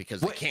like that, because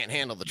they can't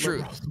handle the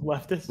truth.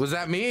 Leftist? Was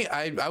that me?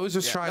 I was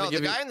just trying to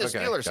give the guy in the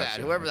Steelers hat,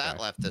 whoever that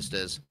leftist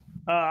is.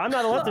 I'm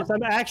not a leftist.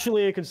 I'm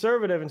actually a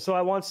conservative, and so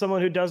I want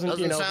someone who doesn't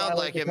sound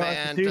like it,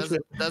 man.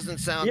 Doesn't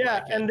sound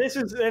like it. And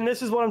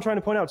this is what I'm trying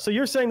to point out. So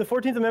you're saying the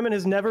 14th Amendment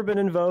has never been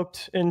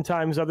invoked in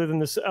times other than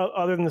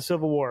the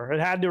Civil War. It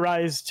had to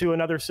rise to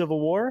another Civil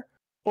War?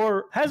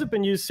 Or has it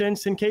been used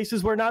since in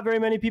cases where not very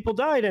many people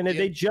died, and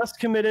they just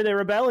committed a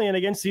rebellion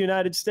against the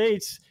United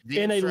States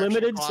in a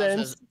limited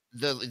sense?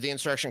 The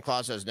insurrection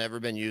clause has never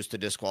been used to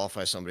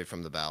disqualify somebody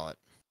from the ballot.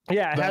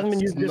 Yeah, it hasn't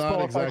been used to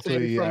disqualify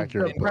exactly somebody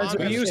from the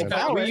president's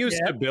We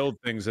used to build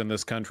things in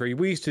this country.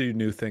 We used to do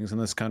new things in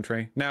this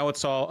country. Now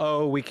it's all,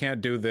 oh, we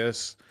can't do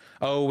this.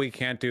 Oh, we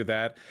can't do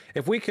that.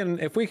 If we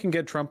can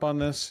get Trump on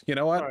this, you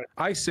know what? Right.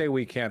 I say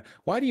we can.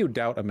 Why do you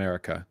doubt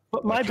America?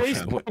 But my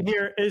base point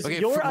here is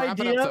your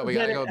idea that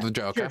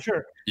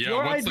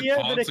Yeah, what's the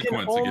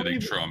consequence of getting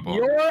Trump on?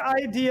 Your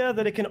idea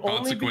that it can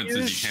only be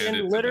used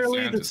in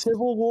literally the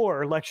Civil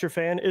War,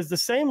 LectureFan, is the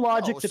same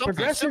logic that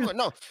progressives. I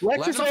know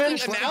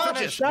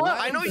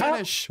you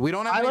finish. We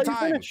don't have any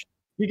time.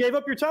 You gave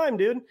up your time,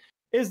 dude.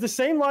 Is the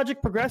same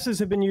logic progressives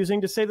have been using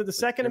to say that the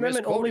Second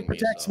Amendment only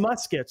protects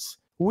muskets.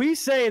 We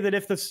say that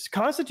if the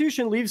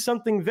Constitution leaves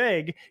something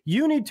vague,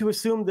 you need to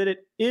assume that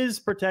it is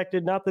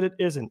protected, not that it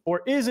isn't,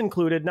 or is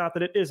included, not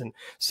that it isn't.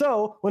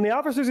 So when the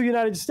officers of the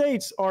United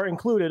States are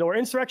included, or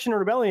insurrection or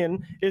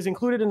rebellion is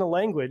included in the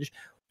language,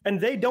 and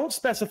they don't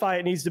specify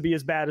it needs to be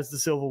as bad as the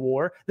Civil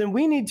War, then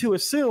we need to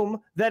assume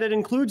that it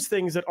includes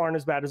things that aren't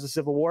as bad as the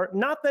Civil War,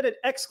 not that it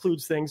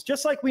excludes things,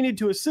 just like we need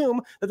to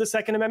assume that the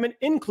Second Amendment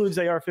includes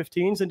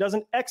AR-15s and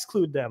doesn't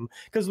exclude them,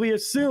 because we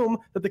assume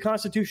that the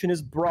Constitution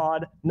is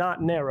broad,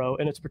 not narrow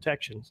in its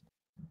protections.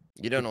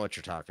 You don't know what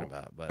you're talking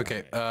about. But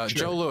okay,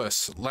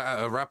 JoeLewis,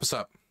 wrap us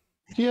up.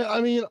 Yeah,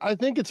 I mean, I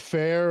think it's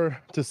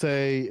fair to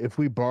say if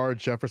we bar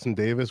Jefferson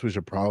Davis, we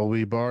should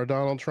probably bar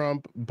Donald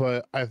Trump.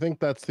 But I think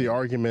that's the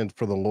argument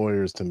for the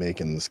lawyers to make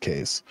in this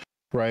case.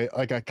 right?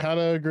 Like, I kind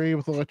of agree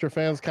with what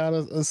ElectroFan's kind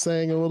of is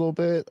saying a little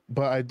bit,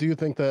 but I do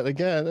think that,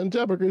 again, and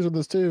Jeb agrees with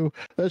this too,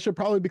 that should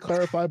probably be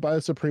clarified by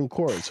the Supreme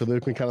Court so they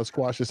can kind of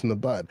squash this in the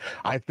bud.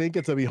 I think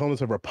it's a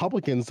beholden of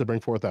Republicans to bring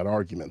forth that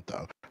argument,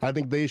 though. I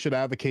think they should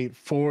advocate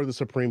for the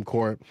Supreme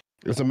Court.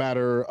 It's a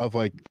matter of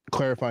like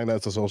clarifying that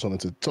it's a social and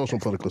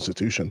political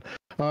institution.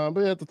 But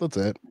yeah, that's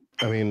it.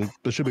 I mean,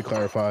 this should be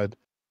clarified.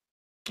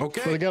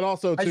 Okay. But again,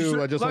 also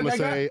too, I just want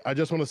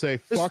to say,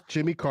 fuck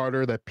Jimmy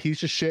Carter, that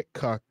piece of shit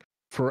cuck,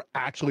 for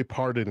actually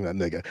pardoning that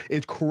nigga.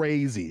 It's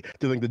crazy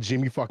to think that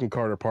Jimmy fucking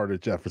Carter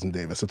pardoned Jefferson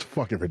Davis. It's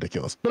fucking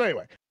ridiculous. But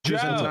anyway, Joe,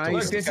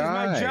 look, this is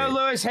my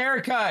JoeLewis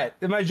haircut.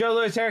 My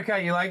JoeLewis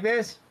haircut. You like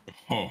this?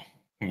 Oh,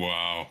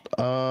 wow.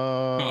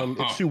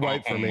 It's too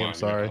white for me. I'm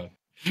sorry.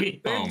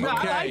 I'm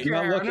not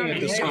looking at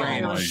the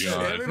screen. Oh my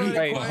God.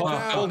 Wait,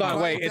 hold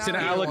on. Wait, it's an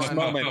Alex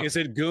moment. Is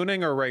it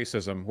gooning or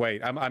racism?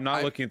 Wait, I'm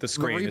not looking at the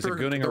screen. Is it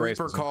gooning or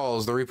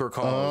racism? The Reaper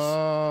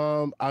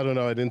calls. I don't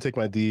know. I didn't take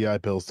my DEI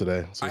pills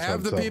today. So I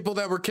have the people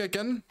that were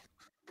kicking.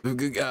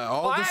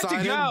 All I have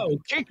to go.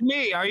 Kick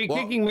me. Are you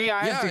kicking me?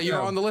 I have to go.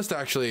 You're on the list,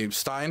 actually,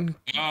 Stein.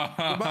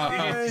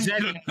 Goodbye.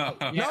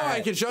 No, I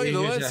can show you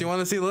the list. You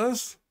want to see the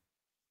list?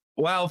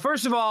 Well,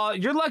 first of all,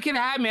 you're lucky to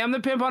have me. I'm the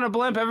pimp on a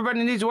blimp.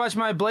 Everybody needs to watch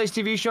my Blaze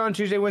TV show on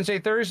Tuesday, Wednesday,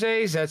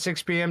 Thursdays at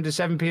 6 p.m. to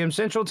 7 p.m.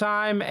 Central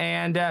Time.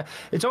 And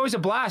it's always a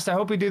blast. I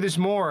hope we do this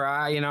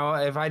more. You know,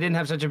 if I didn't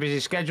have such a busy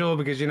schedule,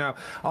 because, you know,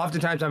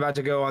 oftentimes I'm about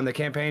to go on the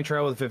campaign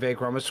trail with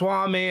Vivek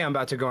Ramaswamy. I'm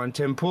about to go on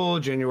Tim Pool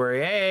January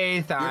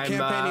 8th. You're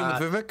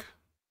campaigning with Vivek?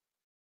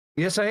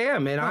 Yes, I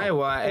am in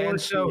Iowa. And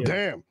so,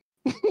 damn.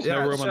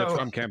 No room on the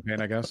Trump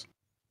campaign, I guess.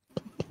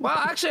 Well,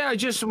 actually, I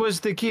just was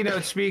the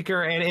keynote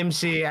speaker and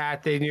MC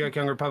at the New York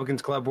Young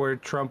Republicans Club, where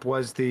Trump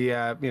was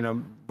the, you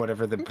know,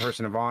 whatever, the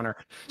person of honor.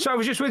 So I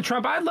was just with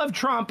Trump. I love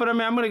Trump, but I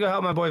mean, I'm going to go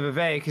help my boy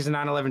Vivek. He's a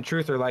 9/11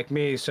 truther like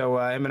me. So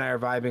him and I are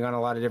vibing on a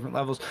lot of different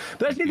levels.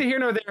 But that's neither here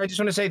nor there. I just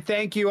want to say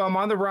thank you. I'm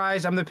on the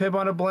rise. I'm the pimp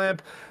on a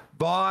blimp.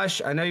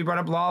 Vaush, I know you brought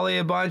up Lolly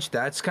a bunch.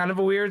 That's kind of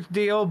a weird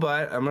deal,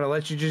 but I'm going to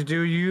let you just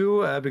do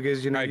you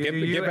because, you know,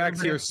 get back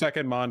to your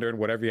second monitor and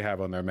whatever you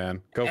have on there,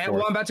 man. Go for it.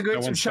 Well, I'm about to go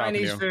eat some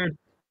Chinese food.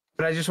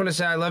 But I just want to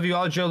say I love you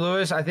all,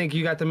 JoeLewis. I think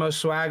you got the most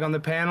swag on the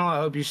panel. I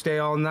hope you stay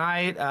all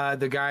night.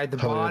 The guy at the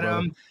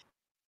bottom.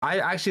 I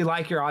actually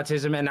like your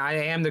autism, and I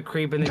am the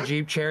creep in the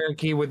Jeep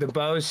Cherokee with the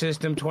Bose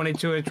system,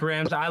 22-inch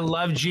rims. I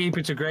love Jeep.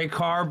 It's a great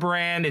car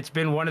brand. It's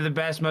been one of the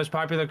best, most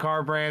popular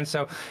car brands.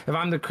 So if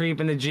I'm the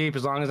creep in the Jeep,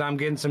 as long as I'm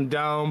getting some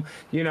dome,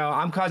 you know,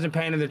 I'm causing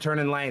pain in the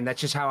turning lane.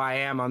 That's just how I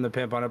am on the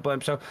pimp on a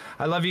blimp. So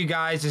I love you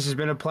guys. This has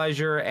been a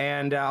pleasure,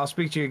 and I'll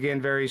speak to you again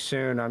very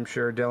soon, I'm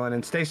sure, Dylan.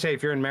 And stay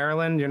safe. You're in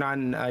Maryland. You're not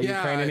in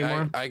Ukraine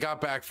anymore? I got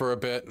back for a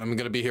bit. I'm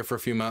going to be here for a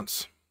few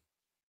months.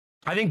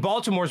 I think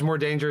Baltimore's more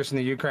dangerous than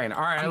the Ukraine.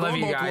 All right, I love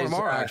you guys.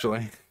 Tomorrow,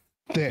 actually.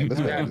 Damn, this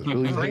man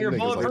really bring your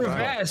bulletproof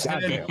vest. I'll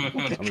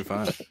be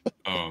fine.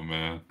 Oh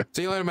man.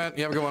 See you later, man.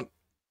 You have a good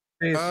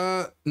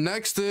one.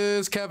 Next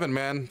is Kevin,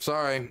 man.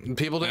 Sorry,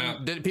 people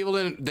didn't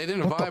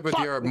vibe with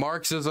your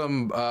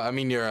Marxism. I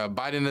mean your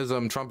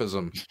Bidenism,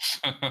 Trumpism.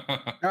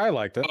 I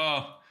liked it.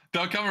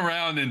 They'll come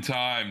around in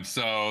time,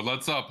 so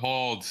let's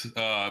uphold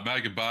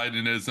MAGA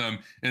Bidenism.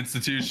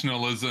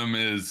 Institutionalism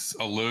is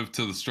aloof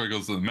to the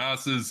struggles of the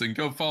masses. And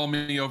go follow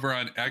me over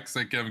on X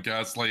at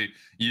KevinCastley,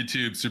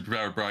 YouTube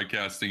Superpower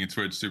Broadcasting, and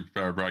Twitch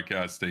Superpower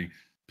Broadcasting.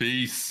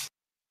 Peace.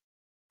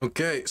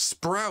 Okay,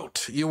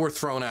 Sprout, you were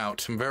thrown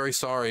out. I'm very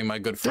sorry, my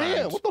good friend.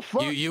 Yeah, what the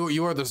fuck?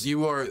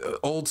 You are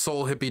old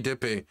soul Hippy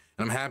Dippy, and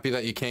I'm happy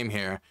that you came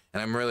here,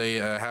 and I'm really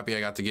happy I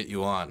got to get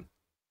you on.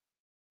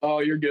 Oh,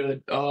 you're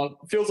good.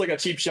 Feels like a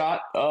cheap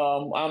shot. I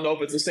don't know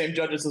if it's the same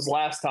judges as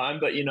last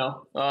time, but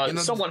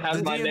someone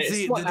has my name.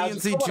 The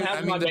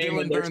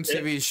Dylan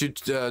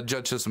TV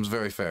judge system's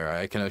very fair.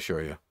 I can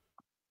assure you.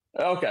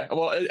 Okay.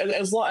 Well,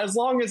 as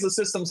long as the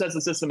system says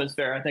the system is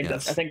fair, I think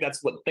that's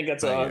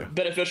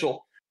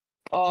beneficial.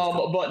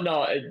 But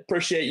no, I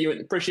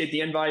appreciate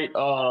the invite.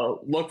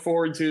 Look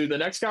forward to the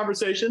next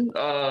conversation.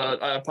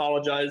 I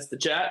apologize to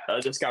chat.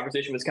 This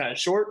conversation was kind of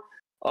short.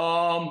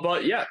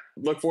 But yeah,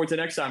 look forward to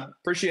next time.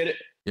 Appreciate it.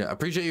 Yeah, I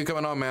appreciate you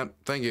coming on, man.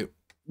 Thank you.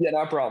 Yeah,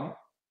 no problem.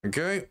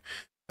 Okay.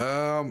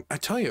 I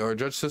tell you, our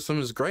judge system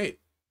is great.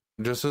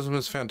 Judge system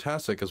is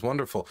fantastic. It's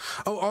wonderful.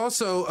 Oh,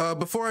 also,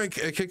 before I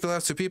kick the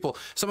last two people,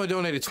 someone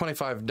donated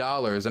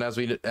 $25,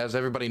 and as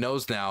everybody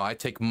knows now, I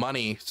take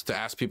money to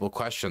ask people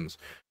questions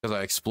because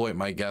I exploit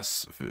my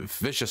guests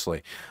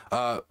viciously.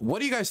 What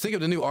do you guys think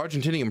of the new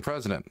Argentinian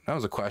president? That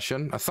was a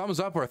question. A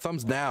thumbs up or a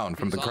thumbs down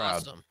from the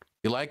crowd? Awesome.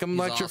 You like him,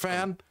 Lecture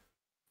fan?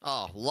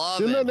 Oh, love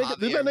didn't it.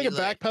 Didn't that nigga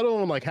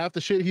backpedal on like half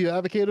the shit he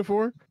advocated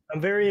for? I'm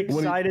very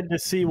excited to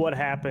see what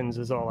happens,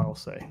 is all I'll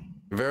say.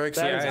 Very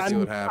excited to see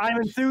what happens.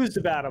 I'm enthused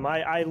about him.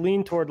 I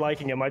lean toward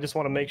liking him. I just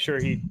want to make sure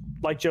he,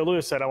 like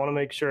JoeLewis said, I want to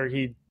make sure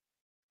he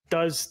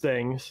does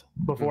things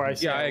before I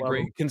say. Yeah, I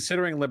agree.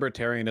 Considering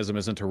libertarianism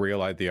isn't a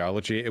real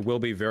ideology, it will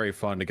be very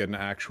fun to get an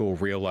actual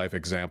real life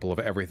example of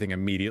everything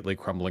immediately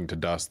crumbling to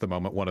dust the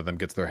moment one of them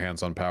gets their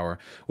hands on power,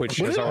 which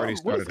has already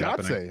started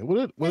happening.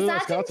 What did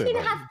Does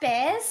Argentina have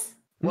bears?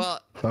 Well,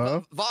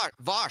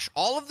 Vaush,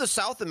 all of the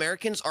South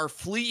Americans are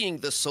fleeing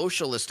the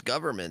socialist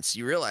governments.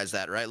 You realize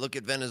that, right? Look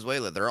at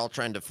Venezuela. They're all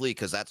trying to flee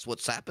because that's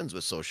what happens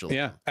with socialism.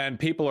 Yeah, and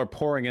people are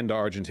pouring into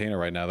Argentina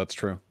right now. That's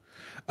true.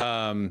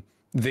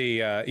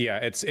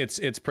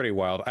 It's pretty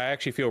wild. I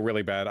actually feel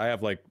really bad. I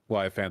have I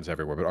have fans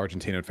everywhere, but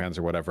Argentinian fans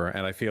or whatever,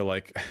 and I feel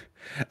like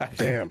I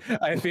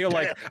feel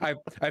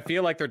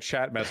like their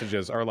chat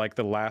messages are like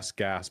the last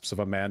gasps of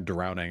a man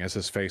drowning as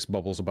his face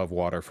bubbles above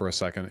water for a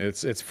second.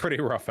 It's pretty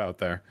rough out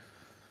there.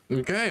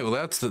 Okay, well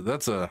that's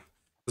a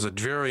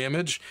dreary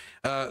image.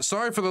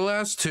 Sorry for the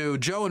last two,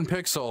 Joe and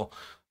Pixel.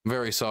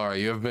 Very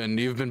sorry. You've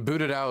been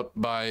booted out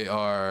by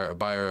our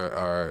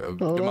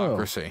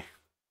democracy. No.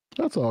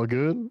 That's all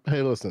good.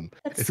 Hey, listen.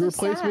 If you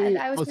replace me,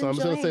 listen, I'm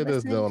just gonna say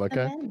this, Dylan.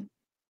 Okay.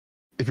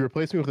 If you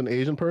replace me with an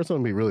Asian person,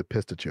 I'm gonna be really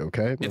pissed at you.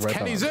 Okay. It's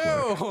Kenny Zoo.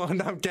 No,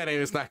 I'm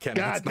kidding. It's not Kenny.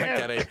 It's not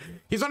Kenny.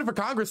 He's running for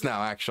Congress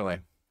now, actually.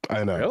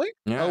 I know. Really?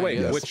 Yeah. Oh wait,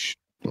 yes.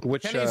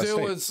 Which Kenny Zoo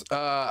was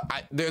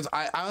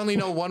I only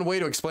know one way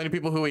to explain to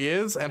people who he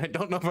is, and I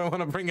don't know if I want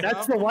to bring it up.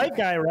 That's the white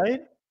guy,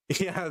 right?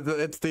 Yeah,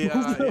 it's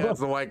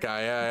the white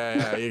guy.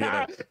 Yeah, you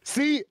get it.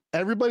 See,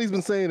 everybody's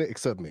been saying it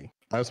except me.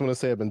 I just want to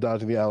say I've been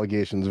dodging the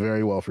allegations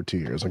very well for 2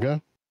 years.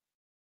 Okay.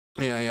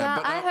 Yeah.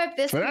 Well, I hope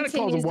this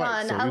continues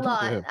on a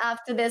lot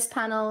after this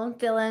panel,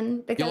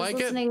 Dylan, because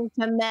listening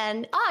to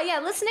men. Oh yeah,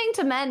 listening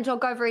to men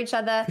talk over each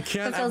other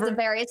fulfills a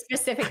very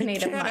specific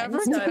need of mine.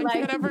 I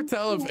can't ever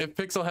tell if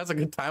Pixel has a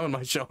good time on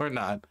my show or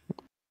not.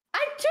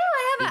 I do.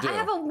 I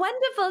have a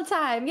wonderful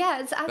time. Yeah,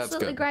 it's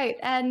absolutely great,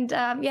 and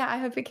I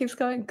hope it keeps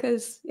going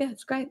because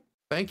it's great.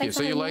 Thank you.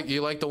 So you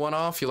like the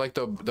one-off? You like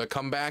the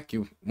comeback?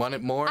 You want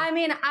it more? I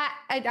mean,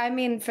 I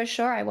mean, for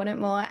sure, I want it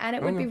more, and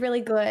it would be really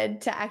good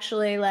to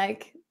actually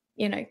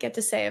get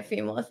to say a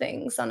few more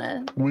things on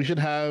it. We should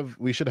have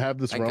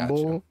this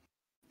Rumble,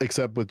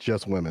 except with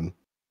just women.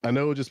 I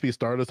know it would just be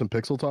Stardust and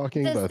Pixel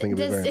talking, but I think it'd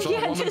be very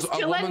interesting. Does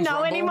Dylan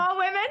know any more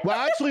women? Well,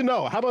 actually,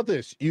 no. How about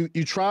this? You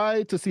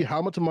try to see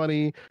how much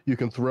money you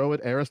can throw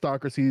at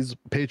Aristocracy's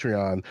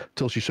Patreon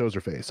till she shows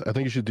her face. I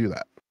think you should do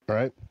that. All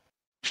right.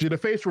 She did a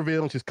face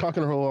reveal and she's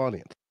cocking her whole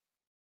audience.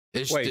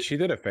 Wait, she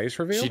did a face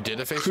reveal? She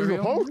did a face reveal?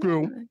 She's supposed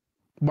to,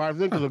 but I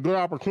think it's a good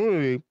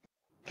opportunity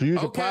to use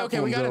Okay,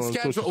 we got a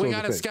schedule. We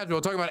got a schedule.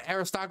 We're talking about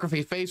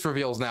aristocracy face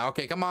reveals now.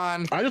 Okay, come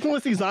on. I just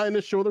want to see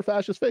Zionists show their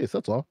fascist face.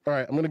 That's all. All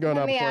right, I'm going to go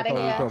now before I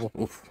call you trouble.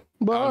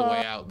 On the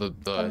way out.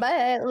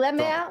 But let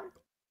me out.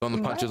 On the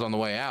punches on the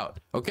way out.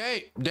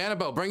 Okay,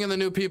 Danabelle, bring in the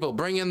new people.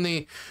 Bring in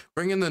the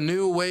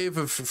new wave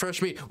of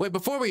fresh meat. Wait,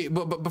 before we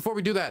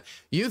do that,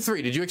 you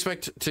three, did you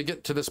expect to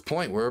get to this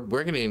point?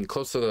 We're getting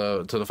close to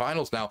the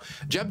finals now.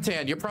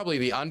 JebTan, you're probably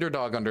the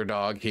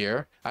underdog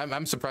here.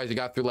 I'm surprised you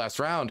got through last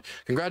round.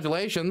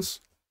 Congratulations.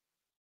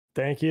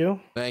 Thank you.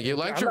 Thank you,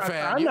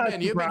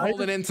 LCTRfan. You've been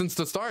holding in since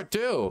the start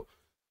too.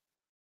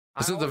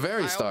 This is the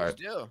very start.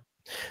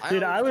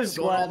 Dude, I was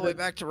glad all the way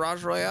back to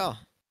Raj Royale.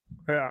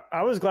 Yeah,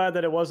 I was glad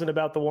that it wasn't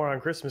about the war on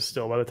Christmas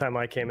still by the time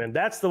I came in.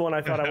 That's the one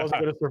I thought I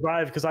wasn't going to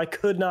survive because I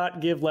could not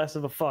give less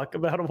of a fuck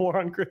about a war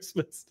on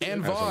Christmas.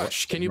 And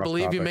Vaush, can you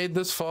believe you made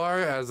this far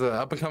as an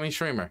up-and-coming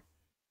streamer?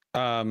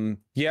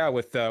 Yeah,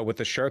 with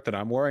the shirt that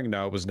I'm wearing,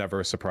 no, it was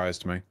never a surprise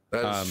to me.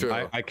 That's true.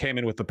 I came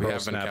in with the pro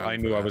snap. I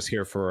knew I was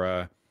here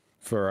for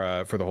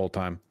the whole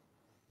time.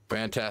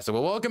 Fantastic.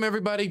 Well, welcome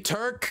everybody.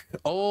 Terk,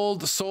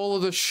 old soul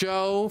of the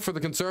show for the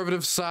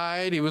conservative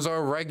side. He was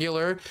our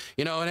regular.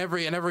 You know, in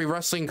every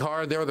wrestling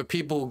card, there are the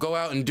people who go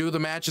out and do the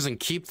matches and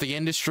keep the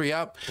industry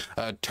up.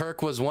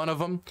 Terk was one of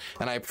them,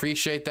 and I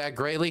appreciate that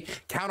greatly.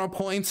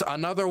 ConorPoints,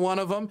 another one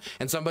of them,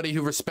 and somebody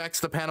who respects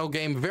the panel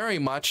game very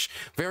much.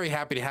 Very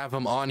happy to have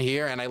him on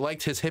here, and I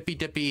liked his Hippy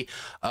Dippy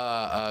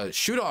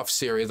shoot-off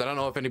series. I don't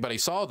know if anybody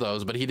saw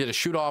those, but he did a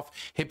shoot-off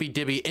Hippy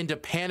Dippy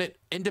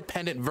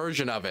independent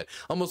version of it,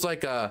 almost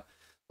like a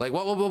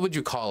what would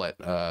you call it?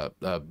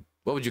 What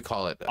would you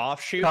call it?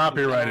 Offshoot?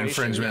 Copyright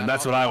infringement.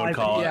 That's what I would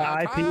call it.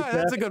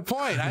 That's a good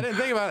point. I didn't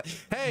think about it.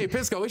 Hey,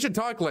 Pisco, we should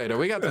talk later.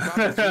 We got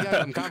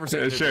some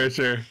conversation.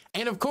 Sure.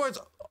 And of course,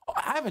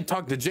 I haven't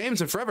talked to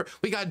James in forever.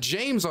 We got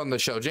James on the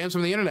show, James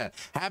from the internet.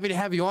 Happy to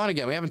have you on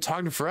again. We haven't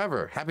talked in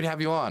forever. Happy to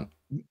have you on.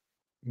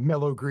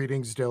 Mellow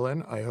greetings,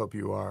 Dylan. I hope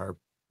you are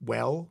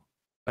well.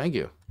 Thank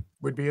you.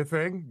 Would be a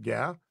thing.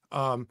 Yeah.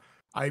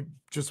 I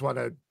just want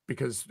to,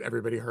 because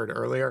everybody heard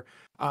earlier,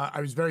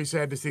 I was very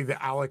sad to see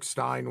that Alex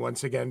Stein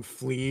once again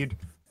fleed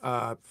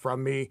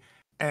from me,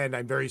 and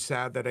I'm very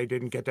sad that I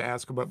didn't get to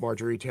ask him what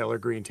Marjorie Taylor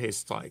Greene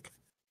tastes like.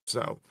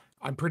 So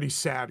I'm pretty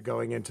sad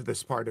going into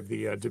this part of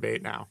the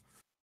debate now,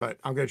 but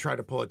I'm going to try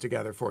to pull it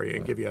together for you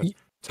and give you a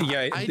time.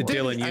 Yeah,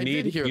 Dylan,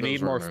 you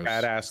need more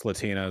fat ass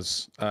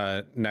Latinas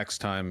next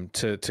time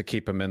to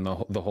keep him in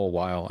the whole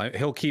while.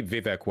 He'll keep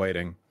Vivek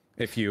waiting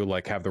if you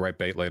have the right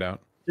bait laid out.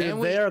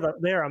 Dude, they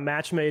are a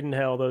match made in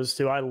hell, those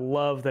two. I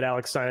love that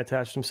Alex Stein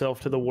attached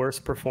himself to the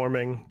worst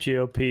performing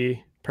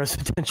GOP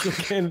presidential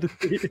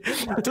candidate.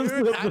 I don't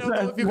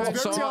know if you guys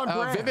saw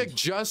Vivek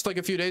just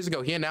a few days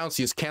ago. He announced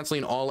he's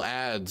canceling all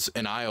ads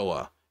in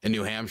Iowa and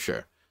New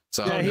Hampshire.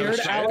 So yeah, he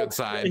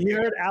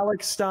heard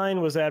Alex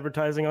Stein was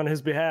advertising on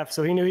his behalf,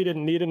 so he knew he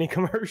didn't need any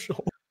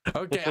commercials.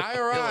 Okay,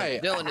 IRI.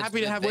 Dylan,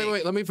 Happy to have.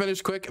 Wait. Let me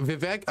finish quick.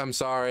 Vivek, I'm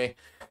sorry.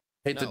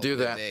 Hate to do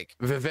that.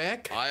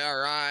 Vivek.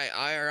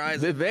 IRI.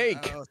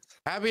 Vivek.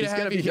 Happy to He's have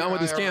gonna you be here, done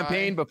with his IRI.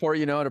 campaign before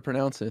you know how to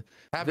pronounce it.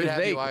 Happy to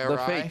have you, Vivek, the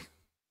IRI. fake.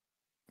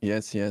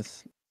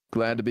 Yes.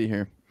 Glad to be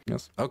here.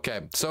 Yes.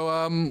 Okay. So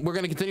we're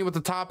going to continue with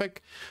the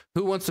topic.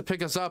 Who wants to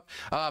pick us up?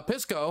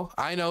 Pisco,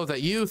 I know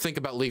that you think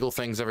about legal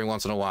things every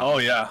once in a while. Oh,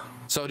 yeah.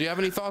 So do you have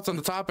any thoughts on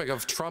the topic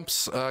of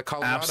Trump's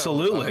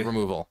Colorado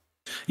removal?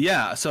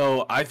 Yeah,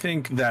 so I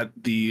think that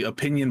the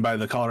opinion by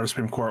the Colorado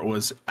Supreme Court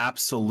was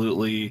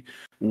absolutely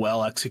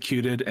well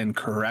executed and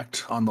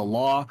correct on the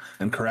law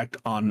and correct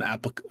on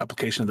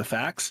application of the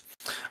facts.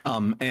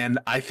 And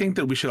I think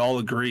that we should all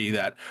agree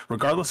that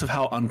regardless of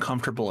how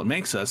uncomfortable it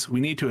makes us,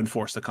 we need to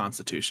enforce the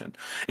Constitution.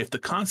 If the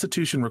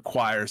Constitution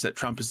requires that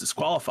Trump is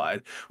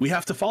disqualified, we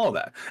have to follow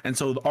that. And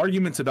so the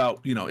arguments about,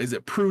 is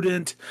it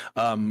prudent?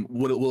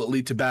 Will it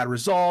lead to bad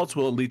results?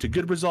 Will it lead to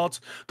good results?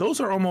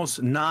 Those are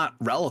almost not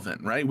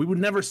relevant, right? We would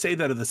never say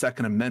that of the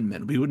Second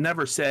Amendment. We would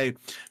never say,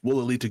 will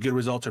it lead to good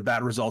results or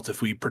bad results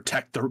if we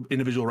protect the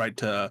individual right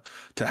to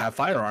have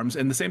firearms?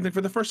 And the same thing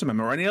for the First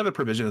Amendment or any other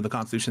provision of the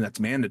Constitution that's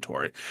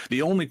mandatory.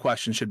 The only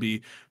question should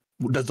be,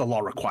 does the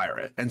law require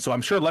it? And so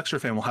I'm sure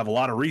AlexStein will have a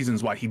lot of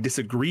reasons why he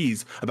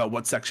disagrees about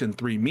what Section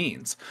 3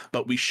 means.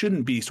 But we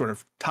shouldn't be sort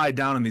of tied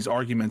down in these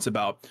arguments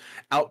about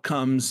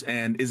outcomes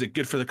and is it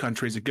good for the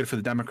country, is it good for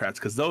the Democrats?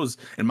 Because those,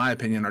 in my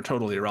opinion, are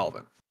totally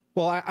irrelevant.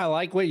 Well, I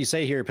like what you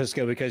say here,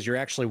 Pisco, because you're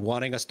actually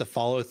wanting us to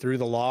follow through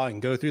the law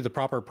and go through the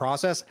proper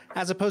process,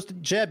 as opposed to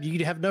Jeb.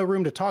 You have no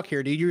room to talk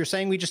here, dude. You're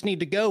saying we just need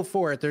to go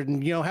for it.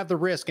 Have the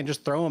risk and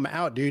just throw them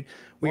out, dude.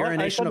 We are a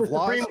nation of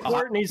laws. The Supreme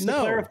Court needs to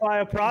clarify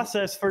a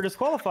process for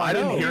disqualifying.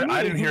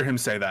 I didn't hear him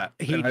say that.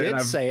 He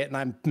did say it, and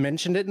I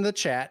mentioned it in the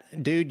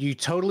chat. Dude, you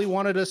totally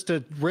wanted us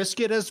to risk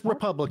it as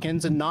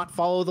Republicans and not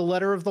follow the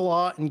letter of the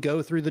law and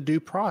go through the due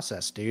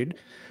process, dude.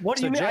 What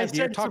do you mean? Jeb,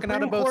 you're talking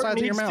out of both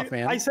sides of your mouth,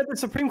 man. I said the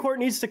Supreme Court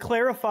needs to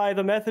clarify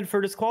the method for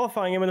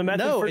disqualifying him and the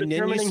method for determining.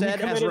 No, and then you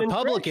said as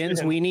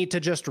Republicans, we need to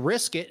just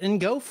risk it and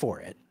go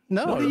for it.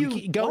 No,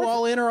 you go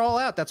all in or all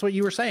out. That's what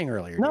you were saying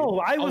earlier.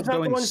 No, I was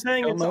not the one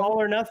saying it's all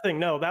or nothing.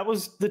 No, that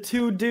was the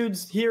two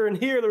dudes here and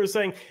here that were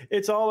saying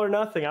it's all or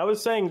nothing. I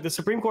was saying the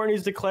Supreme Court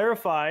needs to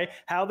clarify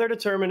how they're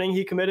determining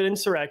he committed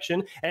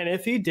insurrection. And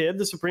if he did,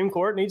 the Supreme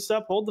Court needs to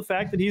uphold the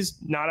fact that he's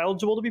not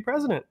eligible to be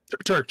president.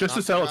 Turk, just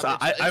to settle,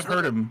 I've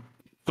heard him.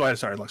 Go ahead.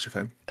 Sorry,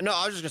 AlexStein. No,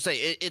 I was just gonna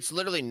say it's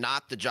literally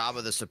not the job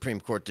of the Supreme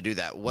Court to do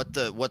that. What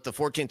the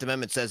 14th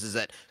Amendment says is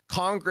that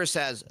Congress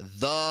has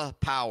the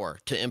power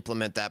to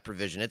implement that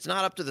provision. It's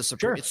not up to the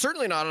Supreme. Sure. It's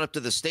certainly not up to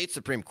the state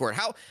Supreme Court.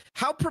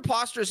 How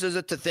preposterous is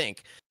it to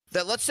think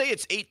that, let's say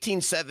it's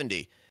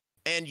 1870.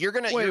 And you're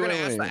gonna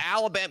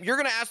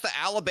ask the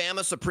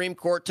Alabama Supreme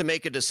Court to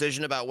make a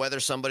decision about whether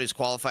somebody's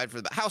qualified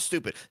for the. How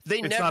stupid!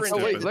 They never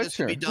intended this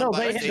to be done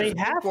by the state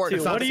Supreme Court.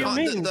 What do you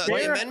mean?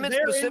 The amendment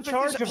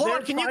specifically. Hold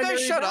on, can you guys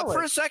shut up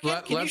for a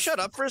second? Can you shut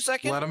up for a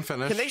second? Let him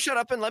finish. Can they shut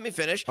up and let me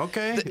finish?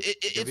 Okay.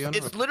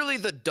 It's literally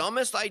the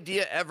dumbest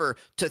idea ever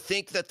to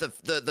think that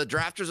the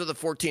drafters of the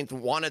 14th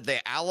wanted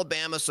the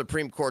Alabama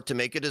Supreme Court to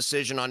make a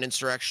decision on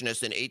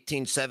insurrectionists in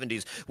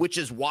 1870s, which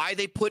is why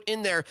they put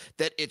in there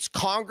that it's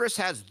Congress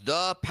has the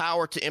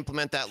power to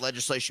implement that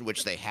legislation,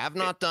 which they have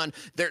not done.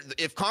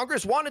 If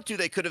Congress wanted to,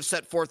 they could have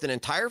set forth an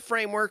entire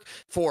framework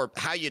for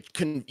how you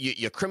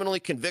criminally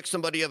convict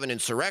somebody of an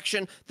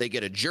insurrection. They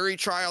get a jury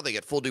trial. They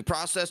get full due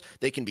process.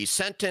 They can be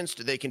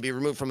sentenced. They can be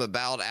removed from the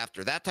ballot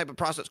after that type of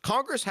process.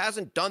 Congress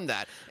hasn't done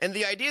that. And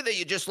the idea that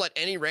you just let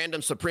any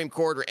random Supreme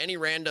Court or any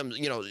random,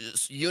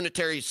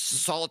 unitary,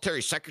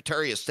 solitary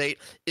Secretary of State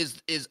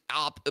is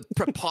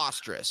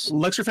preposterous.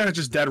 AlexStein is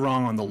just dead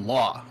wrong on the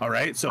law. All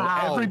right. So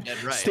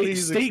every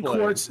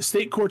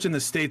state courts in the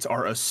states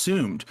are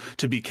assumed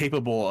to be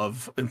capable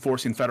of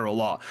enforcing federal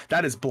law.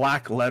 That is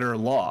black letter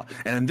law.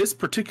 And in this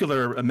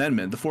particular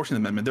amendment, the 14th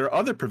Amendment, there are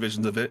other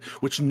provisions of it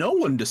which no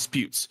one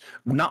disputes,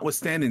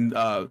 notwithstanding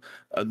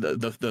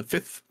the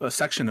fifth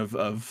section of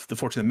the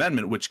 14th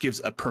Amendment, which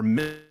gives a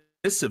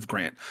permissive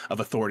grant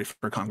of authority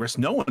for Congress.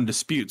 No one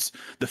disputes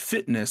the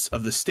fitness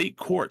of the state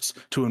courts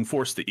to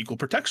enforce the Equal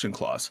Protection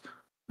Clause.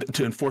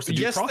 To enforce the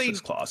due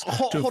process clause.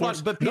 Hold on,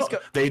 but no,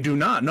 they do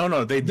not.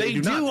 No, they do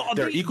not.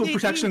 Their equal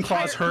protection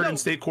clause heard in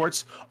state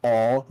courts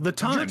all the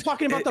time. You're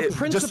talking about the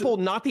principle,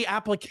 not the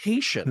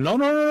application.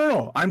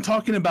 No. I'm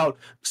talking about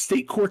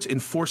state courts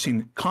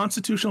enforcing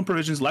constitutional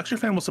provisions.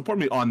 AlexStein will support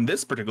me on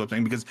this particular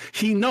thing because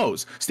he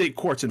knows state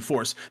courts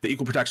enforce the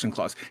equal protection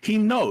clause. He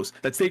knows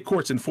that state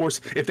courts enforce,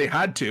 if they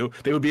had to,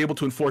 they would be able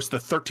to enforce the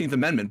 13th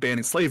Amendment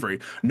banning slavery.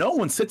 No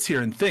one sits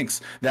here and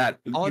thinks that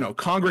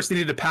Congress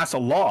needed to pass a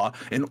law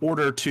in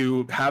order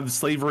to have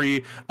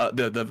slavery,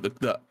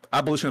 the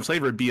abolition of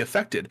slavery be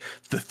affected.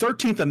 The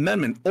 13th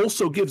Amendment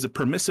also gives a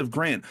permissive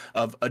grant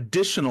of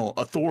additional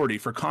authority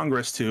for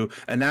Congress to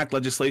enact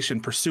legislation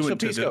pursuant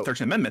to the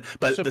 13th Amendment.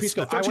 But the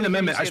 13th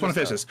Amendment, I just want to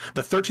finish this.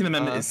 The 13th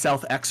Amendment is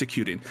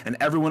self-executing, and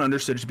everyone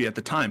understood it to be at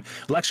the time.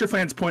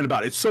 LCTRfan's point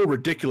about it's so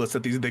ridiculous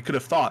that they could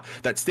have thought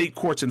that state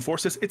courts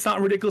enforce this. It's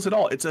not ridiculous at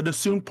all. It's an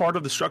assumed part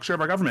of the structure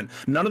of our government.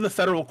 None of the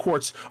federal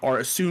courts are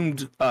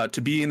assumed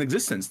to be in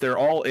existence. They're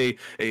all a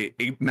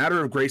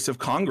matter of grace of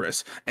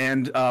Congress.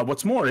 And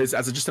what's more is,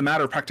 as just a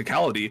matter of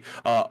practicality,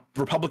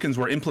 Republicans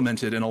were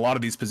implemented in a lot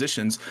of these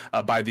positions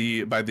by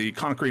the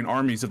conquering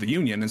armies of the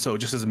Union. And so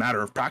just as a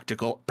matter of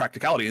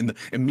practicality in the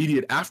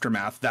immediate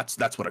aftermath,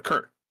 that's what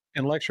occurred.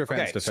 In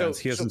LCTRfan's defense,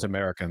 he isn't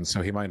American,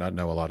 so he might not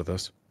know a lot of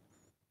this.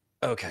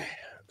 Okay.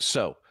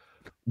 So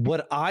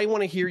what I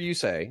want to hear you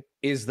say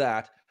is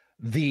that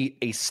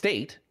a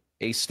state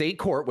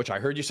court, which I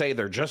heard you say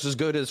they're just as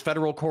good as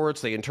federal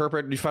courts, they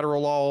interpret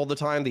federal law all the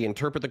time, they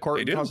interpret the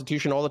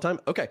Constitution all the time.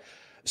 Okay.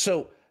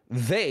 So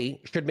they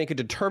should make a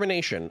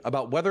determination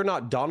about whether or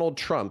not Donald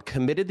Trump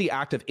committed the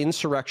act of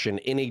insurrection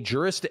in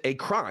a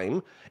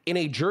crime in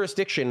a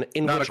jurisdiction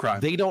in which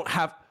they don't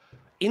have.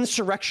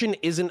 Insurrection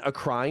isn't a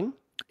crime.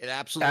 It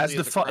absolutely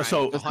is a crime.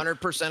 So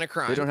 100% a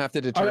crime. We don't have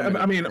to determine.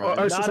 not in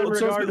regard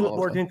to the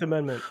 14th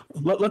Amendment.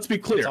 Let's be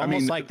clear. It's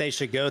almost like they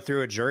should go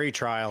through a jury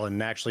trial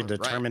and actually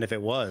determine if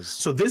it was.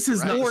 So this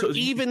is not, or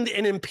even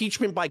an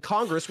impeachment by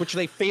Congress, which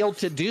they failed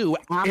to do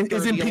after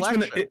the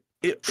election.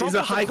 Is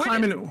a high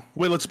crime and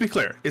wait, let's be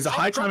clear. Is a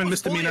high crime and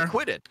misdemeanor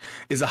acquitted?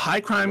 Is a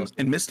high crime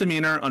and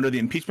misdemeanor under the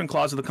impeachment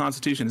clause of the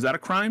Constitution? Is that a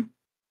crime?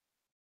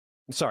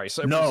 Sorry,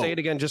 so say it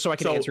again just so I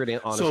can answer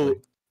it honestly. So,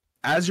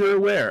 as you're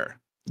aware,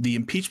 the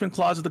impeachment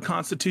clause of the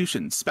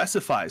Constitution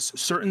specifies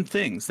certain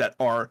things that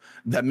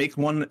make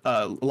one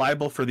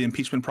liable for the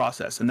impeachment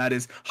process, and that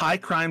is high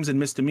crimes and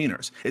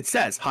misdemeanors. It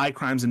says high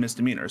crimes and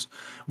misdemeanors.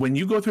 When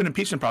you go through an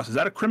impeachment process, is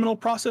that a criminal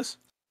process?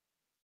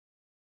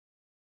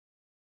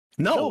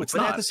 No, it's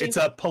not. It's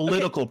a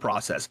political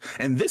process.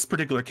 And this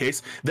particular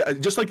case,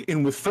 just like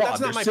with fraud,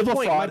 there's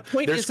civil fraud,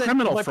 there's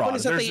criminal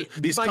fraud.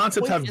 These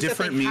concepts have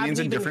different meanings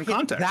in different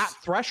contexts. That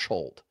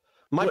threshold.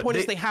 My point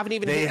is they haven't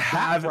even hit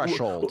that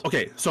threshold.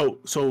 Okay, so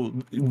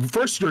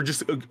first you're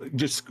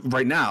just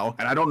right now,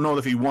 and I don't know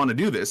if you want to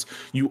do this.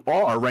 You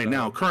are right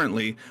now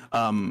currently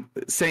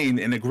saying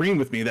and agreeing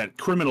with me that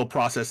criminal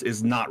process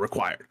is not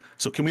required.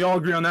 So can we all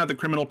agree on that? The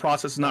criminal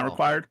process is not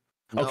required.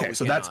 Okay,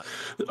 so that's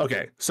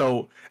okay.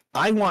 So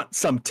I want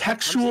some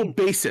textual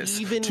basis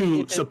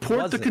to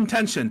support the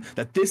contention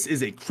that this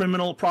is a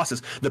criminal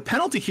process. The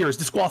penalty here is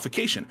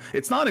disqualification.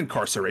 It's not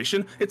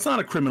incarceration. It's not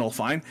a criminal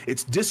fine.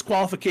 It's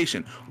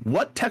disqualification.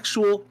 What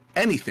textual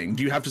anything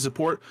do you have to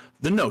support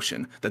the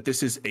notion that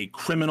this is a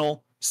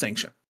criminal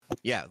sanction?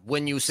 Yeah,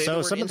 when you say the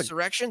word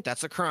insurrection,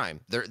 that's a crime.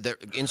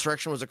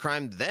 Insurrection was a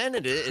crime then,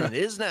 and it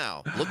is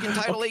now. Look in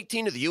Title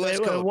 18 of the U.S.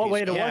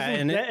 Code.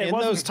 In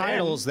those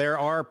titles, there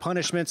are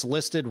punishments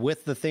listed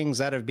with the things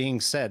that are being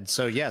said.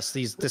 So yes,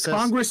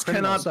 Congress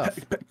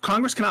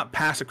cannot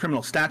pass a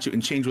criminal statute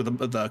and change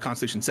what the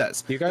Constitution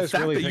says. You guys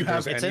really think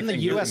it's in the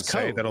U.S.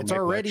 Code? It's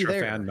already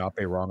there. Fan not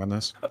be wrong on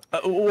this.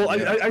 Well,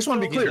 I just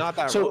want to be clear.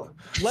 So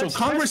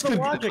Congress could.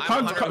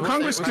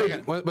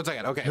 One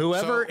second. Okay.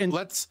 Whoever and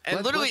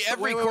literally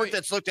every court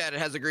that's looked at it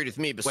has agreed with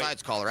me,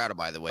 besides Colorado,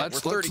 by the way. We're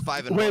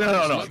 35 and wait,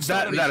 no.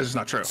 That is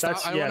not true. I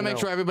want to make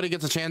sure everybody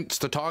gets a chance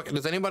to talk.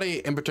 Does anybody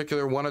in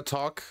particular want to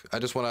talk? I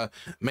just want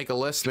to make a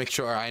list, make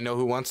sure I know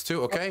who wants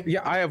to. Okay.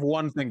 Yeah, I have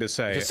one thing to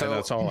say, and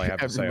that's all I have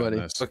to say on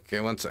this. Okay,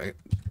 one second.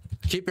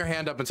 Keep your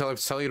hand up until I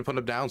tell you to put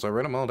them down. So I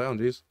write them all down.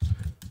 Jeez.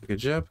 Okay,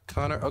 Jeb,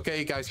 Connor. Okay,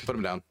 you guys can put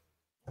them down.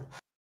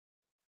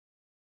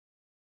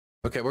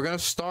 Okay, we're gonna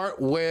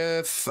start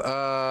with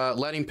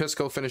letting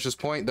Pisco finish his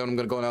point. Then I'm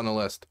gonna go down the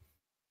list.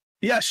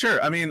 Yeah,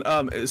 sure. I mean,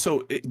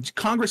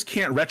 Congress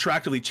can't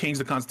retroactively change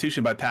the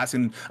Constitution by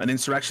passing an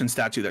insurrection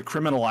statute that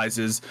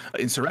criminalizes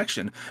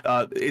insurrection.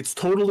 It's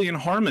totally in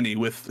harmony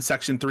with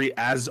Section 3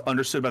 as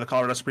understood by the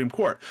Colorado Supreme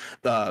Court.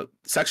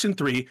 Section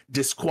 3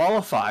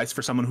 disqualifies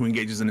for someone who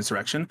engages in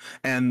insurrection,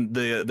 and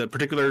the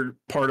particular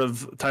part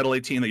of Title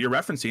 18 that you're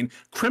referencing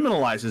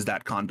criminalizes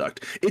that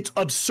conduct. It's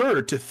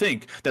absurd to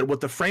think that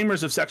what the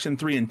framers of Section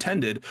 3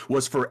 intended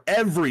was for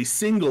every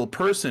single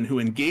person who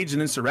engaged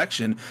in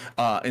insurrection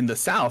in the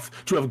South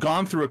to have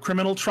gone through a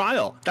criminal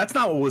trial. That's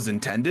not what was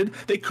intended.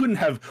 They couldn't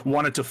have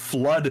wanted to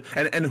flood,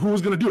 and who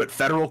was going to do it?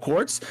 Federal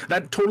courts?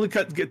 That totally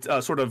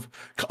sort of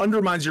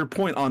undermines your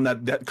point on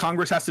that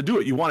Congress has to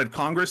do it. You wanted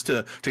Congress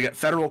to get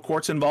federal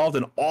courts involved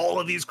in all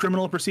of these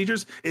criminal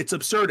procedures? It's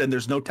absurd, and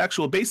there's no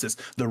textual basis.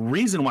 The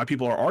reason why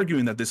people are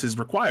arguing that this is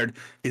required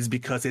is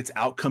because it's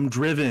outcome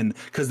driven,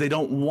 because they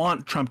don't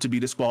want Trump to be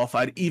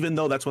disqualified, even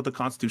though that's what the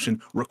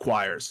Constitution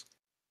requires.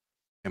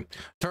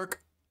 Turk.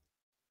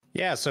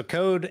 Yeah, so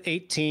code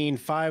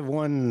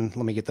 1851,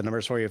 let me get the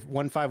numbers for you.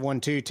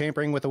 1512,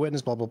 tampering with a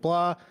witness, blah, blah,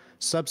 blah.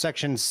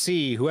 Subsection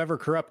C, whoever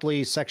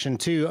corruptly, section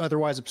 2,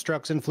 otherwise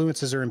obstructs,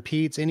 influences, or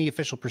impedes any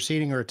official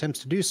proceeding or attempts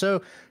to do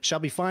so, shall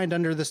be fined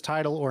under this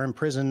title or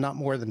imprisoned not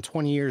more than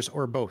 20 years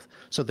or both.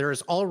 So there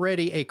is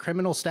already a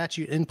criminal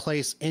statute in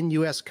place in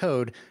U.S.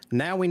 code.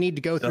 Now we need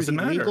to go through the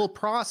legal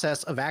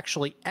process of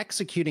actually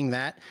executing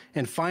that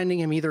and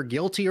finding him either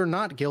guilty or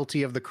not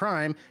guilty of the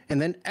crime,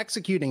 and then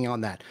executing on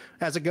that.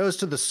 As it goes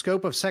to the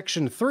scope of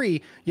section 3,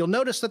 you'll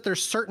notice that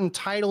there's certain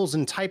titles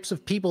and types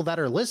of people that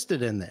are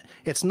listed in it.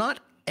 It's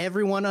not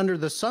everyone under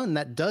the sun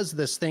that does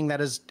this thing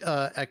that is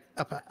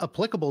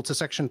applicable to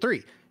section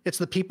 3. It's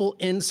the people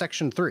in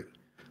section 3.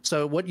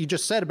 So what you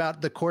just said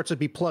about the courts would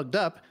be plugged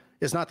up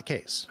is not the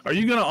case. Are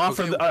you going to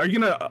offer? Are you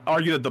going to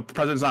argue that the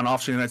president's not an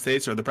officer in the United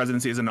States, or the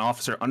presidency is an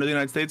officer under the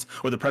United States,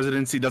 or the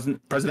president doesn't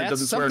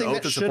swear an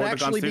oath to support the Constitution? That's something that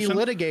should actually be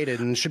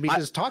litigated and should be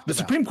just talked about. The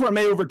Supreme Court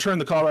may overturn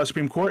the Colorado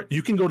Supreme Court.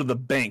 You can go to the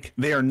bank.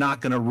 They are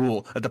not going to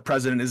rule that the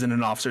president isn't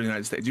an officer in the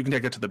United States. You can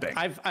take it to the bank.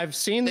 I've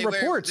seen the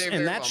reports,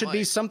 and that should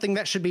be something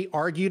that should be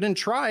argued and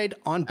tried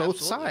on both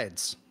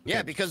sides.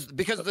 Yeah, because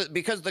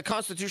the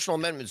constitutional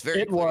amendment is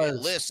very clear. It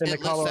lists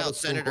out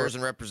senators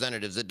and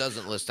representatives. It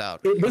doesn't list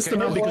out. It lists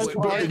them out because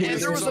and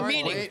there was a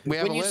meeting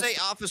when you say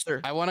officer.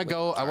 I want to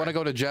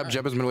go to Jeb.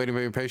 Jeb has been waiting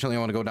very patiently. I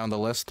want to go down the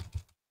list.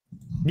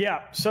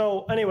 Yeah.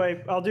 So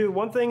anyway, I'll do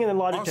one thing and then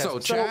logic test. So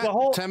chat, the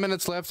whole 10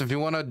 minutes left. If you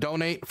want to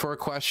donate for a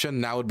question,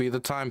 now would be the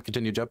time.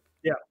 Continue, Jeb.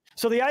 Yeah.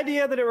 So the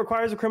idea that it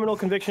requires a criminal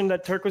conviction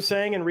that Turk was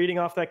saying and reading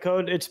off that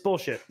code, it's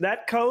bullshit.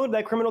 That code,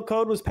 that criminal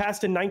code, was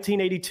passed in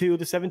 1982.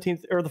 The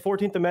 17th or the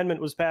 14th Amendment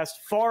was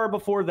passed far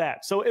before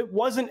that. So it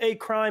wasn't a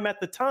crime at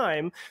the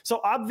time.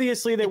 So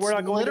obviously they were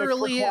not going to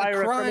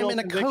require a criminal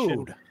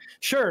conviction. Code.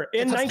 Sure,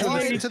 in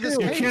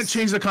 1982, you can't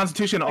change the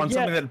Constitution on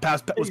something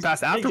that was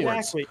passed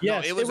afterwards. Exactly.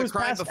 Yes, no, it was a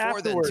crime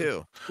before then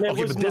too.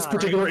 Okay, but this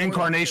particular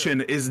incarnation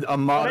is a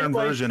modern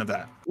version of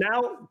that.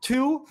 Now,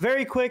 two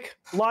very quick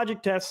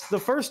logic tests. The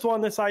first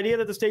one, this idea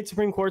that the state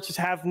Supreme Courts just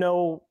have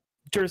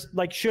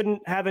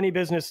shouldn't have any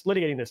business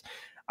litigating this.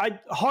 I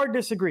hard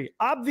disagree.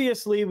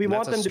 Obviously, we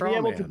want them to be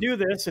able to do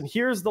this, and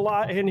here's the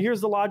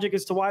logic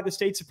as to why the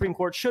state Supreme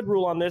Court should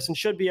rule on this and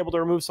should be able to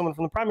remove someone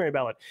from the primary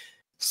ballot.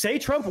 Say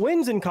Trump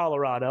wins in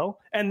Colorado,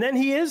 and then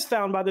he is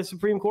found by the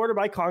Supreme Court or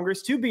by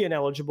Congress to be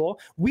ineligible.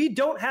 We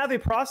don't have a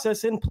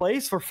process in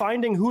place for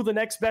finding who the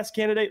next best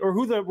candidate or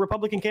who the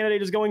Republican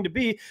candidate is going to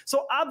be.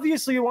 So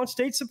obviously, we want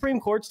state Supreme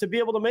Courts to be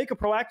able to make a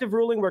proactive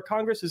ruling where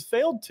Congress has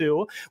failed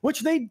to,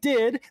 which they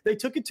did. They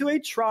took it to a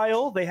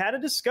trial. They had a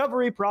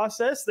discovery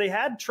process. They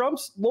had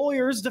Trump's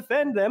lawyers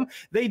defend them.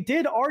 They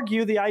did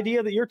argue the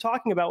idea that you're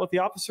talking about with the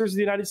officers of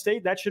the United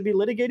States. That should be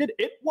litigated.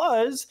 It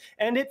was,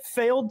 and it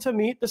failed to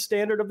meet the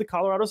standard of the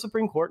Colorado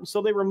Supreme Court, and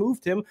so they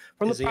removed him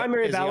from the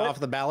primary ballot. Is he off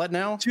the ballot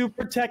now? To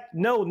protect.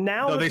 No,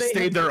 now they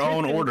stayed their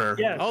own order.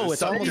 Yes. Oh,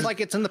 it's almost like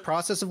it's in the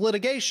process of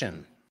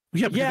litigation.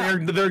 Yeah,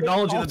 they're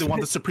acknowledging that they want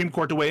the Supreme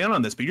Court to weigh in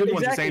on this, but you're the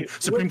ones that saying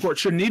Supreme Court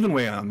shouldn't even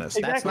weigh in on this.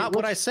 That's not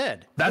what I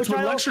said. That's what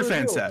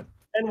AlexStein said.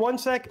 And 1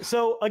 sec.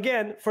 So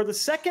again, for the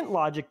second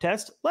logic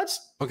test,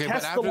 let's but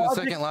after the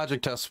second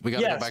logic test, we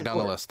got to go back down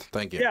the list.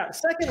 Thank you. Yeah,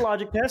 second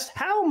logic test.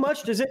 How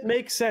much does it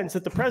make sense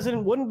that the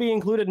president wouldn't be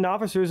included in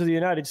officers of the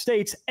United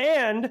States,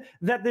 and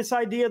that this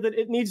idea that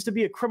it needs to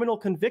be a criminal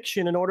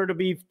conviction in order to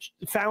be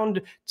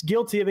found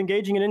guilty of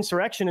engaging in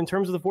insurrection in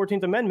terms of the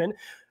 14th Amendment,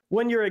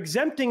 when you're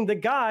exempting the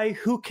guy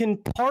who can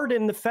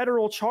pardon the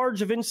federal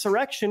charge of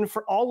insurrection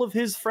for all of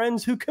his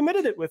friends who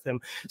committed it with him?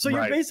 So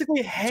you're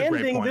basically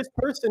handing this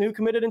person who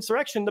committed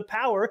insurrection the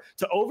power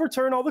to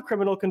overturn all the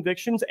criminal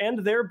convictions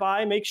and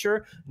thereby make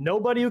sure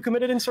nobody who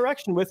committed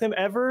insurrection with him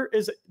ever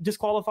is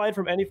disqualified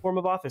from any form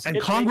of office. And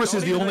Congress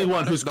is the only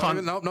one who's...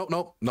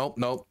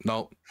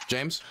 No.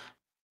 James?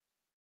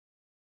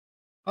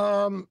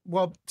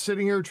 Well,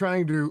 sitting here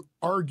trying to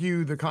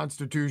argue the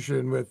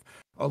Constitution with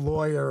a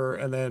lawyer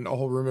and then a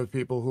whole room of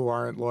people who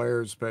aren't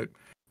lawyers but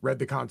read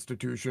the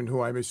Constitution,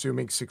 who I'm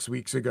assuming 6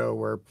 weeks ago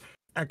were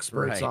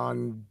experts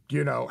on,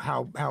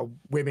 how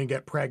women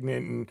get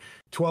pregnant, and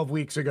 12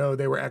 weeks ago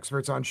they were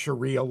experts on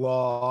Sharia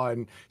law,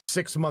 and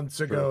 6 months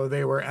ago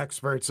they were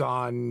experts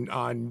on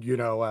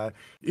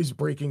is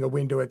breaking a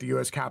window at the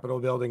U.S. Capitol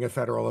building a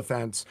federal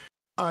offense.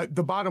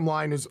 The bottom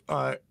line is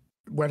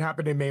what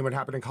happened in Maine, what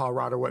happened in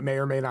Colorado, what may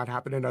or may not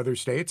happen in other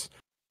states.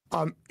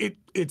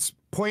 It's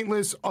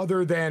pointless,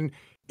 other than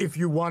if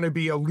you want to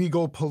be a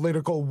legal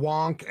political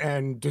wonk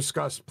and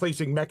discuss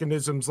placing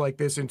mechanisms like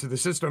this into the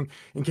system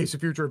in case a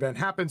future event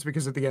happens,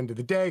 because at the end of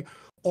the day,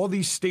 all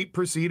these state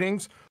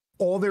proceedings,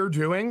 all they're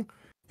doing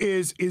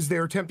is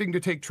they're attempting to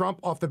take Trump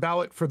off the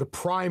ballot for the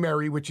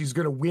primary, which he's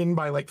going to win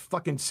by like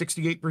fucking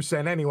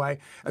 68% anyway.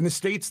 And the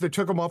states that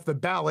took him off the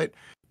ballot,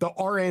 the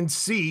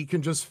RNC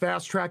can just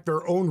fast track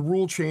their own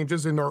rule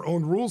changes in their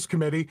own rules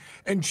committee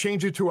and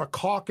change it to a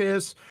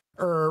caucus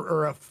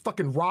or a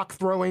fucking rock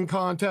throwing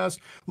contest.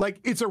 Like,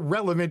 it's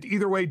irrelevant.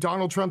 Either way,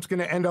 Donald Trump's going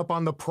to end up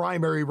on the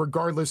primary,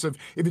 regardless of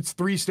if it's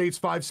 3 states,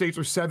 5 states,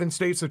 or 7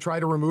 states to try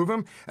to remove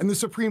him. And the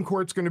Supreme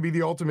Court's going to be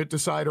the ultimate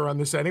decider on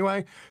this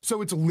anyway.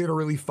 So it's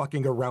literally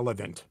fucking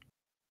irrelevant.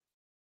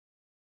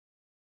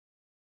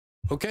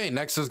 Okay,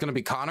 next is going to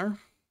be Connor.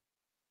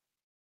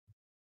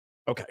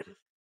 Okay.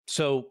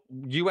 So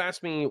you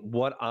asked me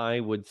what I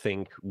would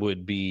think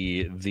would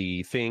be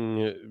the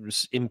thing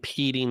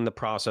impeding the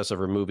process of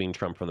removing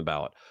Trump from the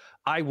ballot.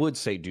 I would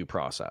say due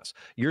process.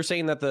 You're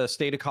saying that the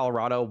state of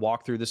Colorado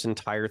walked through this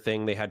entire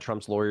thing. They had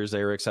Trump's lawyers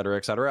there, et cetera,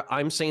 et cetera.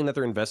 I'm saying that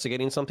they're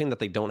investigating something that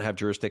they don't have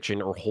jurisdiction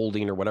or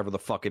holding or whatever the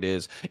fuck it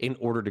is in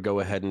order to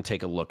go ahead and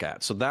take a look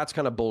at. So that's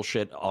kind of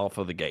bullshit off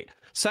of the gate.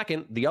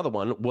 Second, the other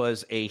one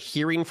was a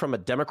hearing from a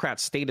Democrat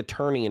state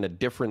attorney in a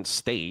different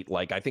state,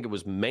 like I think it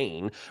was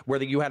Maine,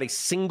 where you had a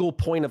single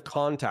point of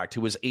contact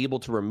who was able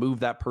to remove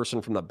that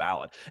person from the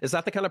ballot. Is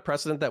that the kind of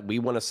precedent that we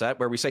want to set,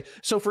 where we say,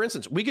 so for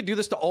instance, we could do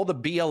this to all the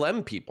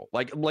BLM people?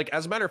 Like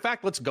as a matter of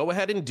fact, let's go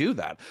ahead and do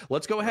that.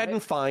 Let's go ahead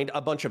and find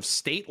a bunch of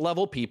state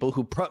level people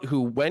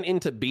who went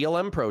into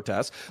BLM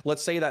protests.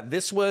 Let's say that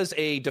this was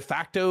a de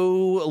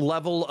facto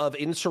level of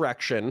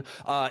insurrection.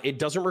 It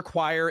doesn't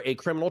require a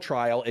criminal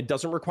trial. It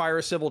doesn't require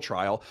a civil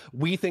trial.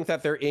 We think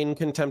that they're in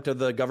contempt of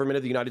the government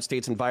of the United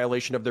States in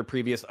violation of their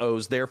previous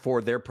oaths.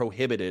 Therefore, they're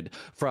prohibited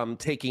from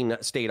taking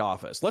state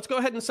office. Let's go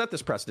ahead and set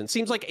this precedent.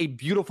 Seems like a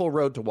beautiful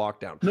road to walk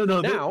down.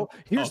 Now,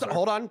 here's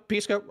hold on,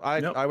 Pisco.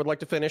 I would like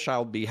to finish.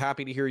 I'll be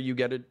happy to hear you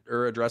get it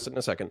or address it in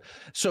a second.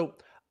 So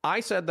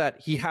I said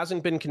that he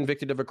hasn't been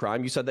convicted of a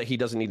crime. You said that he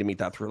doesn't need to meet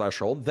that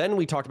threshold. Then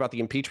we talked about the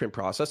impeachment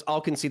process. I'll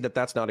concede that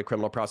that's not a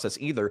criminal process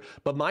either.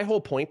 But my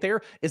whole point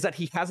there is that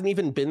he hasn't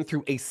even been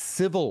through a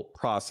civil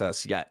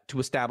process yet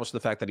to establish the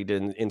fact that he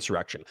did an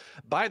insurrection.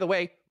 By the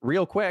way,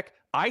 real quick,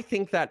 I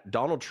think that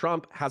Donald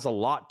Trump has a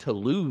lot to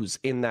lose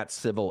in that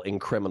civil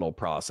and criminal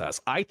process.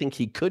 I think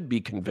he could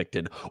be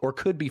convicted or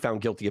could be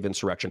found guilty of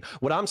insurrection.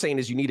 What I'm saying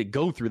is you need to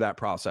go through that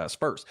process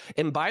first.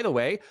 And by the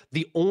way,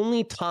 the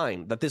only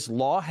time that this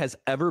law has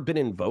ever been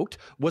invoked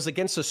was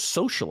against a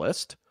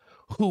socialist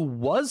who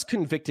was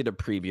convicted of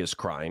previous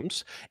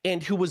crimes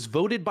and who was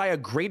voted by a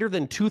greater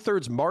than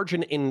 2/3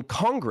 margin in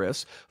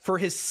Congress for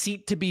his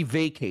seat to be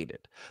vacated.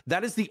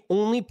 That is the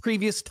only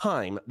previous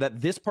time that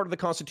this part of the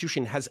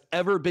Constitution has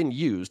ever been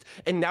used.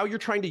 And now you're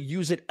trying to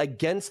use it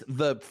against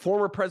the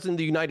former president of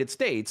the United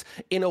States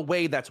in a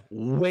way that's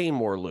way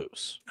more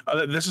loose.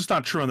 This is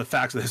not true on the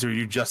facts of the history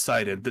you just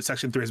cited. That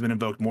Section 3 has been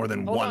invoked more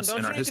than once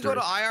in our history. Don't you need to go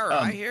to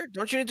IRI here?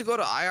 Don't you need to go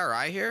to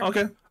IRI here?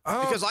 Okay.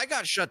 Because I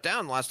got shut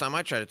down last time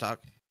I tried to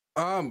talk.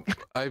 I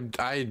wasn't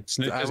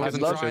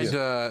trying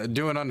to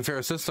do an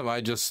unfair system. I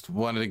just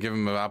wanted to give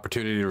him an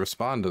opportunity to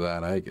respond to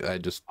that.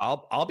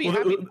 I'll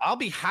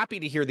be happy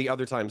to hear the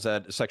other times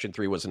that Section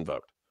 3 was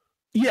invoked.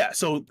 Yeah,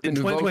 so in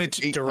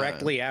 2022,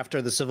 directly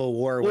after the Civil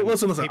War.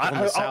 Listen.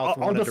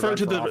 I'll defer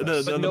to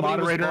the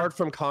moderator. Was barred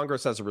from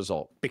Congress as a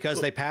result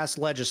because they passed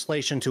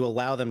legislation to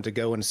allow them to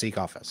go and seek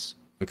office.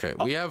 Okay,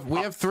 we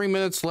have 3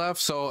 minutes left,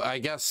 so I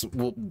guess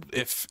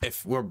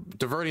if we're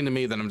diverting to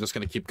me, then I'm just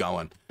going to keep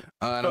going,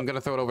 and I'm going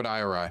to throw it over to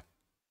IRI.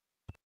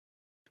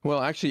 Well,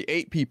 actually,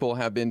 8 people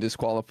have been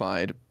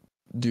disqualified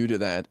due to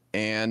that,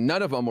 and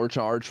none of them were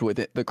charged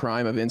with the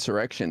crime of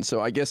insurrection.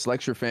 So I guess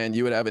LCTRfan,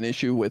 you would have an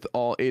issue with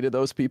all 8 of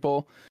those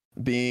people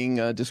being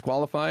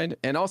disqualified.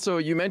 And also,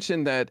 you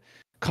mentioned that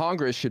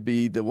Congress should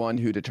be the one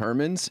who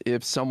determines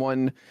if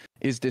someone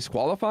is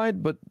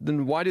disqualified, but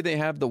then why do they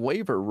have the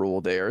waiver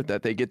rule there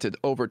that they get to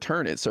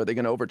overturn it? So are they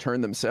going to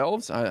overturn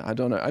themselves? I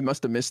don't know. I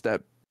must have missed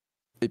that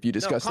if you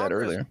discussed that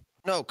earlier.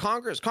 No,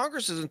 Congress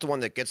isn't the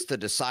one that gets to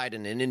decide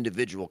in an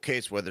individual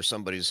case whether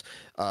somebody's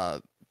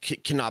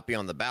cannot be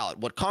on the ballot.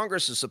 What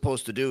Congress is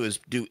supposed to do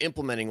is do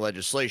implementing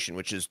legislation,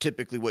 which is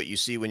typically what you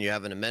see when you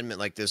have an amendment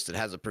like this that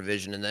has a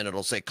provision, and then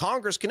it'll say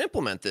Congress can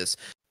implement this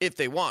if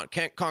they want.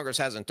 Congress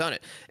hasn't done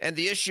it. And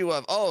the issue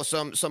of,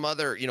 some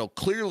other,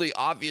 clearly,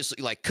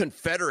 obviously, like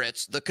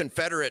Confederates, the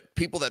Confederate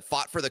people that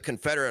fought for the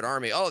Confederate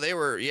Army, they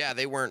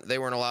weren't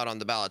allowed on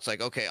the ballot. It's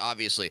like, okay,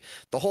 obviously.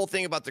 The whole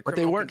thing about the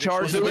they weren't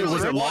charged.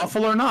 Was it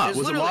lawful or not?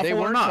 Was it lawful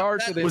or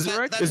not?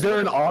 Is there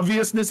an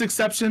obviousness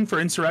exception for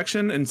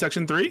insurrection in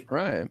Section 3?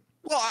 Right.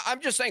 Well, I'm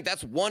just saying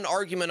that's one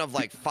argument of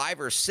like 5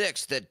 or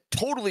 6 that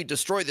totally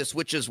destroy this,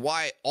 which is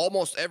why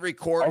almost every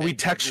court. Are we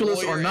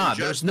textualists or not?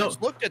 There's no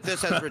looked at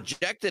this, has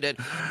rejected it.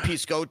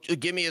 Pisco,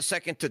 give me a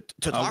second to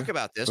talk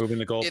about this. Moving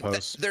the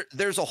goalposts.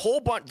 There's a whole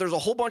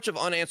bunch of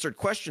unanswered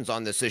questions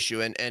on this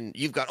issue, and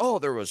you've got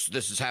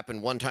this has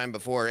happened 1 time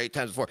before, 8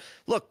 times before.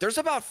 Look, there's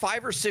about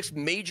 5 or 6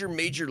 major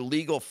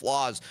legal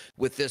flaws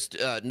with this.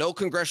 No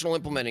congressional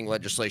implementing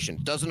legislation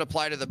doesn't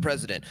apply to the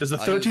president. Does the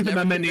 13th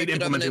Amendment need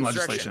implementing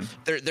legislation?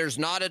 There's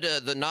not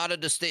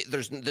a state.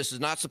 This is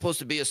not supposed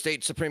to be a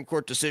state Supreme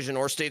Court decision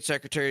or state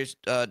secretary's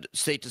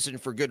state decision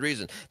for good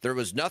reason. There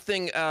was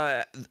nothing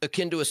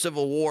akin to a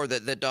civil war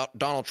that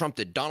Donald Trump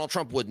did. Donald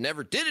Trump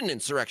never did an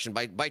insurrection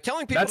by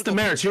telling people. That's the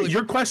merits.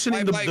 You're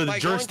questioning the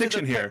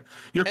jurisdiction here.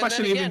 You're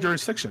questioning even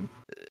jurisdiction.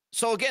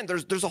 So again,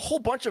 there's a whole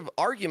bunch of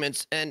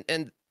arguments,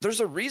 and There's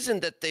a reason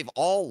that they've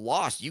all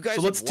lost. You guys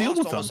so let's have deal lost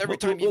with almost them. every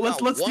time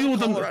Let's deal with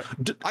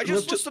them. I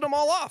just listed them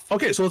all off.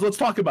 Okay, so let's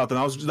talk about them.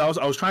 I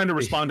was trying to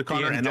respond to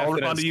Connor, and I'll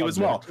respond to you as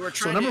well.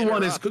 So number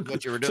one is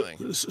what you were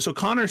doing. So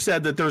Connor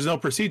said that there's no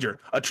procedure.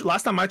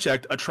 Last time I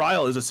checked, a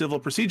trial is a civil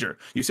procedure.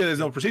 You say there's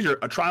no procedure.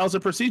 A trial is a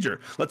procedure.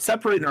 Let's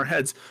separate in our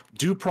heads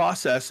due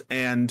process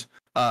and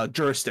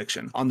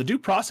jurisdiction. On the due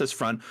process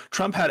front,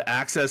 Trump had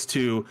access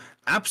to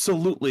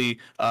absolutely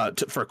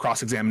for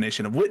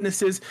cross-examination of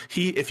witnesses.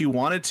 If he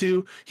wanted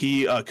to,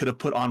 he could have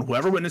put on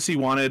whoever witness he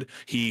wanted.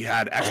 He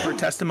had expert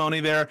testimony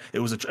there. It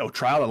was a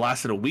trial that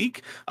lasted a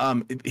week.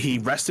 He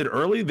rested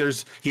early.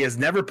 He has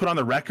never put on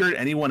the record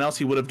anyone else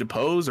he would have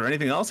deposed or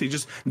anything else. He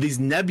just these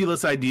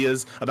nebulous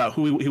ideas about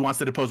who he wants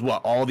to depose.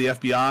 What, all the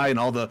FBI and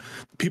all the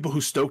people who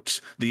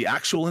stoked the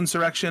actual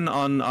insurrection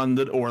on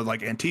the, or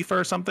like Antifa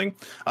or something.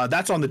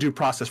 That's on the due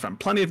process front.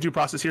 Plenty of due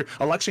process here.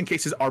 Election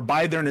cases are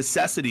by their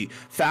necessity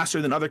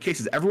faster than other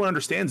cases. Everyone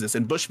understands this.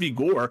 In Bush v.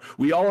 Gore,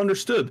 we all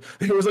understood.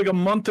 It was like a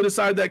month to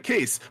decide that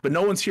case, but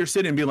no one's here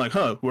sitting and being like,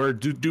 were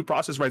due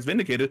process rights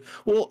vindicated?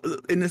 Well,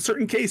 in a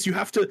certain case, you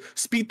have to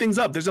speed things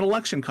up. There's an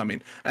election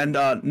coming, and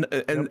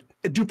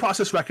due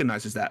process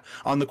recognizes that.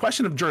 On the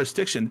question of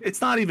jurisdiction,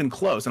 it's not even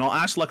close. And I'll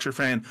ask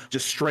LectureFan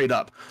just straight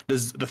up: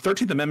 does the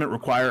 13th Amendment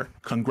require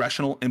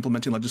congressional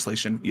implementing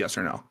legislation? Yes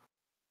or no?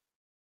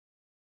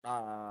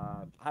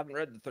 I haven't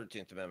read the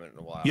 13th Amendment in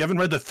a while. You haven't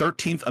read the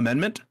 13th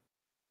Amendment?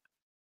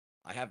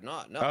 I have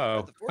not.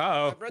 No.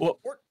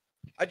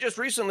 I just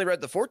recently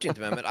read the 14th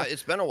Amendment.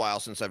 It's been a while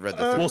since I've read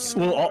the 13th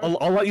Amendment. Well,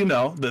 I'll let you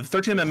know. The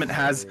 13th Amendment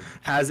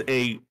has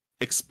a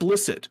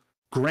explicit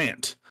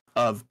grant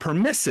of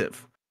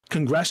permissive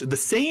the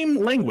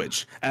same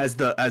language as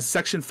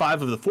Section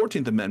 5 of the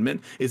 14th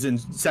Amendment is in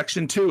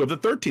Section 2 of the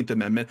 13th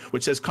Amendment,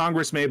 which says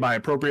Congress may, by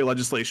appropriate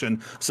legislation,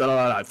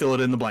 fill it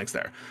in the blanks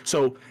there.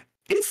 So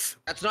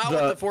that's not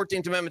what the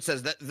 14th Amendment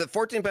says. The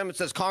 14th Amendment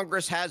says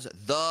Congress has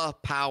the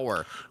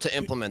power to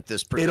implement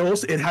this.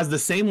 It has the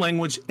same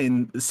language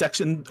in the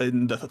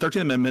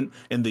 13th Amendment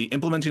in the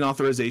implementing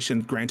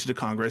authorization granted to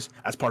Congress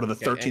as part of the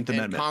 13th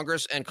Amendment.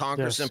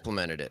 Congress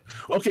implemented it.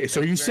 Okay,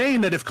 so you're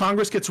saying that if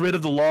Congress gets rid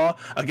of the law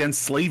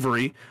against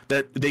slavery,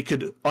 that they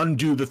could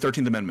undo the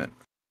 13th Amendment?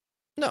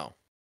 No.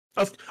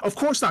 Of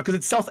course not, because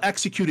it's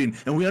self-executing,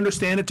 and we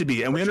understand it to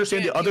be, and we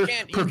understand the other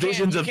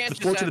provisions of the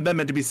 14th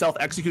Amendment to be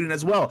self-executing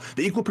as well.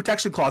 The Equal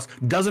Protection Clause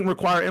doesn't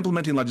require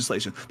implementing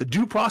legislation. The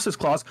Due Process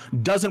Clause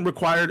doesn't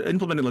require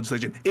implementing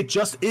legislation. It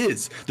just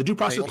is. The Due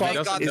Process Clause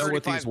doesn't know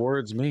what these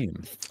words mean.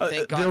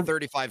 Thank God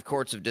 35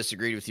 courts have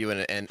disagreed with you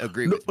and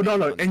agree with me.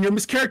 No, and you're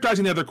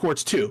mischaracterizing the other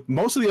courts too.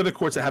 Most of the other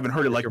courts that haven't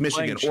heard it, like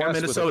Michigan or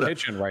Minnesota,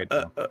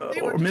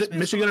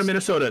 Michigan or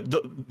Minnesota,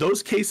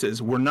 those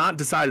cases were not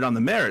decided on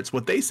the merits.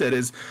 What they said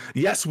is,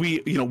 yes, we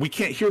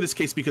can't hear this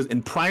case because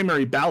in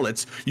primary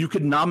ballots you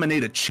could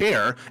nominate a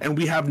chair, and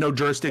we have no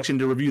jurisdiction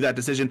to review that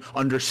decision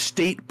under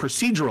state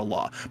procedural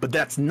law. But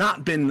that's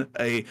not been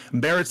a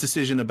merits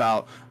decision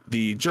about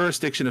the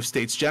jurisdiction of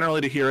states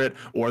generally to hear it,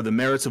 or the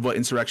merits of what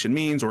insurrection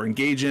means, or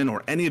engage in,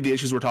 or any of the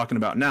issues we're talking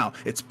about now.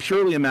 It's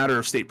purely a matter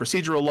of state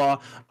procedural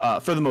law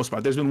for the most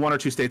part. There's been one or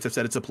two states that have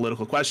said it's a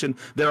political question.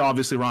 They're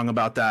obviously wrong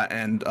about that,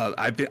 and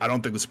I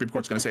don't think the Supreme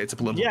Court's going to say it's a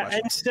political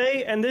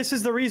question. And this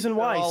is the reason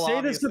why.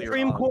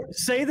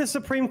 Say the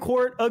Supreme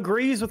Court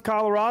agrees with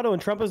Colorado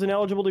and Trump is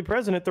ineligible to be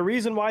president. The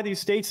reason why these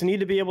states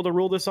need to be able to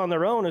rule this on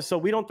their own is so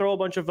we don't throw a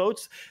bunch of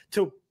votes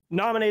to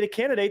nominate a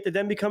candidate that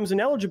then becomes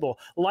ineligible.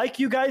 Like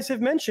you guys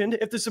have mentioned,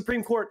 if the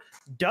Supreme Court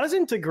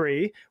doesn't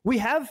agree, we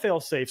have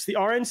fail-safes. The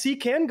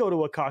RNC can go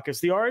to a caucus.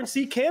 The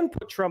RNC can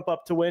put Trump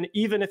up to win,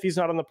 even if he's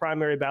not on the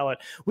primary ballot.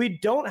 We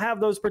don't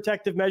have those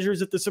protective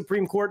measures if the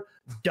Supreme Court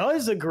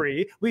does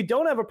agree. We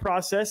don't have a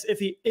process if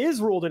he is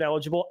ruled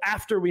ineligible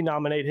after we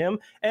nominate him.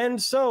 And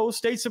so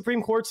state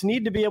Supreme Courts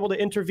need to be able to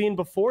intervene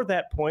before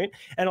that point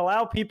and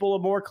allow people a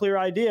more clear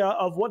idea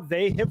of what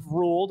they have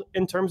ruled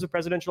in terms of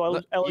presidential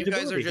eligibility. You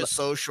guys are just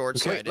so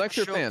short-sighted. Wait,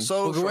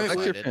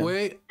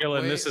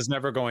 Dylan, this is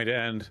never going to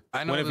end.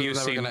 I know this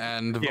is never going to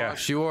end. Yeah.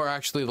 Vaush, you are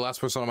actually the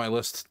last person on my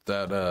list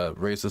that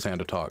raised his hand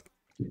to talk.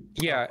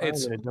 Yeah,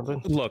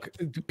 look,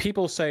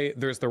 people say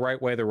there's the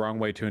right way, the wrong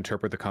way to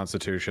interpret the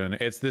Constitution.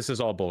 This is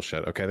all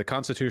bullshit. Okay, the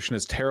Constitution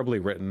is terribly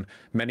written.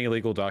 Many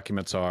legal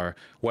documents are.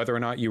 Whether or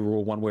not you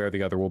rule one way or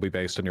the other will be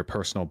based on your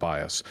personal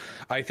bias.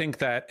 I think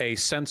that a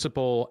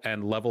sensible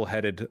and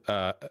level-headed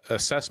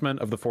assessment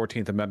of the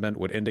 14th Amendment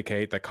would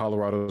indicate that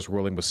Colorado's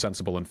ruling was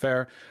sensible and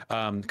fair.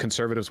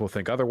 Conservatives will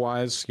think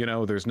otherwise. You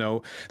know, there's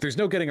no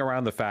getting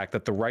around the fact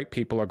that the right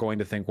people are going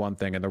to think one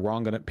thing and the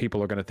wrong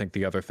people are going to think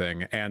the other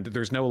thing. And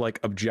there's no like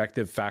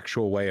objective,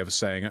 factual way of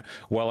saying,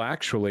 well,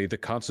 actually, the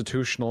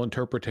constitutional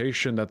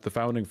interpretation that the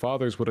founding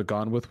fathers would have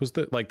gone with was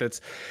that, like, that's.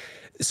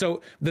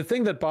 So the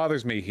thing that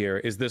bothers me here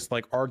is this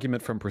like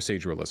argument from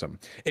proceduralism.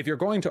 If you're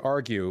going to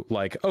argue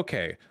like,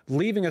 okay,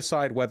 leaving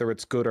aside whether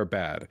it's good or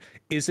bad,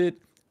 is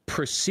it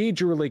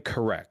procedurally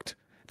correct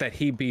that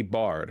he be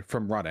barred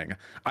from running.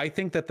 I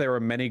think that there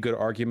are many good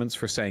arguments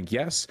for saying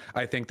yes.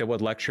 I think that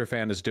what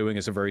LCTRfan is doing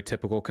is a very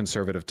typical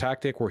conservative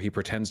tactic where he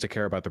pretends to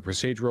care about the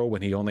procedural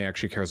when he only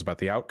actually cares about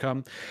the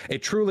outcome. A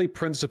truly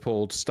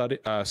principled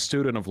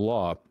student of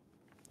law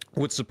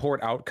would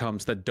support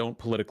outcomes that don't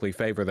politically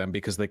favor them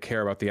because they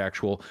care about the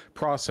actual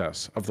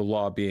process of the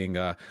law being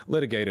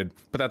litigated.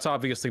 But that's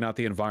obviously not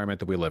the environment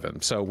that we live in.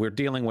 So we're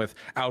dealing with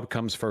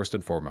outcomes first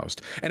and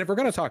foremost. And if we're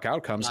going to talk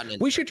outcomes,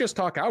 we should just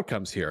talk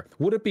outcomes here.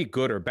 Would it be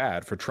good or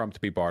bad for Trump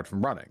to be barred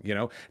from running? You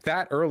know,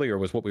 that earlier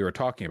was what we were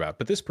talking about.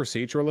 But this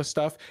proceduralist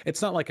stuff,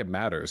 it's not like it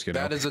matters. You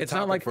know, that is a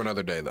topic for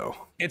another day, though.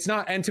 It's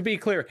not. And to be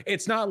clear,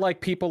 it's not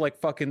like people like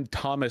fucking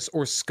Thomas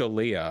or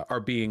Scalia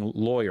are being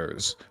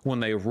lawyers when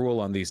they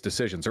rule on these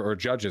decisions, or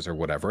judges or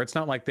whatever. It's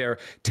not like they're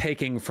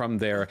taking from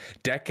their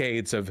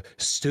decades of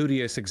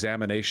studious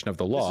examination of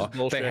the law.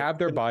 They have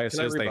their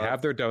biases, they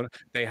have their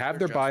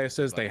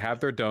biases, they have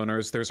their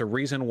donors. There's a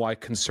reason why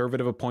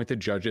conservative appointed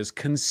judges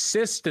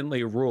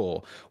consistently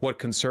rule what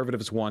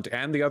conservatives want,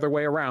 and the other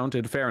way around,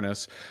 in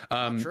fairness.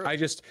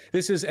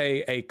 This is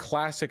a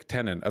classic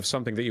tenet of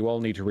something that you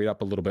all need to read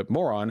up a little bit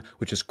more on,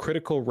 which is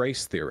critical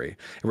race theory,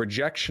 a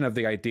rejection of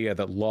the idea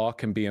that law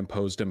can be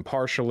imposed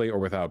impartially or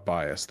without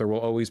bias. There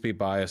will always be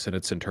bias in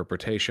its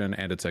interpretation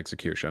and its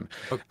execution.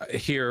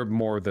 Here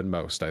more than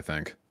most, I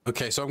think.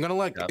 Okay, so I'm gonna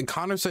let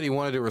Connor said he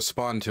wanted to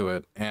respond to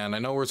it, and I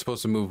know we're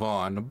supposed to move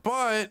on,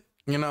 but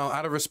you know,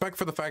 out of respect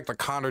for the fact that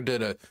Connor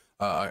did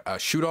a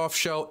shoot-off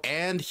show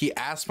and he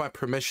asked my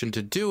permission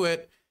to do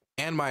it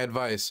and my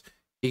advice,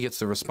 he gets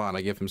to respond.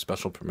 I give him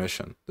special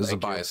permission. This is a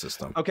bias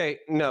system. Okay,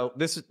 no,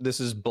 this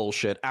is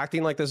bullshit.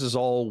 Acting like this is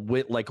all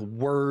like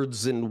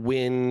words and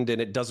wind,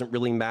 and it doesn't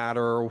really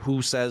matter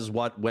who says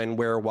what, when,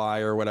 where, why,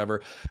 or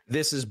whatever.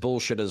 This is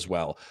bullshit as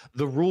well.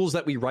 The rules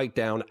that we write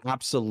down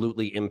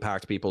absolutely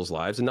impact people's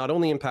lives, and not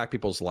only impact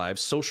people's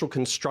lives, social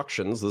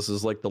constructions, this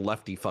is like the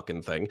lefty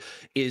fucking thing,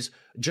 is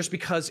just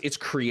because it's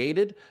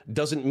created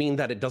doesn't mean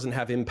that it doesn't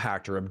have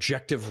impact or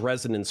objective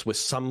resonance with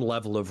some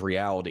level of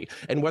reality.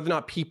 And whether or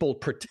not people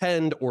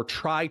pretend or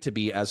try to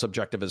be as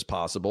objective as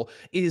possible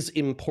is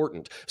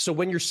important. So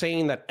when you're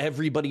saying that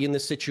everybody in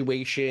this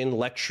situation,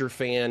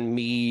 LCTRfan,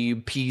 me,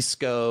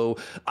 Pisco,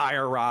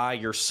 IRI,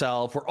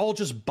 yourself, we're all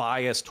just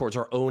biased towards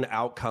our own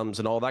outcomes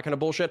and all that kind of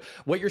bullshit,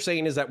 what you're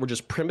saying is that we're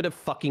just primitive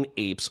fucking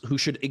apes who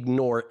should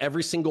ignore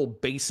every single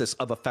basis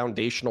of a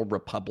foundational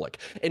republic.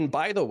 And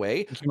by the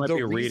way, you might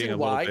be reading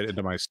a little bit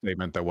into my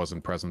statement that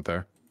wasn't present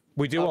there.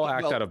 We do all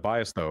act out of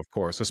bias, though, of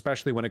course,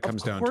 especially when it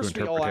comes down to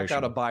interpretation. Of course we all act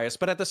out of bias,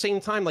 but at the same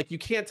time, like, you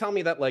can't tell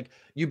me that, like,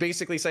 you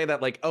basically say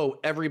that, like, oh,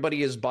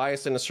 everybody is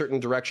biased in a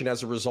certain direction,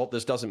 as a result,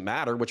 this doesn't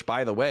matter, which,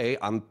 by the way,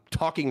 I'm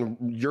talking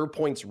your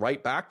points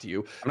right back to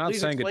you. I'm not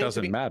saying it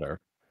doesn't matter.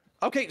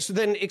 Okay, so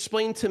then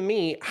explain to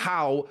me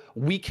how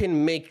we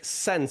can make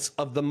sense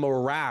of the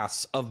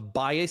morass of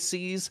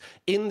biases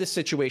in the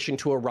situation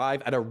to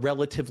arrive at a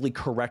relatively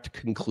correct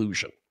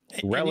conclusion.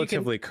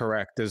 Relatively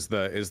correct is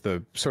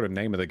the sort of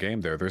name of the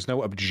game there. There's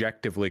no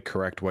objectively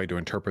correct way to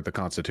interpret the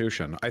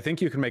Constitution. I think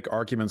you can make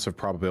arguments of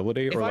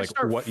probability or like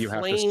what you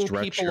have to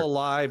stretch. People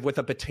alive with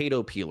a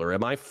potato peeler.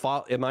 Am I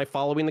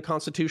following the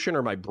Constitution or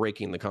am I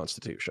breaking the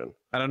Constitution?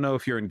 I don't know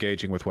if you're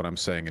engaging with what I'm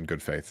saying in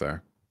good faith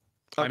there.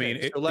 Okay, I mean,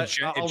 it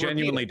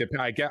genuinely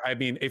depends. I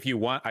mean, if you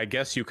want, I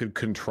guess you could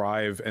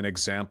contrive an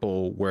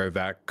example where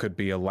that could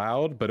be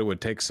allowed, but it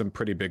would take some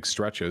pretty big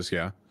stretches.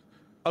 Yeah.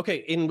 Okay,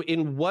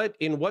 in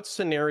what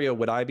scenario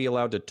would I be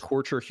allowed to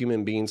torture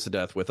human beings to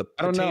death with a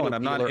potato I don't know, and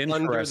I'm not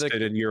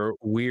interested in your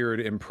weird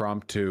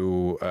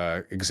impromptu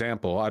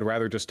example. I'd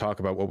rather just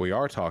talk about what we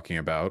are talking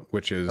about,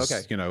 which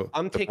is, you know,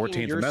 I'm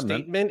taking your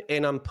statement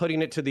and I'm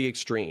putting it to the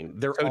extreme.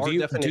 There are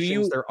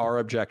definitions, there are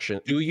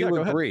objections. Do you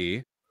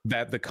agree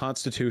that the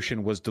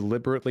Constitution was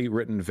deliberately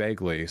written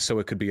vaguely so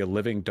it could be a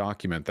living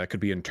document that could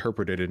be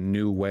interpreted in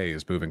new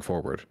ways moving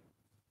forward?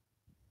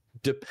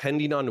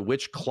 Depending on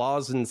which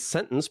clause and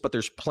sentence, but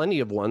there's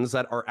plenty of ones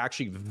that are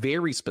actually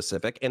very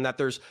specific, and that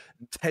there's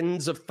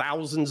tens of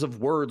thousands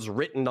of words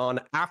written on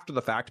after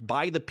the fact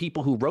by the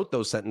people who wrote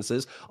those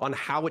sentences on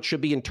how it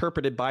should be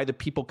interpreted by the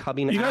people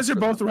coming after. You guys are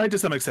both right to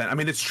some extent. I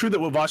mean, it's true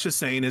that what Vaush is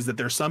saying is that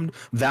there's some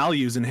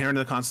values inherent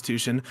in the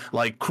Constitution,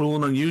 like cruel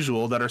and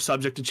unusual, that are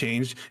subject to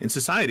change in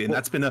society, and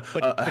that's been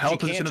a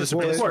held position of the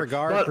Supreme Court.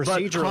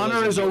 But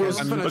Connor is always,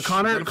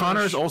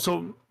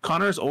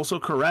 Connor is also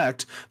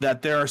correct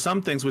that there are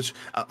some things which,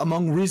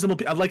 among reasonable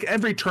people, like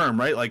every term,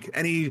 right? Like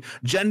any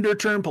gender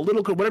term,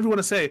 political, whatever you want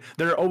to say,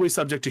 they're always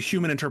subject to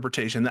human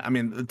interpretation. I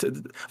mean, to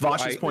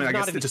Vaush's point, I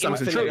guess, to some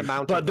extent true.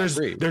 But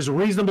there's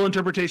reasonable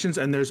interpretations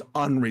and there's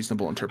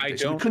unreasonable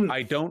interpretations.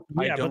 I don't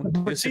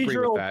disagree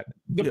with that.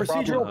 The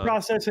procedural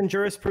process in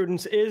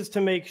jurisprudence is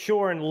to make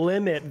sure and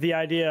limit the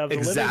idea of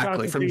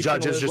exactly from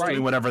judges just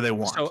doing whatever they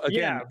want. So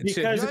again,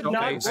 because I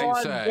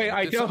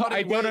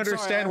don't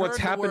understand what's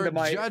happened to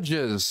my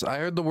judges. I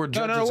heard the word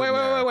judges.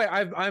 No, wait.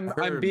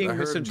 I'm being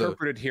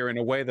misinterpreted here in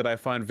a way that I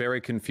find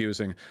very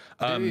confusing.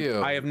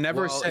 I have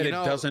never said it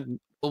doesn't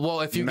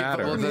if you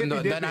matter.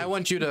 then I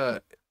want you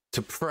to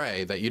to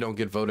pray that you don't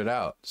get voted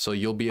out. So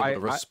you'll be able to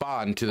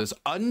respond to this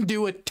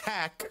undue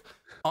attack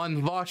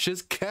on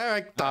Vaush's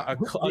character. A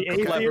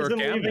clever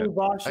gambit.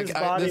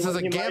 This is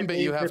a gambit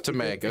you have to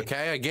make,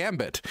 okay? A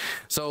gambit.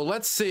 So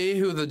let's see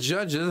who the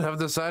judges have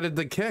decided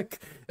to kick.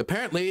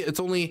 Apparently, it's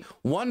only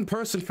one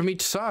person from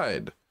each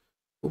side.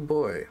 Oh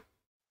boy.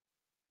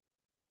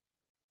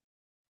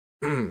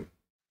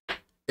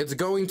 It's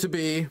going to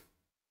be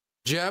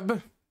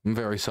Jeb. I'm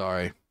very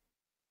sorry.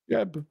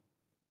 Jeb.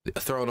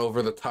 Thrown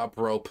over the top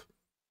rope.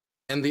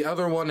 And the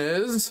other one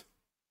is...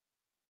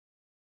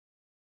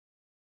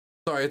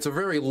 Sorry, it's a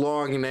very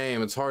long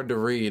name. It's hard to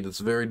read. It's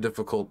very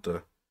difficult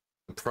to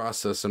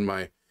process in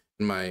my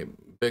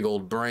big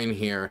old brain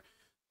here.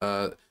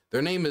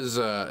 Their name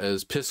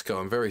is Pisco.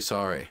 I'm very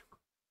sorry.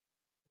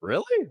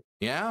 Really?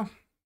 Yeah.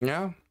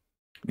 Yeah.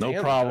 No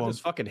Damn, problem. I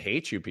just fucking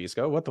hate you,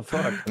 Pisco. What the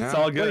fuck? It's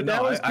all good. Wait,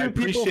 that No, was I two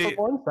people appreciate.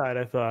 from one side,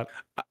 I thought.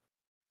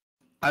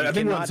 I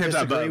think we're on the same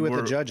side, but disagree with the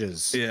we're-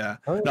 judges. Yeah.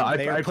 No, No, I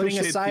they are putting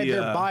appreciate aside the,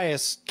 their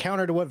bias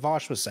counter to what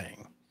Vaush was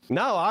saying.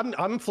 No,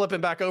 I'm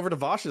flipping back over to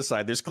Vaush's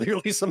side. There's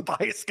clearly some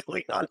bias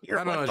going on here.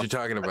 I don't know what you're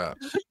talking about.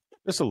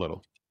 Just a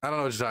little. I don't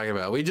know what you're talking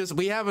about.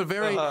 We have a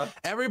very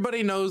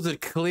everybody knows the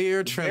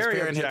clear,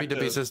 transparent, hippy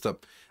dippy system.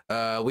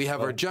 We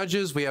have our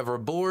judges, we have our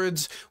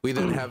boards, we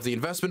then have the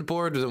investment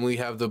board, then we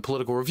have the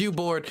political review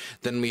board,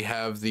 then we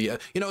have the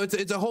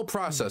it's a whole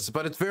process,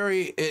 but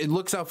it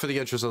looks out for the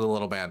interests of the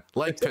little man.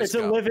 It's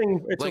a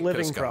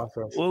living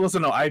process. Well,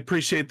 listen, no, I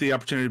appreciate the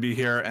opportunity to be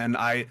here, and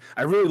I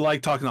really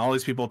like talking to all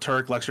these people.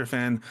 TERK,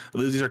 LCTRfan,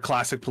 these are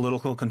classic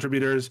political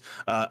contributors,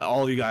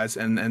 all of you guys,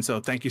 and so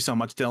thank you so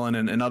much, Dylan,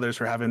 and others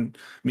for having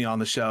me on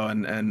the show,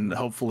 and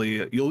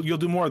hopefully you'll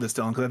do more of this,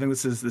 Dylan, because I think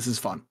this is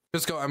fun.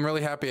 Pisco, I'm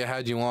really happy I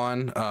had you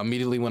on.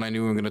 Immediately when I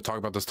knew we were going to talk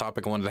about this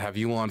topic, I wanted to have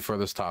you on for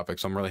this topic,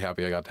 so I'm really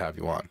happy I got to have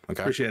you on.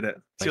 Okay, appreciate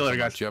it. See you later,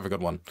 guys. You have a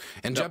good one.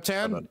 And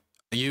JebTan,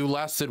 you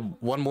lasted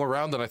one more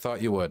round than I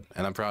thought you would,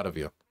 and I'm proud of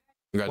you.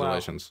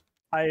 Congratulations. Wow.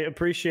 I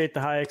appreciate the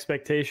high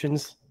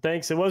expectations.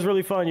 Thanks. It was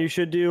really fun. You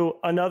should do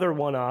another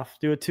one-off,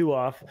 do a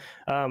two-off.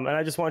 And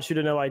I just want you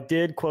to know I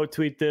did quote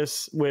tweet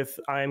this with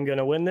 "I'm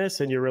gonna win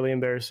this," and you're really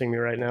embarrassing me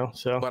right now.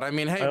 So, but I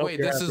mean, hey,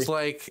 wait, this is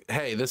like,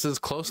 hey, this is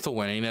close to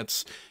winning.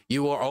 It's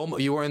you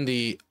are in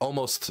the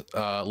almost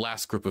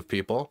last group of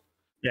people.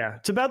 Yeah,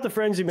 it's about the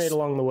friends you made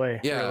along the way.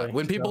 Yeah, really.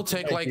 when people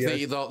take like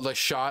the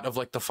shot of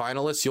like the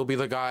finalists, you'll be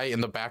the guy in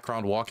the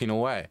background walking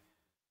away.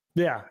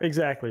 Yeah,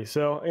 exactly.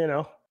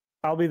 So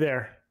I'll be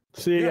there.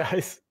 See you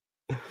guys.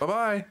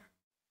 Bye-bye.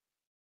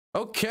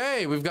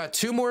 Okay, we've got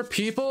two more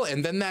people,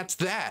 and then that's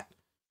that.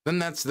 Then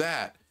that's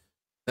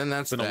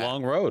It's been a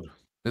long road.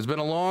 It's been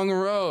a long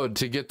road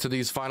to get to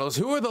these finalists.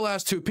 Who are the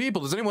last two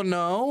people? Does anyone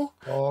know?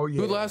 Oh, yeah.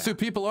 Who the last two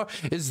people are?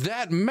 Is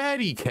that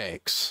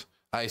MaddyCakes?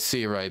 I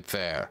see right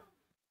there.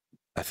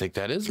 I think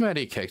that is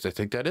MaddyCakes. I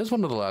think that is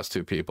one of the last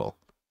two people.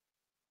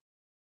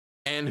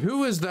 And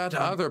who is that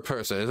other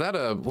person? Is that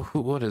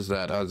what is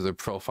that other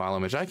profile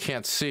image? I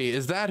can't see.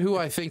 Is that who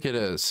I think it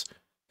is?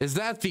 Is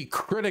that the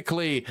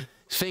critically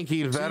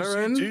thinking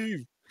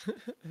veteran?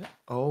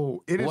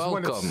 Oh, it is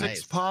one of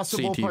 6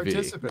 possible CTV.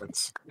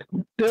 participants.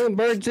 Dylan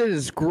Burns, it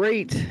is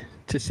great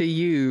to see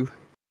you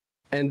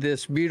and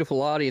this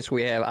beautiful audience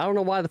we have. I don't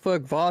know why the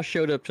fuck Vaush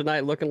showed up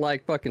tonight looking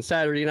like fucking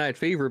Saturday Night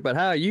Fever, but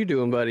how are you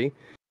doing, buddy?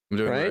 I'm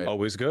doing great.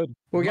 Always good.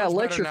 We got Much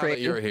lecture better now that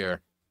fan. you're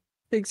here.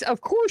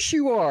 Of course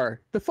you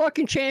are. The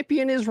fucking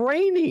champion is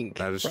reigning.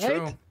 That is right?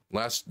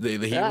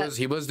 true.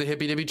 He was the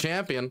Hippy Dippy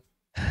champion.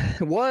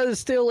 Was,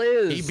 still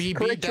is. He beat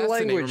Correct your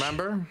Destiny, language.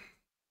 remember?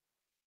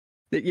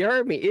 That you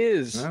heard me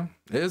is. Yeah.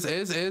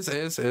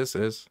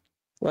 Is.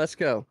 Let's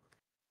go.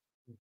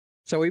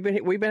 So we've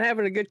been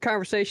having a good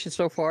conversation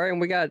so far, and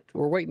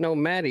we're waiting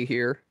on Maddie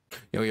here.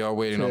 Yeah, we are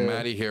waiting on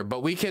Maddie here,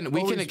 but we can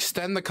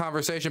extend the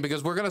conversation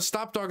because we're gonna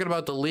stop talking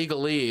about the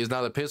legalese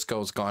now that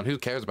Pisco's gone. Who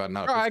cares about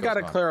now? I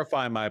gotta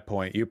clarify my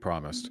point. You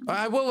promised.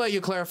 I will let you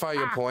clarify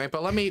your point,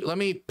 but let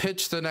me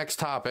pitch the next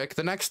topic.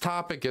 The next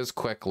topic is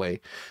quickly.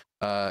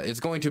 It's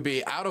going to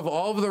be out of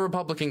all of the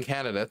Republican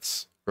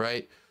candidates,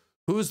 right?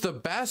 Who's the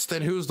best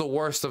and who's the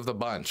worst of the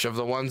bunch of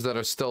the ones that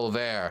are still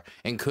there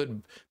and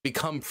could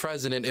become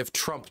president if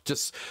Trump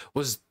just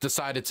was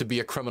decided to be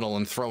a criminal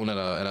and thrown in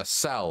a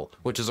cell,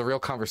 which is a real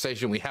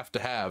conversation we have to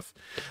have.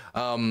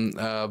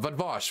 But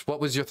Vaush,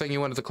 what was your thing you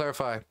wanted to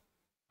clarify?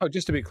 Oh,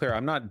 just to be clear,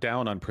 I'm not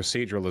down on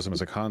proceduralism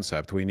as a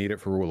concept. We need it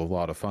for rule of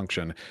law to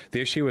function.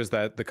 The issue is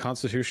that the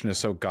Constitution is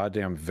so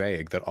goddamn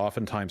vague that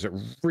oftentimes it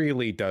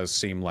really does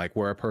seem like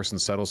where a person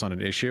settles on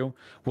an issue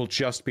will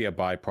just be a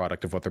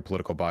byproduct of what their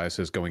political bias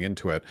is going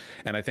into it.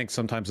 And I think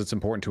sometimes it's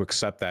important to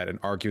accept that and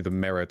argue the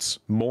merits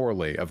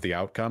morally of the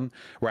outcome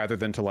rather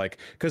than to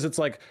because it's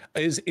like,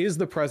 is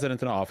the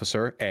president an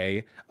officer?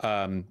 A,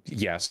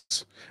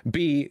 yes.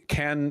 B,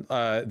 can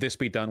this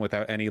be done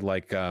without any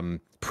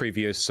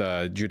previous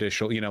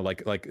judicial,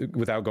 like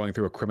without going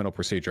through a criminal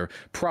procedure?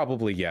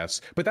 Probably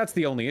yes, but that's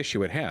the only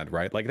issue at hand,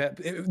 right? Like that,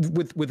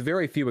 with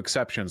very few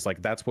exceptions,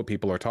 like that's what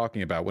people are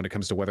talking about when it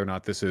comes to whether or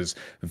not this is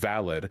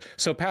valid.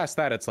 So past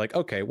that, it's like,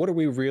 okay, what are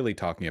we really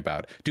talking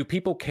about? Do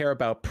people care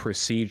about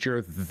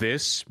procedure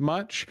this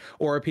much,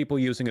 or are people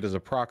using it as a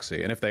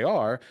proxy? And if they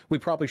are, we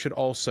probably should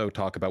also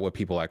talk about what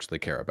people actually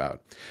care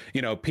about.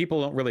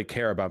 People don't really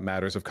care about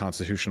matters of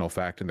constitutional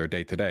fact in their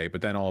day-to-day,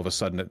 but then all of a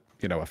sudden it,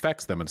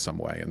 affects them in some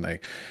way, and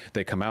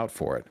they come out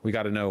for it. We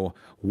got to know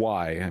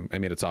why. I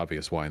mean, it's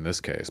obvious why in this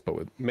case, but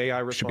may I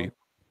respond?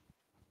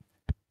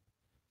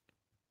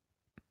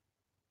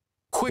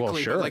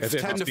 Quickly, like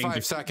 10 to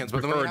 5 seconds,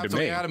 but then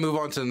we got to move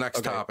on to the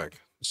next topic.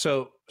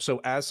 So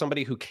as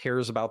somebody who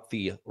cares about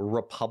the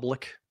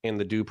republic and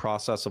the due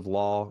process of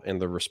law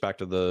and the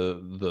respect of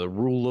the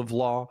rule of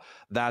law,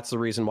 that's the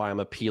reason why I'm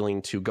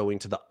appealing to going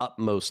to the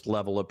utmost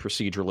level of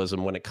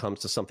proceduralism when it comes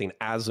to something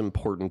as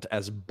important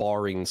as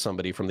barring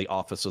somebody from the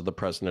office of the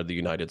President of the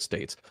United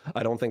States.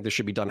 I don't think this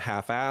should be done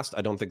half-assed.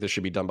 I don't think this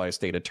should be done by a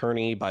state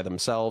attorney by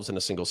themselves in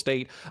a single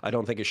state. I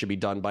don't think it should be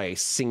done by a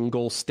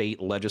single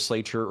state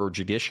legislature or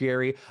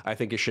judiciary. I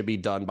think it should be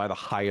done by the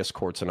highest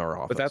courts in our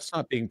office. But that's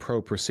not being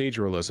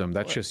pro-proceduralism.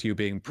 That's just you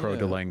being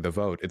pro-delaying the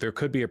vote. There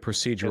could be a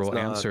procedural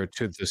answer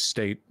to the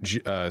state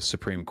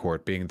Supreme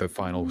Court being the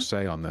final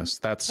say on this.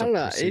 That's a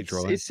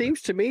procedural answer. It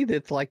seems to me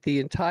that like the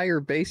entire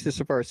basis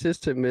of our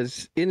system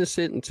is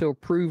innocent until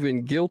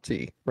proven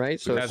guilty, right?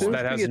 So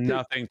that has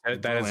nothing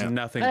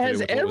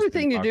to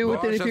everything to do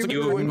with it. If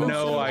you have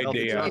no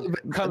idea.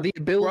 The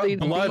ability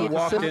to blood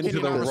walked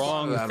into the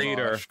wrong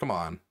theater. Come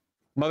on,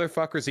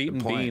 motherfuckers eating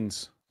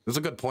beans. That's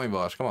a good point,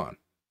 Vaush. Come on,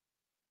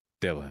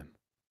 Dylan.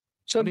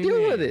 So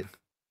deal with it.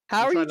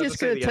 How are you just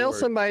going to tell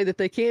somebody that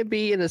they can't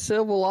be in a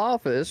civil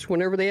office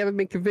whenever they haven't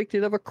been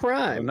convicted of a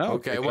crime? No.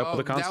 Okay,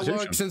 well,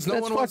 since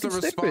no one wants to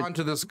respond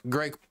to this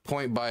great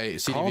point by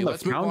CDV,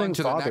 let's move on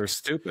to the next.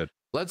 Stupid.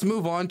 Let's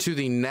move on to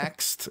the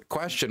next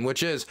question,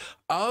 which is,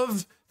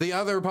 of the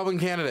other Republican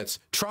candidates,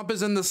 Trump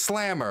is in the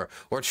slammer,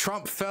 or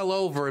Trump fell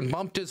over and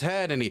bumped his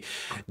head and he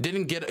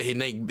didn't get,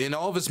 and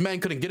all of his men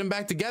couldn't get him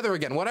back together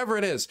again. Whatever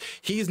it is,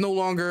 he's no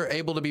longer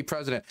able to be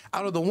president.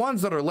 Out of the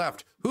ones that are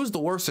left, who's the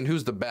worst and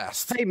who's the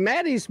best? Hey,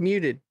 Maddie's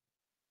muted.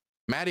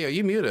 Maddie, are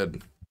you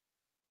muted?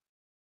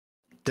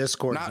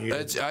 Discord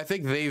muted. I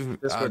think they've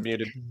Discord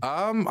muted.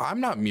 I'm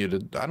not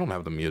muted. I don't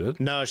have them muted.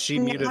 No, she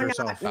muted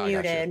herself. Not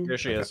muted. There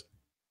she is.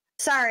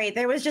 Sorry,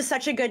 there was just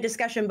such a good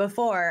discussion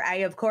before. I,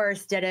 of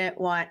course, didn't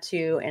want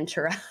to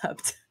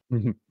interrupt.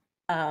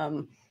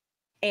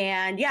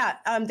 And yeah,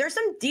 there's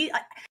some.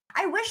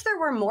 I wish there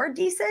were more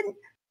decent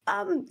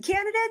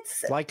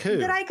candidates. Like who?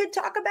 That I could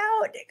talk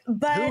about.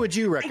 But who would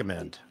you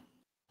recommend?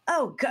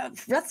 Oh God,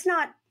 let's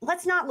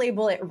not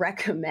label it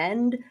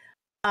recommend.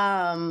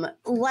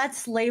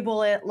 Let's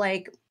label it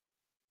like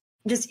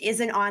just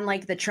isn't on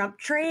like the Trump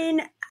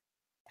train.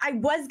 I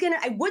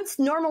would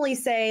normally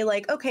say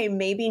like, okay,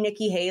 maybe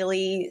Nikki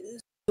Haley,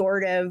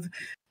 sort of,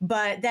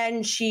 but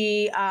then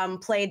she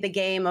played the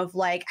game of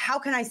like, how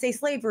can I say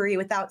slavery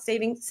without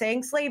saying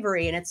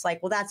slavery? And it's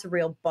like, well, that's a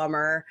real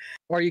bummer.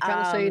 Or are you kind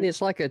of saying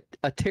it's like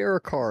a tarot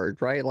card,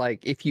 right?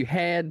 Like if you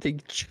had to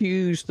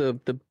choose the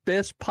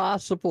best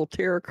possible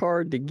tarot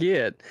card to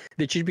get,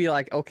 that you'd be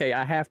like, okay,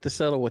 I have to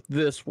settle with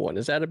this one.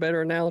 Is that a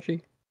better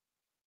analogy?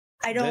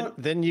 I don't.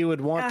 Then you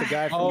would want the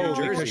guy from New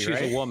Jersey, because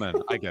she's a woman.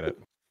 I get it.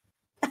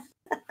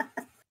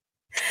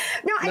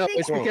 No,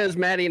 it's because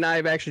Maddie and I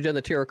have actually done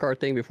the tarot card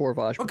thing before,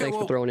 Vaush. Okay, thanks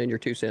for throwing in your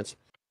 2 cents.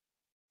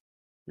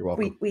 You're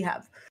welcome. We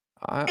have.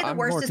 The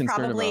worst is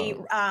probably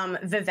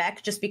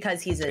Vivek, just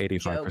because he's a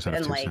joke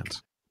and like.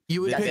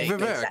 You would pick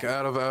Vivek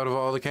out of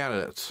all the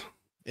candidates.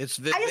 It's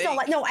Vivek. I just don't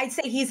like. No, I'd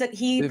say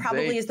he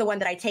probably is the one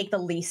that I take the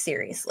least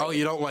seriously. Oh,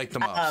 you don't like the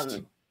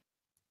most.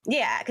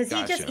 Yeah, because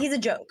he's a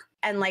joke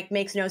and like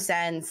makes no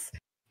sense.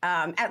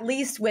 At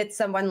least with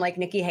someone like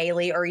Nikki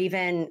Haley, or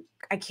even,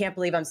 I can't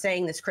believe I'm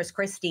saying this, Chris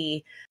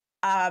Christie,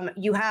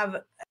 you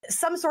have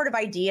some sort of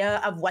idea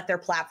of what their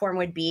platform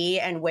would be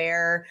and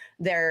where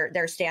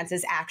their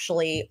stances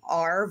actually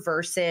are,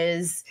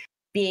 versus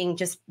being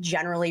just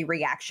generally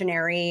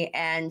reactionary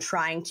and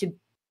trying to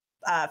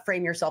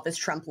frame yourself as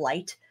Trump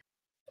light,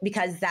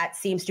 because that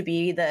seems to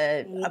be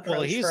the approach.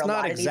 Well, he's for a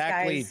not lot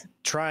exactly of these guys.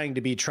 Trying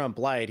to be Trump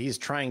light. He's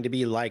trying to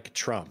be like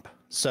Trump.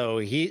 So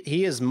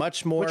he is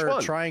much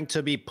more trying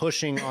to be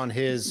pushing on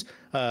his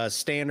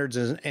standards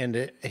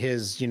and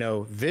his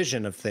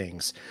vision of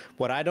things.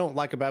 What I don't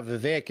like about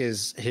Vivek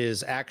is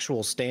his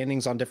actual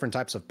standings on different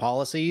types of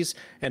policies,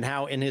 and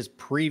how in his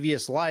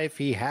previous life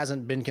he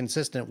hasn't been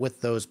consistent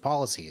with those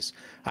policies.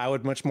 I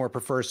would much more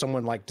prefer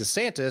someone like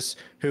DeSantis,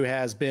 who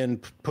has been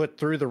put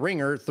through the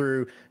ringer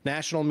through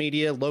national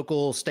media,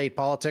 local state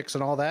politics,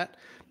 and all that,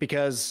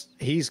 because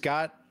he's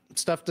got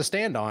stuff to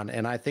stand on,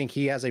 and I think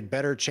he has a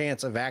better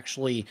chance of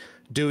actually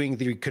doing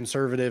the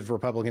conservative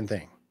Republican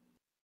thing.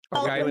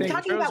 We're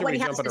talking about what he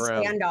has to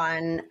stand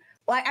on.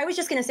 Well, I was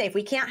just going to say, if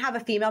we can't have a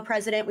female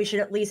president, we should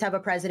at least have a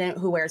president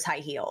who wears high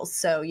heels.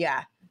 So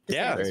yeah,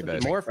 Yeah,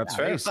 more that's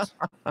fair.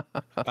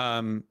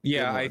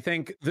 Yeah, I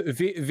think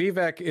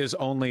Vivek is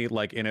only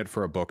like in it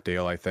for a book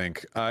deal. I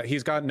think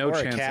he's got no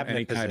chance in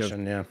any kind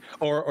of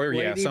or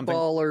yeah, something.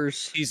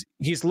 Ballers.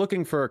 He's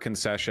looking for a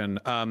concession.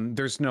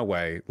 There's no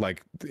way,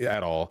 like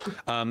at all.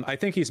 I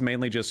think he's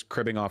mainly just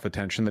cribbing off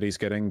attention that he's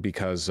getting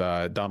because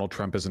Donald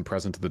Trump isn't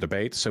present at the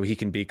debate, so he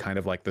can be kind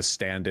of like the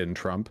stand-in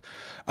Trump.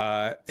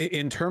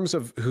 In terms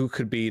of who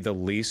could be the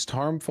least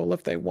harmful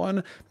if they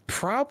won,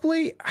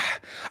 probably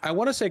I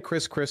want to say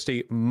Chris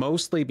Christie,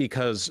 mostly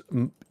because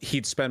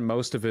he'd spend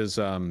most of his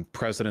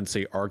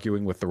presidency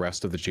arguing with the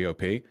rest of the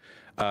GOP.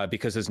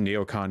 Because his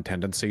neocon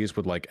tendencies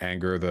would like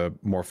anger the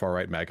more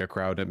far-right MAGA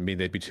crowd and mean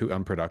they'd be too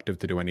unproductive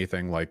to do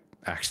anything like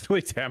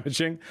actually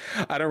damaging.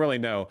 I don't really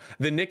know.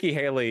 The Nikki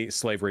Haley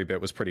slavery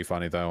bit was pretty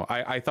funny though.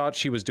 I thought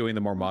she was doing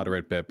the more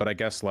moderate bit, but I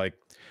guess like,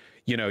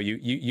 you know,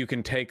 you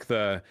can take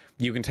the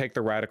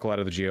radical out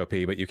of the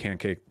GOP, but you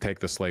can't take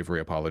the slavery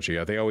apology.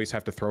 They always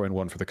have to throw in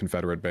one for the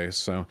Confederate base.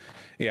 So,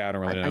 yeah, I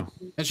don't really know.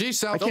 And she's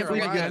South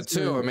Carolina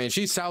too. I mean,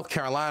 she's South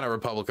Carolina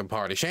Republican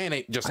Party. She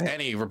ain't just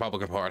any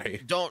Republican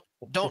Party. Don't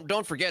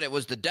forget, it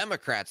was the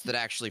Democrats that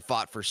actually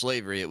fought for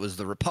slavery. It was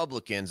the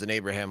Republicans and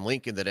Abraham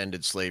Lincoln that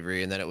ended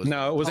slavery, and then it was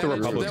the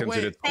Republicans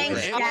who did.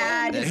 Thanks,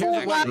 Dad.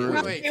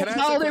 Wait, can I ask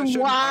all a them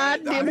question?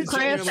 wide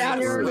Democrats out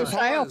here in the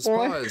South,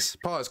 boy.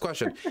 Pause.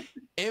 Question.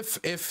 If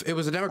it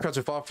was the Democrats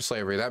who fought for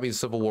slavery, that means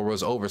Civil War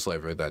was over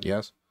slavery. Then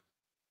yes.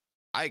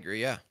 I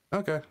agree. Yeah.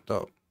 Okay.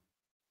 Dope.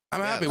 I'm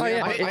happy.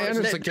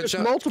 There's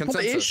multiple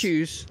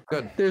issues.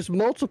 Good. There's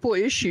multiple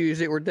issues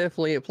that were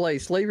definitely at play.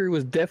 Slavery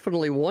was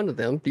definitely one of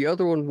them. The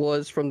other one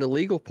was, from the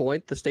legal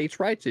point, the states'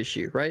 rights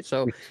issue, right?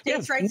 So,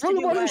 states' rights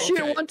one of them shit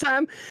at one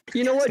time.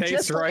 You know what?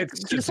 States'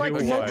 rights just like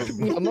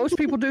most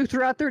people do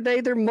throughout their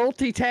day, they're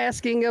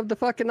multitasking of the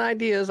fucking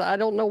ideas. I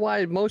don't know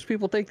why most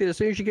people think that as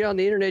soon as you get on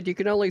the internet, you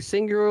can only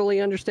singularly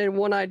understand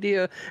one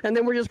idea, and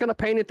then we're just gonna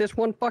paint it this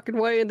one fucking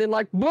way, and then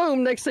like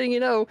boom, next thing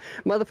you know,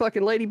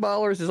 motherfucking Lady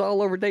Ballers is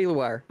all over Daily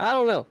Wire. I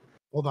don't know.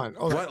 Hold on.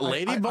 What,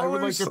 Lady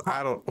Ballers?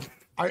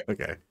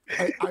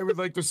 I would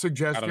like to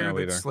suggest here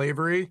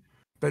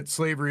that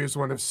slavery is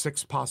one of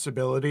 6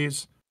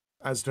 possibilities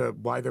as to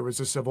why there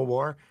was a civil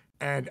war.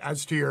 And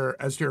as to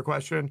your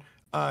question,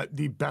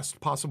 the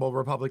best possible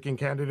Republican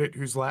candidate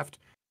who's left,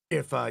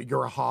 if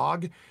you're a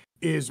hog,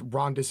 is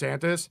Ron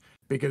DeSantis,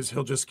 because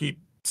he'll just keep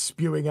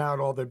spewing out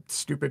all the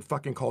stupid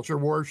fucking culture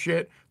war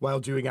shit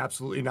while doing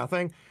absolutely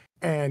nothing.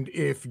 And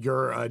if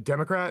you're a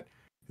Democrat,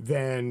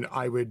 then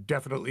I would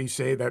definitely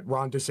say that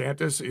Ron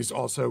DeSantis is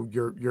also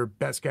your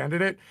best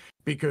candidate,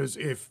 because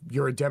if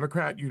you're a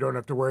Democrat, you don't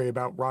have to worry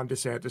about Ron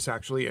DeSantis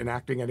actually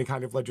enacting any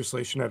kind of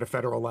legislation at a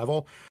federal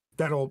level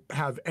that'll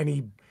have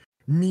any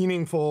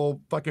meaningful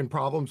fucking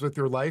problems with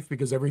your life,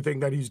 because everything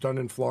that he's done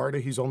in Florida,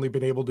 he's only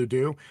been able to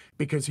do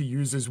because he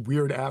uses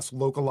weird ass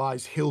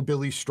localized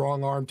hillbilly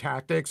strong arm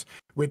tactics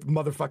with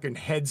motherfucking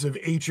heads of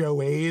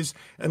HOAs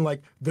and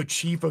like the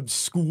chief of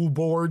school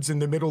boards in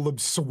the middle of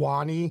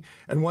Sewanee.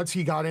 And once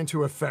he got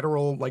into a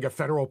federal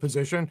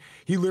position,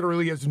 he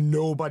literally has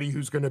nobody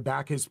who's going to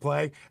back his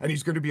play, and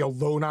he's going to be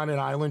alone on an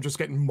island just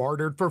getting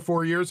martyred for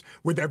 4 years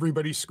with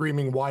everybody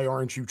screaming, "Why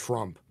aren't you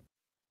Trump?"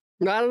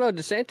 I don't know.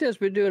 DeSantis has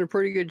been doing a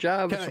pretty good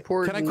job of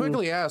supporting. Can I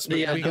quickly ask? So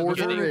you don't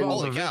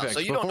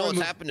know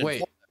what's happening.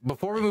 Wait,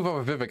 before we move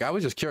over Vivek, I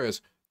was just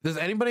curious. Does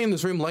anybody in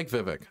this room like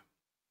Vivek?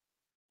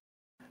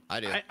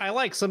 I do. I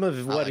like some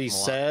of what he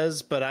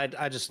says, but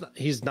I just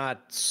he's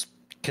not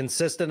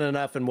consistent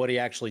enough in what he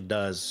actually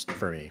does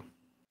for me.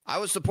 I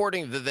was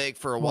supporting Vivek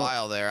for a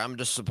while there. I'm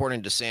just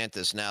supporting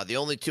DeSantis now. The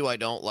only two I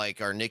don't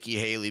like are Nikki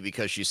Haley,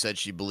 because she said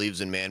she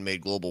believes in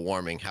man-made global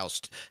warming. How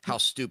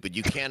stupid!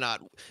 You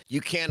cannot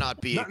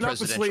be a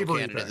presidential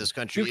candidate in this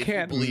country. You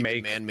can't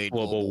make man-made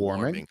global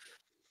warming.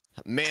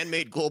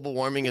 Man-made global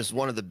warming is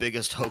one of the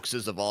biggest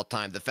hoaxes of all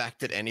time. The fact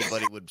that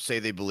anybody would say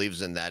they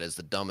believes in that is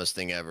the dumbest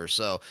thing ever.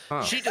 So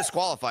she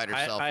disqualified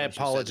herself. I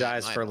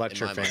apologize for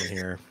LectureFan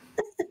here.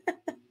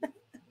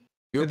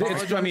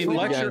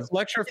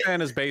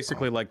 LectureFan is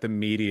basically like the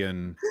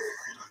median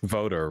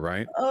voter,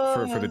 right?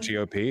 For the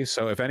GOP.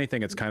 So if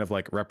anything, it's kind of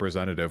like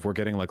representative. We're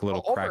getting like a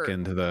little crack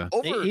into the.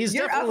 He's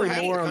definitely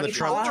more on the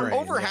Trump train.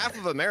 Over half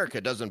of America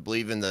doesn't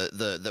believe in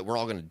that we're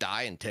all going to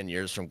die in 10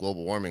 years from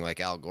global warming, like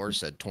Al Gore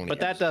said 20 But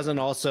years that doesn't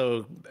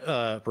also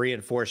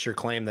reinforce your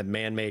claim that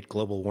man-made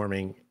global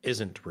warming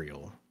isn't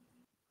real.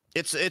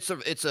 It's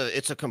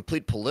a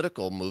complete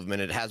political movement.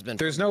 It has been.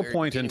 There's no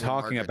point in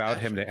talking about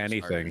him to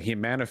anything. He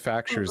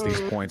manufactures these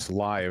points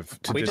live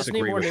to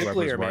disagree with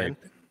whoever's right.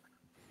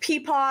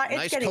 Peepaw,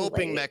 it's nice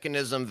coping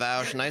mechanism,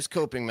 Vaush. Nice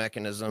coping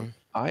mechanism.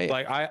 I've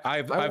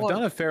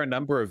done a fair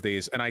number of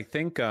these, and I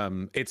think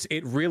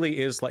it really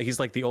is like he's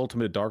like the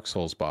ultimate Dark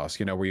Souls boss,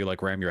 you know, where you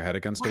like ram your head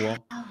against a wall.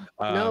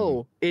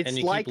 No,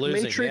 it's like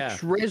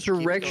Matrix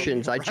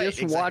Resurrections. I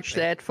just watched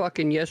that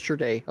fucking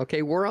yesterday.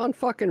 Okay, we're on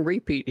fucking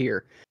repeat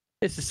here.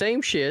 It's the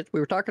same shit. We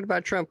were talking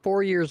about Trump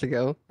 4 years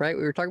ago, right?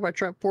 We were talking about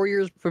Trump 4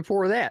 years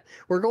before that.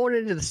 We're going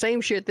into the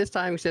same shit this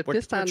time, except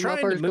this time the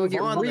motherfuckers going to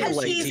get real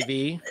late.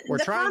 TV. We're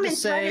trying to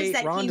say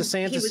Ron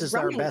DeSantis is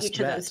our best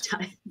bet.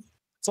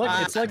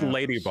 It's like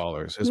lady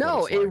ballers.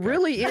 No, it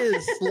really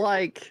is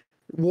like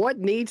what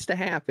needs to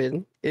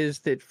happen is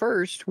that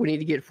first we need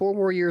to get 4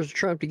 more years of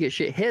Trump to get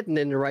shit heading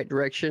in the right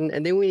direction,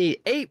 and then we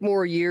need 8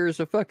 more years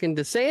of fucking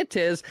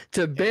DeSantis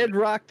to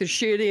bedrock the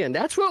shit in.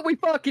 That's what we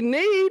fucking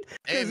need.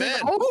 There's a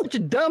whole bunch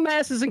of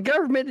dumbasses in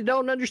government that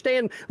don't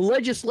understand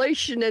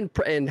legislation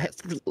and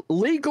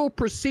legal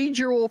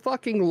procedural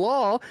fucking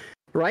law.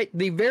 Right,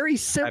 the very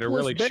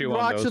simplest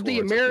bedrocks of the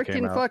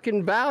American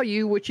fucking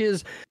value, which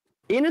is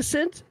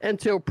innocent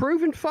until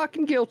proven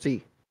fucking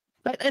guilty.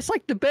 That's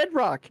like the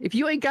bedrock. If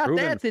you ain't got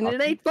that, then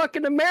it ain't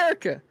fucking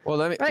America. Well,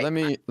 let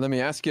me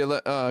ask you,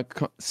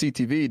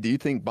 CTV. Do you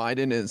think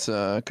Biden is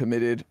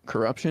committed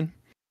corruption?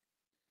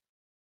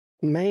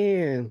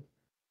 Man,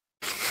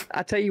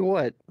 I tell you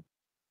what,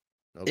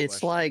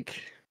 it's like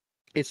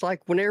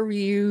whenever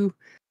you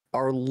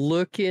are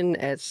looking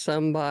at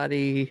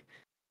somebody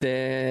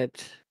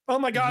that oh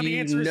my God, the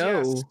answer is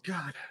yes.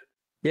 God.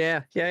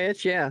 Yeah,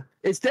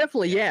 it's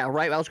definitely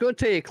right. I was going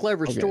to tell you a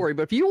clever story,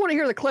 but if you want to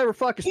hear the clever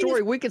fucking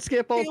story, we can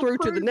skip on through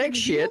to the next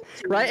shit,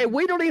 right? And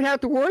we don't even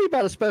have to worry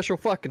about a special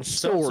fucking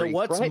story. So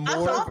what's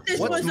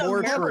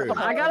more true?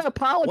 I gotta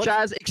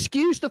apologize.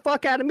 Excuse the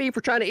fuck out of me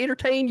for trying to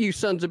entertain you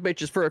sons of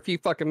bitches for a few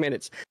fucking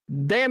minutes.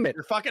 Damn it!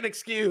 You're fucking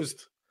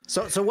excused.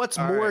 So what's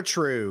more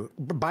true?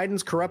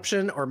 Biden's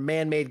corruption or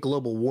man-made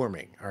global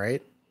warming? All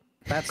right,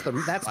 that's the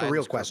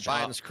real question.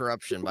 Biden's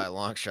corruption by a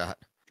long shot.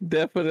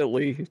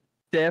 Definitely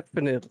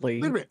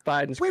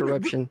Biden's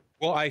corruption.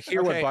 Well, I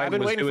hear what Biden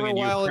was doing in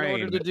Ukraine.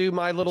 In order to do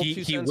my little 2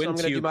 cents, he went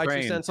to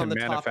Ukraine to on the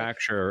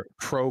manufacture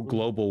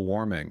pro-global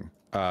warming.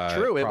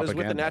 True, it was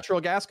with the natural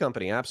gas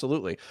company,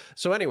 absolutely.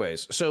 So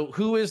anyways,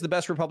 who is the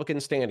best Republican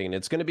standing?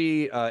 It's going to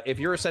be, if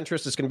you're a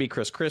centrist, it's going to be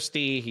Chris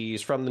Christie.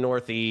 He's from the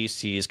Northeast.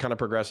 He's kind of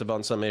progressive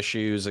on some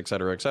issues, et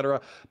cetera, et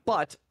cetera.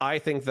 But I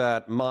think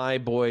that my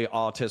boy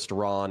autist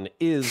Ron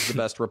is the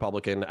best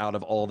Republican out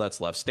of all that's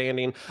left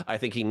standing. I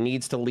think he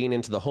needs to lean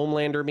into the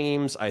Homelander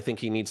memes. I think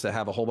he needs to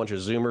have a whole bunch of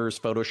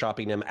Zoomers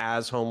photoshopping him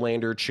as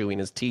Homelander, chewing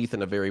his teeth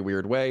in a very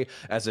weird way,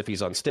 as if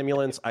he's on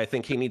stimulants. I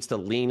think he needs to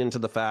lean into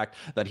the fact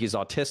that he's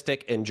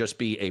autistic and just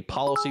be a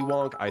policy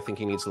wonk. I think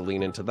he needs to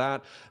lean into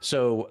that.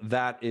 So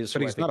that is.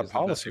 But he's not a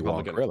policy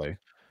wonk, really.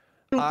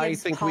 I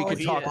think we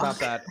could talk about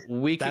that.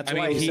 That's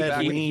why he said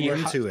lean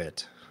into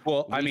it.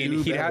 Well, I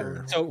mean,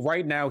 so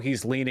right now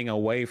he's leaning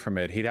away from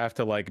it. He'd have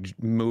to like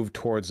move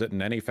towards it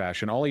in any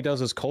fashion. All he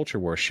does is culture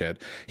war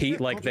shit. He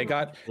like they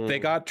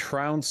got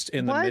trounced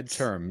in the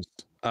midterms.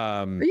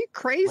 Are you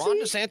crazy? Ron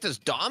DeSantis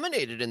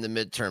dominated in the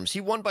midterms. He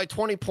won by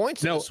 20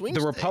 points. No, in the swing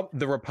state.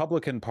 the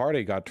Republican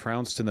Party got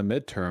trounced in the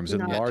midterms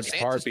in large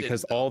part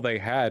because all they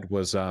had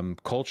was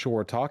culture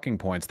war talking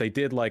points. They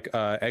did like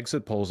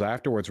exit polls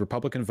afterwards.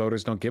 Republican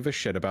voters don't give a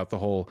shit about the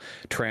whole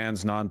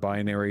trans,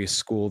 non-binary,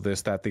 school,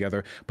 this, that, the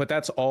other. But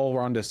that's all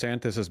Ron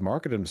DeSantis has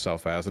marketed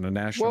himself as on a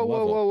national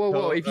level.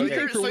 Whoa! If you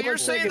think for one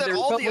second that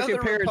Republican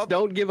parents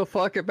don't give a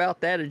fuck about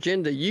that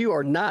agenda, you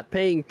are not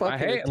paying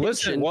fucking attention.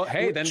 Listen, well,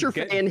 hey, then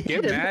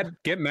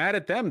get mad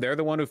at them. They're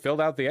the one who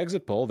filled out the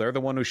exit poll. They're the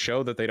one who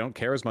showed that they don't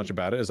care as much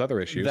about it as other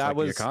issues like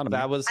the economy.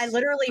 I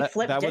literally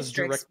flipped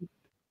districts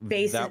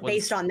based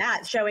on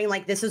that, showing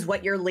like this is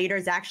what your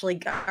leaders actually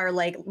are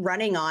like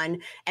running on,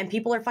 and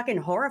people are fucking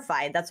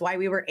horrified. That's why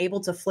we were able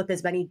to flip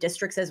as many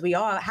districts as we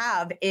all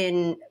have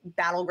in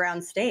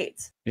battleground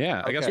states.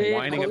 Yeah, I guess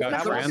whining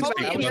about trans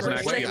people doesn't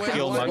actually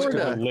appeal much to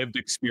the lived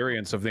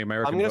experience of the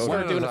American voter. I'm going to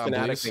start doing a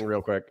fanatic thing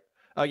real quick.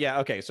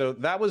 Okay. So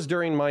that was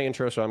during my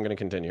intro, so I'm going to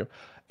continue.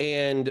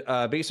 And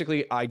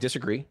basically, I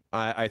disagree.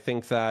 I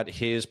think that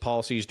his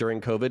policies during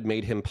COVID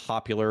made him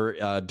popular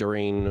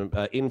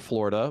in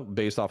Florida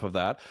based off of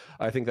that.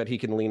 I think that he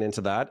can lean into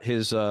that.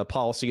 His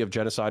policy of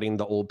genociding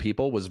the old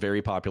people was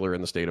very popular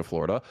in the state of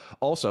Florida.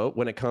 Also,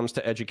 when it comes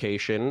to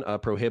education,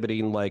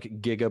 prohibiting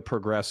like giga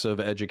progressive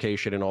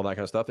education and all that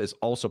kind of stuff is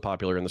also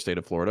popular in the state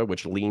of Florida,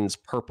 which leans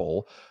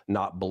purple,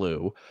 not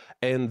blue.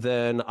 And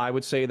then I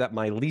would say that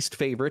my least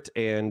favorite,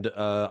 and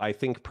I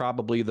think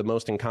probably the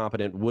most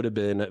incompetent, would have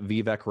been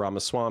Vivek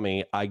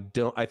Ramaswamy.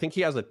 I think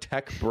he has a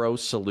tech bro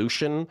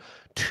solution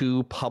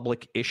to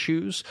public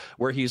issues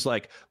where he's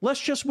like, let's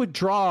just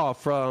withdraw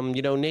from,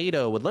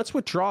 NATO, and let's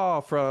withdraw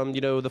from,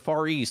 the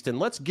Far East, and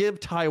let's give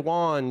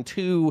Taiwan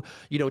to,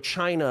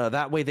 China.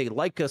 That way they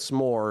like us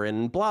more,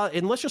 and blah,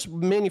 and let's just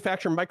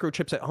manufacture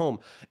microchips at home.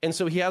 And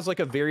so he has like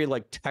a very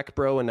like tech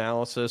bro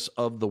analysis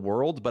of the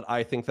world, but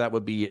I think that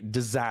would be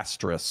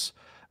disastrous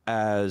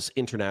as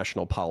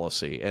international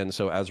policy. And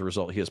so as a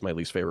result, he is my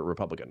least favorite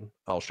Republican.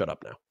 I'll shut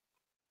up now.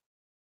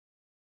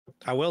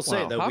 I will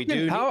say though,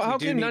 how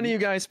can none of you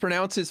guys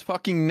pronounce his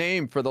fucking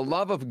name, for the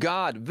love of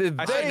God?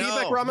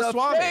 Vivek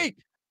Ramaswamy.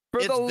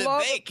 For the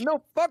love of,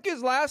 no, fuck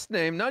his last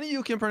name. None of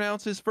you can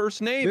pronounce his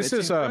first name. This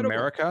is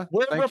America.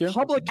 We're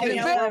Republican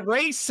and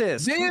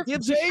racist.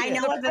 I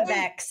know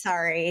Vivek.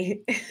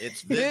 Sorry.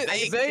 It's Vivek. I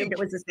think it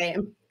was the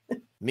same.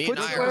 Me and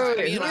I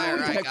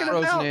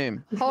are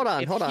name. Hold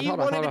on. If he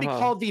wanted to be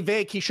called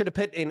Vivek, he should have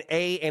put an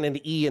A and an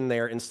E in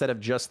there instead of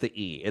just the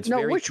E. It's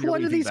which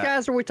one of these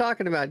guys are we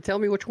talking about? Tell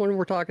me which one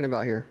we're talking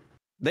about here.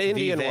 The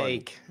Indian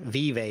one.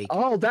 Vivek.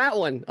 Oh, that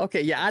one.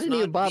 Okay, yeah, I didn't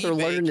even bother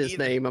learning his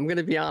name. I'm going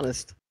to be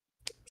honest.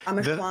 I'm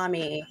a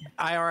Swami.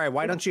 All right,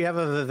 why don't you have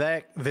a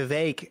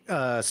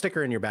Vivek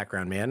sticker in your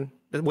background, man,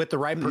 with the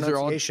right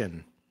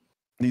pronunciation?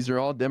 These are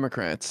all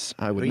Democrats.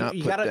 I would not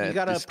put that. You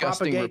gotta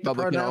disgusting propagate the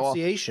Republican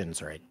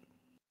pronunciations, right?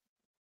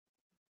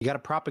 You got to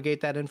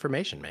propagate that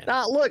information, man.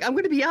 Look, I'm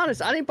going to be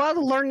honest. I didn't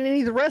bother learning any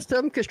of the rest of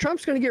them because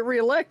Trump's going to get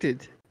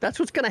reelected. That's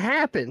what's going to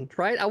happen,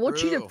 right? I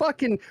want you to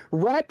fucking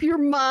wrap your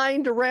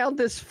mind around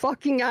this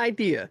fucking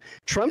idea.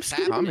 Trump's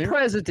going to be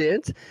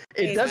president.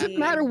 It doesn't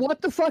matter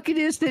what the fuck it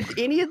is that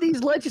any of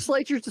these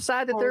legislatures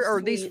decide that there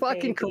are these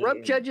fucking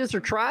corrupt judges are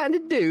trying to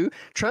do.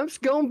 Trump's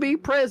going to be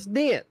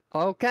president,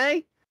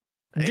 okay?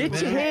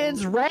 Get your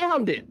heads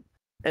around it.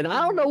 And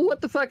I don't know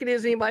what the fuck it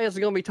is anybody else is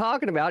going to be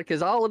talking about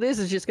because all of this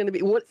is just going to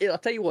be what I'll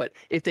tell you what.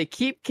 If they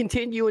keep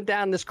continuing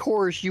down this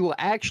course, you will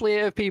actually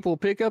have people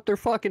pick up their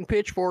fucking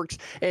pitchforks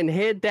and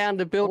head down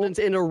to buildings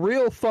in a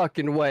real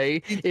fucking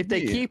way. If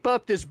they keep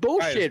up this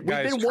bullshit,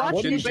 we've been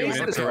watching do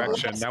an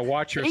insurrection. Now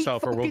watch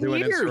yourself, or we'll do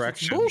an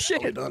insurrection.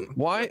 Bullshit.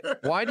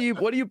 What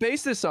do you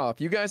base this off?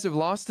 You guys have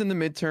lost in the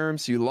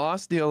midterms. You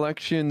lost the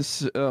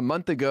elections a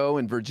month ago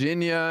in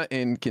Virginia,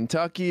 in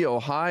Kentucky,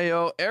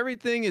 Ohio.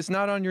 Everything is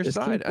not on your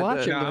side.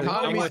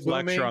 I'm with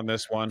lecture on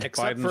this one.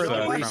 Except for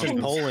the recent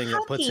polling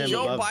that puts him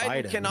above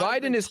Biden.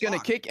 Biden is going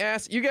to kick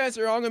ass. You guys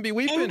are all going to be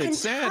weeping. It's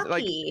sad.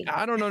 Like,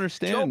 I don't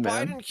understand, Joe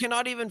Biden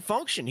cannot even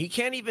function. He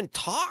can't even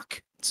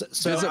talk. It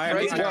doesn't. You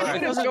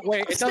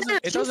see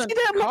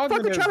that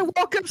motherfucker trying to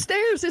walk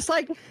upstairs? It's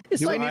like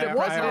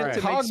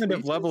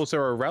cognitive levels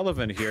are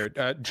irrelevant here.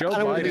 Joe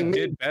Biden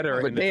did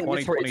better in the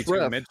 2022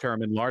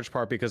 midterm in large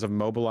part because of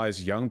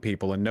mobilized young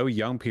people, and no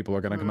young people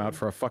are going to come out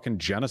for a fucking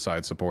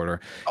genocide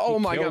supporter. Oh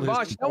my God,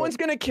 Vaush! No one's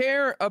going to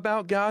care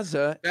about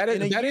Gaza. That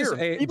is a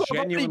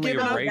genuinely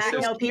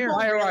racist.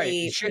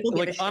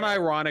 Like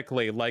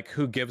unironically, like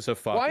who gives a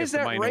fuck if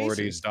the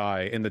minorities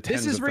die in the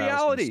tens of thousands? This is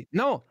reality.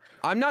 No.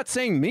 I'm not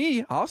saying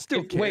me. I'll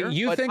still care. Wait,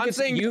 you think I'm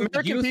saying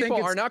American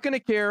people are not going to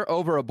care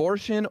over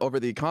abortion, over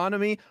the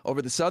economy,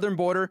 over the southern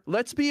border.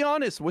 Let's be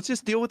honest. Let's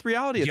just deal with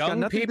reality. It's got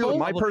nothing to do with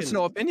my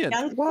personal opinion.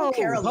 Young people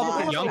care a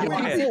lot. Young people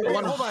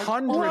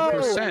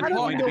 100%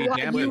 going to be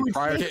damaged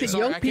prior to.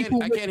 Sorry, I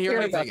can't hear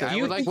anything.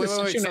 You think the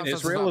situation in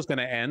Israel is going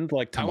to end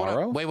like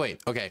tomorrow?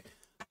 Wait. Okay.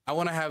 I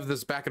want to have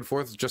this back and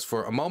forth just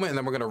for a moment, and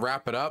then we're going to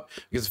wrap it up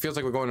because it feels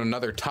like we're going to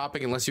another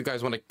topic unless you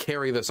guys want to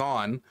carry this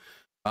on.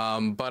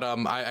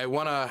 I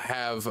want to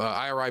have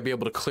IRI be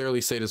able to clearly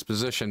state his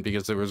position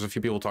because there was a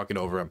few people talking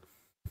over him.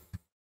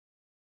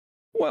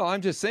 Well,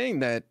 I'm just saying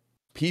that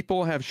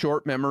people have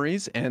short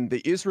memories, and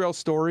the Israel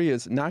story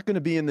is not going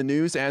to be in the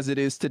news as it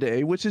is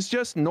today, which is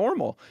just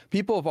normal.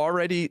 People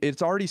have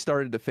it's already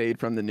started to fade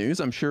from the news.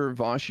 I'm sure,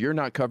 Vaush, you're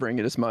not covering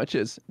it as much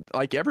as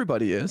like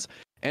everybody is.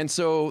 And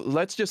so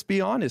let's just be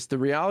honest. The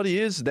reality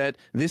is that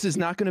this is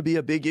not going to be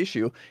a big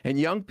issue, and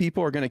young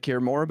people are going to care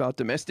more about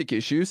domestic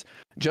issues,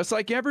 just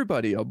like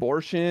everybody,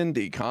 abortion,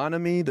 the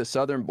economy, the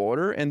southern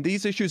border, and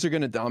these issues are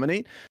going to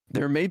dominate.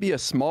 There may be a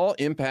small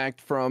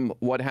impact from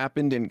what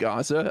happened in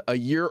Gaza a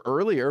year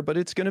earlier, but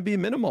it's going to be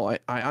minimal.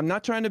 I'm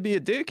not trying to be a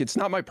dick. It's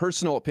not my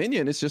personal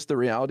opinion. It's just the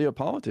reality of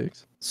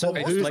politics. So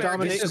who's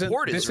dominating?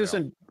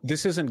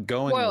 This isn't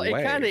going away. Well,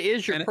 it kind of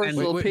is your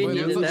personal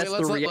opinion, and that's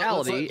the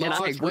reality, and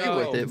I agree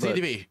with it.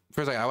 ZDB,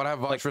 for a second, I want to have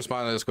Vaush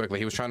respond to this quickly.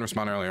 He was trying to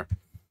respond earlier.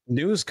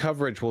 News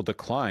coverage will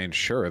decline.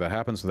 Sure, that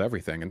happens with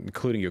everything,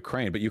 including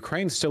Ukraine. But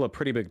Ukraine's still a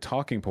pretty big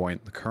talking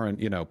point in the current,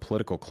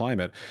 political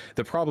climate.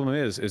 The problem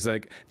is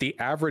like the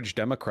average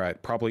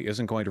Democrat probably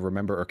isn't going to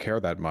remember or care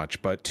that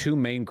much. But two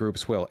main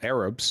groups will: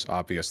 Arabs,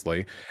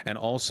 obviously, and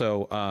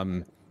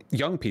also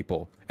young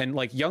people. And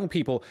like young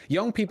people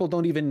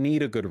don't even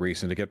need a good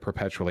reason to get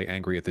perpetually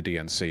angry at the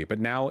DNC.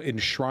 But now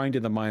enshrined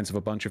in the minds of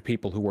a bunch of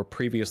people who were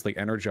previously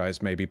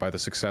energized maybe by the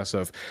success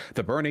of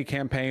the Bernie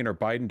campaign or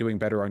Biden doing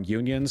better on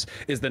unions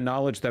is the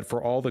knowledge that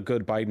for all the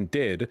good Biden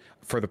did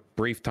for the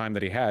brief time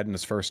that he had in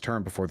his first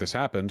term before this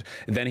happened,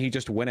 then he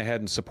just went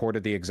ahead and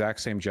supported the exact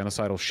same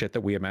genocidal shit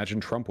that we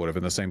imagined Trump would have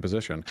in the same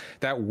position.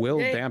 That will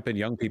dampen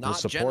young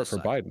people's support for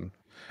Biden.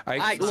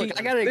 I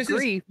gotta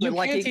agree. You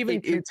can't even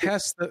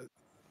contest the...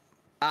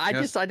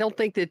 I don't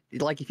think that,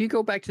 like, if you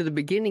go back to the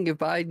beginning of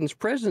Biden's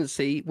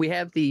presidency, we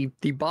have the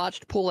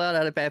botched pullout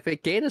out of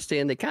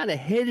Afghanistan that kind of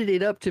headed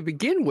it up to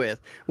begin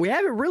with. We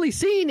haven't really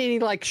seen any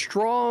like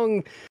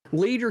strong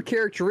leader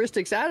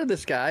characteristics out of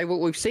this guy. What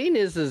we've seen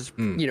is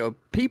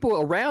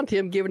people around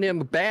him giving him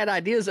bad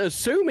ideas,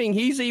 assuming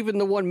he's even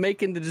the one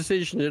making the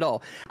decision at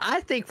all.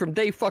 I think from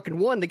day fucking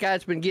one, the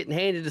guy's been getting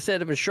handed a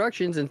set of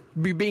instructions and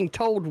being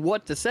told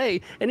what to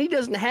say, and he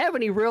doesn't have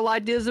any real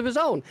ideas of his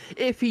own.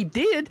 If he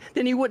did,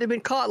 then he wouldn't have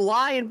been caught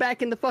lying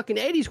back in the fucking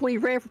 80s when he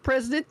ran for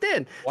president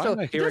then. So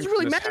it doesn't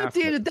really matter at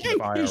the end of the day.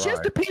 He's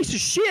just a piece of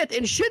shit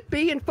and should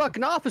be in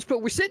fucking office,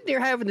 but we're sitting there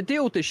having to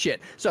deal with this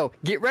shit. So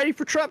get ready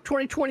for Trump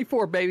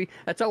 2024, baby.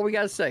 That's all we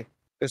got to say.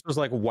 This was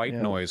like white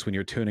noise when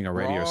you're tuning a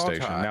radio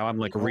station. Now I'm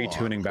like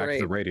retuning back to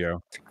the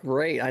radio.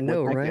 Great, I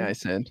know, right? I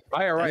said.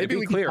 All right,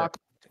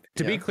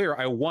 to be clear,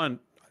 I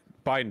want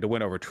Biden to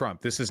win over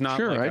Trump. This is not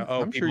Sure,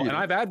 like, and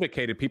I've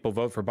advocated people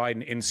vote for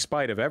Biden in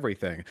spite of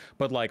everything.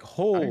 But like,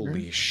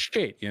 holy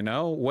shit, you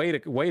know, way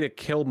to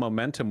kill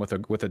momentum with a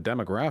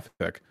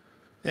demographic.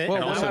 Well,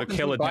 and also to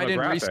kill a Biden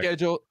demographic.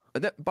 reschedule.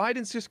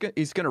 Biden's he's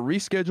going to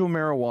reschedule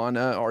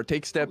marijuana or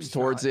take steps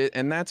towards it,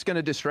 and that's going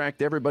to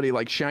distract everybody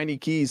like shiny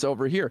keys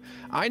over here.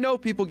 I know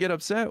people get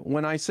upset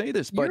when I say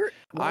this, but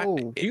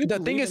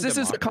the thing is, this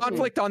is a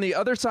conflict on the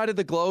other side of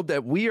the globe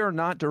that we are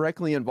not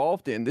directly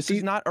involved in. This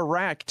is not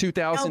Iraq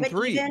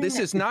 2003. This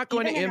is not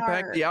going to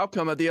impact the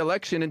outcome of the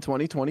election in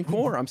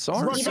 2024. I'm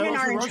sorry. Even in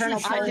our internal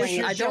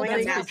polling, I don't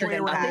think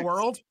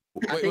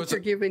I think they're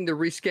giving the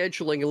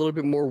rescheduling a little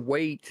bit more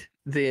weight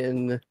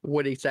than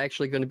what it's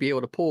actually going to be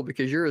able to pull,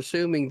 because you're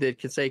assuming that,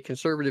 say,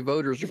 conservative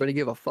voters are going to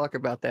give a fuck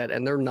about that,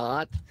 and they're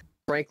not.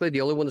 Frankly,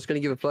 the only one that's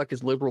going to give a fuck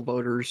is liberal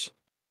voters.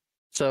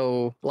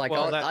 So, like,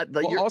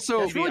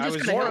 also,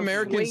 more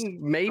Americans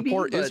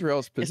support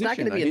Israel's position. It's not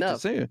going to be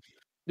enough.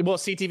 Well,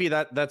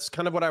 CTV, that's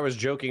kind of what I was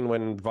joking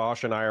when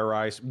Vaush and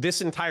IRI.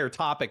 This entire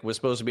topic was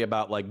supposed to be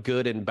about like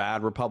good and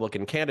bad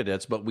Republican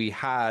candidates, but we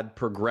had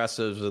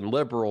progressives and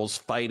liberals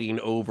fighting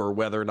over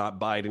whether or not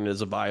Biden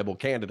is a viable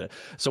candidate.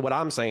 So what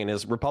I'm saying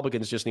is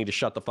Republicans just need to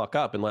shut the fuck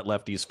up and let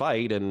lefties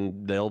fight,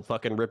 and they'll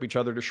fucking rip each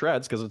other to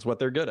shreds because it's what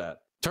they're good at.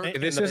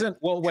 This isn't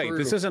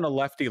a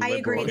lefty liberal. I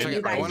agree that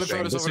you guys. I want to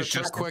throw this over to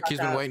Chuck quick. He's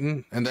been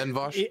waiting, and then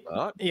Vaush.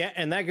 Yeah,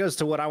 and that goes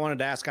to what I wanted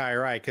to ask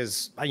IRI,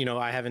 because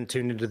I haven't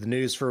tuned into the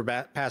news for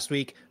past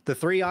week. The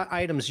three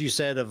items you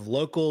said of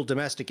local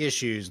domestic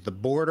issues: the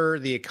border,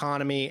 the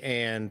economy,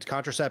 and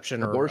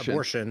contraception or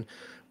abortion.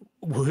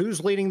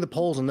 Who's leading the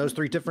polls on those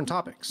three different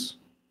topics?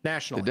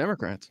 Nationally, the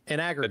Democrats. In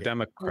aggregate, the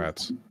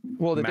Democrats.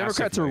 Well, the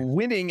Democrats are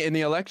winning in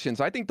the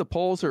elections. I think the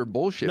polls are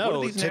bullshit. No, what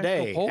are these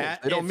today, polls?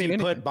 They don't mean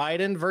anything. Put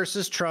Biden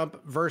versus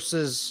Trump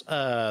versus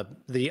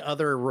the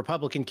other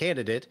Republican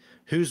candidate,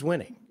 who's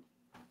winning?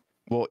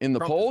 Well, in the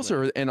polls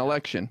or in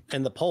election?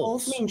 In the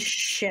polls. Polls mean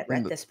shit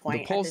at this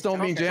point. The polls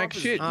don't mean jack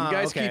shit. You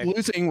guys keep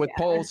losing with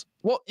polls.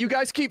 Well, you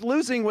guys keep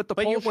losing with the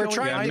polls. We're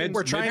trying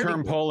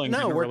midterm polling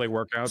didn't really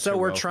work out. So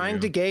we're trying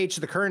to gauge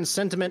the current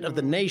sentiment of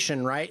the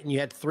nation, right? And you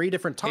had three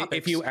different topics.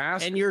 If you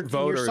ask and your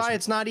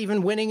side's not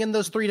even winning in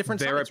those three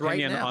different their sides right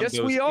opinion now. on those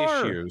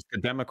issues, the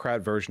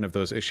Democrat version of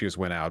those issues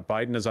went out.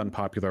 Biden is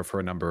unpopular for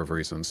a number of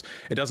reasons.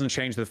 It doesn't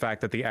change the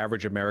fact that the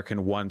average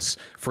American wants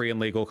free and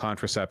legal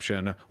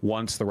contraception,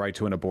 wants the right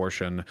to an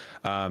abortion.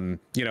 How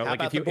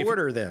about the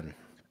border then?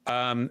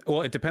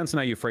 Well, it depends on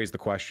how you phrase the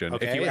question.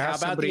 Okay, if you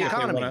ask how about the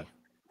economy?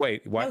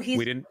 Wait, what?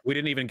 We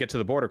didn't even get to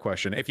the border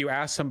question. If you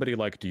ask somebody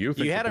like, "Do you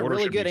think you had a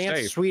really good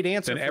answer, sweet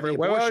answer for the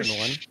abortion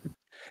one?"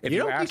 If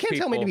you can't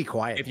tell me to be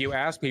quiet. If you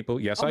ask people,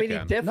 yes, I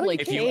can. He definitely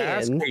if can, you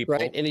ask people,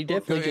 right? And he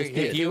definitely just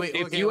did.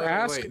 If you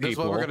ask people, this is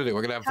what we're gonna do.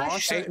 We're gonna have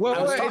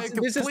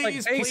Vaush. This is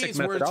like basic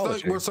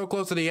methodology. We're so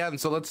close to the end,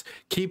 so let's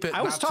keep it.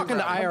 I was talking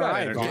to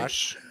IRI,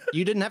 Vaush.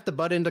 You didn't have to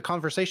butt into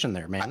conversation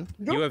there, man.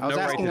 You have no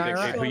right to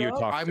dictate who you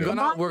talk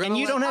to. And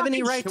you don't have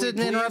any right to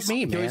interrupt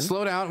me, man. Can we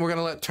slow down? We're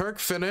gonna let Turk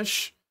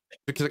finish.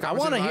 Because I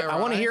want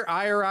to hear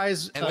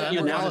IRI's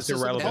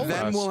analysis, and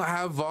then we'll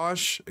have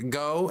Vaush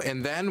go,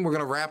 and then we're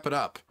gonna wrap it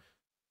up.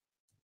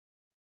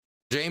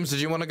 James,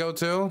 did you want to go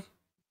too?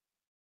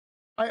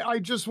 I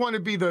just want to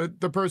be the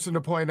person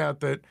to point out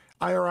that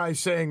IRI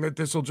saying that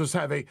this will just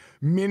have a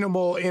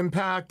minimal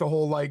impact, the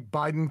whole like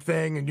Biden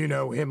thing, and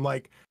him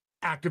like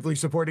actively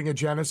supporting a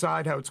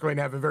genocide, how it's going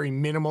to have a very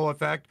minimal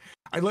effect.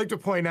 I'd like to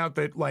point out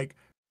that like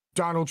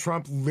Donald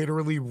Trump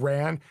literally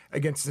ran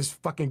against this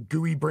fucking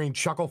gooey brain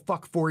chuckle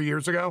fuck 4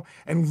 years ago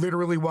and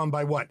literally won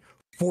by what,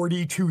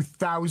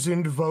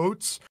 42,000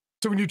 votes.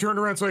 So when you turn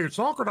around and say it's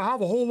not going to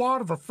have a whole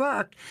lot of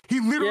effect, he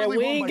literally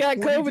we ain't got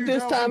COVID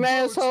this time,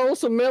 asshole.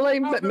 So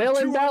million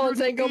dollars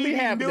ain't going to be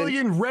happening.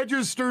 Million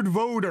registered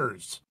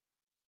voters.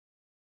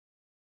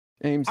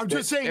 James, I'm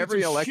just saying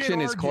every election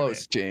is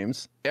close,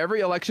 James. Every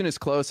election is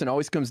close and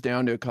always comes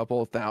down to a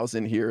couple of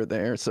thousand here or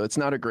there. So it's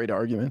not a great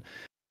argument.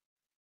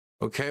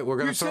 Okay, we're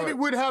going to. You said it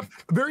would have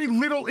very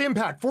little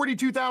impact.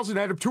 42,000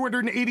 out of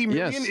 280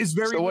 million is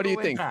very little impact. So what do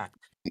you think?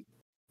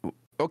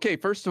 Okay,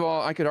 first of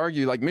all, I could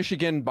argue like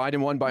Michigan, Biden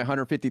won by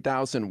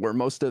 150,000, where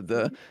most of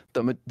the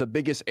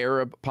biggest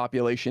Arab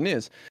population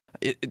is.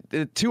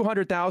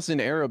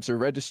 200,000 Arabs are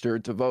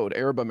registered to vote.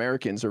 Arab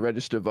Americans are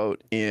registered to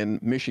vote in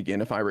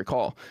Michigan, if I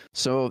recall.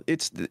 So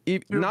it's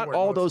not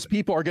all those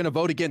people are going to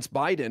vote against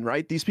Biden,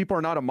 right? These people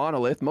are not a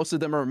monolith. Most of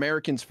them are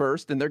Americans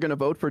first, and they're going to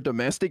vote for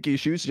domestic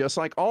issues, just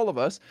like all of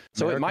us.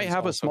 So Americans it might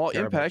have a small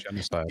impact.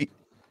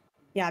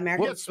 Yeah,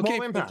 Americans do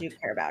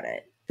care about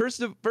it.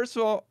 First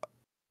of all,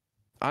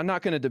 I'm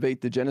not going to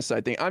debate the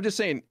genocide thing. I'm just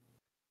saying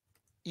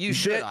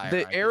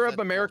the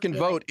Arab American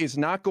vote is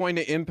not going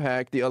to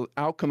impact the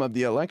outcome of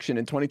the election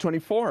in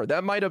 2024.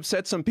 That might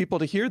upset some people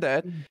to hear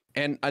that.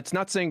 And it's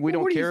not saying we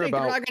don't care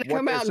about what they're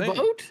saying. They're not going to come out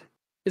and vote?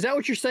 Is that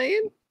what you're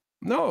saying?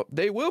 No,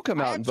 they will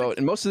come out and vote.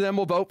 And most of them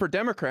will vote for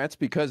Democrats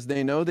because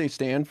they know they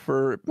stand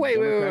for. Wait.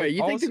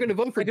 You think they're going to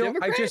vote for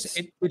Democrats?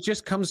 It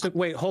just comes to.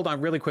 Wait, hold on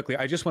really quickly.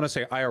 I just want to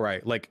say, IRI,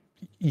 like,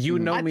 You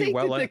know I me think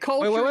well. that the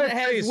culture that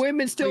has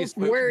women still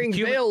wearing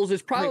veils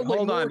is probably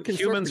hold more on.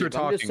 conservative. Humans are I'm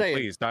talking. just saying.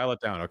 Please dial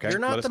it down, okay? You're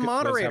not Let's the let's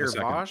have a moderator,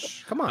 second.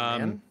 Vaush. Come on,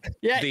 man.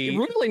 Yeah,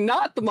 really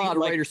not the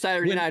moderator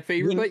Saturday Night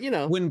Fever, but you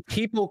know. When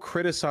people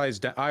criticize,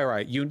 all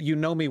right, you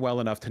know me well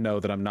enough to know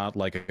that I'm not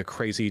like a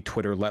crazy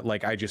Twitter,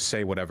 like I just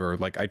say whatever,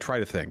 like I try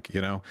to think,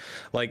 you know?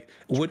 Like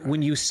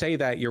when you say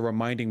that, you're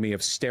reminding me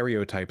of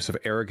stereotypes of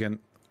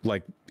arrogant,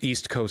 like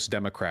East Coast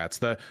Democrats,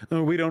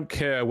 we don't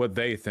care what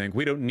they think,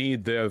 we don't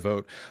need their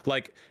vote.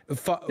 Like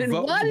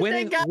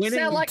winning in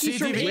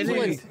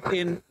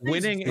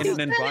an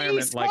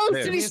environment like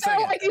this,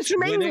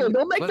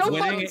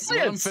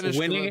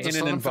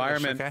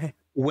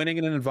 winning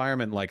in an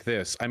environment like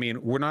this, I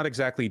mean, we're not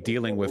exactly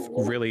dealing with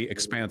really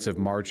expansive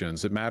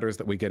margins. It matters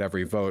that we get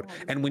every vote.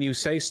 And when you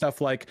say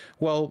stuff like,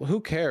 well, who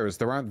cares?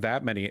 There aren't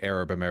that many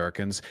Arab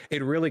Americans.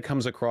 It really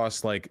comes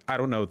across like, I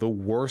don't know, the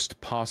worst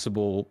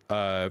possible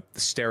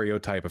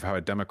stereotype of how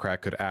a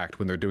Democrat could act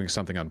when they're doing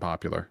something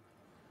unpopular.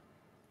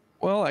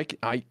 Well,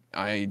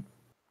 I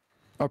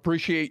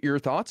appreciate your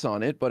thoughts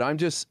on it, but I'm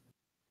just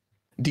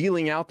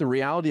dealing out the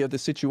reality of the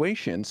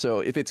situation. So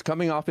if it's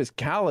coming off as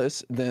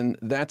callous, then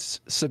that's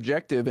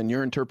subjective in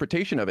your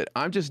interpretation of it.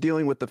 I'm just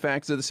dealing with the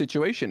facts of the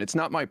situation. It's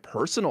not my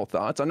personal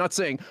thoughts. I'm not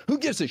saying who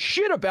gives a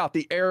shit about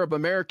the Arab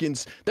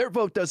Americans, their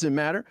vote doesn't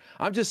matter.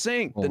 I'm just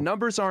saying the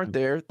numbers aren't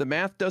there. The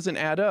math doesn't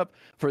add up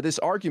for this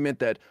argument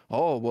that,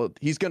 oh, well,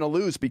 he's going to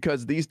lose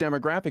because these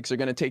demographics are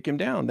going to take him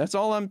down. That's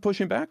all I'm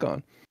pushing back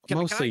on.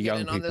 Mostly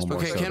young people.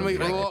 Okay, can we?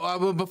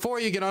 Well,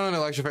 before you get on an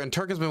election fan,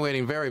 Turk has been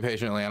waiting very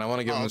patiently, and I want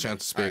to give him a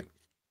chance to speak.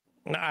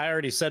 I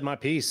already said my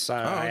piece.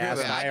 I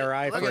asked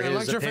IRI for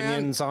his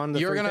opinions on the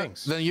three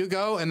things. Then you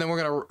go, and then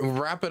we're gonna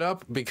wrap it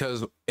up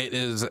because it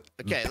is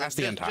past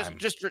the end time.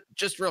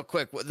 Just real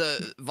quick,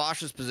 the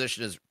Vaush's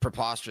position is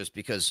preposterous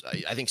because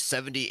I think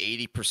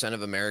 70-80%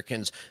 of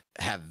Americans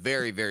have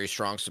very, very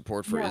strong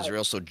support for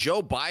Israel. So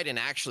Joe Biden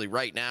actually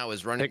right now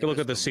is running. Take a look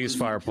at the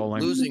ceasefire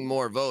polling. Losing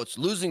more votes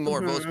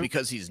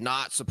because he's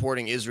not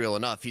supporting Israel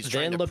enough. He's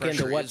trying to look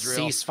pressure into what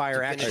Israel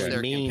ceasefire actually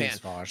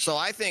means. So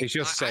I think he's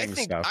just saying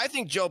stuff. I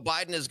think Joe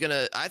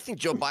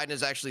Biden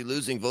is actually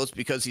losing votes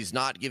because he's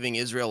not giving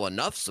Israel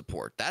enough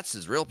support. That's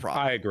his real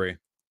problem. I agree.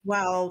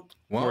 Well,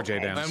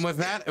 and with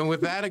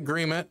that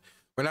agreement,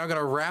 we're now going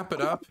to wrap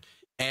it up.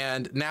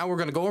 And now we're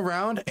going to go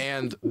around,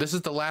 and this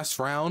is the last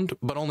round,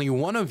 but only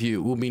one of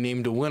you will be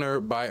named a winner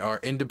by our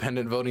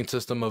independent voting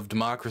system of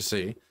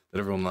democracy that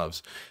everyone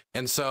loves.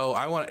 And so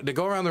I want to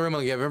go around the room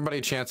and give everybody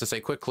a chance to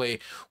say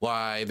quickly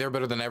why they're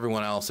better than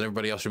everyone else, and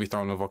everybody else should be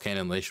thrown in the volcano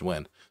and they should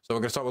win. So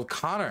we're going to start with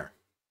Connor.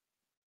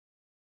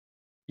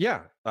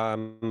 Yeah,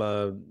 I'm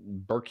a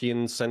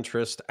Burkean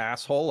centrist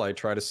asshole. I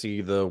try to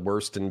see the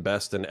worst and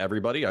best in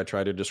everybody. I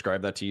try to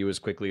describe that to you as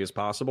quickly as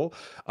possible.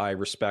 I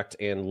respect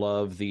and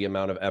love the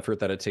amount of effort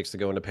that it takes to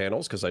go into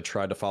panels because I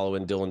tried to follow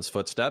in Dylan's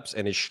footsteps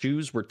and his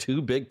shoes were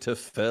too big to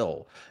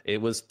fill. It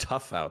was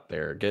tough out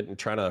there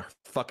trying to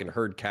fucking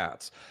herd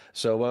cats.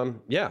 So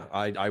yeah,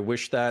 I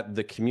wish that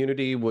the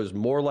community was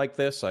more like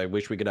this. I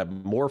wish we could have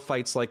more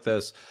fights like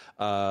this.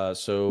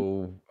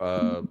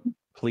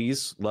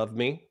 Please love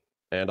me.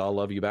 And I'll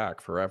love you back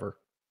forever.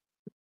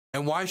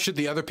 And why should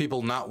the other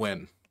people not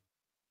win?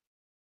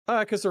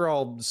 Because they're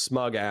all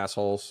smug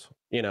assholes.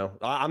 You know,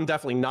 I'm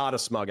definitely not a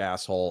smug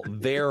asshole.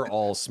 They're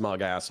all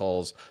smug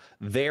assholes.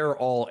 They're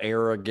all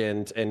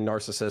arrogant and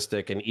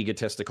narcissistic and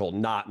egotistical,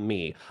 not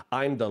me.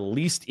 I'm the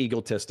least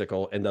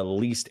egotistical and the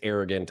least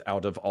arrogant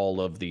out of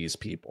all of these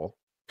people.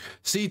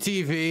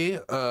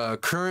 CTV,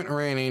 current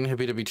reigning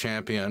Hippy Dippy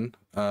champion.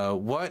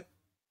 What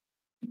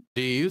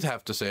do you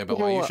have to say about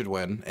why you should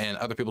win and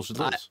other people should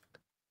lose?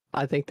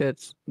 I think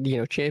that's,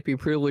 champion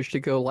privilege to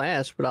go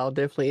last, but I'll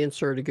definitely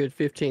insert a good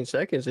 15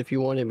 seconds if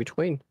you want in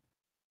between.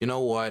 You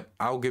know what?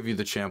 I'll give you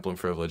the champion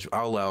privilege.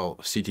 I'll allow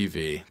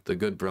CTV, the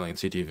good, brilliant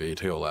CTV,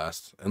 to go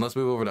last. And let's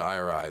move over to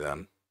IRI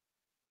then.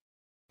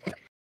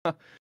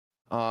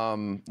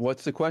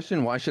 What's the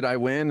question? Why should I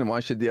win and why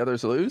should the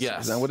others lose?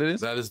 Yes. Is that what it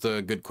is? That is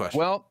the good question.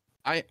 Well,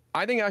 I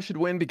think I should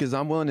win because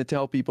I'm willing to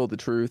tell people the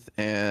truth,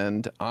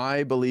 and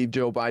I believe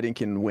Joe Biden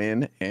can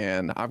win,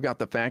 and I've got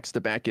the facts to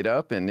back it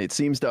up, and it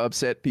seems to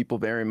upset people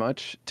very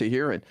much to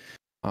hear it.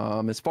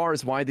 As far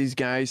as why these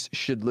guys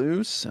should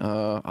lose,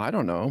 I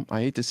don't know. I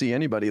hate to see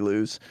anybody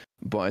lose,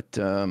 but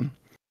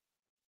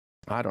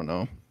I don't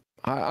know.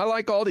 I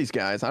like all these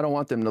guys. I don't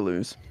want them to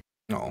lose.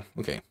 No.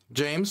 Okay.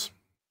 James?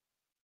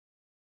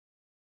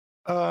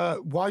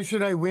 Why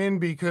should I win?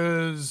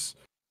 Because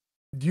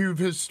you've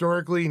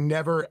historically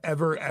never,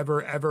 ever,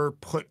 ever, ever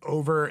put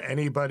over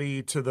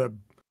anybody to the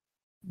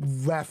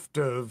left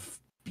of,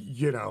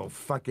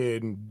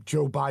 fucking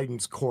Joe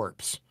Biden's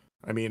corpse.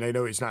 I mean, I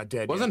know he's not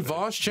dead. Wasn't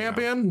Vaush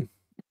champion?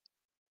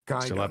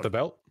 Still have the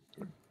belt.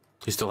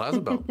 He still has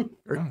a belt.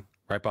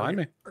 Right behind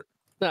me.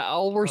 Now,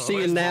 all we're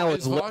seeing now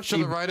is Vaush to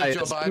the right of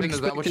Joe Biden. Is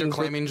that what you're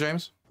claiming,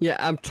 James? Yeah,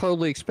 I'm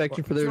totally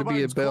expecting for there to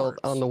be a belt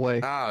on the way.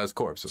 Ah, his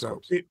corpse.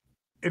 It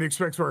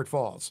expects where it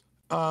falls.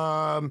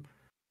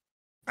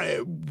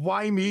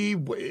 Why me?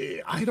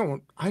 I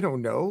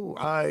don't know.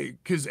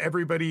 Because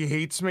everybody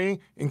hates me,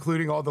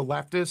 including all the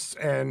leftists,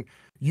 and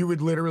you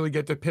would literally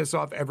get to piss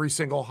off every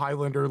single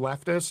Highlander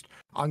leftist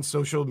on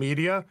social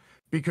media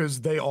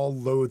because they all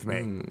loathe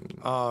me.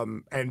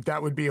 And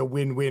that would be a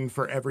win-win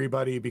for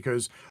everybody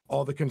because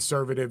all the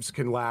conservatives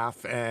can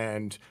laugh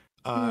and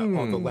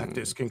all the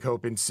leftists can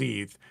cope and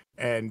seethe.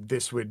 And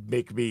this would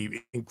make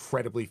me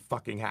incredibly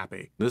fucking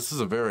happy. This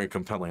is a very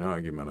compelling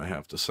argument, I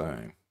have to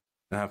say.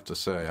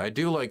 I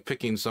do like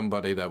picking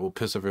somebody that will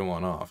piss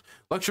everyone off.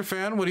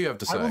 LCTRfan, what do you have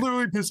to say? I will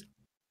literally piss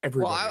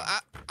everybody.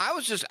 Well, I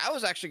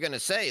was actually going to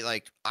say,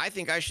 like, I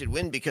think I should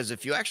win because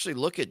if you actually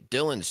look at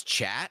Dylan's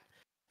chat,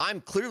 I'm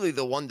clearly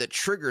the one that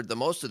triggered the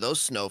most of those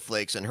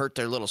snowflakes and hurt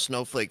their little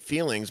snowflake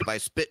feelings by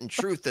spitting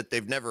truth that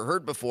they've never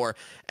heard before.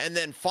 And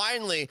then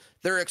finally,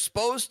 they're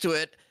exposed to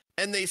it,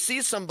 and they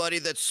see somebody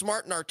that's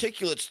smart and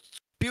articulate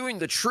spewing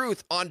the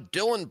truth on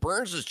Dylan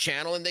Burns'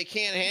 channel, and they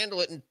can't handle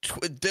it, and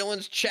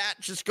Dylan's chat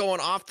just going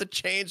off the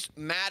chains,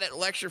 mad at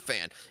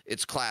LCTRfan.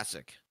 It's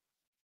classic.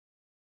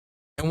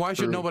 And why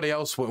should nobody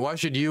else win? Why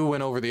should you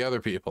win over the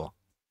other people?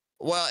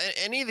 Well,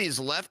 any of these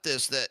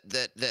leftists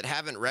that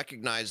haven't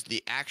recognized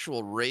the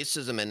actual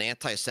racism and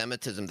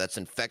anti-Semitism that's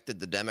infected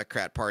the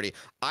Democrat Party,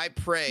 I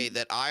pray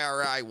that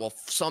IRI will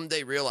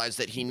someday realize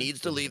that he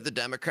needs to leave the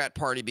Democrat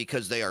Party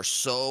because they are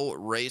so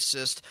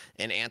racist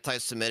and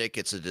anti-Semitic.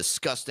 It's a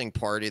disgusting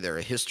party. They're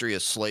a history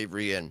of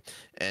slavery and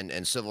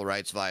civil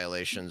rights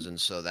violations, and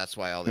so that's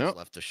why all these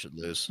leftists should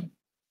lose.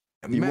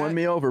 You won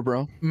me over,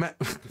 bro.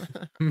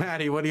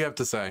 Maddie, what do you have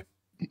to say?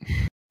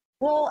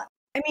 Well,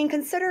 I mean,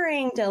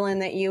 considering, Dylan,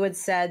 that you had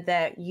said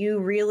that you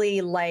really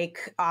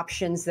like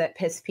options that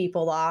piss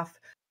people off,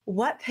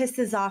 what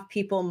pisses off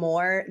people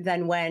more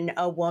than when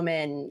a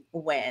woman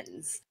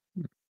wins?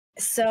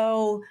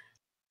 So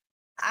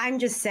I'm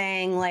just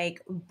saying,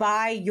 like,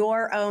 by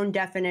your own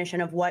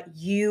definition of what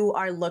you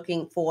are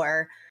looking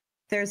for,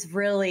 there's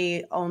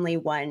really only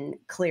one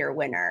clear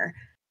winner,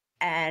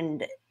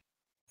 and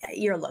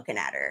you're looking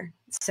at her.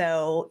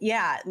 So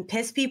yeah,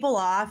 piss people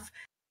off.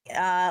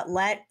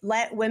 Let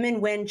women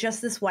win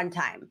just this one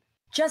time.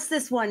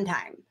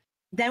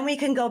 Then we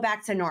can go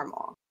back to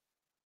normal.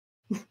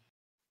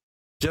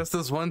 Just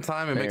this one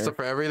time, it makes up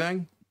for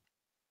everything?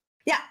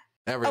 Yeah.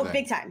 Everything. Oh,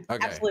 big time.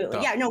 Okay.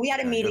 Absolutely. Yeah, no, we had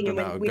a meeting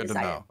and we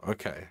decided. To know.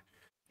 Okay.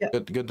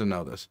 Yep. Good to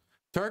know this.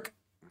 Turk?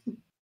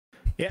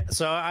 Yeah,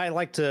 so I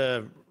like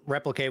to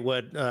replicate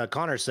what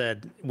Connor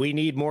said. We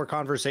need more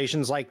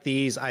conversations like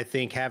these. I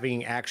think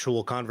having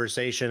actual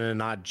conversation and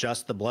not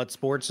just the blood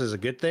sports is a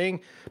good thing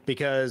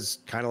because,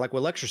 kind of like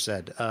what Lecture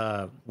said,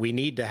 we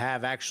need to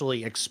have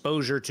actually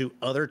exposure to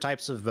other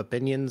types of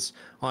opinions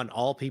on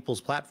all people's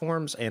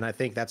platforms, and I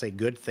think that's a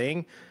good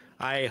thing.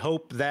 I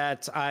hope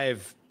that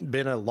I've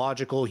been a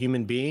logical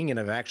human being and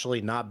have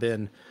actually not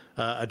been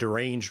a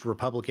deranged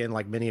Republican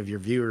like many of your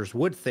viewers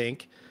would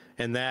think,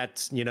 and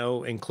that, you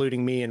know,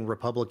 including me in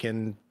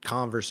Republican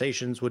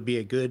conversations would be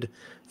a good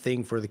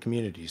thing for the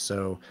community.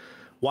 So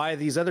why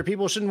these other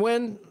people shouldn't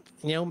win?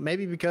 You know,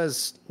 maybe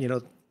because, you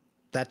know,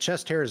 that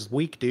chest hair is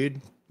weak,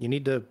 dude. You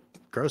need to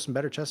grow some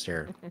better chest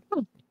hair.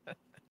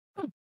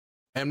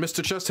 And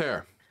Mr. Chest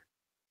Hair?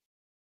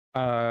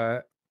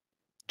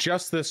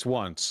 Just this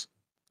once,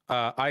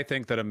 I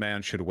think that a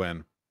man should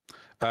win.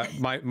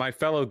 My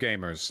fellow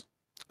gamers,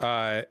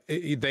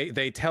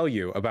 they tell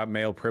you about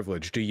male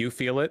privilege. Do you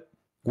feel it?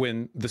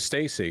 When the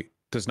Stacy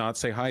does not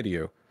say hi to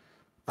you,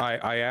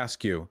 I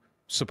ask you,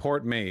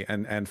 support me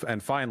and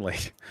finally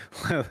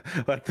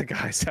let the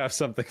guys have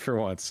something for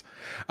once.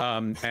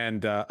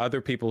 And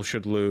other people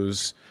should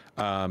lose.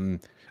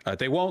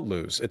 They won't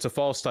lose. It's a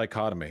false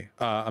dichotomy.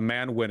 A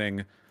man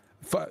winning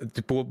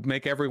will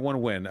make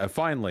everyone win.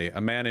 Finally, a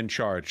man in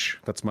charge.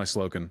 That's my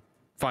slogan.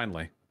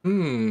 Finally. A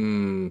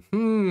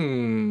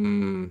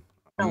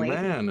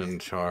man in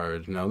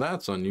charge. Now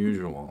that's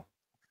unusual.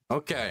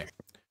 Okay.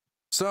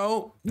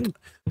 So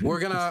we're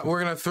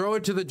gonna throw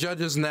it to the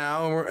judges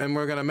now, and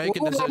we're gonna make a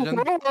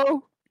decision.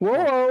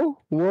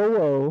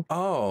 Whoa!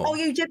 Oh,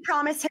 you did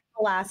promise him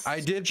last. I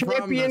did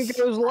Champion promise.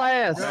 goes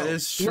last. That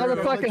is true.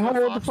 Motherfucking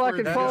hold the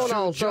fucking phone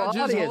on. So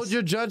Judges, audience, hold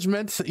your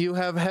judgment. You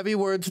have heavy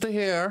words to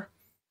hear.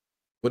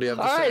 What do you have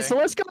to say? All right, so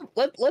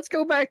let's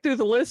go back through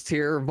the list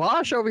here.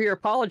 Vaush over here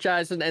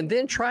apologizing and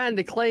then trying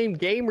to claim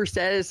gamer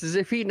status as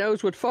if he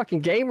knows what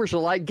fucking gamers are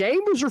like.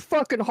 Gamers are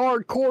fucking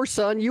hardcore,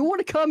 son. You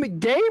want to come at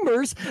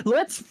gamers?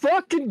 Let's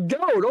fucking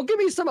go. Don't give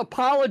me some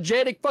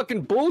apologetic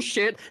fucking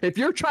bullshit if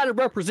you're trying to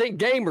represent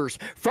gamers.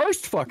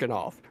 First fucking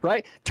off,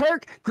 right?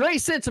 Turk,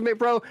 great sentiment,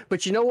 bro.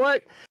 But you know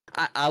what?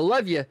 I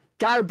love you.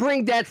 Gotta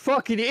bring that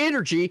fucking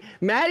energy.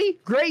 Maddie,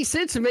 great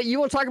sentiment. You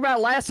want to talk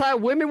about last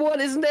time women won?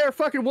 Isn't there a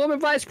fucking woman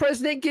vice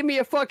president? Give me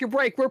a fucking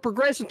break. We're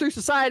progressing through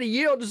society.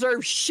 You don't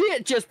deserve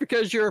shit just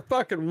because you're a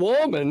fucking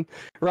woman,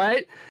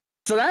 right?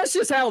 So that's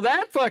just how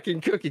that fucking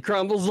cookie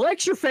crumbles.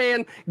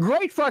 LCTRfan,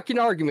 great fucking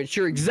arguments.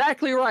 You're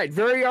exactly right.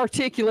 Very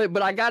articulate,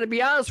 but I gotta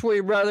be honest with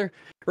you, brother.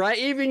 Right?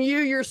 Even you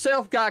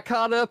yourself got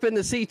caught up in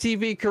the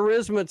CTV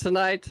charisma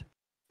tonight.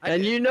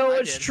 And you know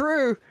it's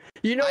true.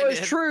 You know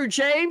it's true,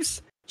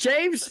 James.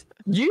 James,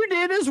 You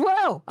did as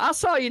well. I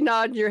saw you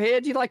nodding your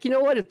head. You like, you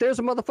know what? If there's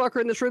a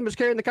motherfucker in this room that's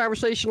carrying the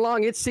conversation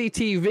along, it's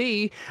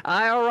CTV,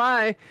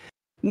 IRI.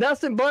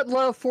 Nothing but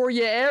love for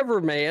you ever,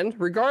 man.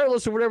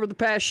 Regardless of whatever the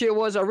past shit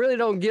was, I really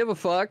don't give a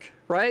fuck,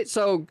 right?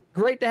 So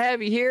great to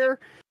have you here.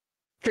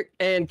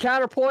 And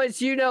ConorPoints,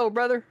 you know,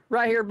 brother,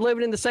 right here,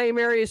 living in the same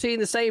area, seeing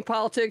the same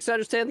politics,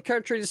 understand the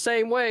country the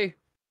same way.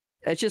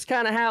 That's just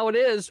kind of how it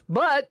is.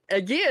 But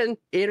again,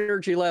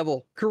 energy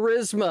level,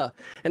 charisma.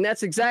 And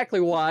that's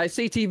exactly why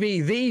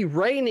CTV, the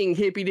reigning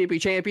Hippy Dippy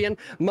champion,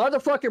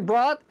 motherfucking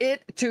brought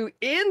it to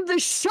end the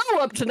show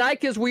up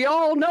tonight, because we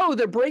all know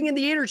that bringing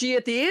the energy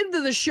at the end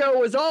of the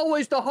show is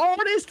always the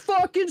hardest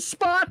fucking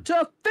spot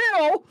to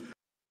fill.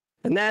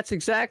 And that's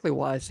exactly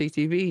why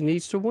CTV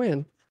needs to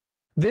win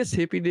this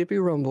Hippy Dippy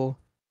Rumble.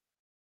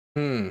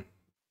 You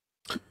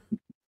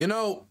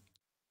know,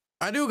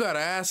 I do gotta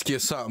ask you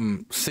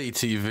something,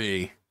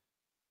 CTV.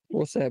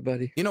 What's that,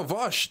 buddy? You know,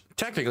 Vaush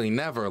technically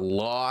never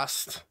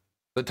lost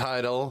the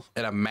title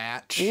in a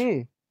match.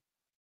 You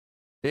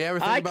ever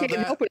think about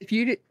that? Help it.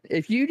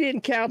 If you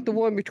didn't count the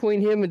one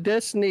between him and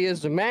Destiny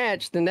as a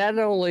match, then that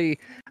only,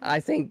 I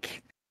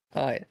think,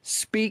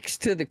 speaks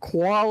to the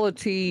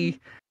quality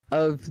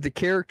of the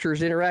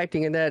characters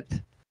interacting in that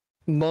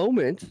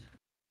moment.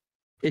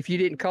 If you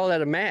didn't call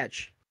that a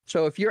match.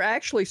 So if you're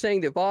actually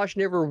saying that Vaush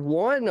never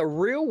won a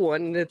real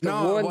one, that the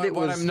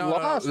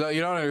lost. No,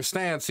 you don't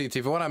understand,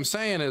 CT. What I'm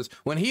saying is,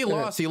 when he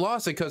lost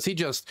it because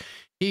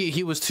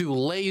he was too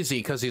lazy,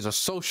 because he's a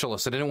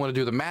socialist and didn't want to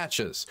do the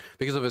matches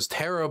because of his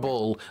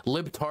terrible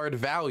libtard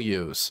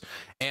values.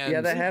 And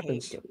yeah, that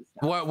happens.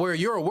 Where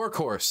you're a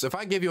workhorse. If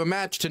I give you a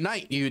match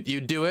tonight, you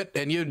do it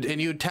and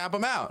you tap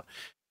him out.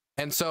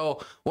 And so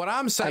what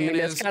I'm saying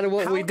that's is, kind of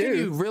what how we can do.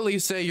 you really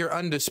say you're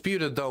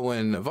undisputed though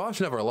when Vaush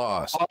never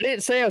lost? I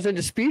didn't say I was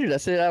undisputed. I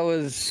said I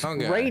was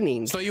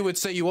reigning. So you would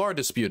say you are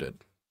disputed.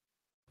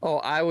 Oh,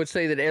 I would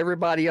say that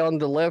everybody on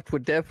the left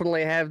would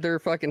definitely have their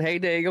fucking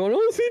heyday going,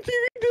 oh, CTV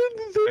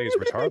he's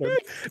retarded.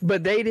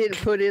 But they didn't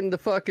put in the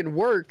fucking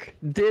work,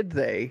 did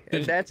they?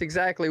 And that's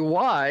exactly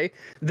why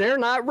they're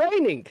not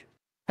reigning.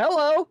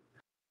 Hello.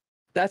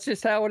 That's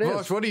just how it is.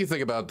 Vaush, what do you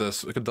think about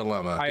this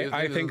dilemma?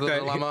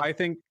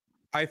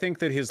 I think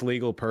that his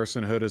legal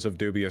personhood is of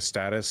dubious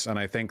status, and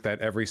I think that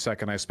every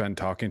second I spend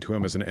talking to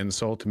him is an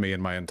insult to me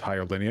and my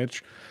entire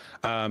lineage.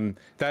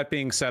 That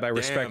being said, I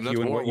respect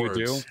you and what you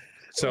do.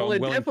 So well, it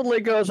definitely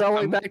goes all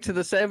the way back to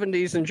the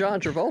 70s and John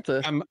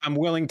Travolta. I'm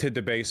willing to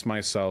debase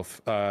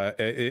myself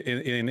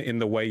in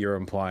the way you're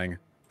implying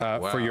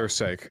for your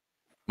sake.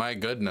 My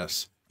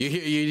goodness,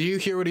 you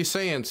hear what he's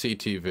saying,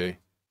 CTV?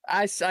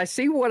 I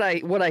see what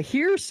I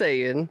hear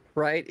saying,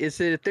 right, is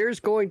that if there's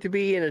going to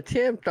be an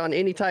attempt on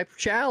any type of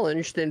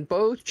challenge, then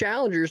both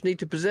challengers need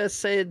to possess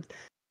said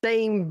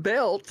same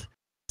belt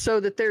so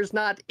that there's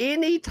not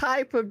any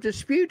type of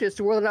dispute as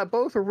to whether or not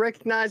both are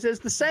recognized as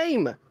the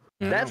same.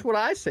 Yeah. That's what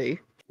I see.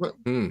 Why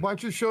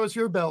don't you show us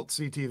your belt,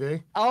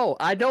 CTV? Oh,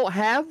 I don't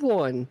have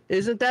one.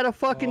 Isn't that a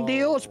fucking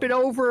deal? It's been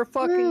over a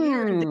fucking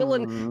year and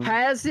Dylan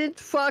hasn't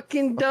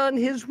fucking done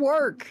his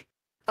work.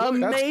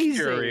 Amazing. That's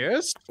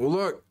curious. Well,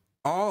 look.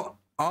 All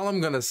I'm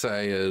gonna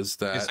say is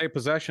that you say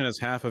possession is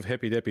half of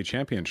Hippy Dippy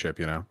Championship,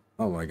 you know.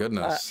 Oh my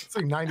goodness. It's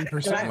like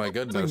 90%. Oh my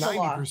goodness. It's like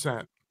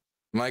 90%.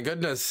 My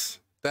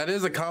goodness. That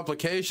is a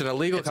complication, a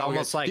legal complication.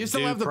 Almost like you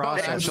still have the belt,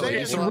 actually.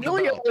 It's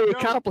really only a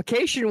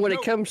complication when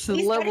it comes to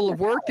the level of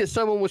work that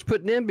someone was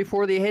putting in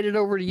before they headed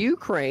over to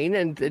Ukraine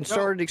and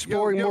started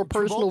exploring more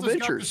personal Travolta's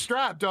ventures. Got the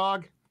strap,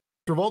 dog.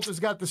 Travolta's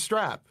got the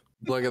strap.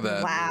 Look at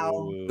that.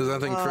 Wow. Is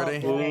that thing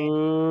pretty?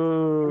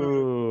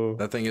 Ooh.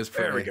 That thing is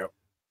pretty. There we go.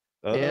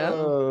 Yeah.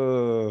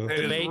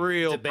 It is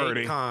real debate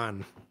pretty.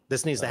 Con.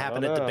 This needs to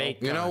happen at debate.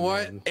 You know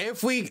what? Man.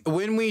 If we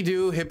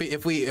do Hippy,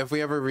 if we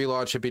ever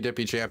relaunch Hippy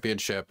Dippy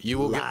Championship, you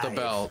will get the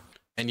belt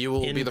and you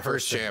will be the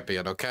first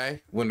champion.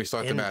 Okay, when we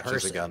start the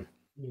matches again.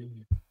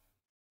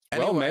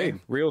 Well made.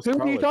 Real. Who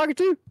are you talking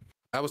to?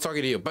 I was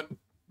talking to you, but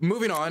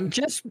moving on.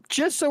 Just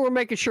so we're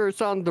making sure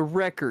it's on the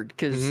record,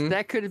 because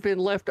that could have been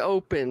left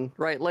open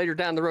right later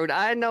down the road.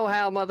 I know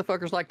how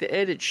motherfuckers like to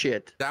edit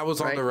shit. That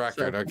was on the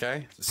record,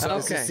 okay? So,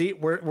 See,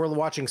 we're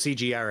watching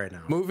CGI right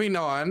now. Moving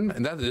on,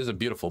 and that is a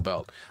beautiful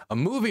belt.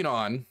 Moving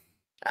on.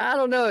 I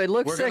don't know. It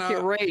looks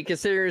second rate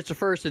considering it's the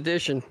first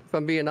edition, if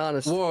I'm being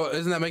honest. Well,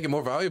 doesn't that make it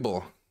more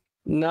valuable?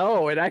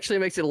 No, it actually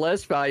makes it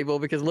less valuable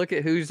because look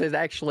at who's it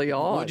actually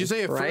on. Would you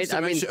say right?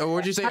 Or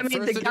would you say first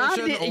the guy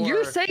edition?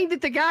 You're saying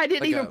that the guy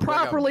didn't even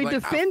properly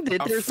defend it.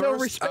 There's no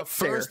respect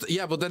there.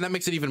 Yeah, but then that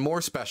makes it even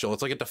more special.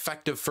 It's like a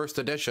defective first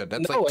edition.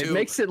 That's no, like it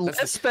makes it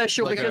less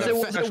special because it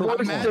wasn't worth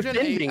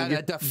defending.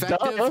 A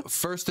defective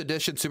first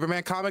edition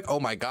Superman comic.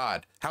 Oh my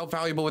God, how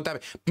valuable would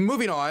that be?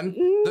 Moving on,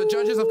 the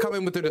judges have come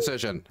in with their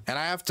decision, and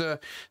I have to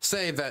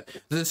say that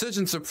the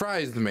decision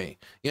surprised me.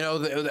 You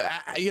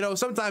know,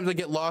 sometimes I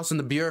get lost in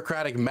the bureaucratic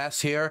mess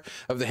here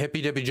of the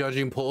Hippy Dippy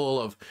judging pool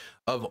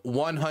of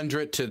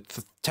 100 to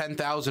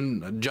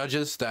 10,000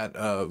 judges that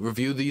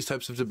review these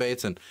types of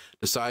debates and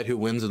decide who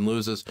wins and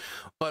loses.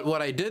 But what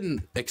I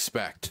didn't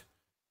expect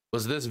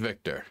was this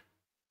victor.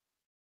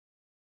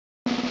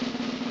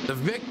 The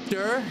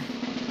victor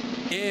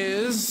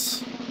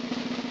is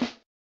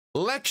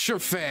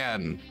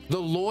LCTRfan, the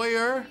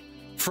lawyer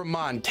from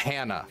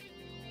Montana.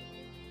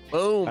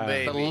 Boom, The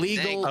baby.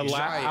 legal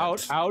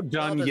giant.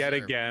 Outdone yet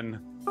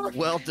again.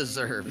 Well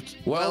deserved.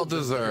 Well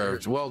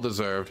deserved. Well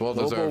deserved. Well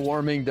deserved. Global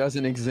warming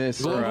doesn't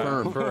exist.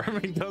 Global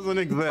warming doesn't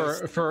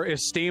exist. For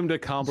esteemed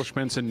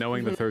accomplishments in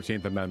knowing the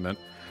 13th Amendment.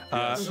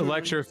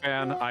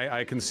 LCTRfan,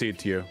 I concede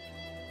to you.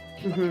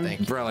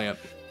 Thank you. Brilliant.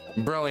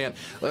 Brilliant.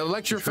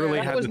 LCTRfan Really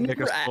had to pick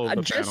us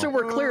just so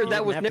we're clear,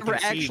 that was never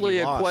actually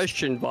a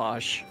question,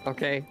 Vaush.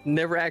 Okay,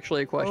 never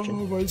actually a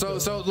question. So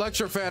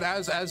LCTRfan,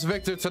 as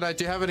Victor tonight,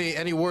 do you have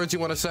any words you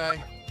want to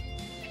say?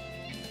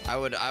 I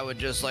would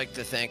just like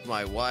to thank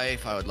my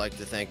wife. I would like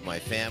to thank my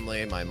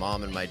family, my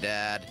mom and my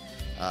dad.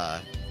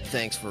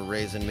 Thanks for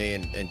raising me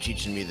and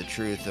teaching me the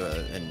truth,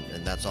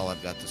 and that's all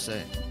I've got to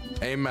say.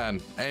 Amen.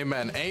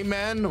 Amen.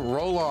 Amen.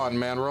 Roll on,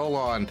 man. Roll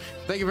on.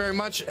 Thank you very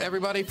much,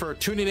 everybody, for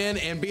tuning in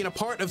and being a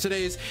part of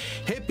today's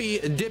Hippy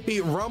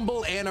Dippy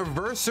Rumble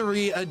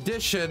Anniversary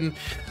Edition.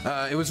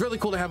 It was really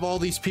cool to have all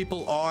these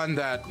people on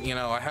that, you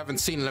know, I haven't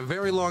seen in a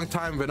very long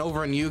time. Been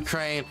over in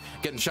Ukraine,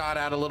 getting shot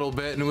at a little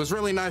bit, and it was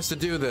really nice to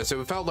do this.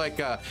 It felt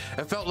like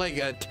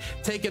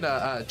taking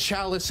a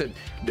chalice and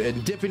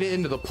dipping it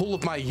into the pool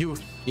of my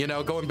youth. You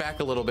know, going back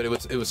a little bit.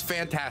 It was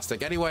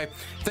fantastic. Anyway,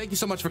 thank you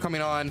so much for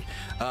coming on.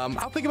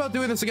 I'll think about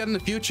doing this again in the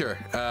future.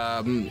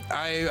 I'm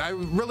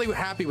really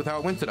happy with how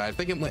it went today. I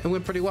think it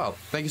went pretty well.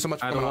 Thank you so much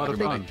for coming on,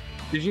 everybody.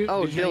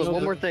 Dylan,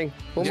 one more thing.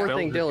 One more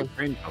thing, Dylan.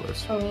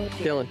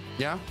 Dylan.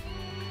 Yeah?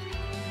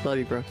 Love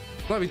you, bro.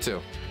 Love you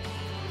too.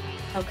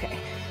 Okay.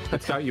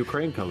 It's got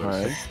Ukraine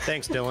colors. Right.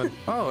 Thanks, Dylan.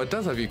 Oh, it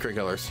does have Ukraine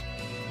colors.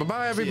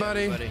 Bye-bye,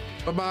 everybody.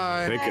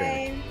 Bye-bye. Take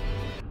care.